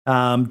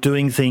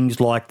 Doing things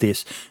like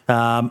this.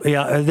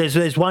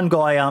 There's one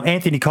guy,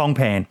 Anthony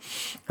Kongpan.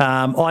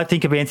 I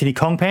think of Anthony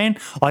Kongpan.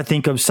 I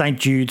think of St.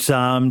 Jude's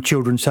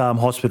Children's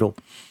Hospital.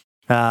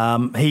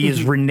 He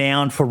is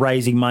renowned for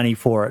raising money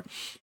for it.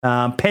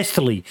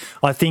 Pestily.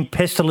 I think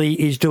Pestily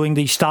is doing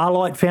the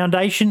Starlight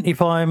Foundation, if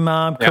I'm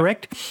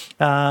correct.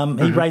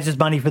 He raises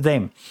money for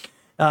them.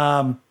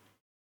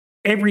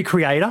 Every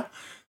creator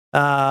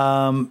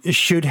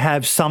should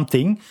have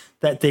something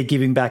that they're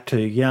giving back to.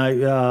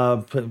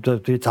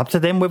 It's up to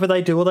them whether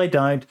they do or they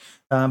don't.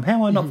 How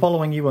am I not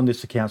following you on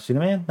this account,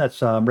 Cinnamon?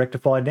 That's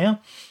rectified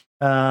now.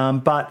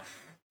 But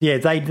yeah,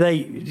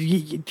 they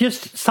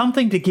just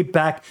something to give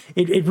back.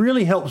 It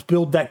really helps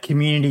build that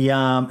community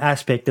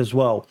aspect as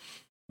well.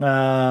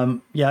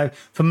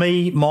 For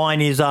me,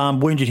 mine is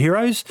Wounded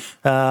Heroes.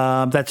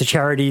 That's a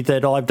charity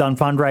that I've done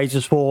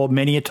fundraisers for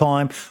many a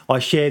time. I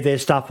share their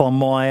stuff on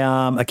my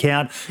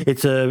account.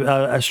 It's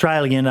a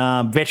Australian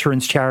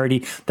veterans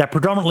charity that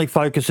predominantly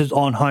focuses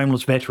on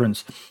homeless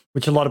veterans,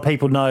 which a lot of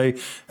people know.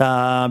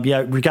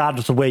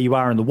 Regardless of where you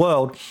are in the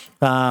world,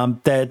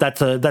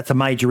 that's a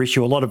major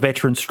issue. A lot of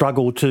veterans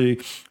struggle to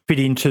fit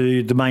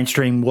into the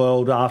mainstream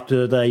world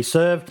after they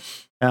serve.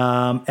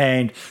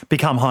 And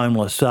become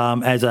homeless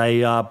as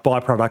a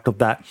byproduct of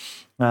that.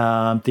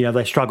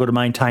 They struggle to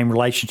maintain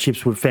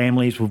relationships with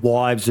families, with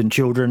wives and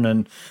children,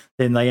 and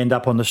then they end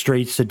up on the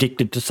streets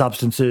addicted to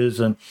substances.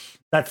 And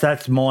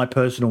that's my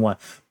personal one.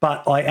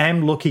 But I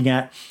am looking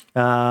at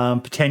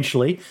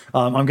potentially,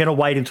 I'm going to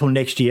wait until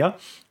next year,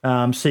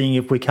 seeing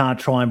if we can't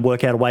try and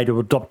work out a way to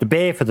adopt a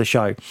bear for the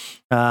show.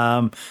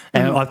 And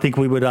I think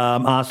we would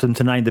ask them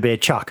to name the bear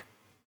Chuck.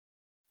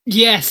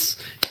 Yes.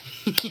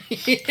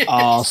 Yes,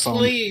 awesome.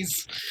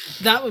 Please.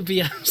 That would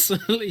be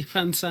absolutely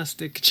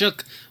fantastic.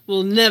 Chuck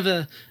will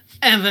never,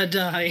 ever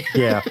die.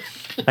 Yeah.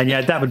 And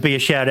that would be a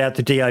shout out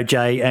to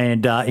DOJ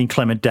and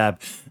Inclement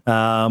Dab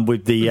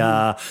with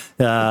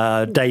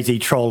the Daisy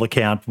Troll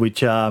account,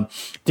 which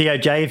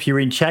DOJ, if you're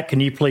in chat,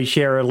 can you please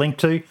share a link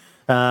to?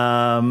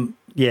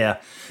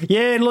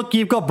 Look,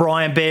 you've got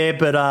Brian Bear,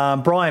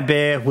 but Brian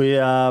Bear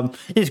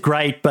is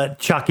great, but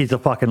Chuck is a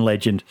fucking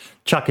legend.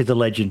 Chuck is a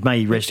legend. May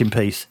he rest in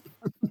peace.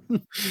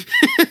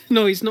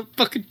 No, he's not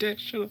fucking dead.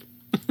 Shut up.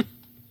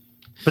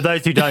 For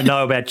those who don't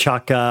know about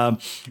Chuck,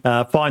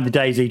 find the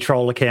Daisy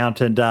Troll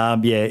account, and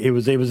it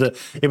was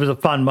a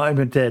fun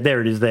moment.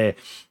 There it is. There.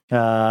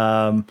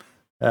 Let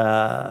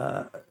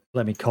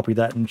me copy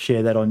that and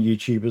share that on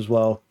YouTube as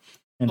well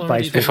and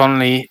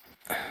Facebook.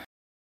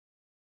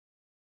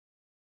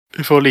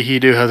 If only he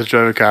knew how to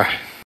drive a car.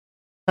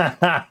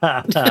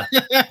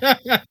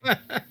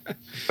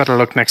 Better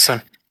luck next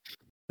time.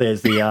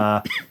 There's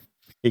the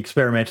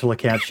experimental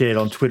account shared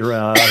on Twitter,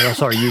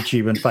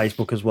 YouTube and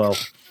Facebook as well.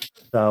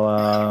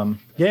 So,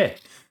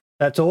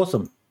 that's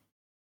awesome.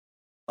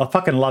 I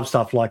fucking love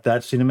stuff like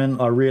that, Cinnamon.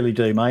 I really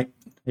do, mate.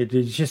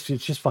 It's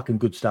just fucking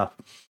good stuff.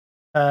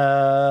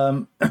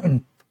 I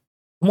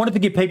wanted to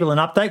give people an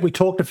update. We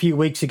talked a few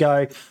weeks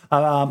ago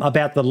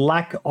about the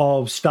lack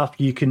of stuff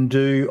you can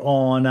do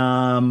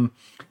on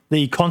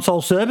the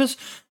console servers.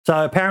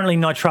 So apparently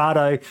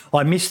Nitrado,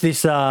 I missed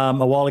this a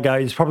while ago.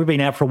 It's probably been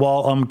out for a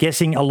while. I'm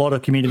guessing a lot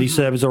of community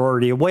servers are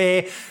already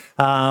aware.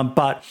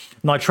 But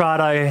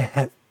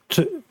Nitrado,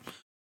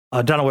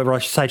 I don't know whether I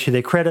should say to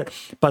their credit,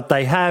 but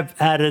they have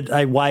added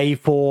a way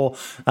for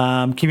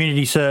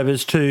community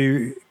servers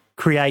to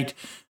create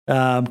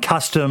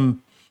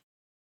custom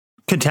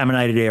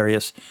contaminated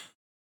areas.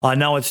 I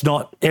know it's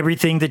not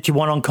everything that you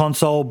want on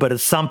console, but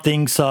it's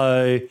something.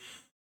 So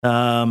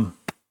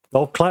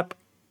golf clap,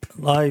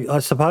 I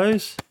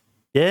suppose.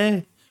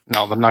 Yeah.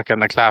 No, they're not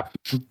getting a clap.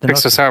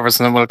 Fix the servers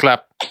and then we'll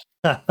clap.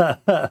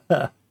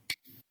 But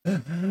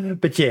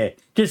yeah,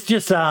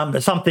 just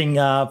something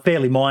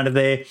fairly minor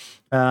there.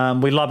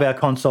 We love our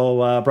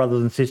console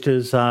brothers and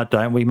sisters,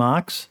 don't we,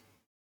 Marks?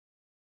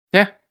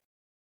 Yeah.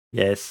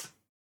 Yes.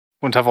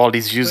 Wouldn't have all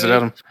these views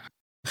without them.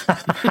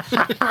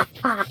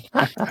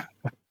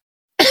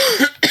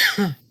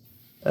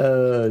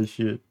 Oh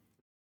shit.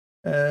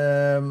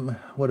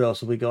 What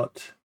else have we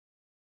got?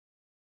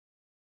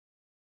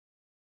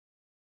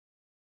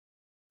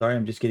 Sorry,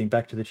 I'm just getting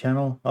back to the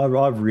channel. I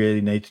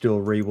really need to do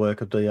a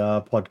rework of the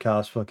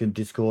podcast fucking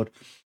Discord.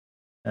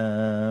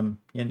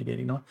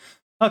 Getting on.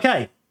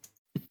 Okay.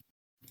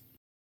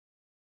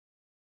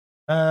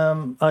 Okay,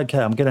 I'm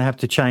going to have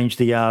to change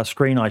the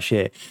screen I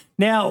share.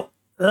 Now,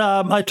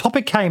 a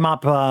topic came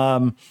up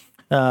over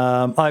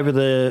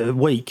the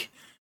week.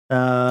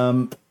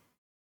 Let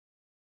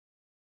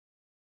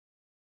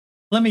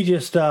me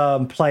just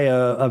play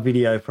a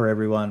video for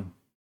everyone.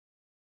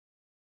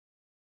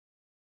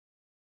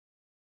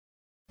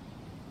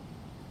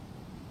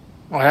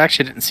 Oh, I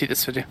actually didn't see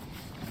this video.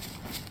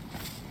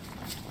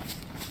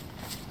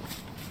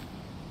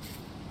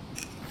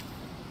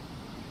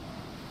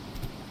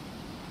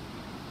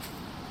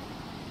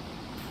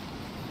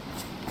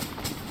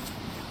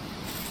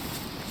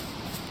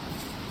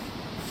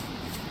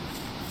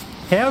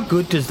 How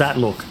good does that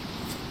look?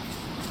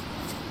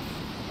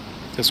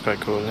 That's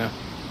quite cool, yeah.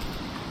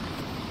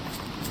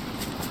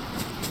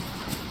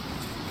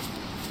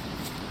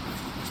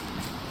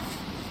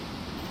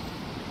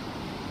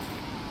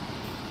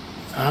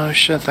 Oh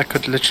shit, that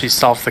could literally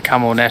solve the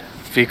camo net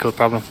vehicle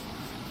problem.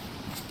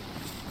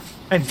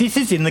 And this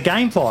is in the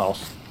game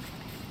files.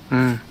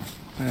 Yeah.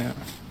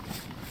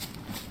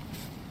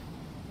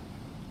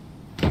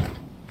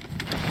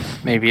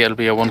 Maybe it'll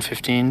be a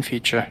 115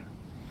 feature.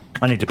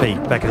 I need to pee.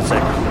 Back in a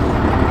sec.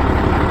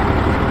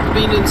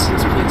 Been in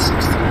since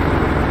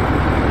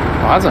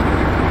 0.16. Was it?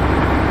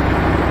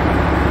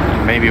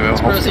 Maybe we'll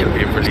hopefully it'll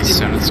be released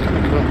soon. It's kind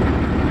of cool.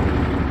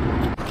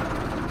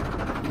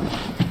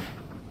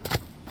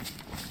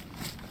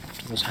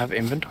 Does it have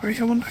inventory,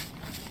 I wonder?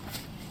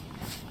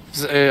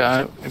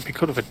 It'd be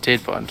cool if it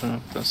did, but I don't know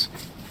if it does.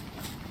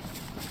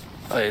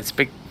 Oh, it's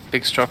big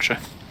structure.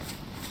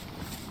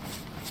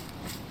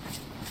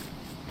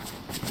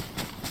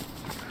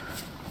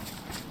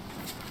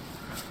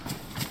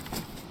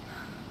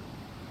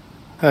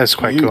 That's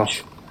quite cool.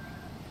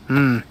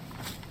 Yeah,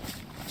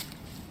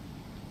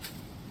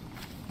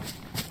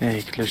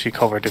 you could literally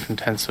cover different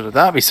tents, so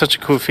that'd be such a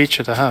cool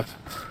feature to have.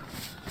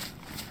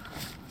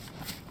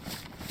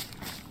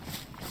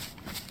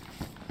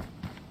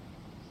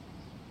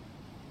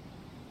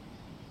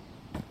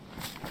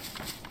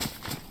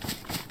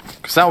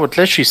 Because that would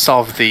literally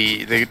solve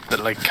the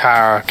like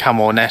car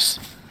camo net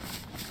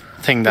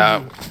thing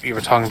that you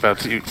were talking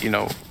about. You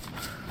know,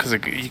 because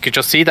you could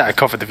just see that it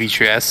covered the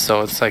V3S,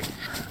 so it's like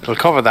it'll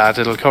cover that.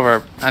 It'll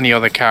cover any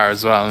other car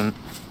as well. And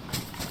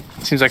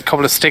it seems like a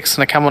couple of sticks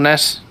and a camo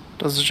net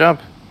does the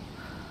job.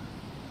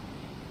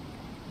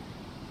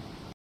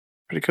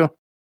 Pretty cool.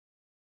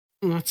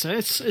 That's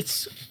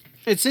it.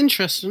 It's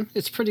interesting.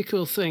 It's a pretty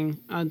cool thing.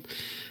 And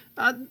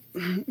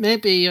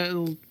maybe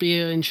it'll be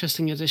an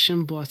interesting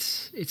addition,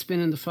 but it's been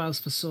in the files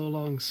for so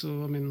long.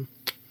 So I mean,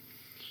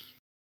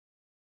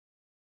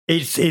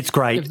 it's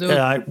great.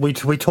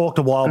 We talked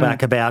a while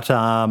back about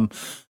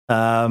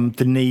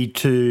the need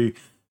to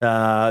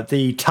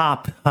the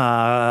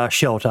tarp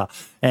shelter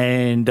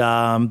and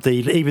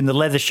even the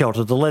leather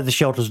shelter. The leather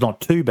shelter is not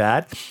too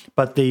bad,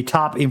 but the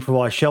tarp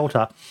improvised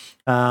shelter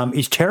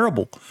is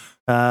terrible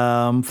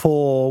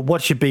for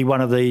what should be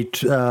one of the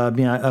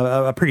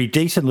a pretty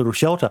decent little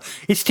shelter.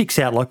 It sticks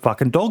out like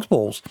fucking dog's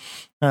balls.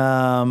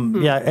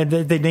 Yeah, and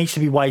there needs to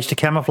be ways to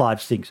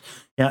camouflage things.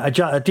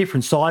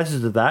 Different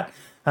sizes of that.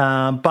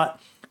 But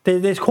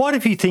there's quite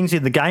a few things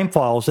in the game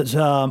files that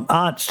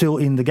aren't still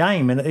in the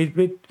game, and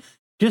it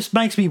just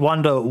makes me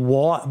wonder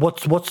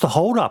what's the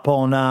hold up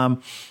on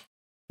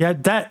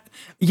that.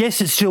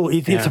 Yes, it's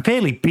a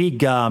fairly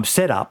big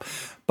setup,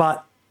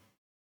 but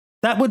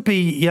that would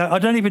be, I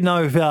don't even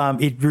know if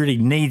it really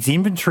needs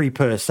inventory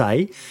per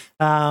se,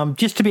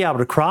 just to be able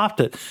to craft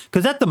it.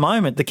 Because at the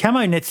moment, the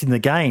camo nets in the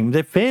game,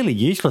 they're fairly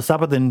useless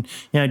other than,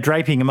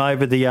 draping them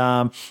over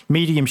the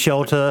medium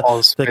shelter,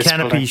 the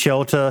canopy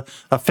shelter,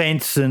 a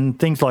fence and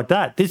things like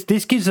that.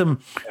 This gives them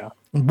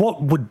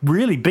what would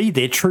really be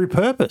their true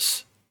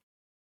purpose.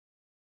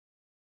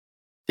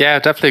 Yeah,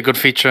 definitely a good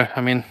feature.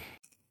 I mean,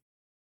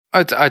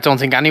 I don't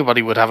think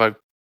anybody would have a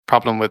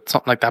problem with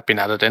something like that being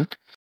added in.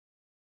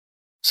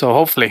 So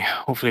hopefully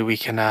we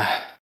can I'll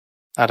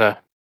get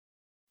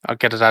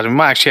it added.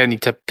 I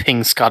need to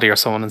ping Scotty or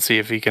someone and see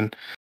if he can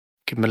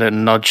give him a little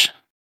nudge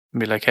and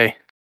be like, hey,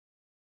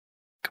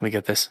 can we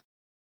get this?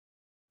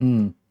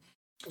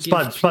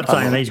 Spud's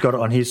saying he's got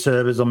it on his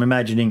servers. I'm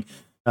imagining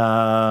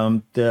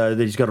that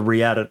he's got to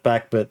re-add it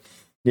back, but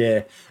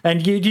yeah.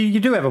 And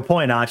you do have a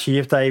point, Archie.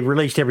 If they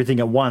released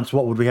everything at once,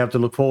 what would we have to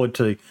look forward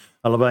to?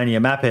 A Livonia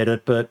map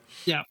edit, but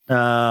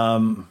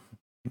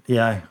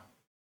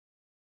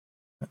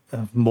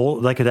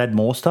more, they could add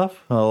more stuff,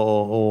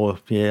 or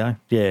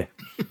but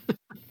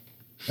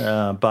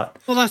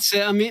well, that's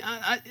it. I mean,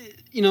 I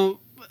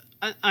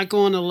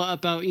go on a lot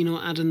about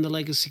adding the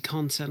legacy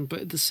content, but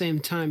at the same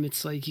time,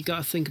 it's like you got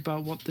to think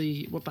about what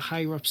the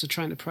higher ups are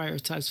trying to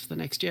prioritize for the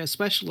next year,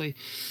 especially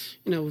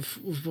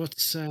with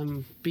what's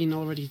been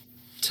already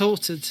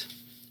touted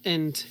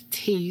and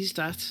teased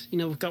at.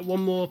 We've got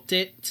one more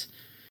update,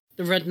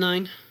 the Red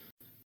 9.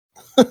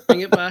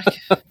 Bring it back.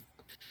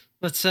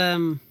 But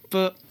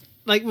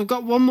like we've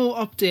got one more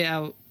update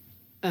out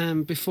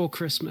before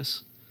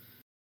Christmas.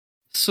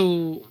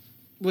 So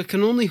we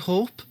can only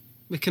hope.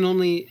 We can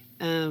only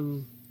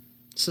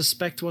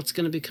suspect what's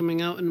going to be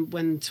coming out, and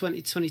when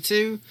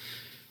 2022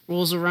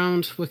 rolls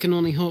around, we can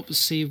only hope to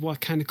see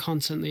what kind of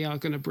content they are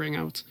going to bring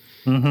out.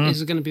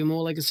 Is it going to be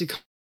more legacy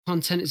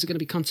content? Is it going to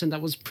be content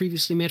that was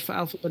previously made for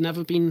Alpha but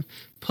never been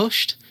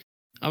pushed?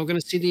 Are we going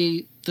to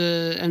see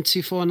the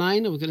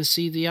M249? Are we going to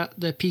see the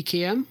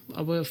PKM?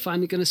 Are we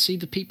finally going to see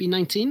the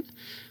PP19?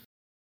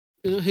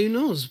 Who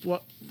knows?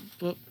 What?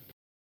 But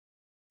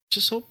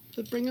just hope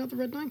they bring out the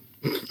Red 9.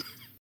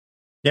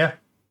 Yeah.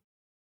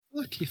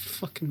 Look, you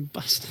fucking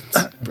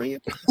bastards. Bring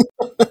it.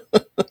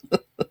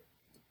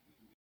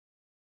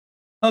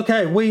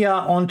 Okay, we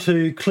are on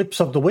to clips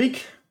of the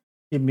week.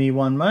 Give me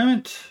one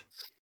moment.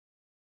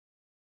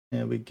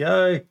 There we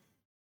go.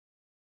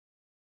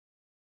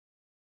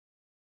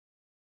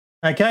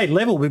 Okay,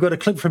 Level, we've got a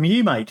clip from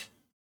you, mate.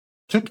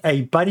 Took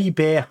a buddy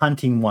bear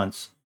hunting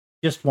once.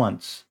 Just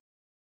once.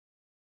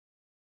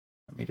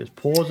 Let me just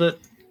pause it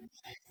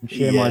and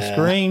share my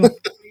screen.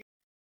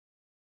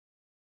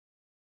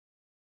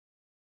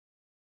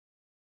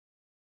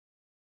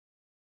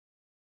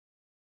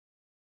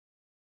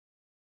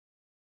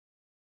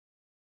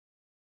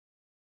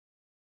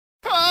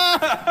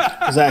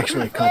 There's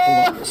actually a couple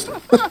of us.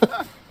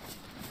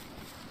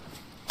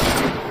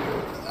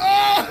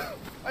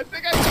 I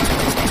think I.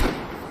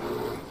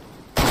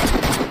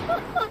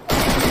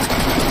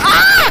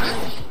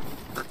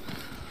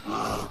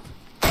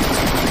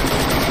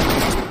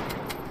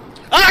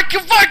 I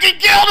can fucking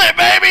killed it,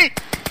 baby!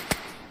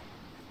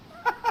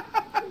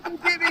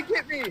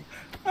 Get me!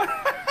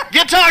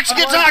 Get Tox!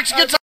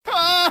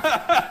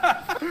 I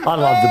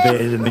love the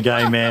bears in the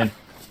game, man.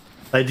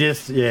 They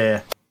just,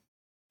 yeah.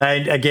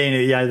 And again,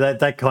 yeah,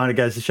 that kind of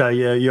goes to show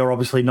you you're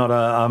obviously not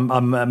a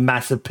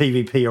massive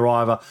PvP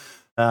arriver.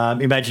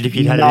 Imagine if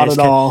you'd had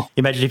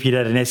Imagine if you'd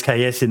had an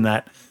SKS in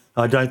that.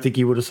 I don't think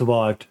you would have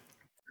survived.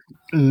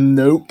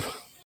 Nope.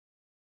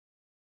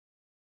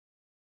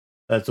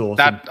 That's awesome.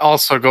 That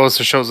also goes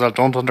to show that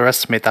don't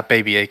underestimate that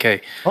baby AK. Oh,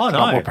 It's no.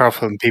 not more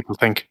powerful than people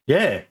think.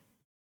 Yeah.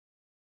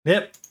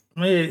 Yep.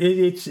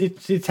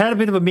 It's had a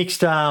bit of a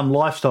mixed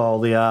lifestyle,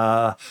 the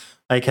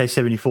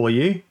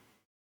AK-74U.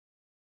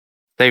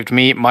 Saved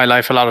me my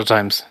life a lot of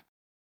times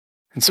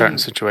in certain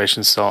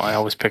situations, so I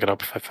always pick it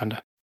up if I find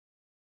it.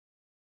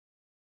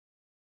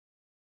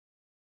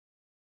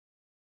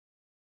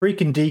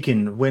 Freaking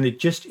Deacon, when it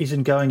just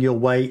isn't going your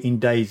way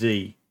in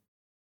DayZ.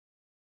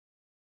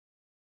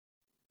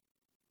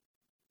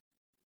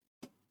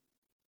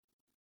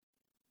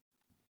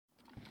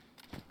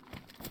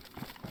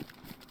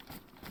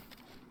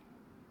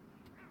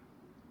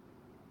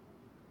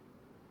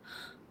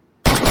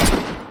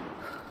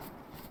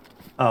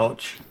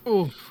 Ouch.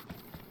 Oh,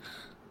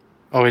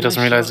 Oh, he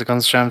doesn't realize the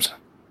gun's jammed.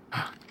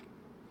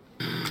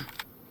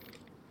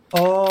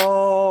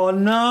 Oh,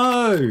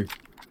 no.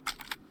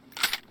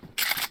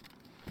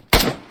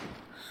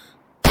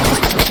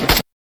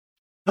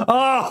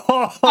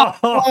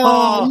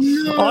 Oh,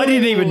 no. I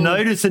didn't even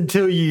notice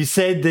until you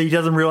said that he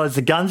doesn't realize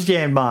the gun's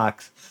jammed,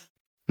 Marks.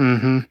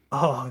 Mm-hmm.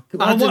 Oh,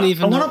 I didn't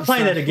even I want to notice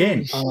play that that.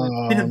 again.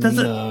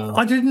 No.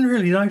 I didn't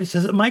really notice.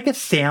 Does it make a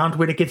sound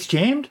when it gets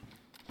jammed?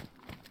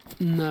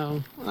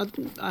 No. I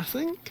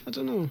think. I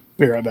don't know.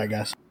 Be right back,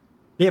 guys.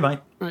 Yeah, mate.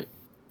 Right.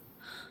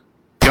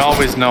 You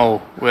always know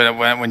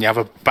when you have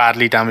a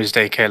badly damaged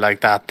AK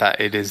like that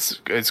it's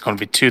going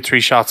to be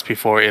 2-3 shots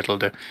before it'll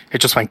do.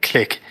 It just went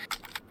click,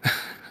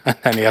 and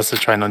then he has to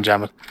try and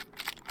unjam it.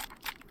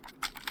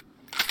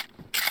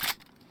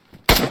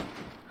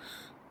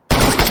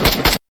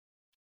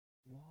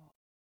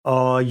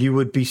 Oh, you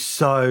would be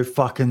so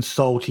fucking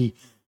salty.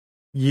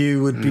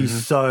 You would be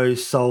so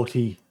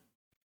salty.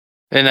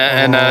 In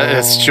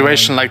a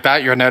situation like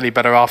that, you're nearly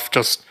better off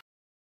just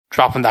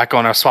dropping that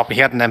gun or swapping.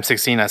 He had an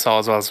M16 I saw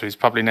as well, so he's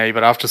probably nearly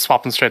better off just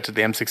swapping straight to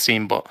the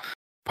M16, but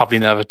probably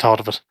never thought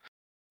of it.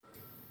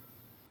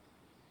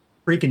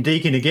 Freaking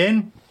Deacon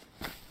again.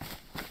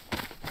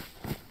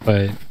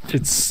 But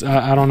it's,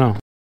 I don't know.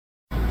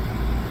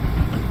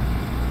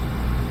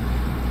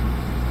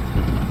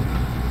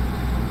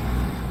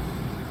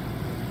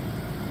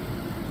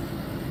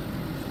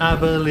 I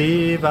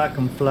believe I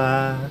can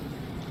fly.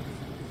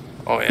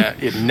 Oh yeah,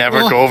 you'd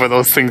never go over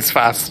those things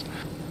fast.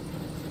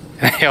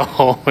 He'll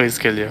always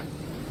kill you.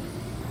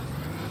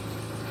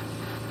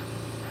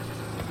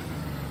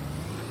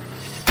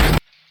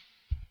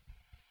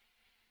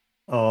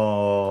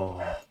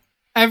 Oh.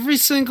 Every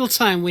single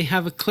time we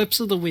have a clips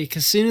of the week,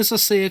 as soon as I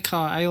see a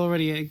car, I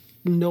already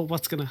know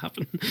what's going to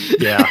happen.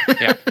 Yeah.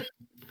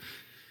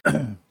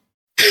 Yeah.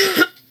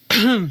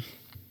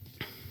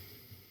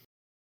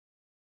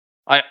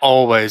 I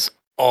always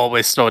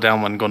slow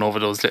down when going over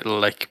those little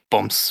like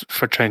bumps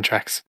for train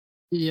tracks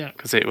Yeah.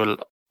 because it will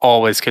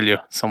always kill you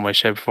some way,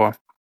 shape, or form.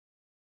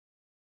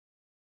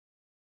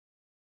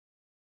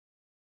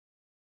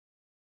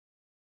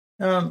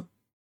 I'm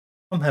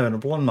having a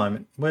blonde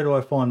moment. Where do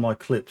I find my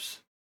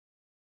clips?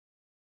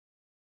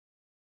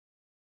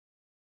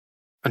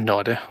 No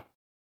idea.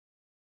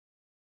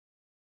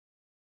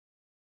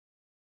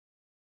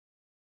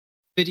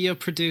 Video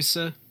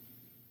producer.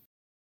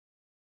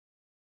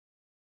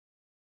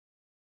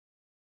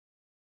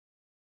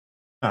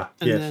 Ah,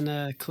 And yes.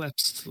 then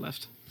clips to the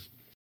left.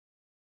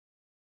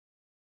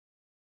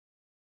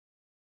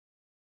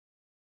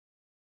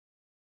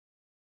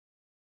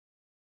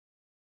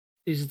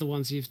 These are the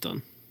ones you've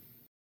done.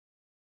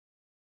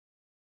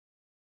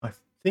 I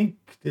think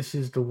this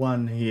is the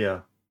one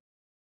here.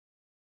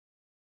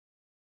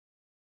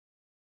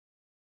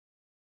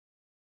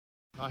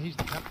 Oh, he's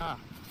the car.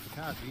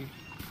 Dude.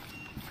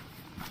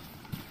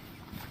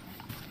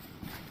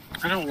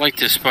 I don't like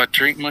this spot.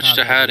 Drink much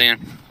to hide in.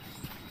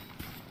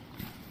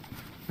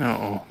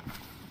 Oh.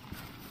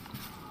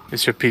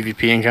 Is your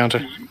PvP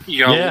encounter?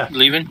 Y'all Yeah.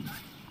 leaving?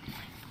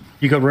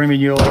 You got room in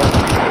your...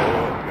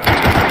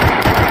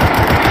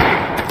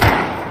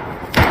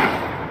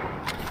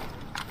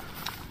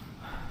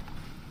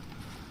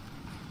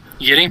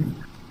 Get him?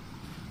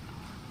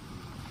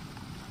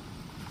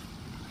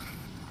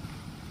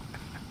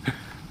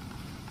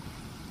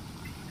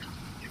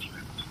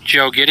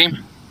 Joe, get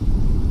him?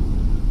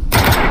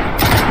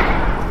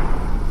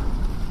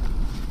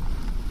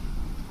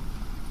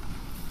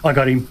 I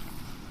got him.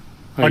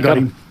 Oh, I you got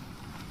him.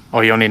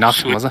 Oh, you only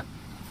knocked him, was it?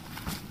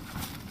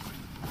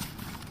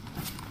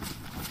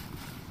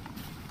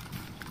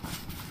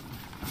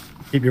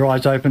 Keep your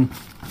eyes open.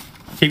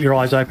 Keep your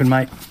eyes open,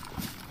 mate.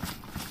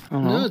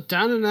 No,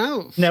 down and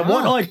out. Now,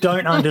 what I Fuck.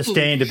 don't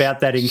understand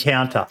about that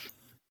encounter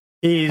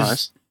is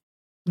Nice.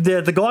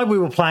 the guy we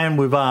were playing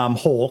with,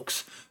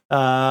 Hawks,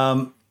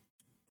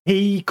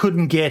 he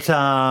couldn't get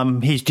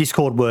his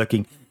Discord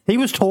working. He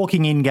was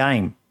talking in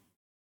game.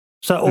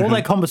 So all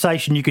that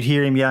conversation, you could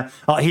hear him,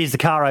 oh, here's the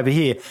car over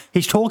here.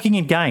 He's talking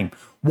in game.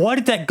 Why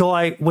did that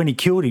guy, when he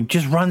killed him,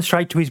 just run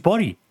straight to his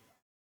body?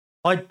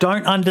 I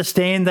don't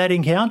understand that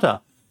encounter.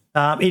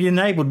 It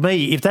enabled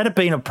me. If that had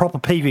been a proper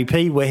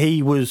PvP where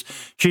he was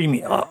shooting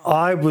me,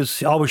 I was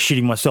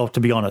shitting myself, to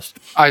be honest.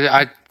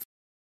 I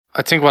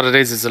think what it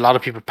is a lot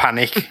of people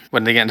panic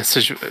when they get into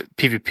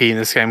PvP in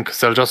this game because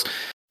they'll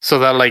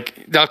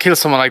kill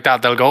someone like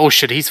that. They'll go, oh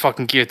shit, he's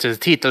fucking geared to the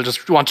teeth. They'll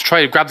just want to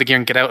try to grab the gear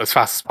and get out as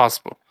fast as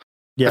possible.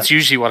 Yeah. That's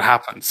usually what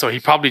happens. So he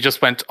probably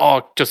just went,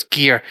 oh, just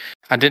gear,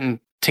 and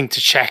didn't think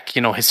to check,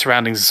 his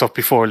surroundings and stuff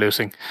before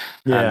looting.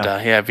 Yeah.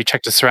 And if he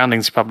checked his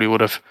surroundings, he probably would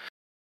have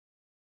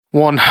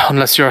won,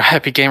 unless your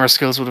Epic Gamer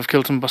skills would have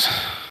killed him. But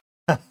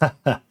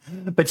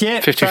But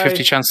yeah,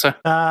 50-50 chance there.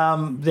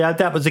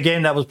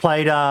 That was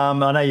played. I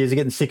know you're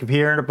getting sick of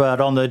hearing it,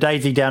 but on the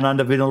Daisy Down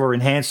Under Vanilla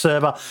Enhanced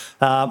server,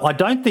 I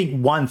don't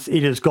think once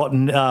it has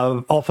gotten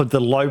offered the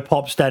low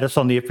pop status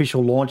on the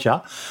official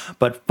launcher.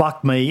 But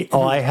fuck me,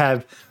 I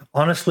have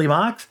honestly,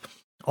 Marks,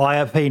 I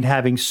have been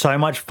having so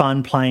much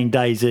fun playing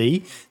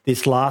DayZ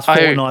this last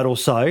fortnight or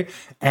so,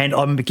 and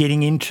I'm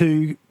getting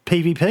into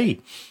PvP.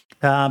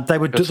 They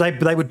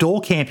were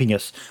door camping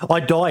us. I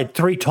died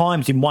 3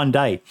 times in one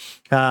day,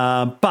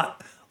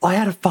 but I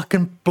had a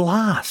fucking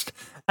blast.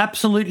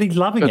 Absolutely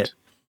loving it.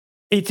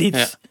 It's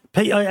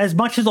as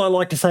much as I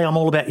like to say I'm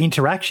all about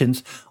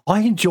interactions, I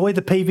enjoy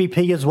the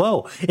PvP as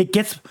well. It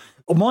gets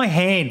my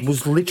hand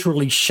was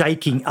literally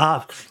shaking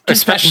up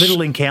just that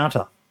little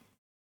encounter.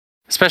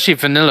 Especially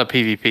vanilla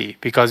PvP,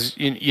 because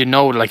you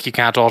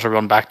can't auto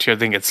run back to your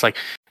thing. It's like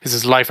this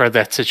is life or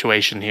death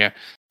situation here.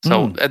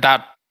 So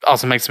that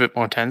also makes it a bit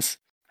more tense.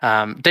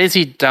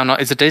 Daisy Down,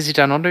 is it Daisy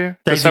Down Under?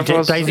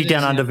 Daisy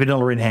Down Under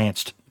Vanilla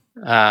Enhanced.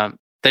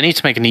 They need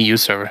to make an EU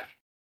server.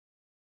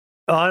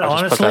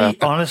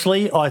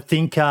 Honestly, I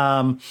think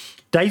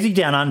Daisy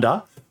Down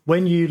Under,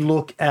 when you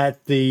look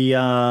at the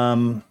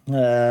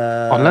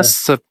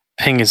unless the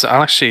ping is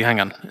actually, hang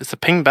on, is the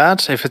ping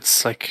bad? If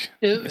it's like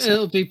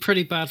it'll be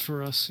pretty bad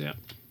for us, yeah.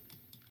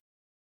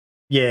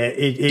 Yeah,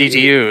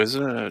 DDU is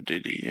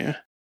DDU.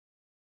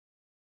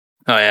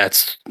 Oh yeah,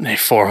 it's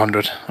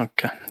 400.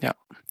 Okay, yeah.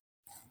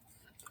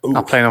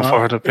 Not playing on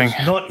 400 ping.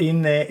 It's not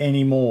in there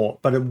anymore,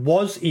 but it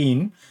was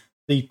in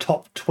the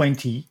top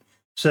 20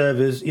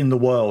 servers in the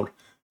world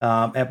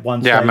at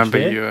one stage. Yeah, I remember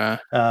there.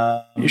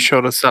 you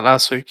showed us that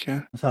last week.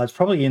 Yeah. So it's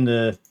probably in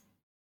the.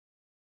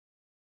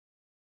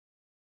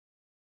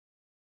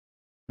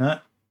 No.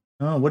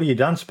 Oh, what have you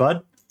done,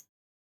 Spud?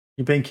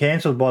 You've been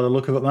cancelled by the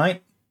look of it,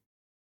 mate.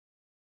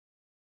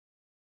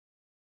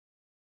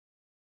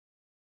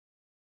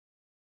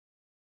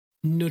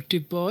 Nutty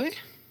boy.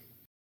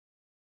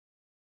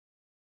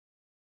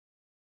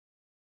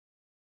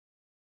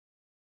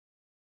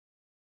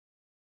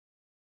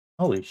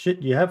 Holy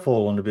shit, you have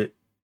fallen a bit.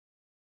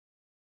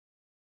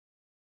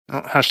 Oh,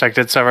 hashtag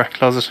dead server,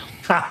 close it.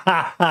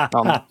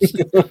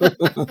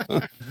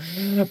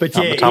 But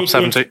yeah, top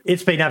 70.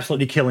 It's been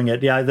absolutely killing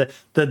it.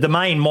 The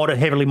main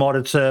heavily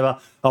modded server,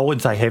 I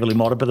wouldn't say heavily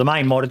modded, but the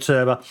main modded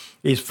server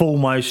is full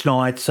most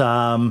nights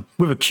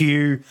with a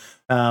queue,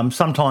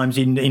 sometimes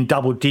in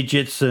double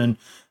digits, and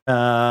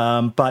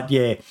but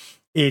yeah,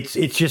 it's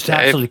just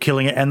absolutely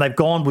killing it. And they've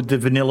gone with the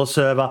vanilla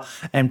server,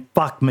 and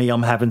fuck me,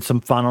 I'm having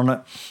some fun on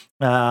it.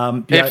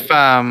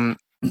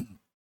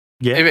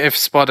 If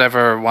Spud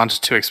ever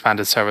wanted to expand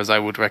its servers, I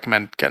would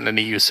recommend getting an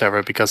EU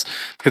server because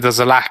there's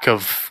a lack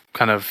of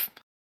kind of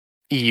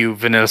EU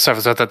vanilla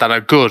servers out there that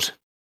are good.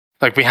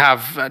 Like we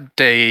have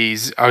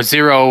days or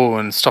Zero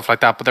and stuff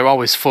like that, but they're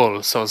always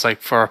full. So it's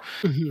like for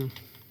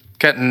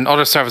getting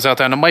other servers out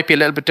there, and it might be a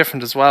little bit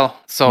different as well.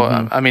 So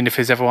I mean, if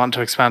he's ever wanting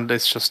to expand,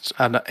 it's just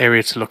an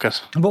area to look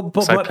at.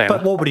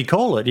 But what would he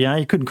call it? You know,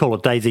 you couldn't call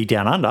it DayZ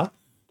Down Under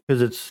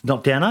because it's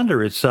not down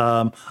under; it's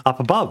up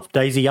above.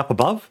 DayZ up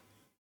above.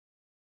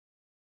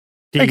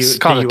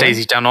 Call it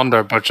DayZ Down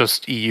Under, but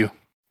just EU.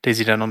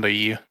 DayZ Down Under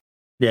EU.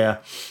 Yeah,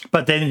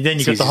 but then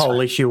you got the whole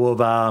issue of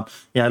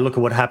look at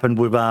what happened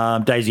with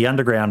DayZ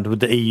Underground with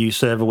the EU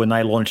server when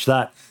they launched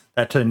that.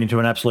 That turned into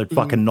an absolute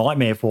fucking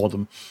nightmare for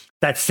them.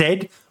 That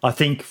said, I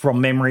think from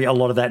memory, a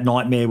lot of that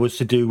nightmare was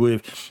to do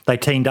with they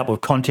teamed up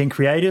with content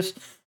creators.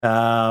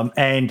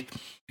 And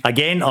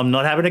again, I'm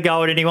not having a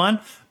go at anyone,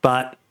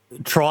 but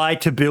try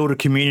to build a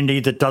community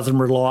that doesn't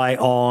rely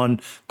on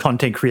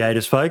content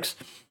creators, folks.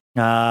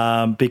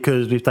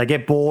 Because if they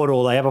get bored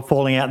or they have a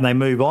falling out and they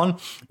move on,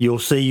 you'll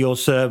see your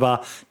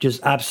server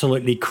just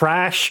absolutely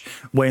crash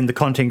when the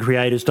content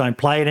creators don't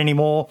play it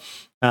anymore.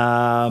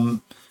 I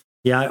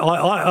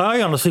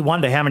honestly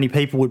wonder how many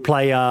people would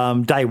play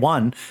day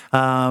one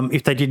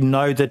if they didn't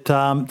know that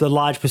the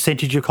large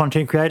percentage of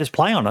content creators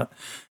play on it.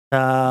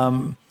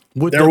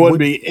 There wouldn't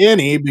be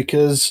any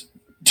because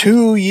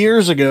 2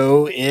 years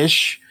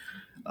ago-ish,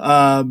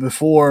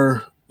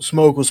 before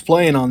Smoke was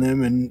playing on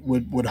them and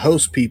would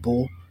host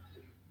people,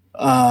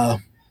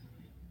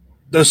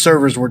 those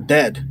servers were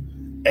dead.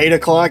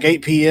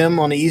 8 p.m.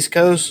 on the East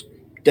Coast,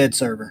 dead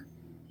server.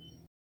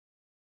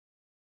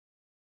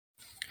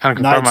 I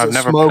can confirm I've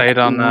never played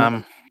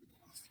on.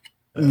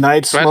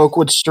 Night Smoke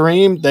would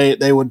stream.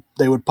 They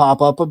would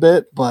pop up a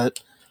bit,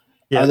 but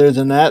other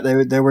than that,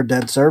 they were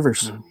dead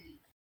servers.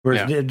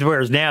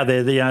 Whereas now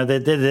they're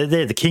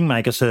the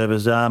Kingmaker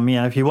servers.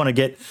 If you want to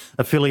get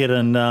affiliate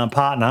and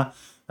partner.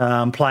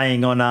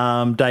 Playing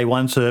on day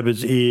one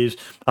servers is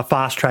a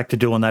fast track to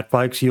doing that,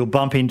 folks. You'll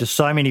bump into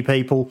so many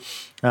people,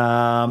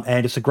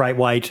 and it's a great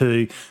way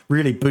to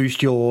really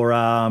boost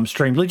your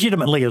stream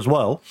legitimately as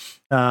well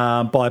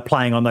by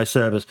playing on those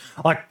servers.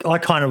 I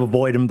kind of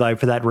avoid them, though,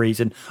 for that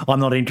reason. I'm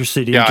not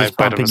interested in just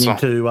bumping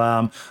into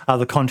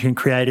other content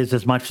creators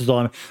as much as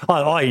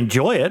I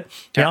enjoy it.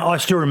 Yeah. I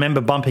still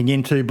remember bumping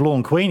into Blue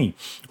and Queenie.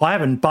 I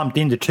haven't bumped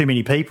into too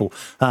many people.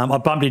 I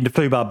bumped into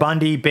Fubar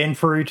Bundy, Ben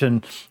Fruit,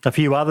 and a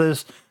few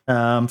others.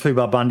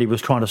 Fubar Bundy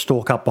was trying to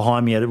stalk up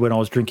behind me when I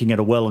was drinking at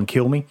a well and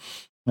kill me.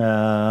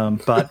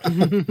 But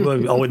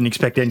I wouldn't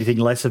expect anything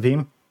less of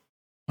him.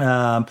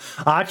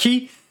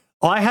 Archie,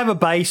 I have a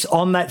base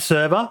on that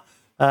server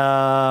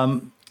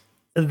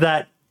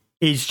that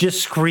is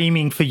just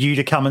screaming for you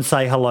to come and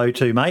say hello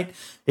to, mate.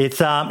 It's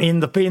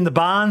in the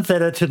barns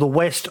that are to the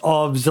west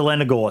of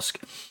Zelenogorsk.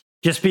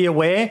 Just be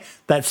aware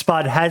that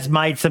Spud has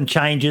made some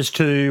changes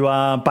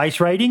to base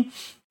rating.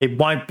 It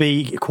won't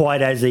be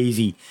quite as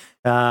easy.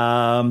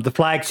 The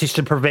flag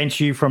system prevents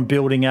you from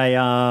building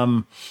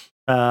a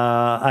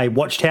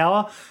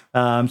watchtower,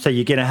 so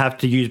you're going to have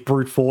to use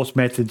brute force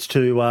methods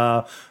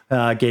to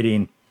get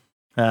in.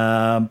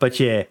 But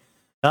yeah,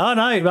 oh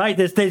no, mate.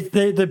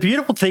 The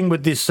beautiful thing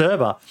with this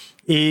server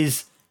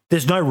is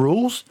there's no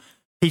rules.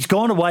 He's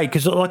gone away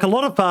because, like a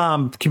lot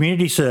of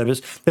community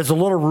servers, there's a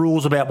lot of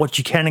rules about what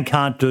you can and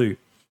can't do.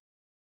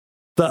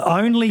 The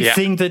only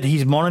thing that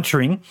he's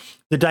monitoring,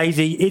 the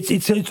DayZ,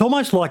 it's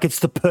almost like it's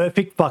the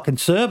perfect fucking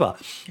server.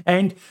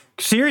 And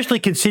seriously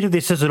consider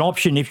this as an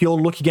option if you're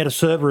looking at a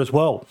server as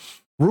well.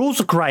 Rules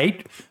are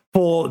great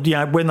for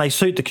when they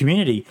suit the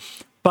community,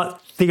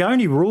 but the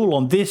only rule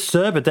on this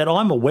server that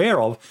I'm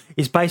aware of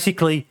is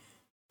basically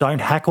don't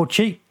hack or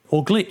cheat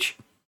or glitch.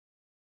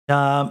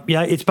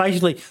 It's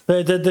basically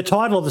the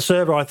title of the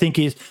server, I think,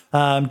 is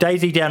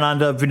DayZ Down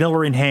Under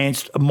Vanilla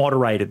Enhanced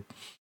Moderated.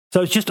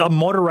 So it's just a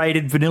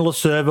moderated vanilla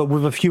server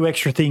with a few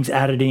extra things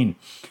added in.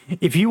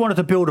 If you wanted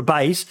to build a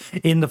base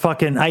in the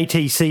fucking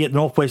ATC at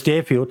Northwest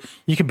Airfield,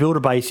 you can build a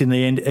base in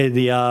the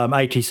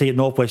ATC at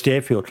Northwest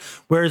Airfield.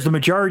 Whereas the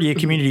majority of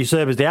community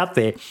servers out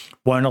there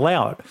won't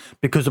allow it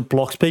because it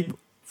blocks people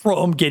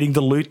from getting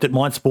the loot that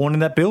might spawn in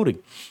that building.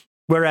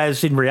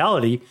 Whereas in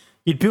reality,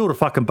 you'd build a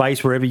fucking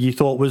base wherever you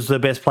thought was the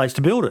best place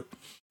to build it.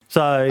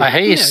 So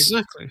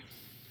exactly.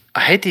 I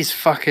hate these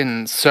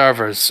fucking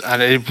servers,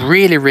 and it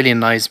really, really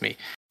annoys me.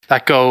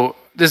 That go,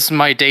 this is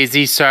my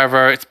DayZ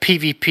server, it's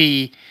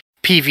PvP,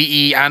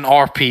 PvE, and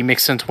RP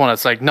mixed into one.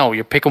 It's like, no,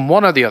 you're picking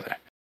one or the other.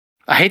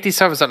 I hate these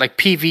servers that like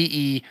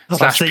PvE /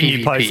 PvP. I've seen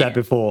you post that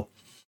before.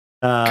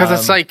 Because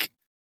it's like,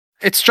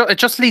 it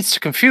just leads to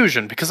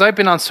confusion. Because I've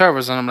been on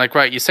servers and I'm like,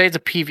 right, you say it's a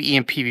PvE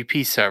and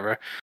PvP server.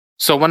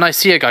 So when I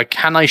see a guy,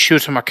 can I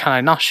shoot him or can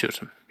I not shoot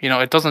him?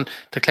 It doesn't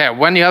declare.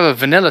 When you have a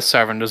vanilla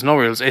server and there's no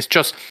rules, it's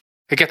just,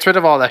 it gets rid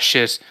of all that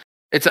shit.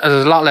 There's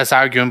a lot less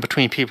arguing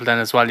between people then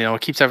as well.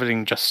 It keeps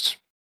everything just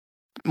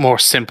more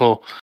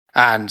simple.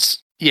 And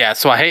yeah,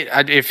 so I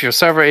hate if your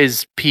server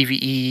is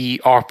PvE,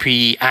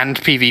 RP, and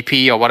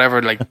PvP or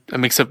whatever, like a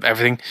mix of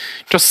everything,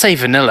 just say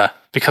vanilla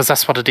because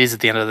that's what it is at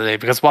the end of the day.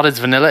 Because what is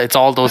vanilla? It's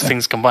all those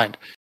things combined.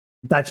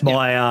 That's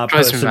my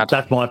Drives me mad.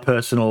 that's my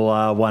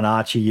personal one.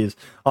 Archie is.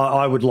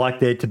 I would like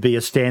there to be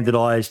a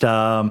standardized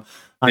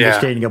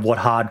understanding of what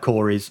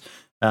hardcore is.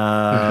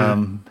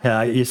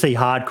 You see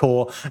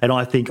hardcore, and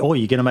I think, oh,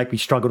 you're going to make me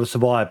struggle to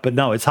survive. But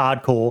no, it's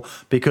hardcore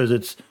because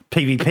it's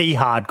PvP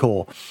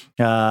hardcore,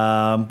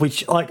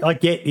 which I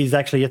get is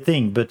actually a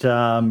thing. But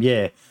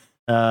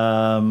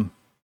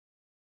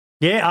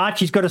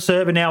Archie's got a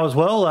server now as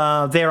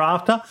well.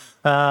 Thereafter,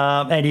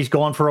 and he's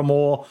gone for a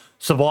more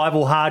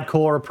survival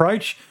hardcore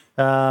approach.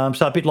 So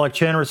a bit like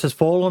Chernarus Has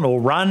Fallen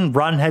or Run.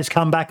 Run has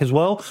come back as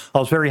well. I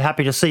was very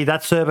happy to see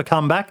that server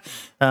come back.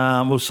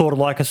 It was sort of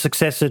like a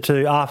successor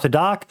to After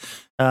Dark,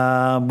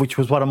 which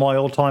was one of my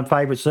all-time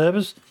favourite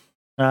servers.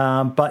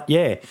 But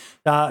yeah,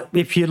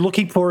 if you're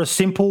looking for a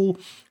simple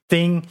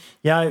thing,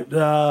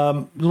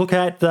 look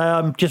at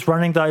just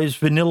running those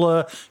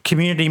vanilla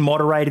community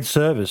moderated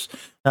servers,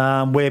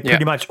 where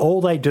pretty much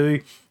all they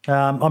do,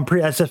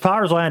 as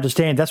far as I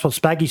understand, that's what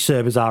Spaggy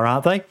servers are,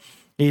 aren't they?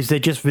 Is they're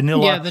just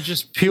vanilla, they're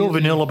just pure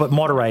vanilla, but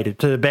moderated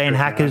to ban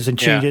hackers and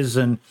cheaters,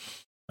 and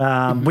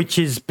which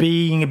is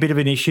being a bit of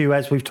an issue,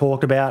 as we've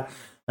talked about.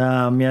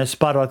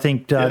 Spud, I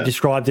think,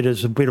 described it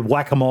as a bit of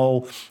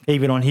whack-a-mole,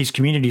 even on his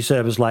community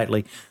servers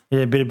lately.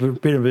 A bit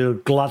of a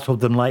glut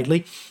of them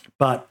lately,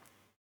 but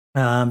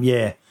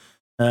rightly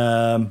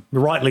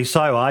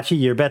so. Archie,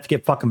 you're about to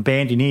get fucking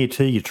banned in here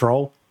too, you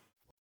troll.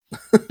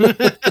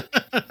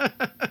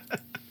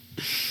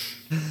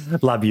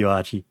 Love you,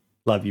 Archie.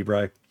 Love you,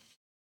 bro.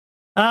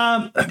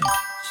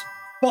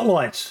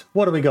 Spotlights.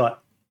 What do we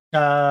got?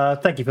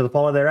 Thank you for the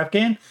follow there,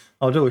 Afghan.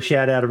 I'll do a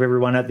shout out of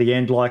everyone at the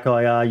end like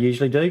I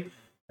usually do.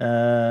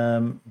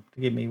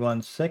 Give me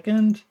 1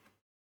 second.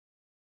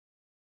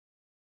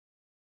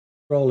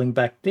 Rolling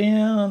back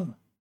down.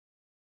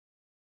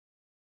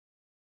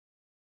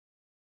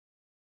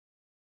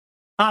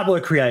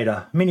 Artwork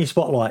creator, mini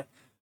spotlight.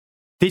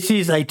 This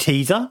is a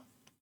teaser,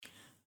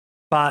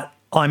 but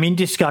I'm in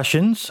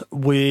discussions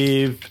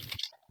with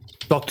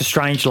Dr.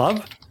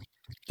 Strangelove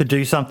to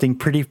do something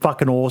pretty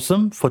fucking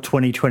awesome for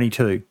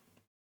 2022.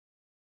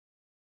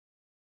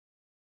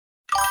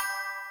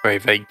 Very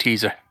vague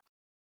teaser.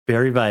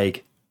 Very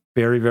vague.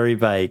 Very, very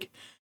vague.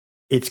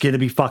 It's going to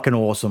be fucking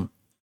awesome.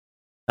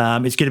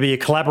 It's going to be a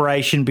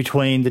collaboration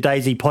between the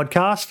DayZ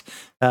podcast.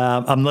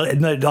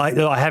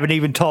 I haven't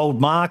even told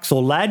Marks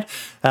or Lad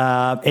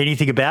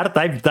anything about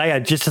it. They are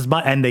just as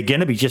much, and they're going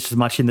to be just as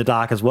much in the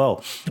dark as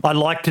well. I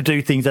like to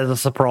do things as a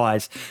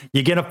surprise.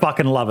 You're going to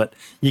fucking love it.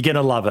 You're going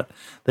to love it.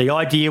 The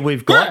idea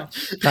we've got,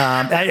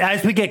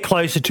 as we get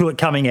closer to it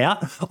coming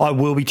out, I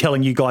will be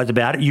telling you guys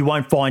about it. You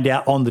won't find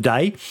out on the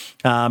day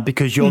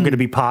because you're going to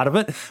be part of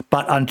it.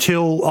 But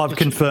until I've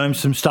confirmed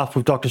some stuff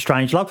with Dr.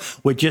 Strangelove,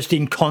 we're just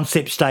in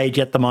concept stage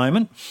at the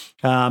moment.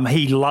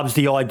 He loves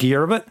the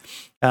idea of it.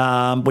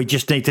 We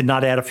just need to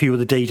nut out a few of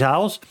the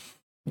details.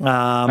 You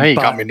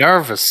got me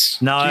nervous.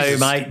 No,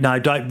 Jesus. mate, no,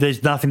 don't.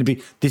 There's nothing to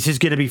be. This is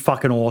going to be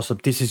fucking awesome.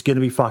 This is going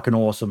to be fucking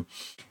awesome.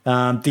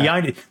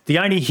 The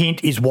only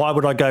hint is, why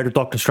would I go to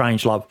Dr.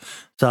 Strangelove?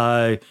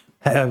 So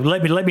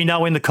let me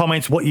know in the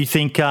comments what you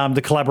think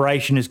the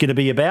collaboration is going to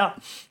be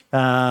about.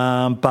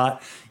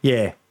 But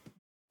yeah.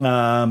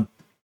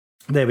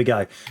 There we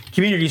go.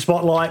 Community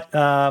spotlight.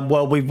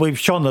 Well, we've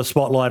shone the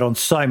spotlight on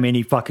so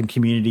many fucking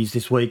communities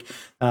this week,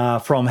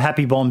 from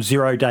Happy Bomb,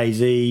 Zero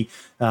DayZ,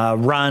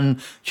 Run,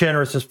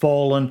 Chernarus Has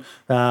Fallen,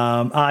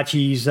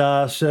 Archie's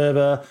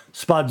server,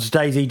 Spud's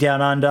DayZ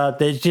Down Under.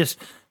 There's just,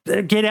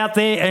 get out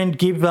there and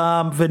give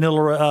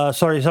vanilla.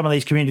 Some of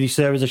these community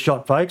servers a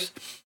shot, folks.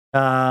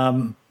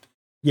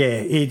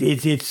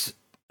 It's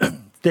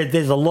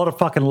there's a lot of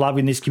fucking love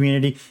in this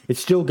community. It's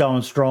still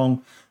going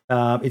strong.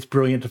 It's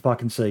brilliant to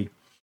fucking see.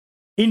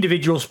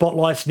 Individual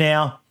spotlights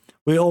now.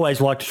 We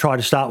always like to try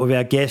to start with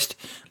our guest.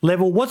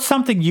 Level, what's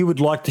something you would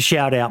like to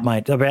shout out,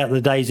 mate, about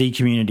the DayZ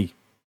community?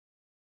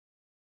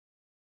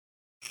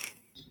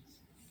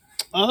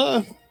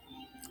 I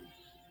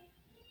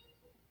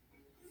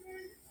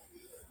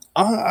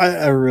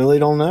really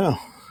don't know.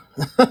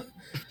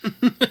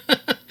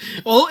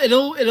 Well, it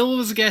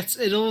always gets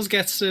to our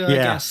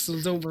guests,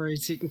 so don't worry,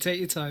 so you can take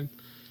your time.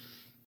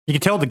 You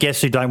can tell the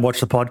guests who don't watch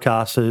the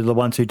podcast are the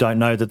ones who don't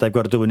know that they've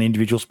got to do an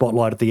individual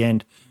spotlight at the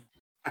end.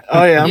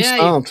 Oh yeah, I'm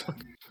stumped.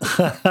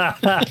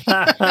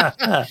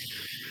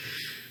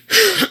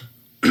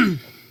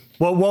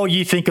 Well, while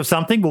you think of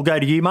something, we'll go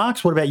to you,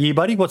 Marks. What about you,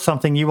 buddy? What's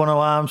something you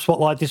want to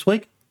spotlight this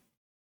week?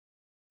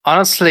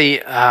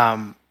 Honestly,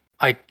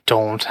 I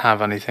don't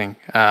have anything.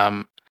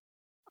 I've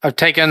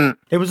taken...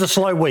 It was a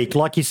slow week,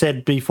 like you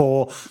said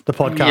before the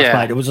podcast,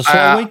 mate. It was a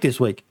slow week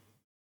this week.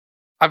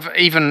 I've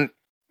even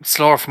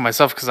slower for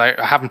myself because I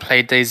haven't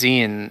played DayZ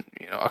in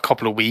a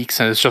couple of weeks,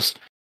 and it's just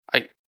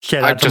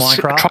shout out to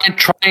Minecraft.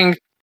 Trying.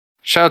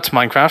 Shout out to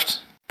Minecraft,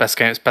 best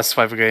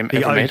survival game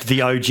ever made.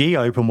 The OG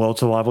open world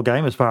survival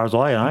game, as far as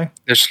I know.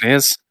 Literally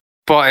is,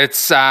 but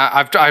it's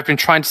I've been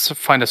trying to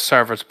find a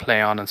server to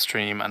play on and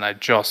stream, and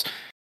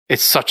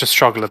it's such a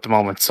struggle at the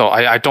moment. So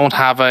I don't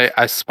have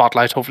a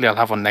spotlight. Hopefully, I'll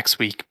have one next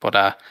week,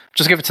 but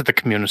just give it to the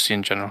community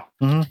in general.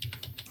 Mm-hmm.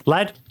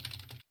 Lad.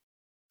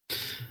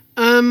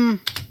 A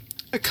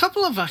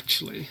couple of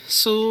actually.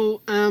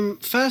 So,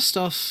 first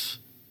off,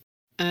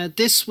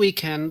 this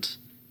weekend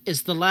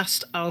is the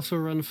last alpha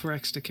run for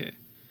XDK.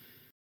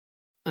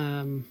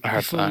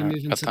 Before we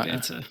move into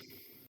beta.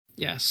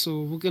 Yeah,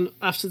 so we're gonna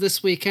after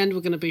this weekend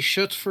we're gonna be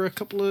shut for a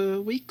couple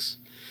of weeks,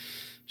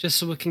 just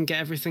so we can get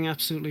everything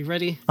absolutely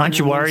ready. Aren't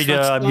you worried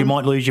you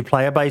might lose your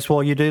player base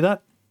while you do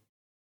that?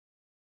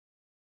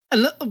 A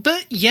little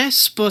bit,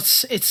 yes,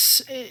 but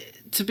it's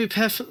to be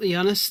perfectly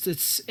honest,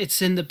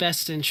 it's in the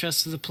best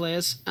interest of the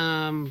players.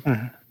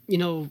 You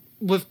know,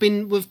 we've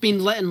been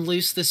letting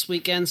loose this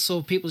weekend,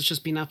 so people's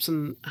just been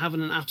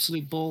having an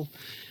absolute ball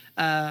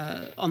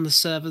on the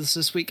servers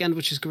this weekend,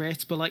 which is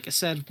great. But like I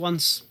said,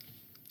 once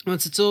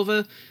it's over,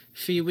 a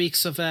few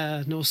weeks of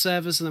no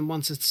servers, and then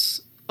once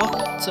it's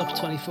up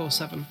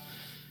 24/7.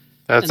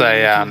 There's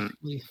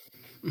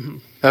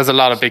there's a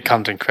lot of big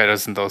content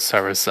creators in those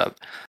servers that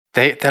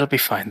they'll be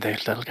fine.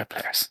 They'll get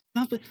players.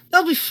 They'll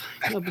be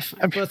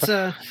fine. But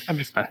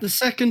the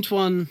second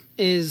one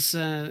is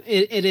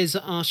it is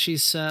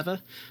Archie's server.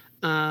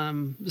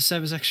 The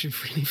server's actually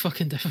really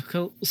fucking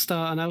difficult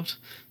starting out.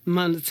 The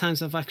amount of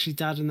times I've actually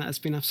died in that has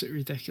been absolutely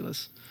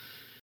ridiculous.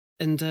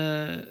 And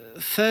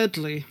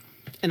thirdly,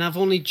 and I've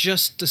only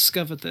just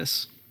discovered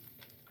this,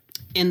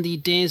 in the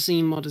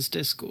DayZ Modders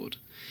Discord,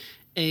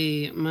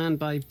 a man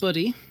by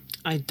Buddy,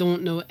 I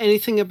don't know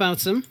anything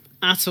about him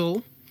at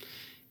all.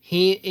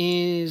 He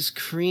is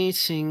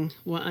creating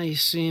what I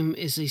assume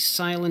is a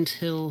Silent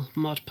Hill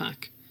mod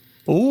pack.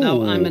 Ooh.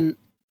 Now, I'm an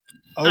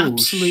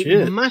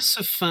absolute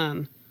massive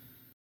fan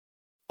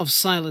of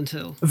Silent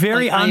Hill.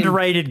 Very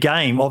underrated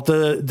game of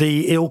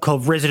the ilk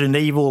of Resident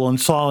Evil and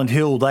Silent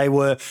Hill. They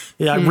were,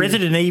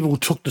 Resident Evil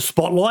took the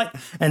spotlight,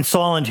 and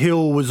Silent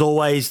Hill was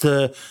always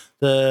the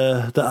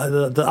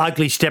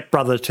ugly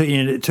stepbrother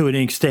to an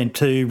extent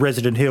to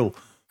Resident Hill.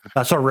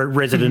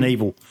 Resident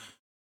Evil.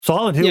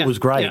 Silent Hill was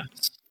great. Yeah.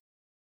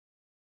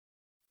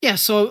 Yeah,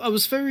 so I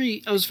was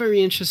very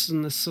interested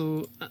in this.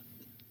 So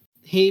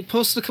he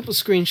posted a couple of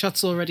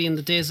screenshots already in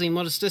the DayZ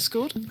Modders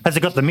Discord. Has it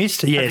got the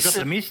mist? Yes.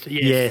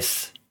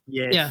 Yes.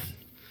 Yeah.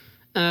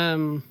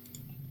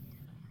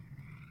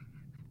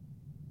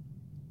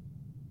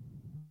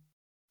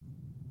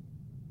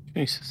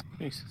 Jesus.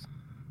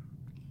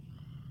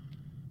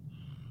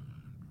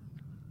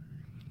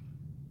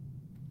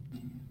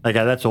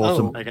 Okay, that's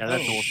awesome.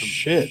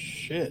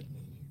 Shit.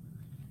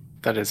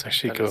 That is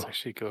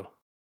actually cool.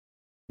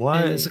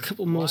 Why? There's a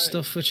couple more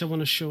stuff which I want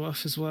to show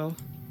off as well.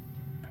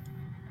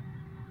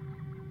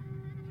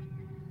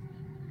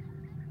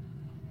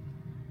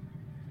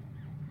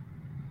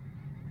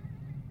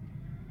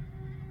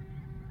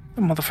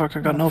 The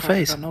motherfucker got no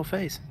face.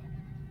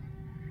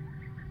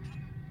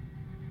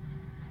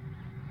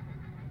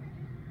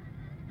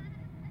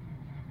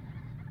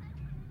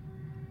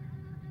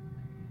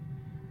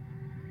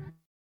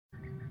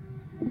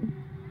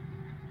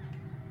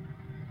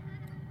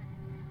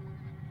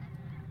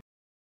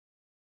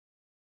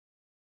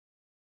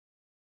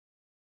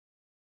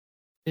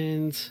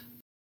 And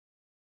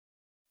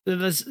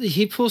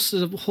he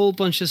posted a whole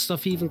bunch of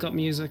stuff. He even got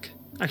music.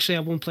 Actually,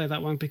 I won't play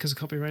that one because of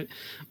copyright.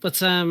 But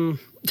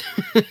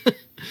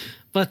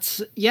but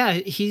yeah,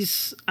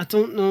 I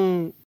don't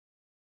know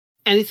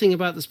anything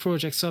about this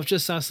project, so I've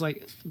just asked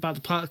about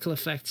the particle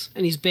effect,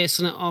 and he's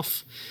basing it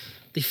off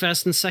the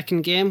first and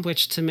second game,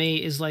 which to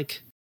me is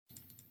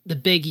the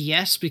big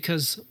yes,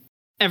 because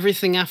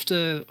everything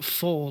after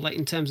 4,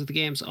 in terms of the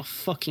games, are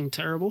fucking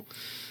terrible.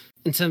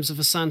 In terms of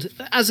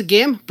as a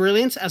game,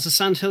 brilliant. As a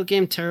Sand Hill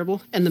game,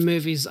 terrible. And the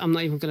movies, I'm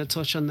not even going to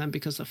touch on them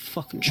because they're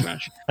fucking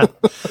trash.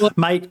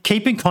 Mate,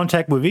 keep in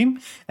contact with him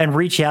and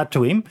reach out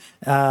to him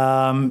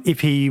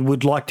if he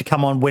would like to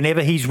come on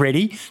whenever he's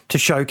ready to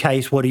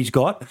showcase what he's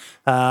got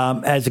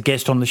as a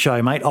guest on the show,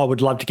 mate. I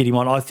would love to get him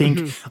on. I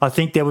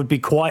think there would be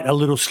quite a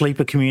little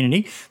sleeper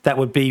community that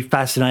would be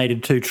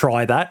fascinated to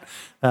try that.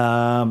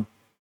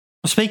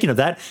 Speaking of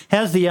that,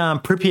 how's the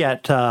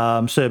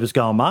Pripyat servers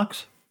going,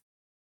 Marks?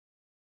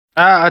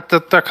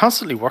 They're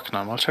constantly working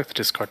on them. I'll check the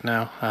Discord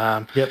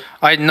now. Yep.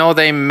 I know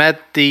they made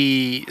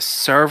the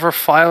server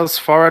files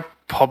for it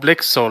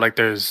public, so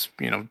there's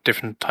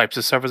different types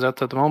of servers out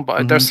there at the moment,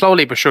 but they're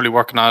slowly but surely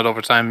working on it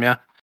over time. Yeah,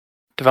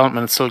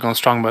 development is still going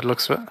strong by the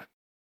looks of it.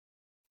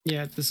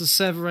 Yeah, there's a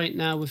server right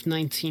now with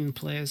 19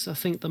 players. I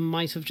think they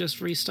might have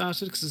just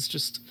restarted because it's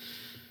just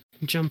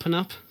jumping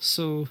up.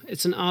 So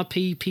it's an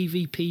RP,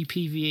 PvP,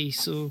 PvE.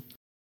 So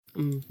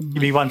give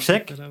me 1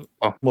 sec.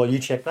 Well, you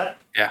check that.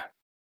 Yeah.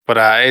 But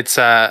it's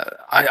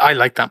I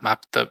like that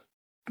map, the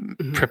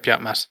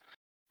Pripyat map.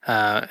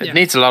 It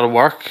needs a lot of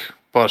work,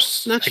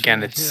 but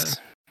again, it's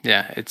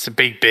a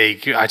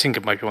big. I think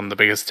it might be one of the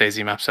biggest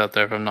DayZ maps out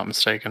there, if I'm not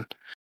mistaken.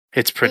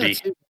 It's pretty.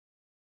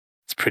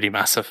 It's pretty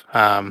massive.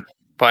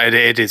 But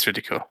it is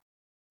really cool.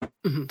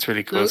 It's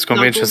really cool. It's going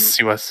to be interesting to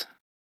see what's.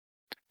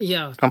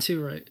 Yeah,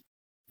 too right.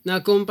 Now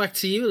going back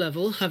to you,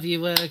 Level, have you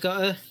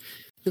got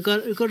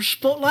a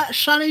spotlight,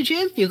 Sunny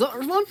Jim? You got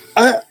one?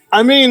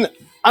 I mean,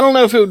 I don't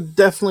know if it would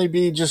definitely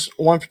be just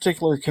one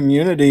particular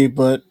community,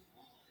 but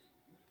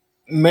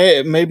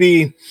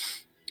maybe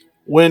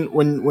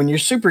when you're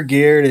super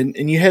geared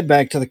and you head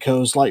back to the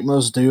coast like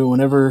most do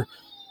whenever,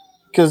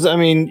 because I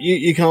mean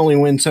you can only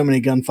win so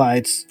many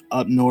gunfights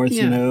up north,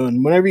 Yeah. you know,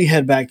 and whenever you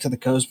head back to the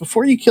coast,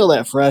 before you kill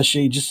that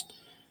freshie, just,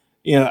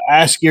 you know,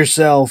 ask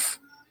yourself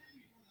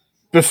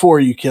before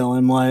you kill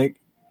him, like,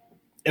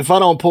 if I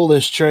don't pull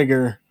this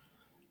trigger,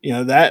 you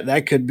know,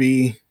 that could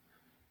be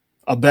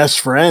a best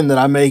friend that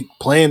I make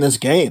playing this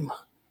game,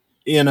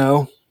 you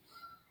know.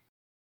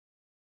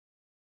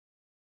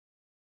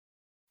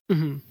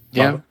 Hmm.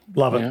 Yeah.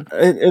 Love it. Yeah.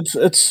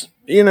 It's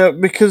you know,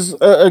 because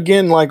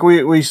again, like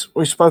we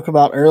spoke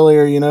about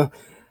earlier, you know,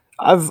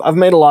 I've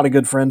made a lot of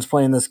good friends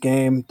playing this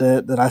game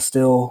that I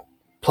still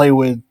play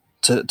with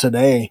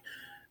today.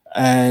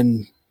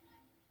 And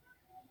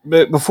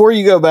but before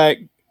you go back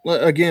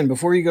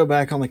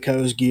on the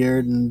coast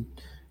geared and,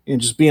 you know,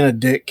 just being a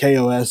dick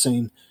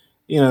KOSing,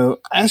 you know,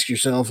 ask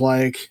yourself,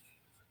 like,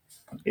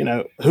 you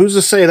know, who's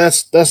to say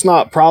that's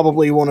not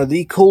probably one of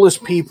the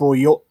coolest people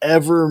you'll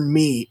ever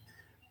meet,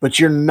 but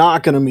you're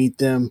not going to meet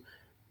them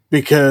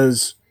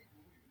because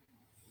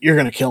you're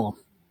going to kill them.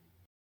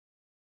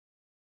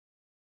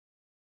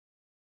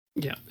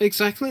 Yeah,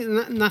 exactly,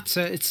 and that's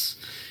it.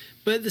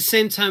 But at the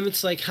same time,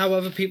 it's like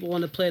however people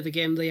want to play the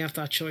game, they have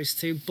that choice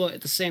too. But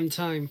at the same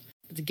time,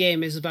 the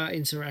game is about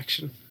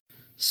interaction,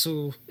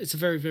 so it's a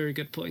very, very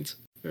good point.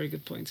 Very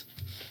good point.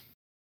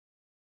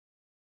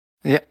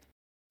 Yeah,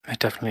 it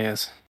definitely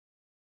is.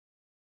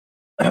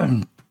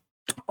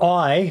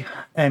 I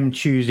am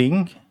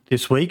choosing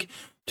this week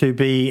to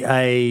be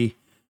a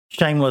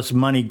shameless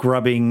money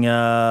grubbing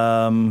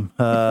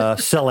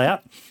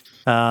sellout,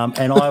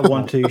 and I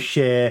want to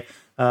share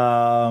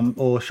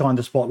or shine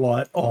the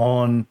spotlight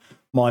on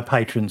my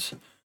patrons.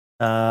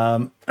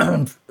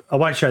 I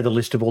won't show the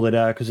list of all that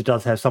are because it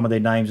does have some of their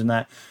names and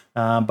that,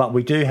 but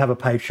we do have a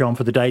Patreon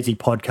for the Daisy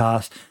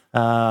podcast.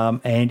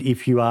 And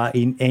if you are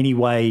in any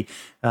way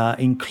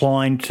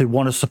inclined to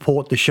want to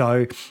support the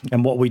show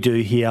and what we do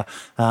here,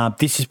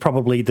 this is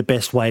probably the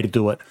best way to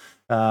do it.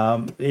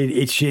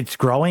 It's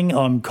growing.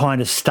 I'm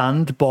kind of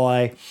stunned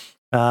by.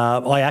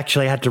 I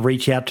actually had to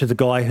reach out to the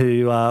guy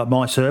who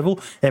my serval,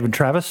 Evan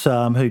Travis,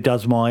 who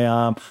does my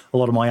a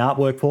lot of my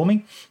artwork for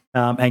me.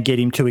 And get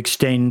him to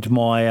extend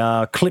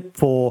my clip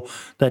for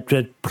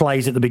that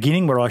plays at the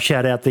beginning where I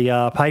shout out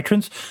the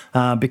patrons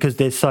because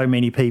there's so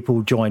many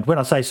people joined. When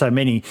I say so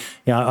many,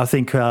 you know, I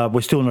think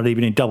we're still not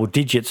even in double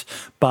digits,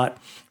 but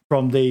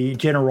from the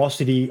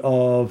generosity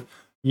of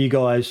you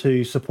guys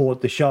who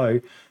support the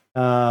show,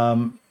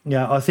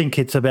 I think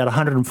it's about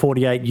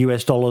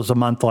 $148 a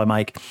month I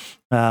make.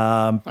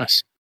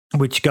 Nice.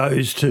 Which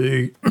goes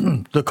to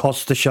the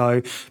cost of the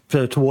show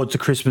towards the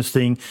Christmas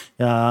thing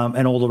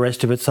and all the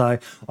rest of it. So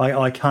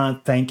I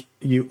can't thank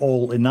you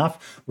all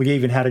enough. We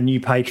even had a new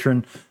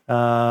patron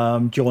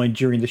join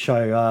during the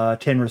show,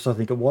 Tenris, I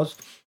think it was.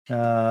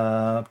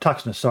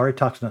 Tuxness.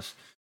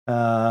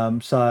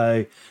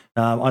 So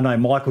I know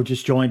Michael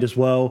just joined as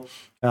well.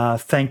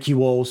 Thank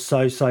you all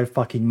so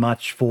fucking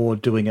much for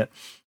doing it.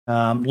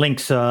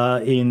 Links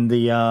are in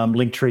the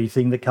Linktree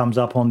thing that comes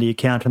up on the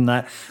account and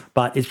that,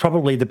 but it's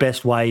probably the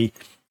best way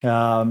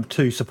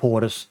to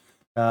support us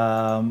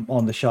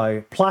on the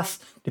show. Plus,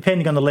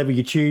 depending on the level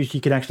you choose,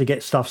 you can actually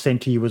get stuff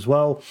sent to you as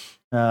well.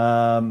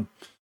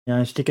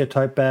 Sticker,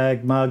 tote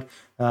bag, mug.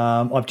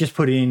 I've just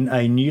put in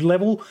a new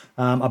level,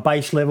 a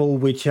base level,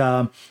 which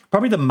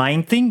probably the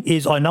main thing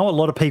is I know a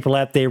lot of people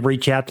out there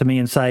reach out to me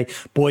and say,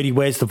 Boydie,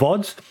 where's the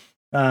VODs?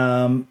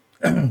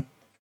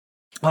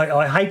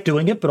 I hate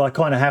doing it, but I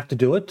kind of have to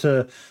do it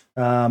to,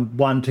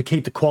 one, to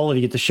keep the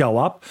quality of the show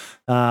up,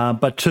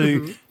 but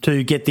two,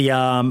 to get the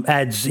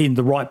ads in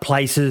the right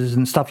places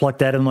and stuff like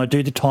that, and I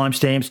do the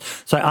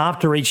timestamps. So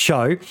after each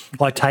show,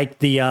 I take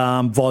the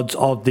VODs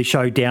of the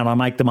show down. I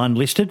make them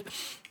unlisted,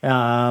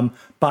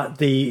 but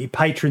the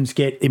patrons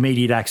get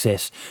immediate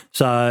access.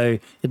 So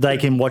they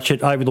can watch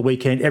it over the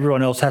weekend.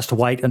 Everyone else has to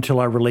wait until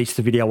I release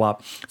the video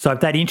up. So if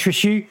that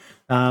interests you,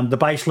 the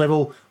base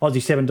level,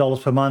 Aussie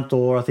 $7 per month,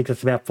 or I think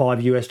that's about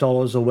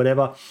 $5 or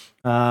whatever,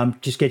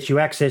 just gets you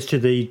access to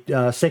the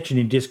section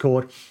in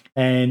Discord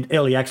and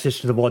early access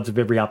to the VODs of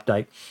every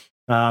update.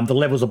 The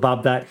levels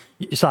above that,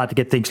 you start to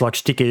get things like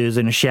stickers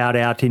and a shout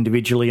out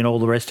individually and all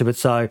the rest of it.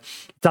 So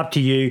it's up to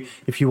you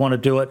if you want to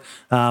do it.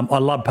 I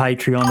love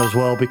Patreon as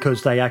well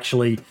because they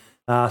actually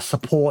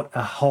support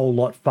a whole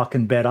lot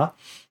fucking better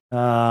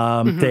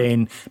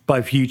than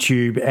both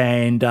YouTube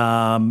and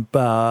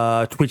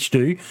Twitch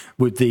do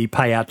with the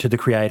payout to the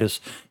creators.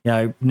 You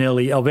know,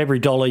 nearly of every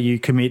dollar you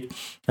commit,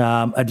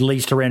 at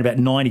least around about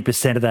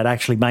 90% of that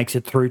actually makes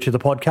it through to the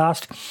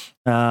podcast.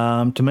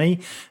 To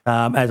me,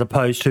 as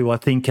opposed to I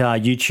think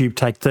YouTube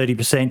take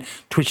 30%,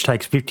 Twitch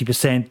takes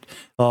 50%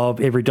 of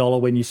every dollar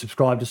when you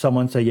subscribe to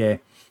someone. So yeah.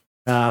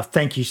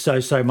 Thank you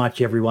so much,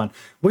 everyone.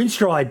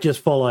 Windstride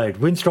just followed.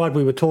 Windstride,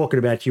 we were talking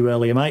about you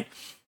earlier, mate.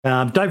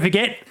 Don't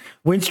forget,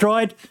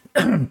 Windstride,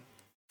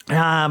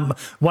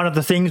 One of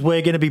the things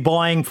we're going to be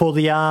buying for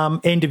the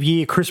end of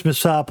year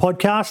Christmas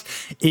podcast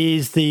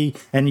is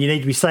and you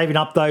need to be saving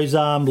up those,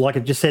 like I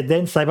just said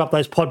then, save up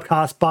those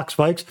podcast bucks,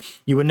 folks.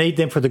 You will need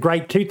them for the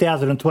great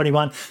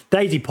 2021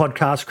 Daisy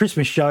Podcast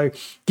Christmas show.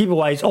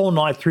 Giveaways all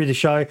night through the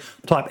show.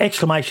 Type !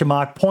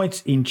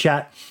 points in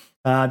chat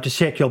to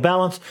check your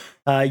balance.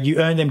 You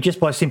earn them just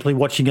by simply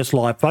watching us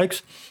live,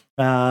 folks.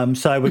 So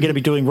we're going to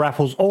be doing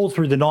raffles all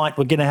through the night.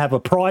 We're going to have a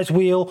prize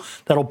wheel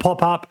that'll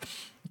pop up.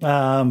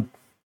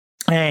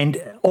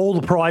 And all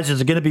the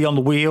prizes are going to be on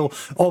the wheel,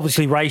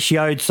 obviously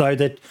ratioed so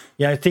that,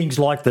 things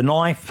like the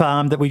knife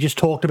that we just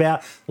talked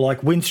about,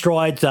 like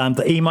Windstrides,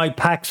 the emote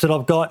packs that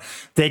I've got,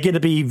 they're going to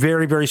be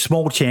very, very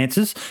small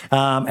chances.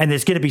 And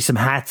there's going to be some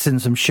hats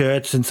and some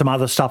shirts and some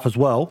other stuff as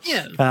well,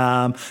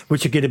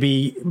 which are going to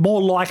be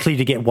more likely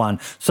to get one.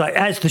 So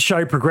as the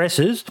show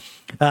progresses,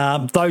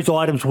 those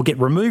items will get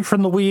removed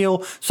from the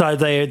wheel. So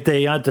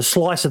the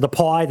slice of the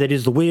pie that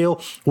is the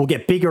wheel will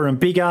get bigger and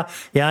bigger.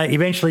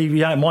 Eventually,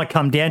 it might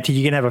come down to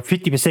you're going to have a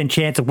 50%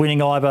 chance of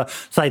winning either,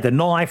 say, the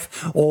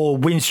knife or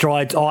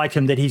Windstride's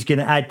item that he's going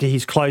to add to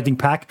his clothing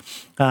pack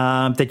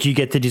that you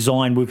get to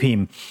design with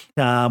him,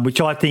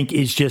 which I think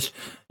is just,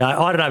 I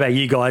don't know about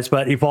you guys,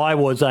 but if I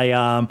was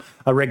a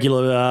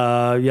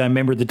regular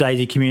member of the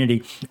Daisy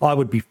community, I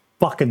would be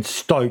fucking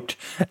stoked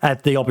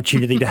at the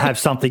opportunity to have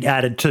something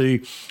added to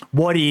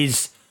what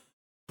is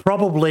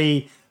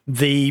probably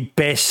the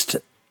best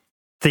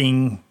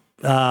thing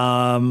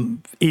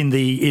in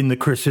the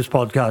Christmas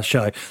podcast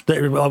show.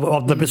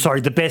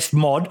 The best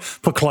mod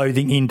for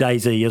clothing in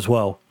DayZ as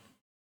well.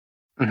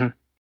 Mm-hmm.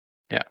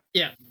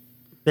 Yeah.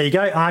 There you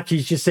go.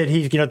 Archie's just said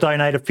he's going to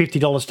donate a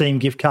 $50 Steam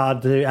gift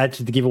card to add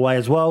to the giveaway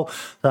as well.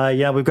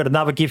 We've got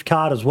another gift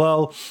card as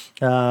well.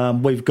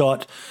 We've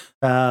got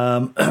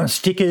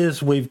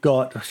stickers. We've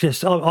got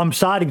I'm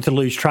starting to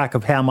lose track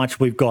of how much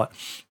we've got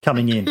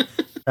coming in.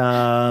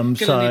 Gonna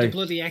need a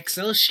bloody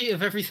Excel sheet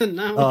of everything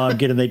now. I'm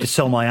going to need to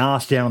sell my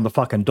ass down on the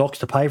fucking docks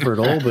to pay for it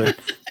all. But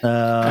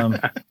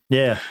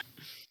yeah.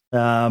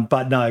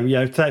 But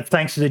no,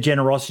 thanks to the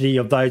generosity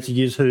of those of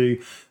you who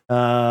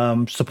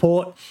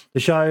support the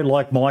show,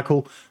 like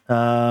Michael.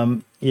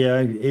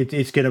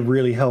 It's going to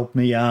really help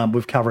me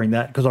with covering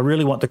that, because I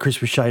really want the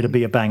Christmas show to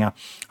be a banger,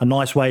 a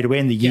nice way to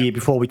end the year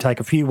before we take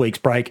a few weeks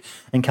break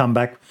and come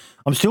back.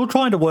 I'm still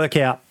trying to work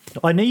out.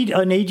 I need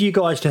you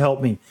guys to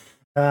help me.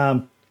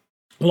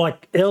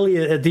 Like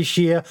earlier this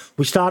year,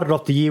 we started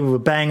off the year with a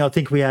bang. I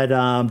think we had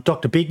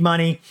Dr. Big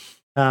Money.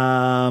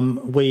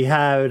 We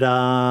had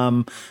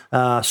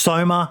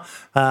Soma.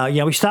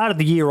 We started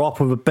the year off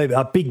with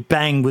a big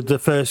bang with the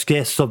first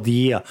guests of the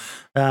year.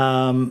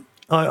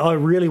 I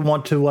really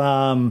want to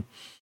have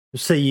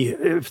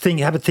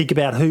a think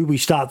about who we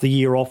start the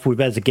year off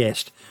with as a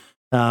guest,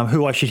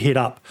 who I should hit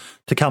up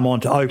to come on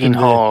to open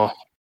the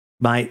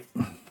mate.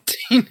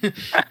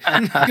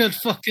 Good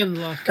fucking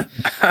luck.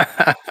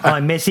 I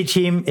message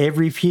him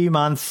every few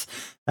months.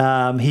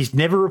 He's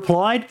never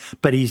replied,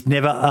 but he's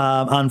never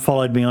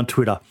unfollowed me on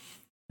Twitter.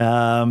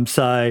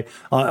 So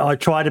I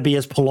try to be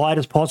as polite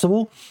as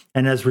possible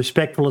and as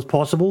respectful as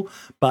possible,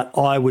 but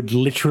I would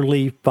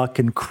literally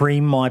fucking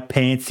cream my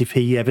pants if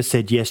he ever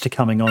said yes to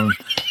coming on.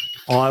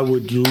 I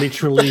would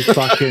literally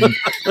fucking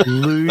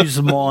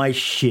lose my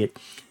shit.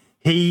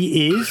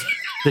 He is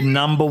the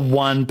number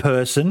one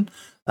person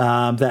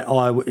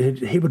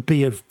that he would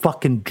be a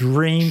fucking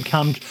dream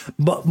come,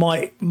 but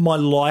my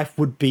life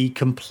would be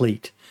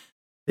complete.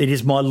 It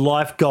is my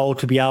life goal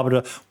to be able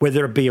to,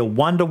 whether it be a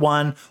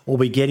one-to-one or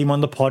we get him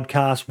on the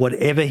podcast,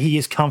 whatever he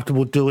is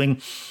comfortable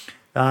doing,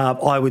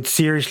 I would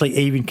seriously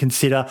even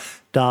consider,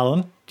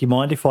 darling, do you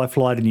mind if I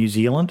fly to New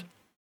Zealand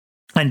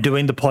and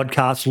doing the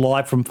podcast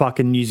live from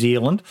fucking New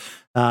Zealand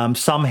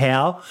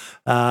somehow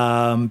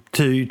to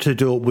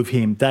do it with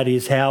him? That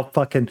is how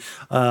fucking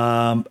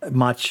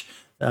much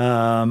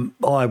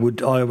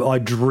I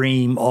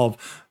dream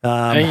of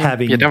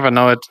having. You never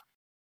know,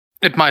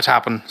 it might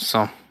happen,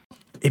 so.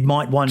 It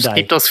might one day.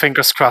 Keep those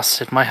fingers crossed.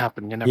 It might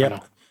happen. You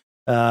never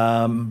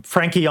know.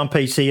 Frankie on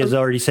PC has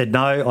already said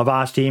no. I've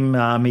asked him.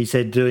 He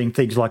said doing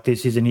things like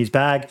this isn't his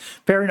bag.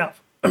 Fair enough.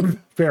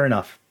 Fair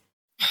enough.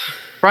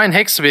 Brian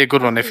Hicks would be a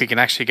good one if you can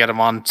actually get him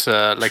on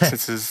to, like,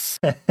 since his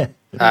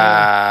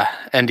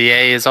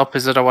NDA is up,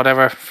 is it, or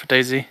whatever, for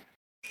Daisy?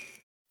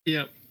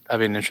 Yep. That'd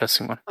be an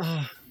interesting one.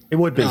 It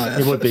would be.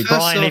 It would be.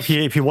 Brian, if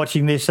you're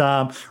watching this,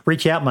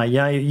 reach out, mate.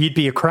 You'd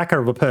be a cracker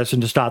of a person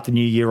to start the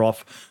new year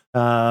off.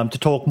 To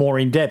talk more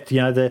in depth.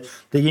 The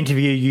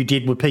interview you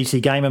did with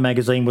PC Gamer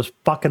magazine was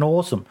fucking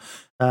awesome.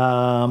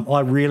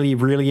 I really,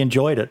 really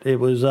enjoyed it. It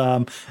was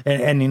an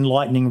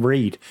enlightening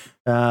read.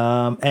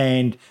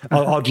 And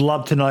I'd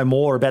love to know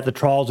more about the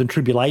trials and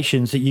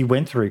tribulations that you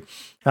went through.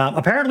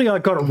 Apparently I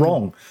got it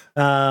wrong.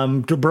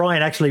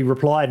 Brian actually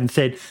replied and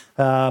said,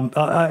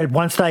 at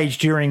one stage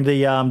during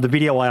the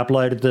video I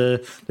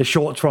uploaded, the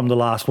shorts from the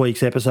last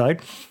week's episode,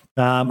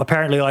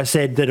 Apparently, I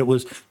said that it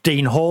was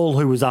Dean Hall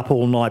who was up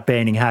all night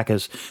banning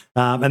hackers,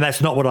 and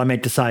that's not what I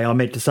meant to say. I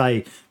meant to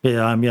say,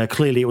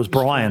 clearly it was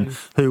Brian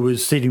who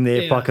was sitting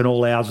there fucking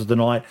all hours of the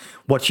night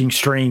watching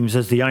streams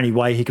as the only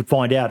way he could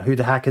find out who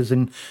the hackers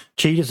and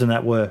cheaters and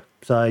that were.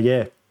 So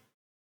yeah.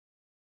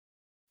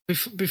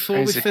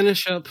 Before we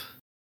finish up,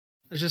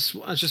 I just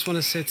want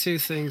to say two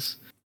things.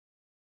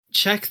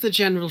 Check the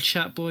general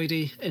chat,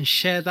 Boydie, and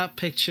share that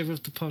picture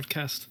of the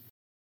podcast.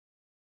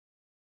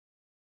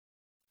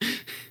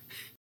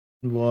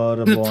 What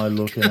am I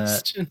looking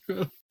at?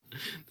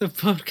 The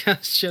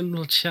podcast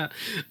general chat.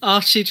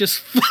 Archie just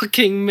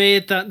fucking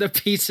made that the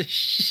piece of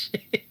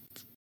shit.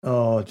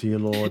 Oh, dear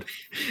Lord.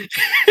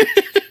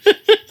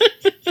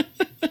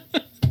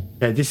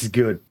 Yeah, this is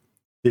good.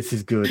 This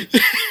is good.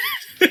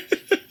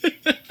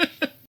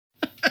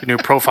 Your new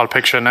profile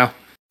picture now.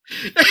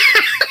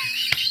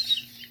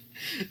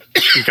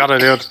 You gotta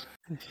do it.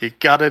 You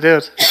gotta do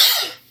it.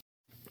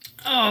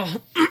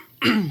 Oh.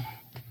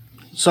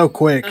 So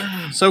quick.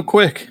 So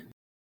quick.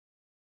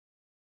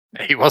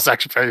 He was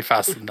actually very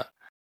fast in that.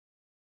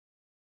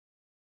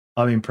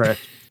 I'm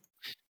impressed.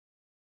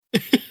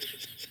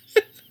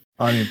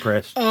 I'm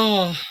impressed.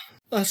 Oh,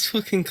 that's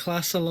fucking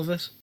class. I love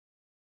it.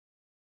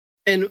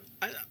 And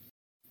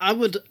I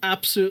would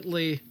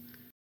absolutely...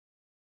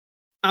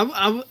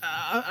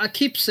 I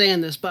keep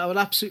saying this, but I would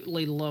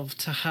absolutely love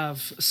to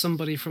have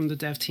somebody from the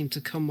dev team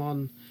to come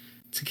on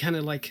to kind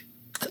of like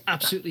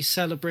absolutely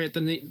celebrate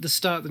the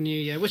start of the new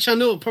year, which I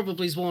know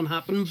probably won't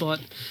happen, but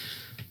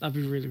that'd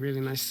be really, really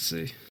nice to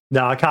see.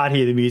 No, I can't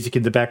hear the music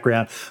in the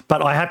background,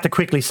 but I have to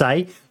quickly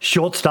say,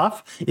 Short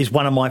Stuff is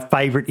one of my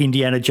favourite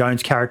Indiana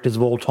Jones characters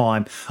of all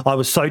time. I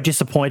was so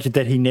disappointed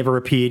that he never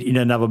appeared in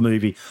another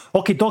movie.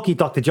 Okie dokie,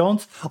 Dr.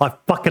 Johns. I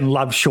fucking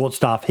love Short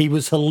Stuff. He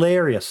was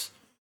hilarious.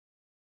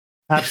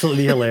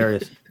 Absolutely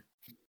hilarious.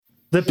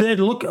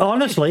 Look,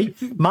 honestly,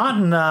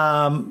 Martin,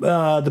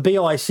 the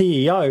BI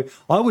CEO,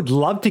 I would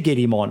love to get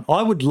him on.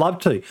 I would love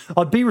to.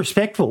 I'd be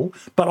respectful,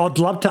 but I'd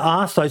love to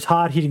ask those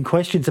hard-hitting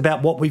questions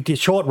about what we did.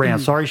 Short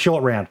round. Fuck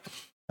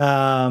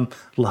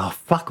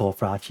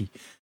off, Archie.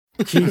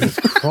 Jesus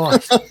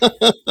Christ.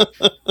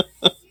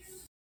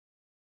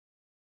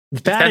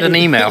 Send an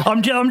email.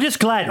 I'm just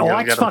glad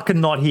Ike's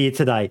fucking not here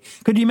today.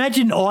 Could you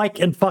imagine Ike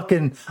and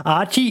fucking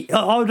Archie?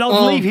 I'd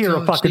leave here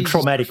a fucking Jesus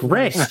traumatic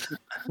wreck.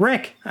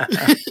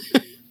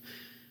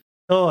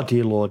 Oh,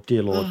 dear Lord.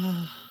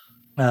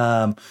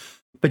 But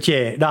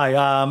yeah,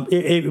 no,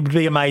 it would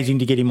be amazing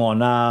to get him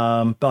on.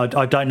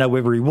 I don't know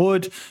whether he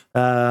would,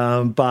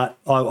 but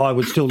I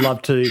would still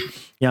love to.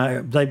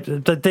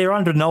 They're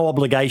under no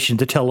obligation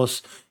to tell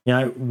us,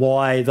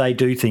 why they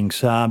do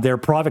things. They're a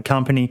private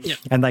company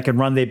and they can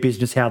run their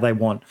business how they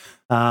want.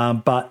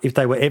 But if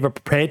they were ever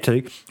prepared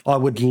to, I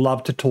would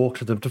love to talk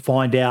to them to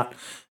find out.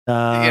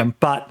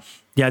 But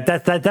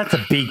that's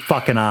a big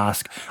fucking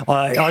ask.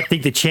 I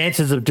think the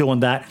chances of doing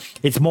that,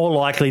 it's more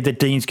likely that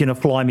Dean's going to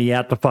fly me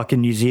out to fucking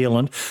New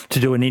Zealand to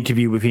do an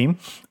interview with him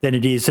than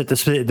it is that the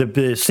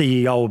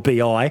CEO of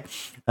BI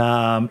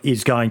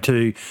is going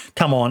to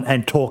come on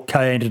and talk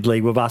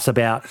candidly with us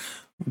about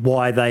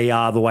why they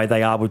are the way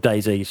they are with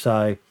DayZ.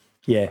 So,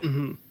 yeah.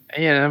 Mm-hmm.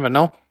 You never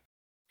know.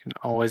 You can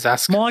always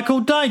ask.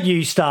 Michael, don't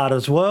you start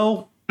as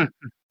well.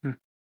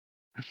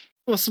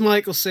 What's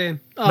Michael saying?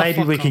 Oh,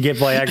 maybe we can get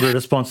Viagra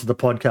to sponsor the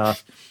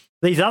podcast.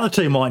 These other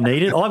two might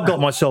need it. I've got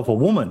myself a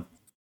woman.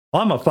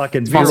 I'm a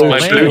fucking virile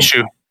man.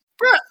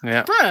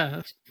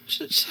 Bruh,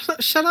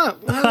 shut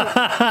up.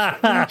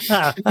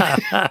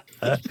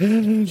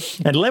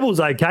 And Level's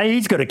okay.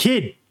 He's got a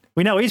kid.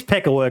 We know his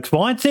pecker works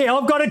fine. See,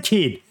 I've got a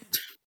kid.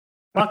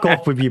 Fuck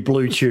off with your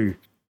blue chew.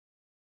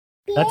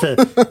 That's a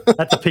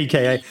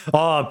PKA.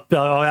 Oh,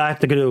 I have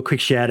to do a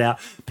quick shout out.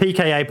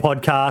 PKA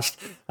podcast.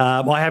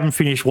 I haven't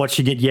finished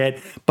watching it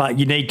yet, but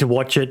you need to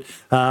watch it.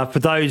 For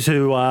those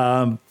who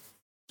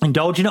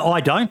indulge in it,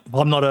 I don't.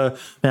 I'm not a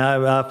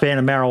fan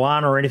of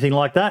marijuana or anything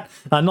like that.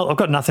 I've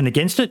got nothing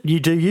against it. You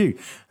do you.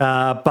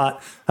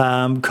 But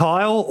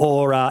Kyle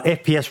or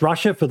FPS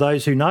Russia, for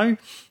those who know,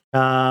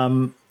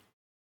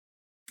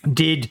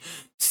 did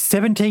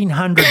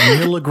 1,700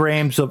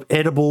 milligrams of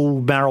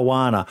edible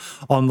marijuana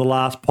on the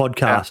last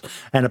podcast.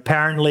 And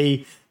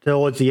apparently,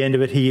 towards the end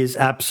of it, he is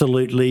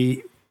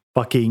absolutely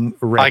fucking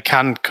wrecked. I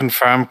can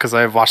confirm because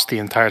I've watched the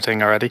entire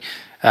thing already.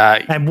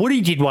 And Woody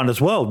did one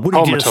as well.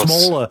 Woody did a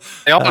smaller.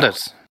 They all did.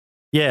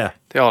 Yeah.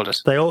 They all did.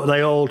 They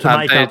all to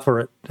make up for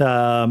it.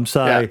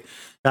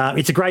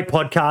 It's a great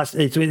podcast.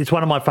 It's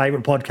one of my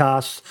favourite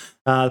podcasts,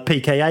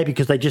 PKA,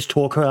 because they just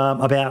talk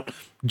about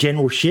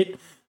general shit.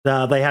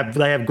 They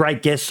have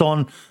great guests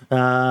on,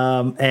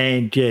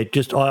 and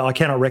I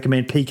cannot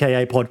recommend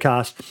PKA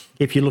podcast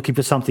if you're looking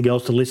for something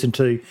else to listen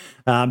to.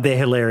 They're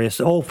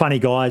hilarious, all funny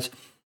guys.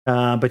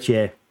 But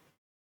yeah,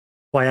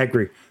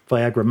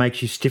 Viagra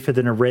makes you stiffer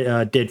than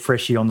a dead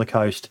freshie on the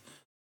coast.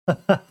 No,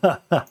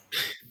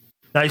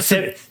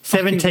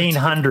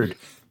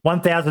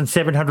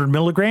 1,700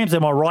 milligrams.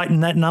 Am I right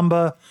in that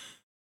number?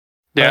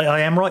 Yeah,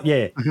 I am right.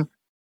 Yeah. Mm-hmm.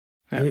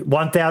 Yeah.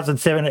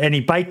 1,007, and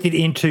he baked it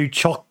into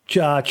chocolate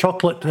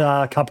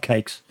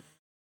cupcakes.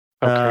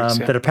 Cupcakes,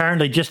 yeah. that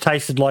apparently just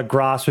tasted like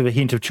grass with a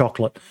hint of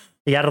chocolate.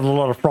 He added a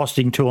lot of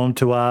frosting to them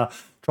to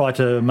try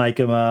to make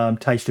them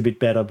taste a bit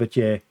better. But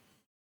yeah,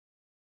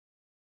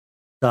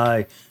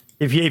 so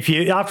if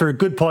you after a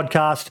good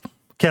podcast,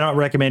 cannot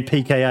recommend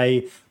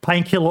PKA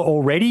Painkiller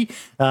already.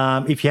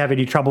 If you have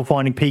any trouble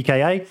finding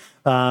PKA,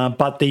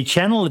 but the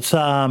channel it's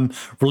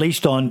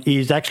released on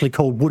is actually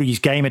called Woody's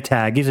Gamer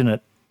Tag, isn't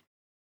it?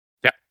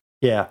 Yeah.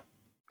 Yeah.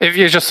 If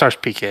you just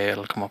search PKA,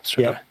 it'll come up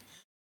straight away.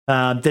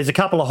 There's a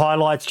couple of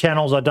highlights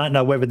channels. I don't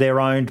know whether they're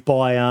owned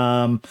by.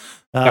 They're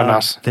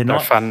not. They're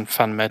not.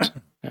 fan made.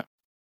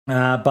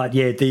 Yeah. But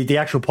yeah, the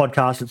actual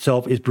podcast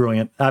itself is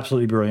brilliant,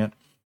 absolutely brilliant.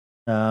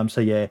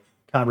 So yeah,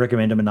 can't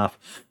recommend them enough,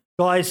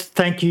 guys.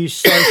 Thank you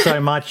so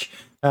much.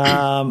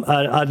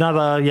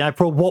 Another,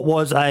 for what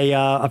was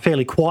a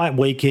fairly quiet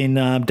week in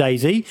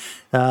DayZ.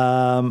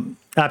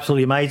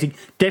 Absolutely amazing.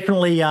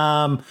 Definitely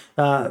have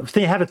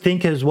a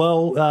think as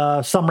well.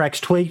 Sumrak's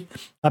tweet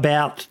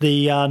about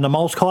the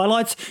Namolsk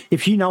highlights.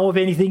 If you know of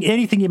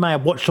anything you may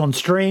have watched on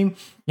stream,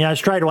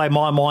 straight away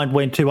my mind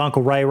went to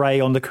Uncle Ray Ray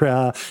on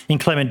the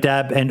Inclement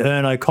Dab and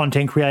Erno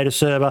content creator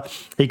server.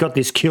 He got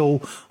this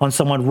kill on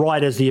someone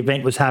right as the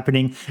event was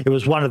happening. It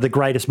was one of the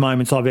greatest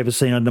moments I've ever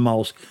seen on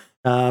Namolsk.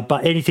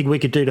 But anything we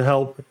could do to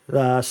help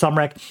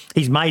Sumrak,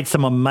 he's made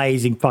some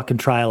amazing fucking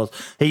trailers.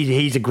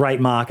 He's a great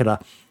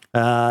marketer.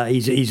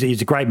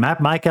 He's a great map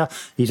maker.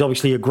 He's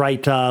obviously a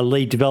great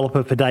lead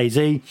developer for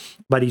DayZ,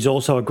 but he's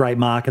also a great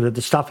marketer.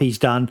 The stuff he's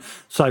done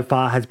so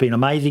far has been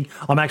amazing.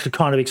 I'm actually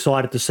kind of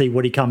excited to see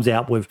what he comes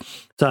out with.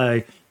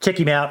 So check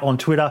him out on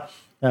Twitter,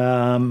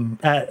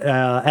 at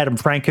Adam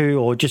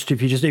Franku, or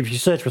if you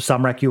search for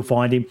Sumrak, you'll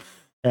find him.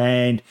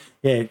 And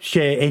yeah,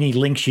 share any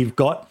links you've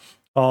got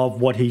of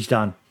what he's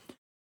done.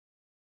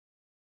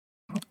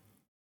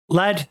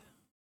 Lad,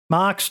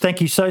 Marks,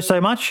 thank you so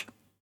much.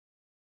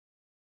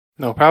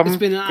 No problem. It's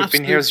been Good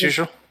being here as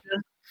usual.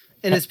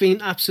 And it's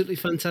been absolutely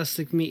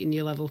fantastic meeting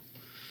you, Level.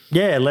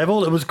 Yeah,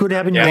 Level. It was good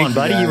having you on,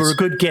 buddy. You were a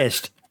good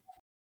guest.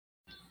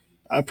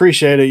 I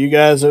appreciate it, you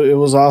guys. It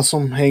was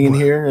awesome hanging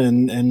here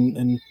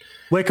and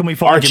where can we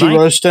find Archie you, mate?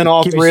 roasting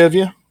all three of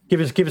you. Give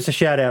us a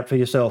shout out for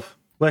yourself.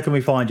 Where can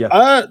we find you?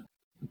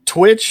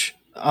 Twitch.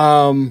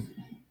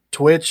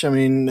 Twitch. I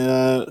mean,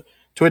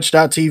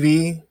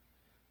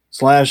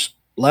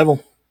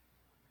 twitch.tv/Level.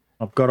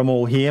 I've got them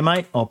all here,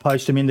 mate. I'll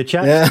post them in the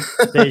chat. Yeah.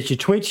 There's your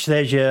Twitch,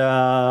 there's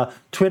your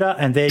Twitter,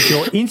 and there's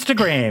your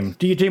Instagram.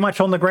 Do you do much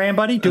on the gram,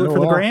 buddy? Do it for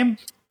the gram?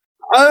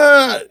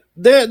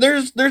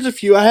 There's a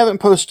few. I haven't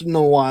posted in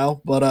a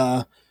while,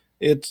 but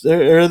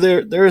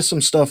there is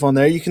some stuff on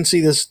there. You can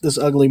see this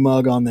ugly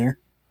mug on there.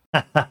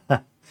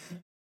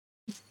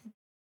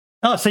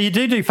 Oh, so you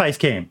do face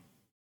cam?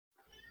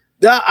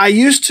 Yeah, I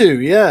used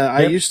to. Yeah, Yep.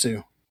 I used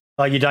to.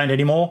 Oh, you don't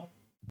anymore?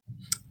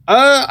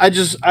 I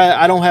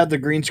don't have the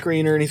green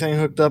screen or anything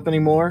hooked up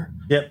anymore.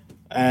 Yep.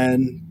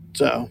 And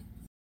so,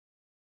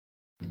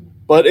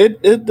 but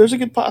there's a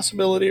good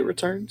possibility it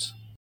returns.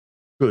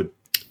 Good.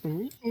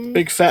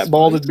 Big fat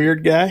balded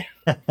beard guy.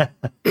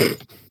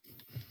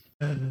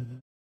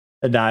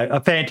 No, a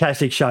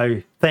fantastic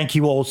show. Thank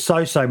you all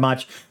so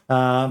much.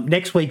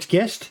 Next week's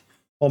guest,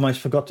 almost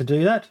forgot to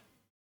do that.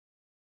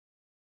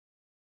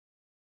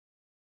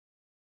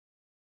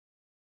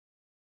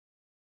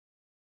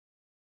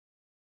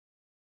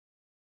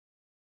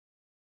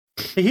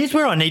 Here's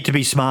where I need to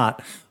be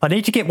smart. I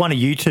need to get one of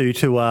you two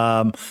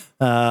to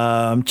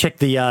check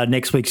the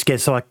next week's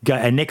guest so I can go.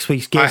 And next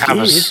week's guest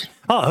is...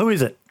 Oh, who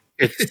is it?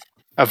 It's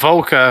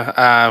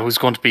Avoka, who's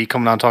going to be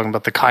coming on talking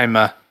about the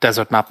Kaima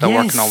desert map they're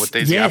working on with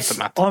DayZ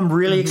Aftermath. I'm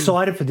really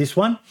excited for this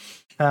one.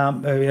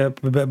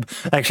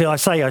 Actually, I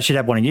say I should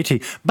have one of you two.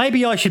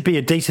 Maybe I should be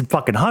a decent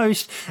fucking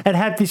host and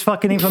have this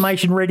fucking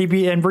information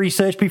ready and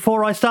researched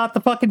before I start the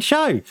fucking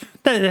show.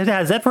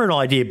 How's that for an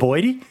idea,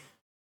 Boydie?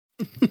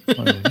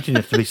 Well, you didn't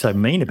have to be so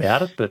mean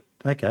about it, but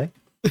okay.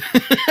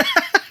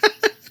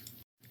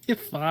 You're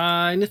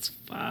fine. It's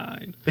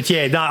fine. But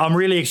yeah, no, I'm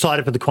really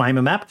excited for the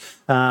Quamer map.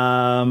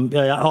 I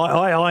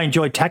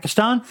enjoyed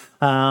Takistan,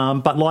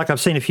 but like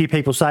I've seen a few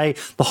people say,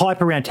 the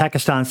hype around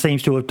Takistan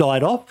seems to have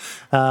died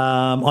off.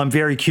 I'm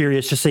very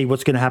curious to see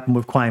what's going to happen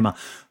with Quamer,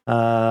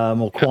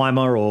 or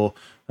Quamer, or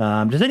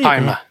does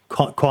anyone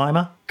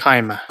Quamer?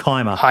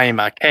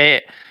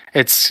 Kaima.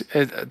 It's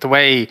the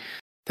way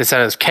they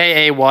said it's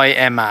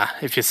Kayma.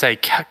 If you say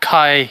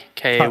Kai,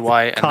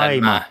 K-A-Y, and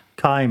then Ma.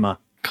 Kaima.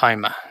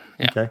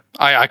 Yeah. Okay.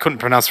 I couldn't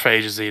pronounce for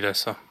ages either,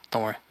 so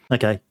don't worry.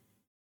 Okay.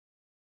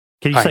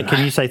 Can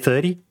you say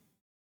 30?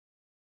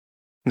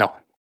 No.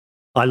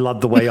 I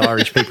love the way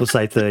Irish people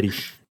say 30.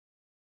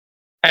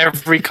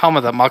 Every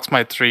comma that mocks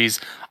my threes,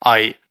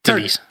 I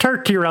delete.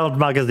 30-year-old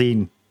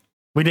magazine.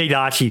 We need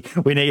Archie.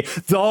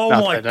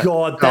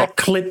 That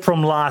clip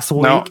from last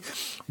week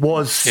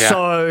was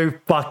so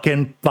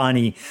fucking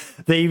funny.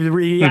 The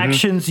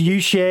reactions, you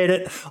shared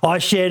it, I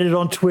shared it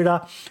on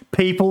Twitter.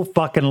 People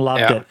fucking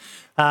loved it.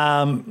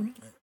 I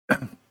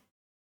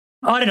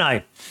don't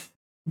know.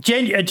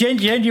 A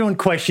genuine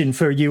question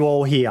for you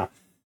all here.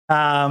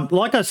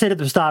 like I said at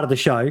the start of the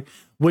show,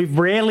 we've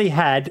rarely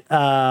had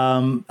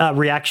a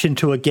reaction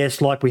to a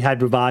guest like we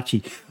had with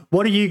Archie.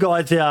 What do you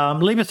guys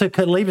leave us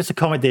a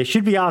comment there?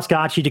 Should we ask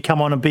Archie to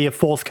come on and be a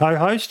fourth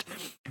co-host?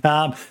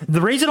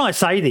 The reason I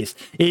say this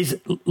is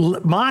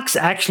Mark's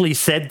actually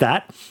said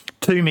that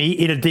to me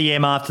in a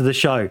DM after the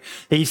show.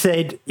 He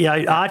said,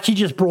 Archie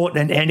just brought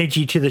an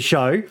energy to the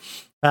show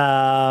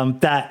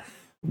that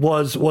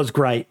was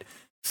great.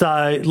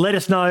 So let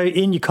us know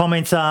in your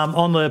comments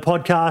on the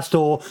podcast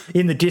or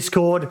in the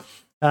Discord.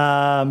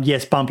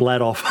 Yes, bump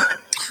lad off.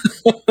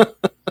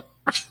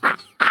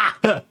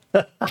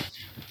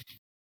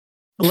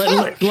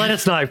 Let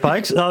us know,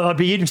 folks. I'd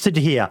be interested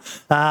to hear.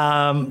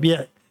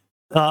 Let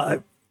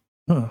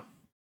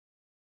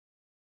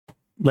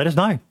us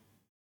know.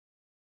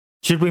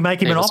 Should we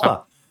make him an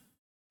offer?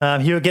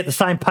 He would get the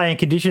same pay and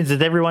conditions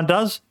as everyone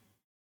does?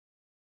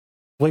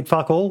 Bleep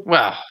fuck all?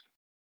 Well,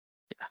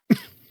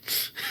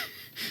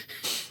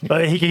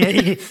 he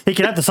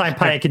can have the same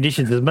pay and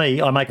conditions as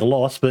me. I make a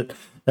loss, but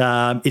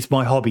it's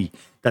my hobby.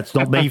 That's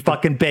not me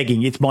fucking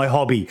begging. It's my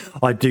hobby.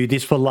 I do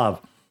this for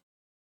love.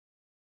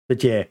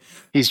 But yeah.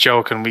 He's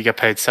joking. We get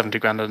paid 70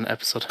 grand an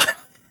episode.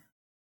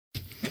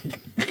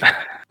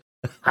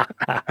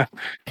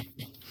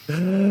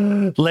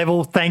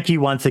 Level, thank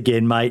you once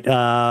again, mate.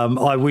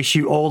 I wish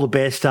you all the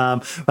best. When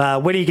are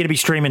you going to be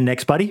streaming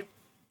next, buddy?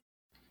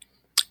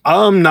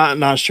 I'm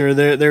not sure.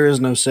 There is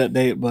no set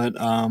date, but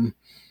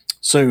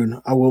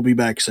soon. I will be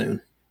back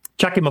soon.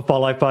 Chuck him a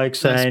follow,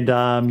 folks,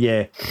 and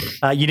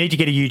you need to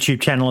get a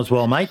YouTube channel as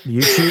well, mate.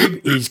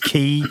 YouTube is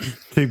key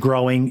to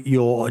growing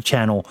your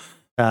channel.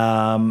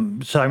 So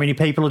many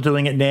people are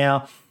doing it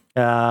now.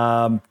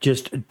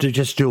 Just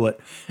do it.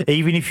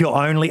 Even if you're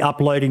only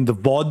uploading the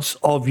VODs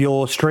of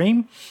your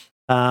stream,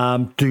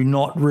 do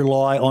not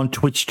rely on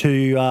Twitch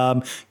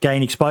to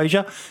gain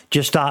exposure.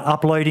 Just start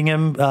uploading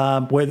them,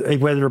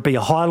 whether it be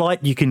a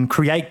highlight. You can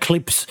create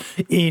clips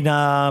in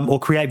or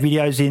create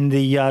videos in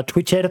the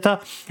Twitch editor,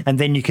 and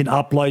then you can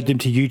upload them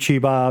to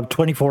YouTube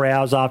 24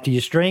 hours after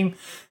your stream.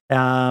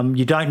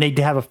 You don't need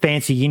to have a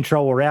fancy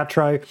intro or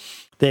outro.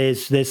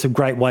 There's some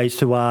great ways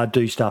to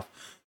do stuff.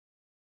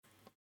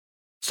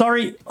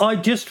 Sorry, I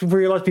just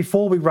realised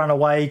before we run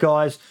away,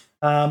 guys,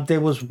 there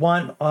was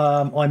one,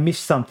 I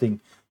missed something.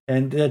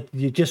 And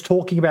you're just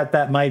talking about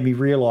that made me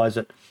realise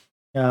it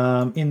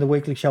in the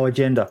weekly show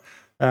agenda.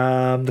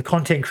 The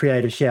content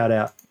creator shout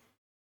out.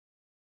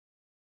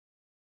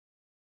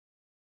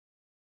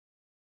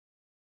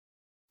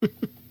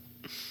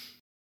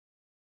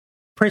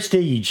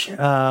 Prestige did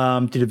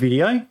a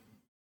video.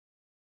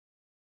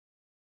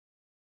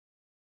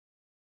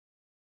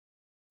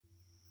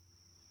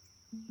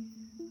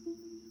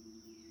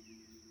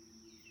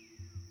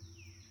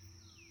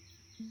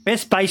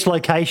 Best base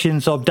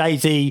locations of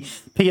DayZ,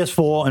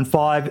 PS4 and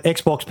 5,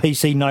 Xbox,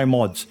 PC, no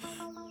mods.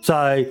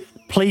 So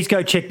please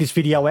go check this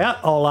video out.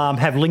 I'll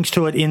have links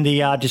to it in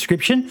the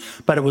description,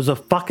 but it was a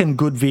fucking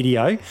good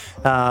video.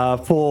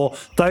 For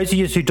those of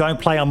you who don't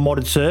play on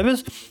modded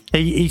servers,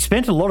 he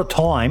spent a lot of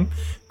time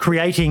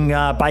creating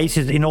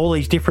bases in all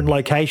these different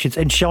locations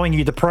and showing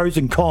you the pros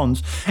and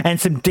cons and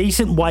some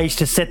decent ways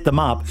to set them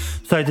up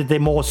so that they're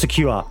more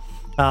secure.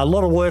 A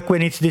lot of work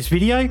went into this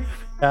video.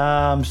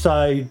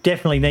 So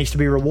definitely needs to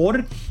be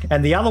rewarded.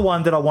 And the other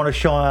one that I want to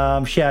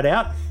shout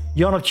out,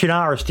 Yon of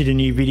Chinaris did a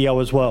new video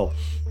as well.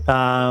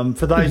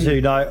 For those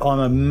who know, I'm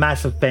a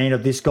massive fan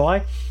of this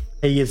guy.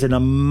 He is an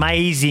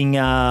amazing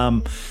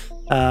editor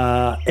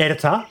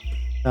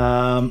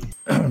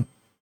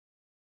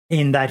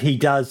in that he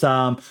does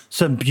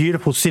some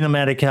beautiful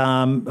cinematic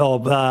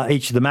of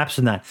each of the maps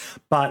and that.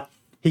 But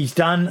he's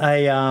done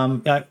a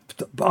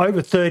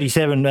over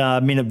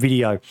 37-minute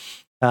video.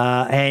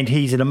 And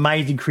he's an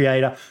amazing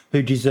creator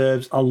who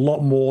deserves a lot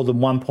more than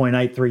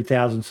 1.83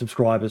 thousand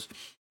subscribers.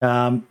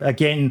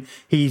 Again,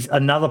 he's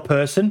another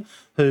person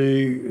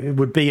who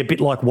would be a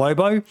bit like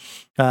Wobo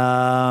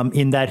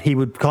in that he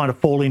would kind of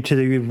fall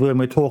into when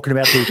we're talking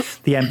about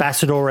the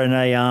ambassador and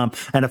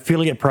an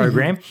affiliate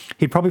program,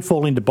 he'd probably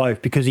fall into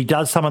both because he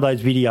does some of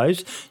those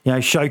videos,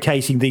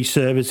 showcasing these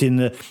servers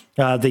in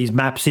these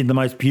maps in the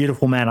most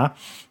beautiful manner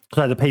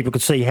so that people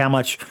could see how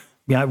much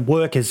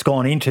work has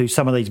gone into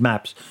some of these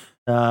maps.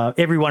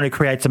 Everyone who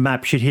creates a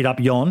map should hit up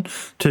Yon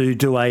to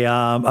do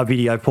a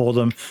video for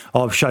them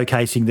of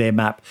showcasing their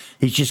map.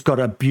 He's just got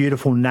a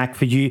beautiful knack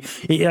for you.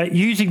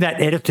 Using that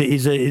editor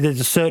there's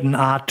a certain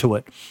art to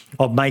it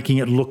of making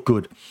it look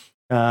good.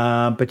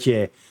 But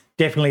yeah,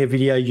 definitely a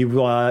video you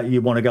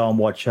want to go and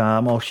watch.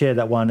 I'll share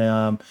that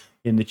one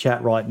in the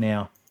chat right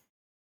now.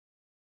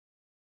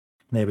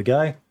 There we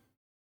go.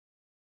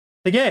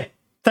 But yeah,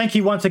 thank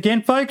you once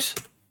again, folks.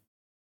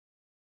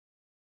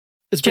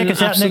 It's Check been us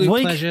an out next absolute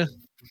week. pleasure.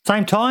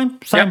 Same time,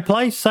 same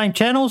place, same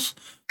channels.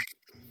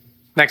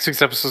 Next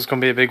week's episode is going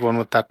to be a big one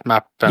with that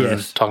map and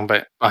Yes. talking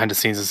about behind the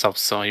scenes and stuff.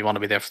 So you want to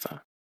be there for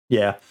that.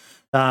 Yeah.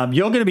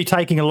 You're going to be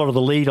taking a lot of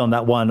the lead on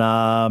that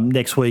one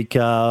next week,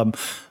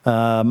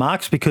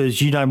 Marks,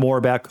 because you know more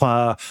about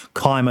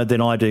Keimer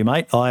than I do,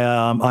 mate. I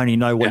only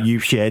know what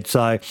you've shared,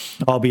 so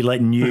I'll be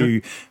letting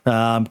you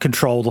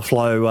control the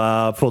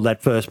flow for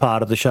that first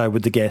part of the show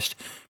with the guest.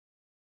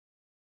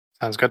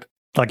 Sounds good.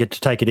 I get to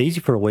take it easy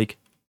for a week.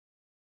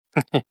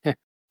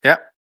 Yeah.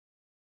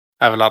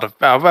 I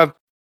have a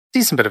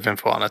decent bit of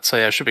info on it, so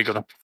yeah, it should be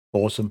good.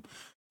 Awesome.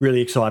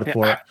 Really excited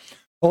for it.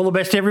 All the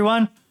best,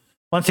 everyone.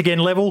 Once again,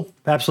 Level,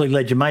 absolute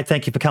legend, mate.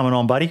 Thank you for coming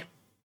on, buddy.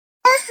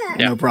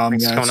 Yeah, no problem,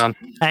 thanks for guys. coming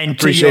on. And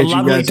Appreciate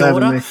you guys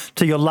having me.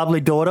 to your lovely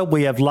daughter,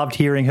 we have loved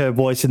hearing her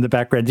voice in the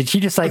background. Did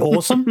she just say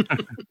awesome?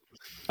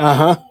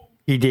 Uh-huh.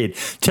 He did.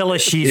 Tell her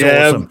she's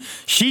awesome.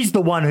 She's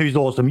the one who's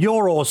awesome.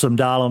 You're awesome,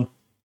 darling.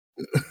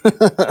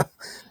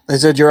 They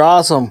said you're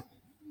awesome.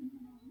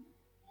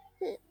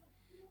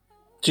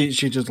 She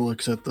just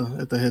looks at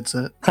the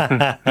headset.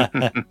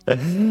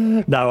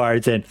 No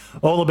worries then.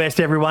 All the best,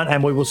 everyone,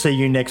 and we will see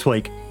you next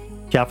week.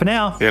 Ciao for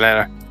now. See you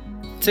later.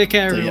 Take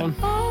care,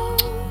 everyone.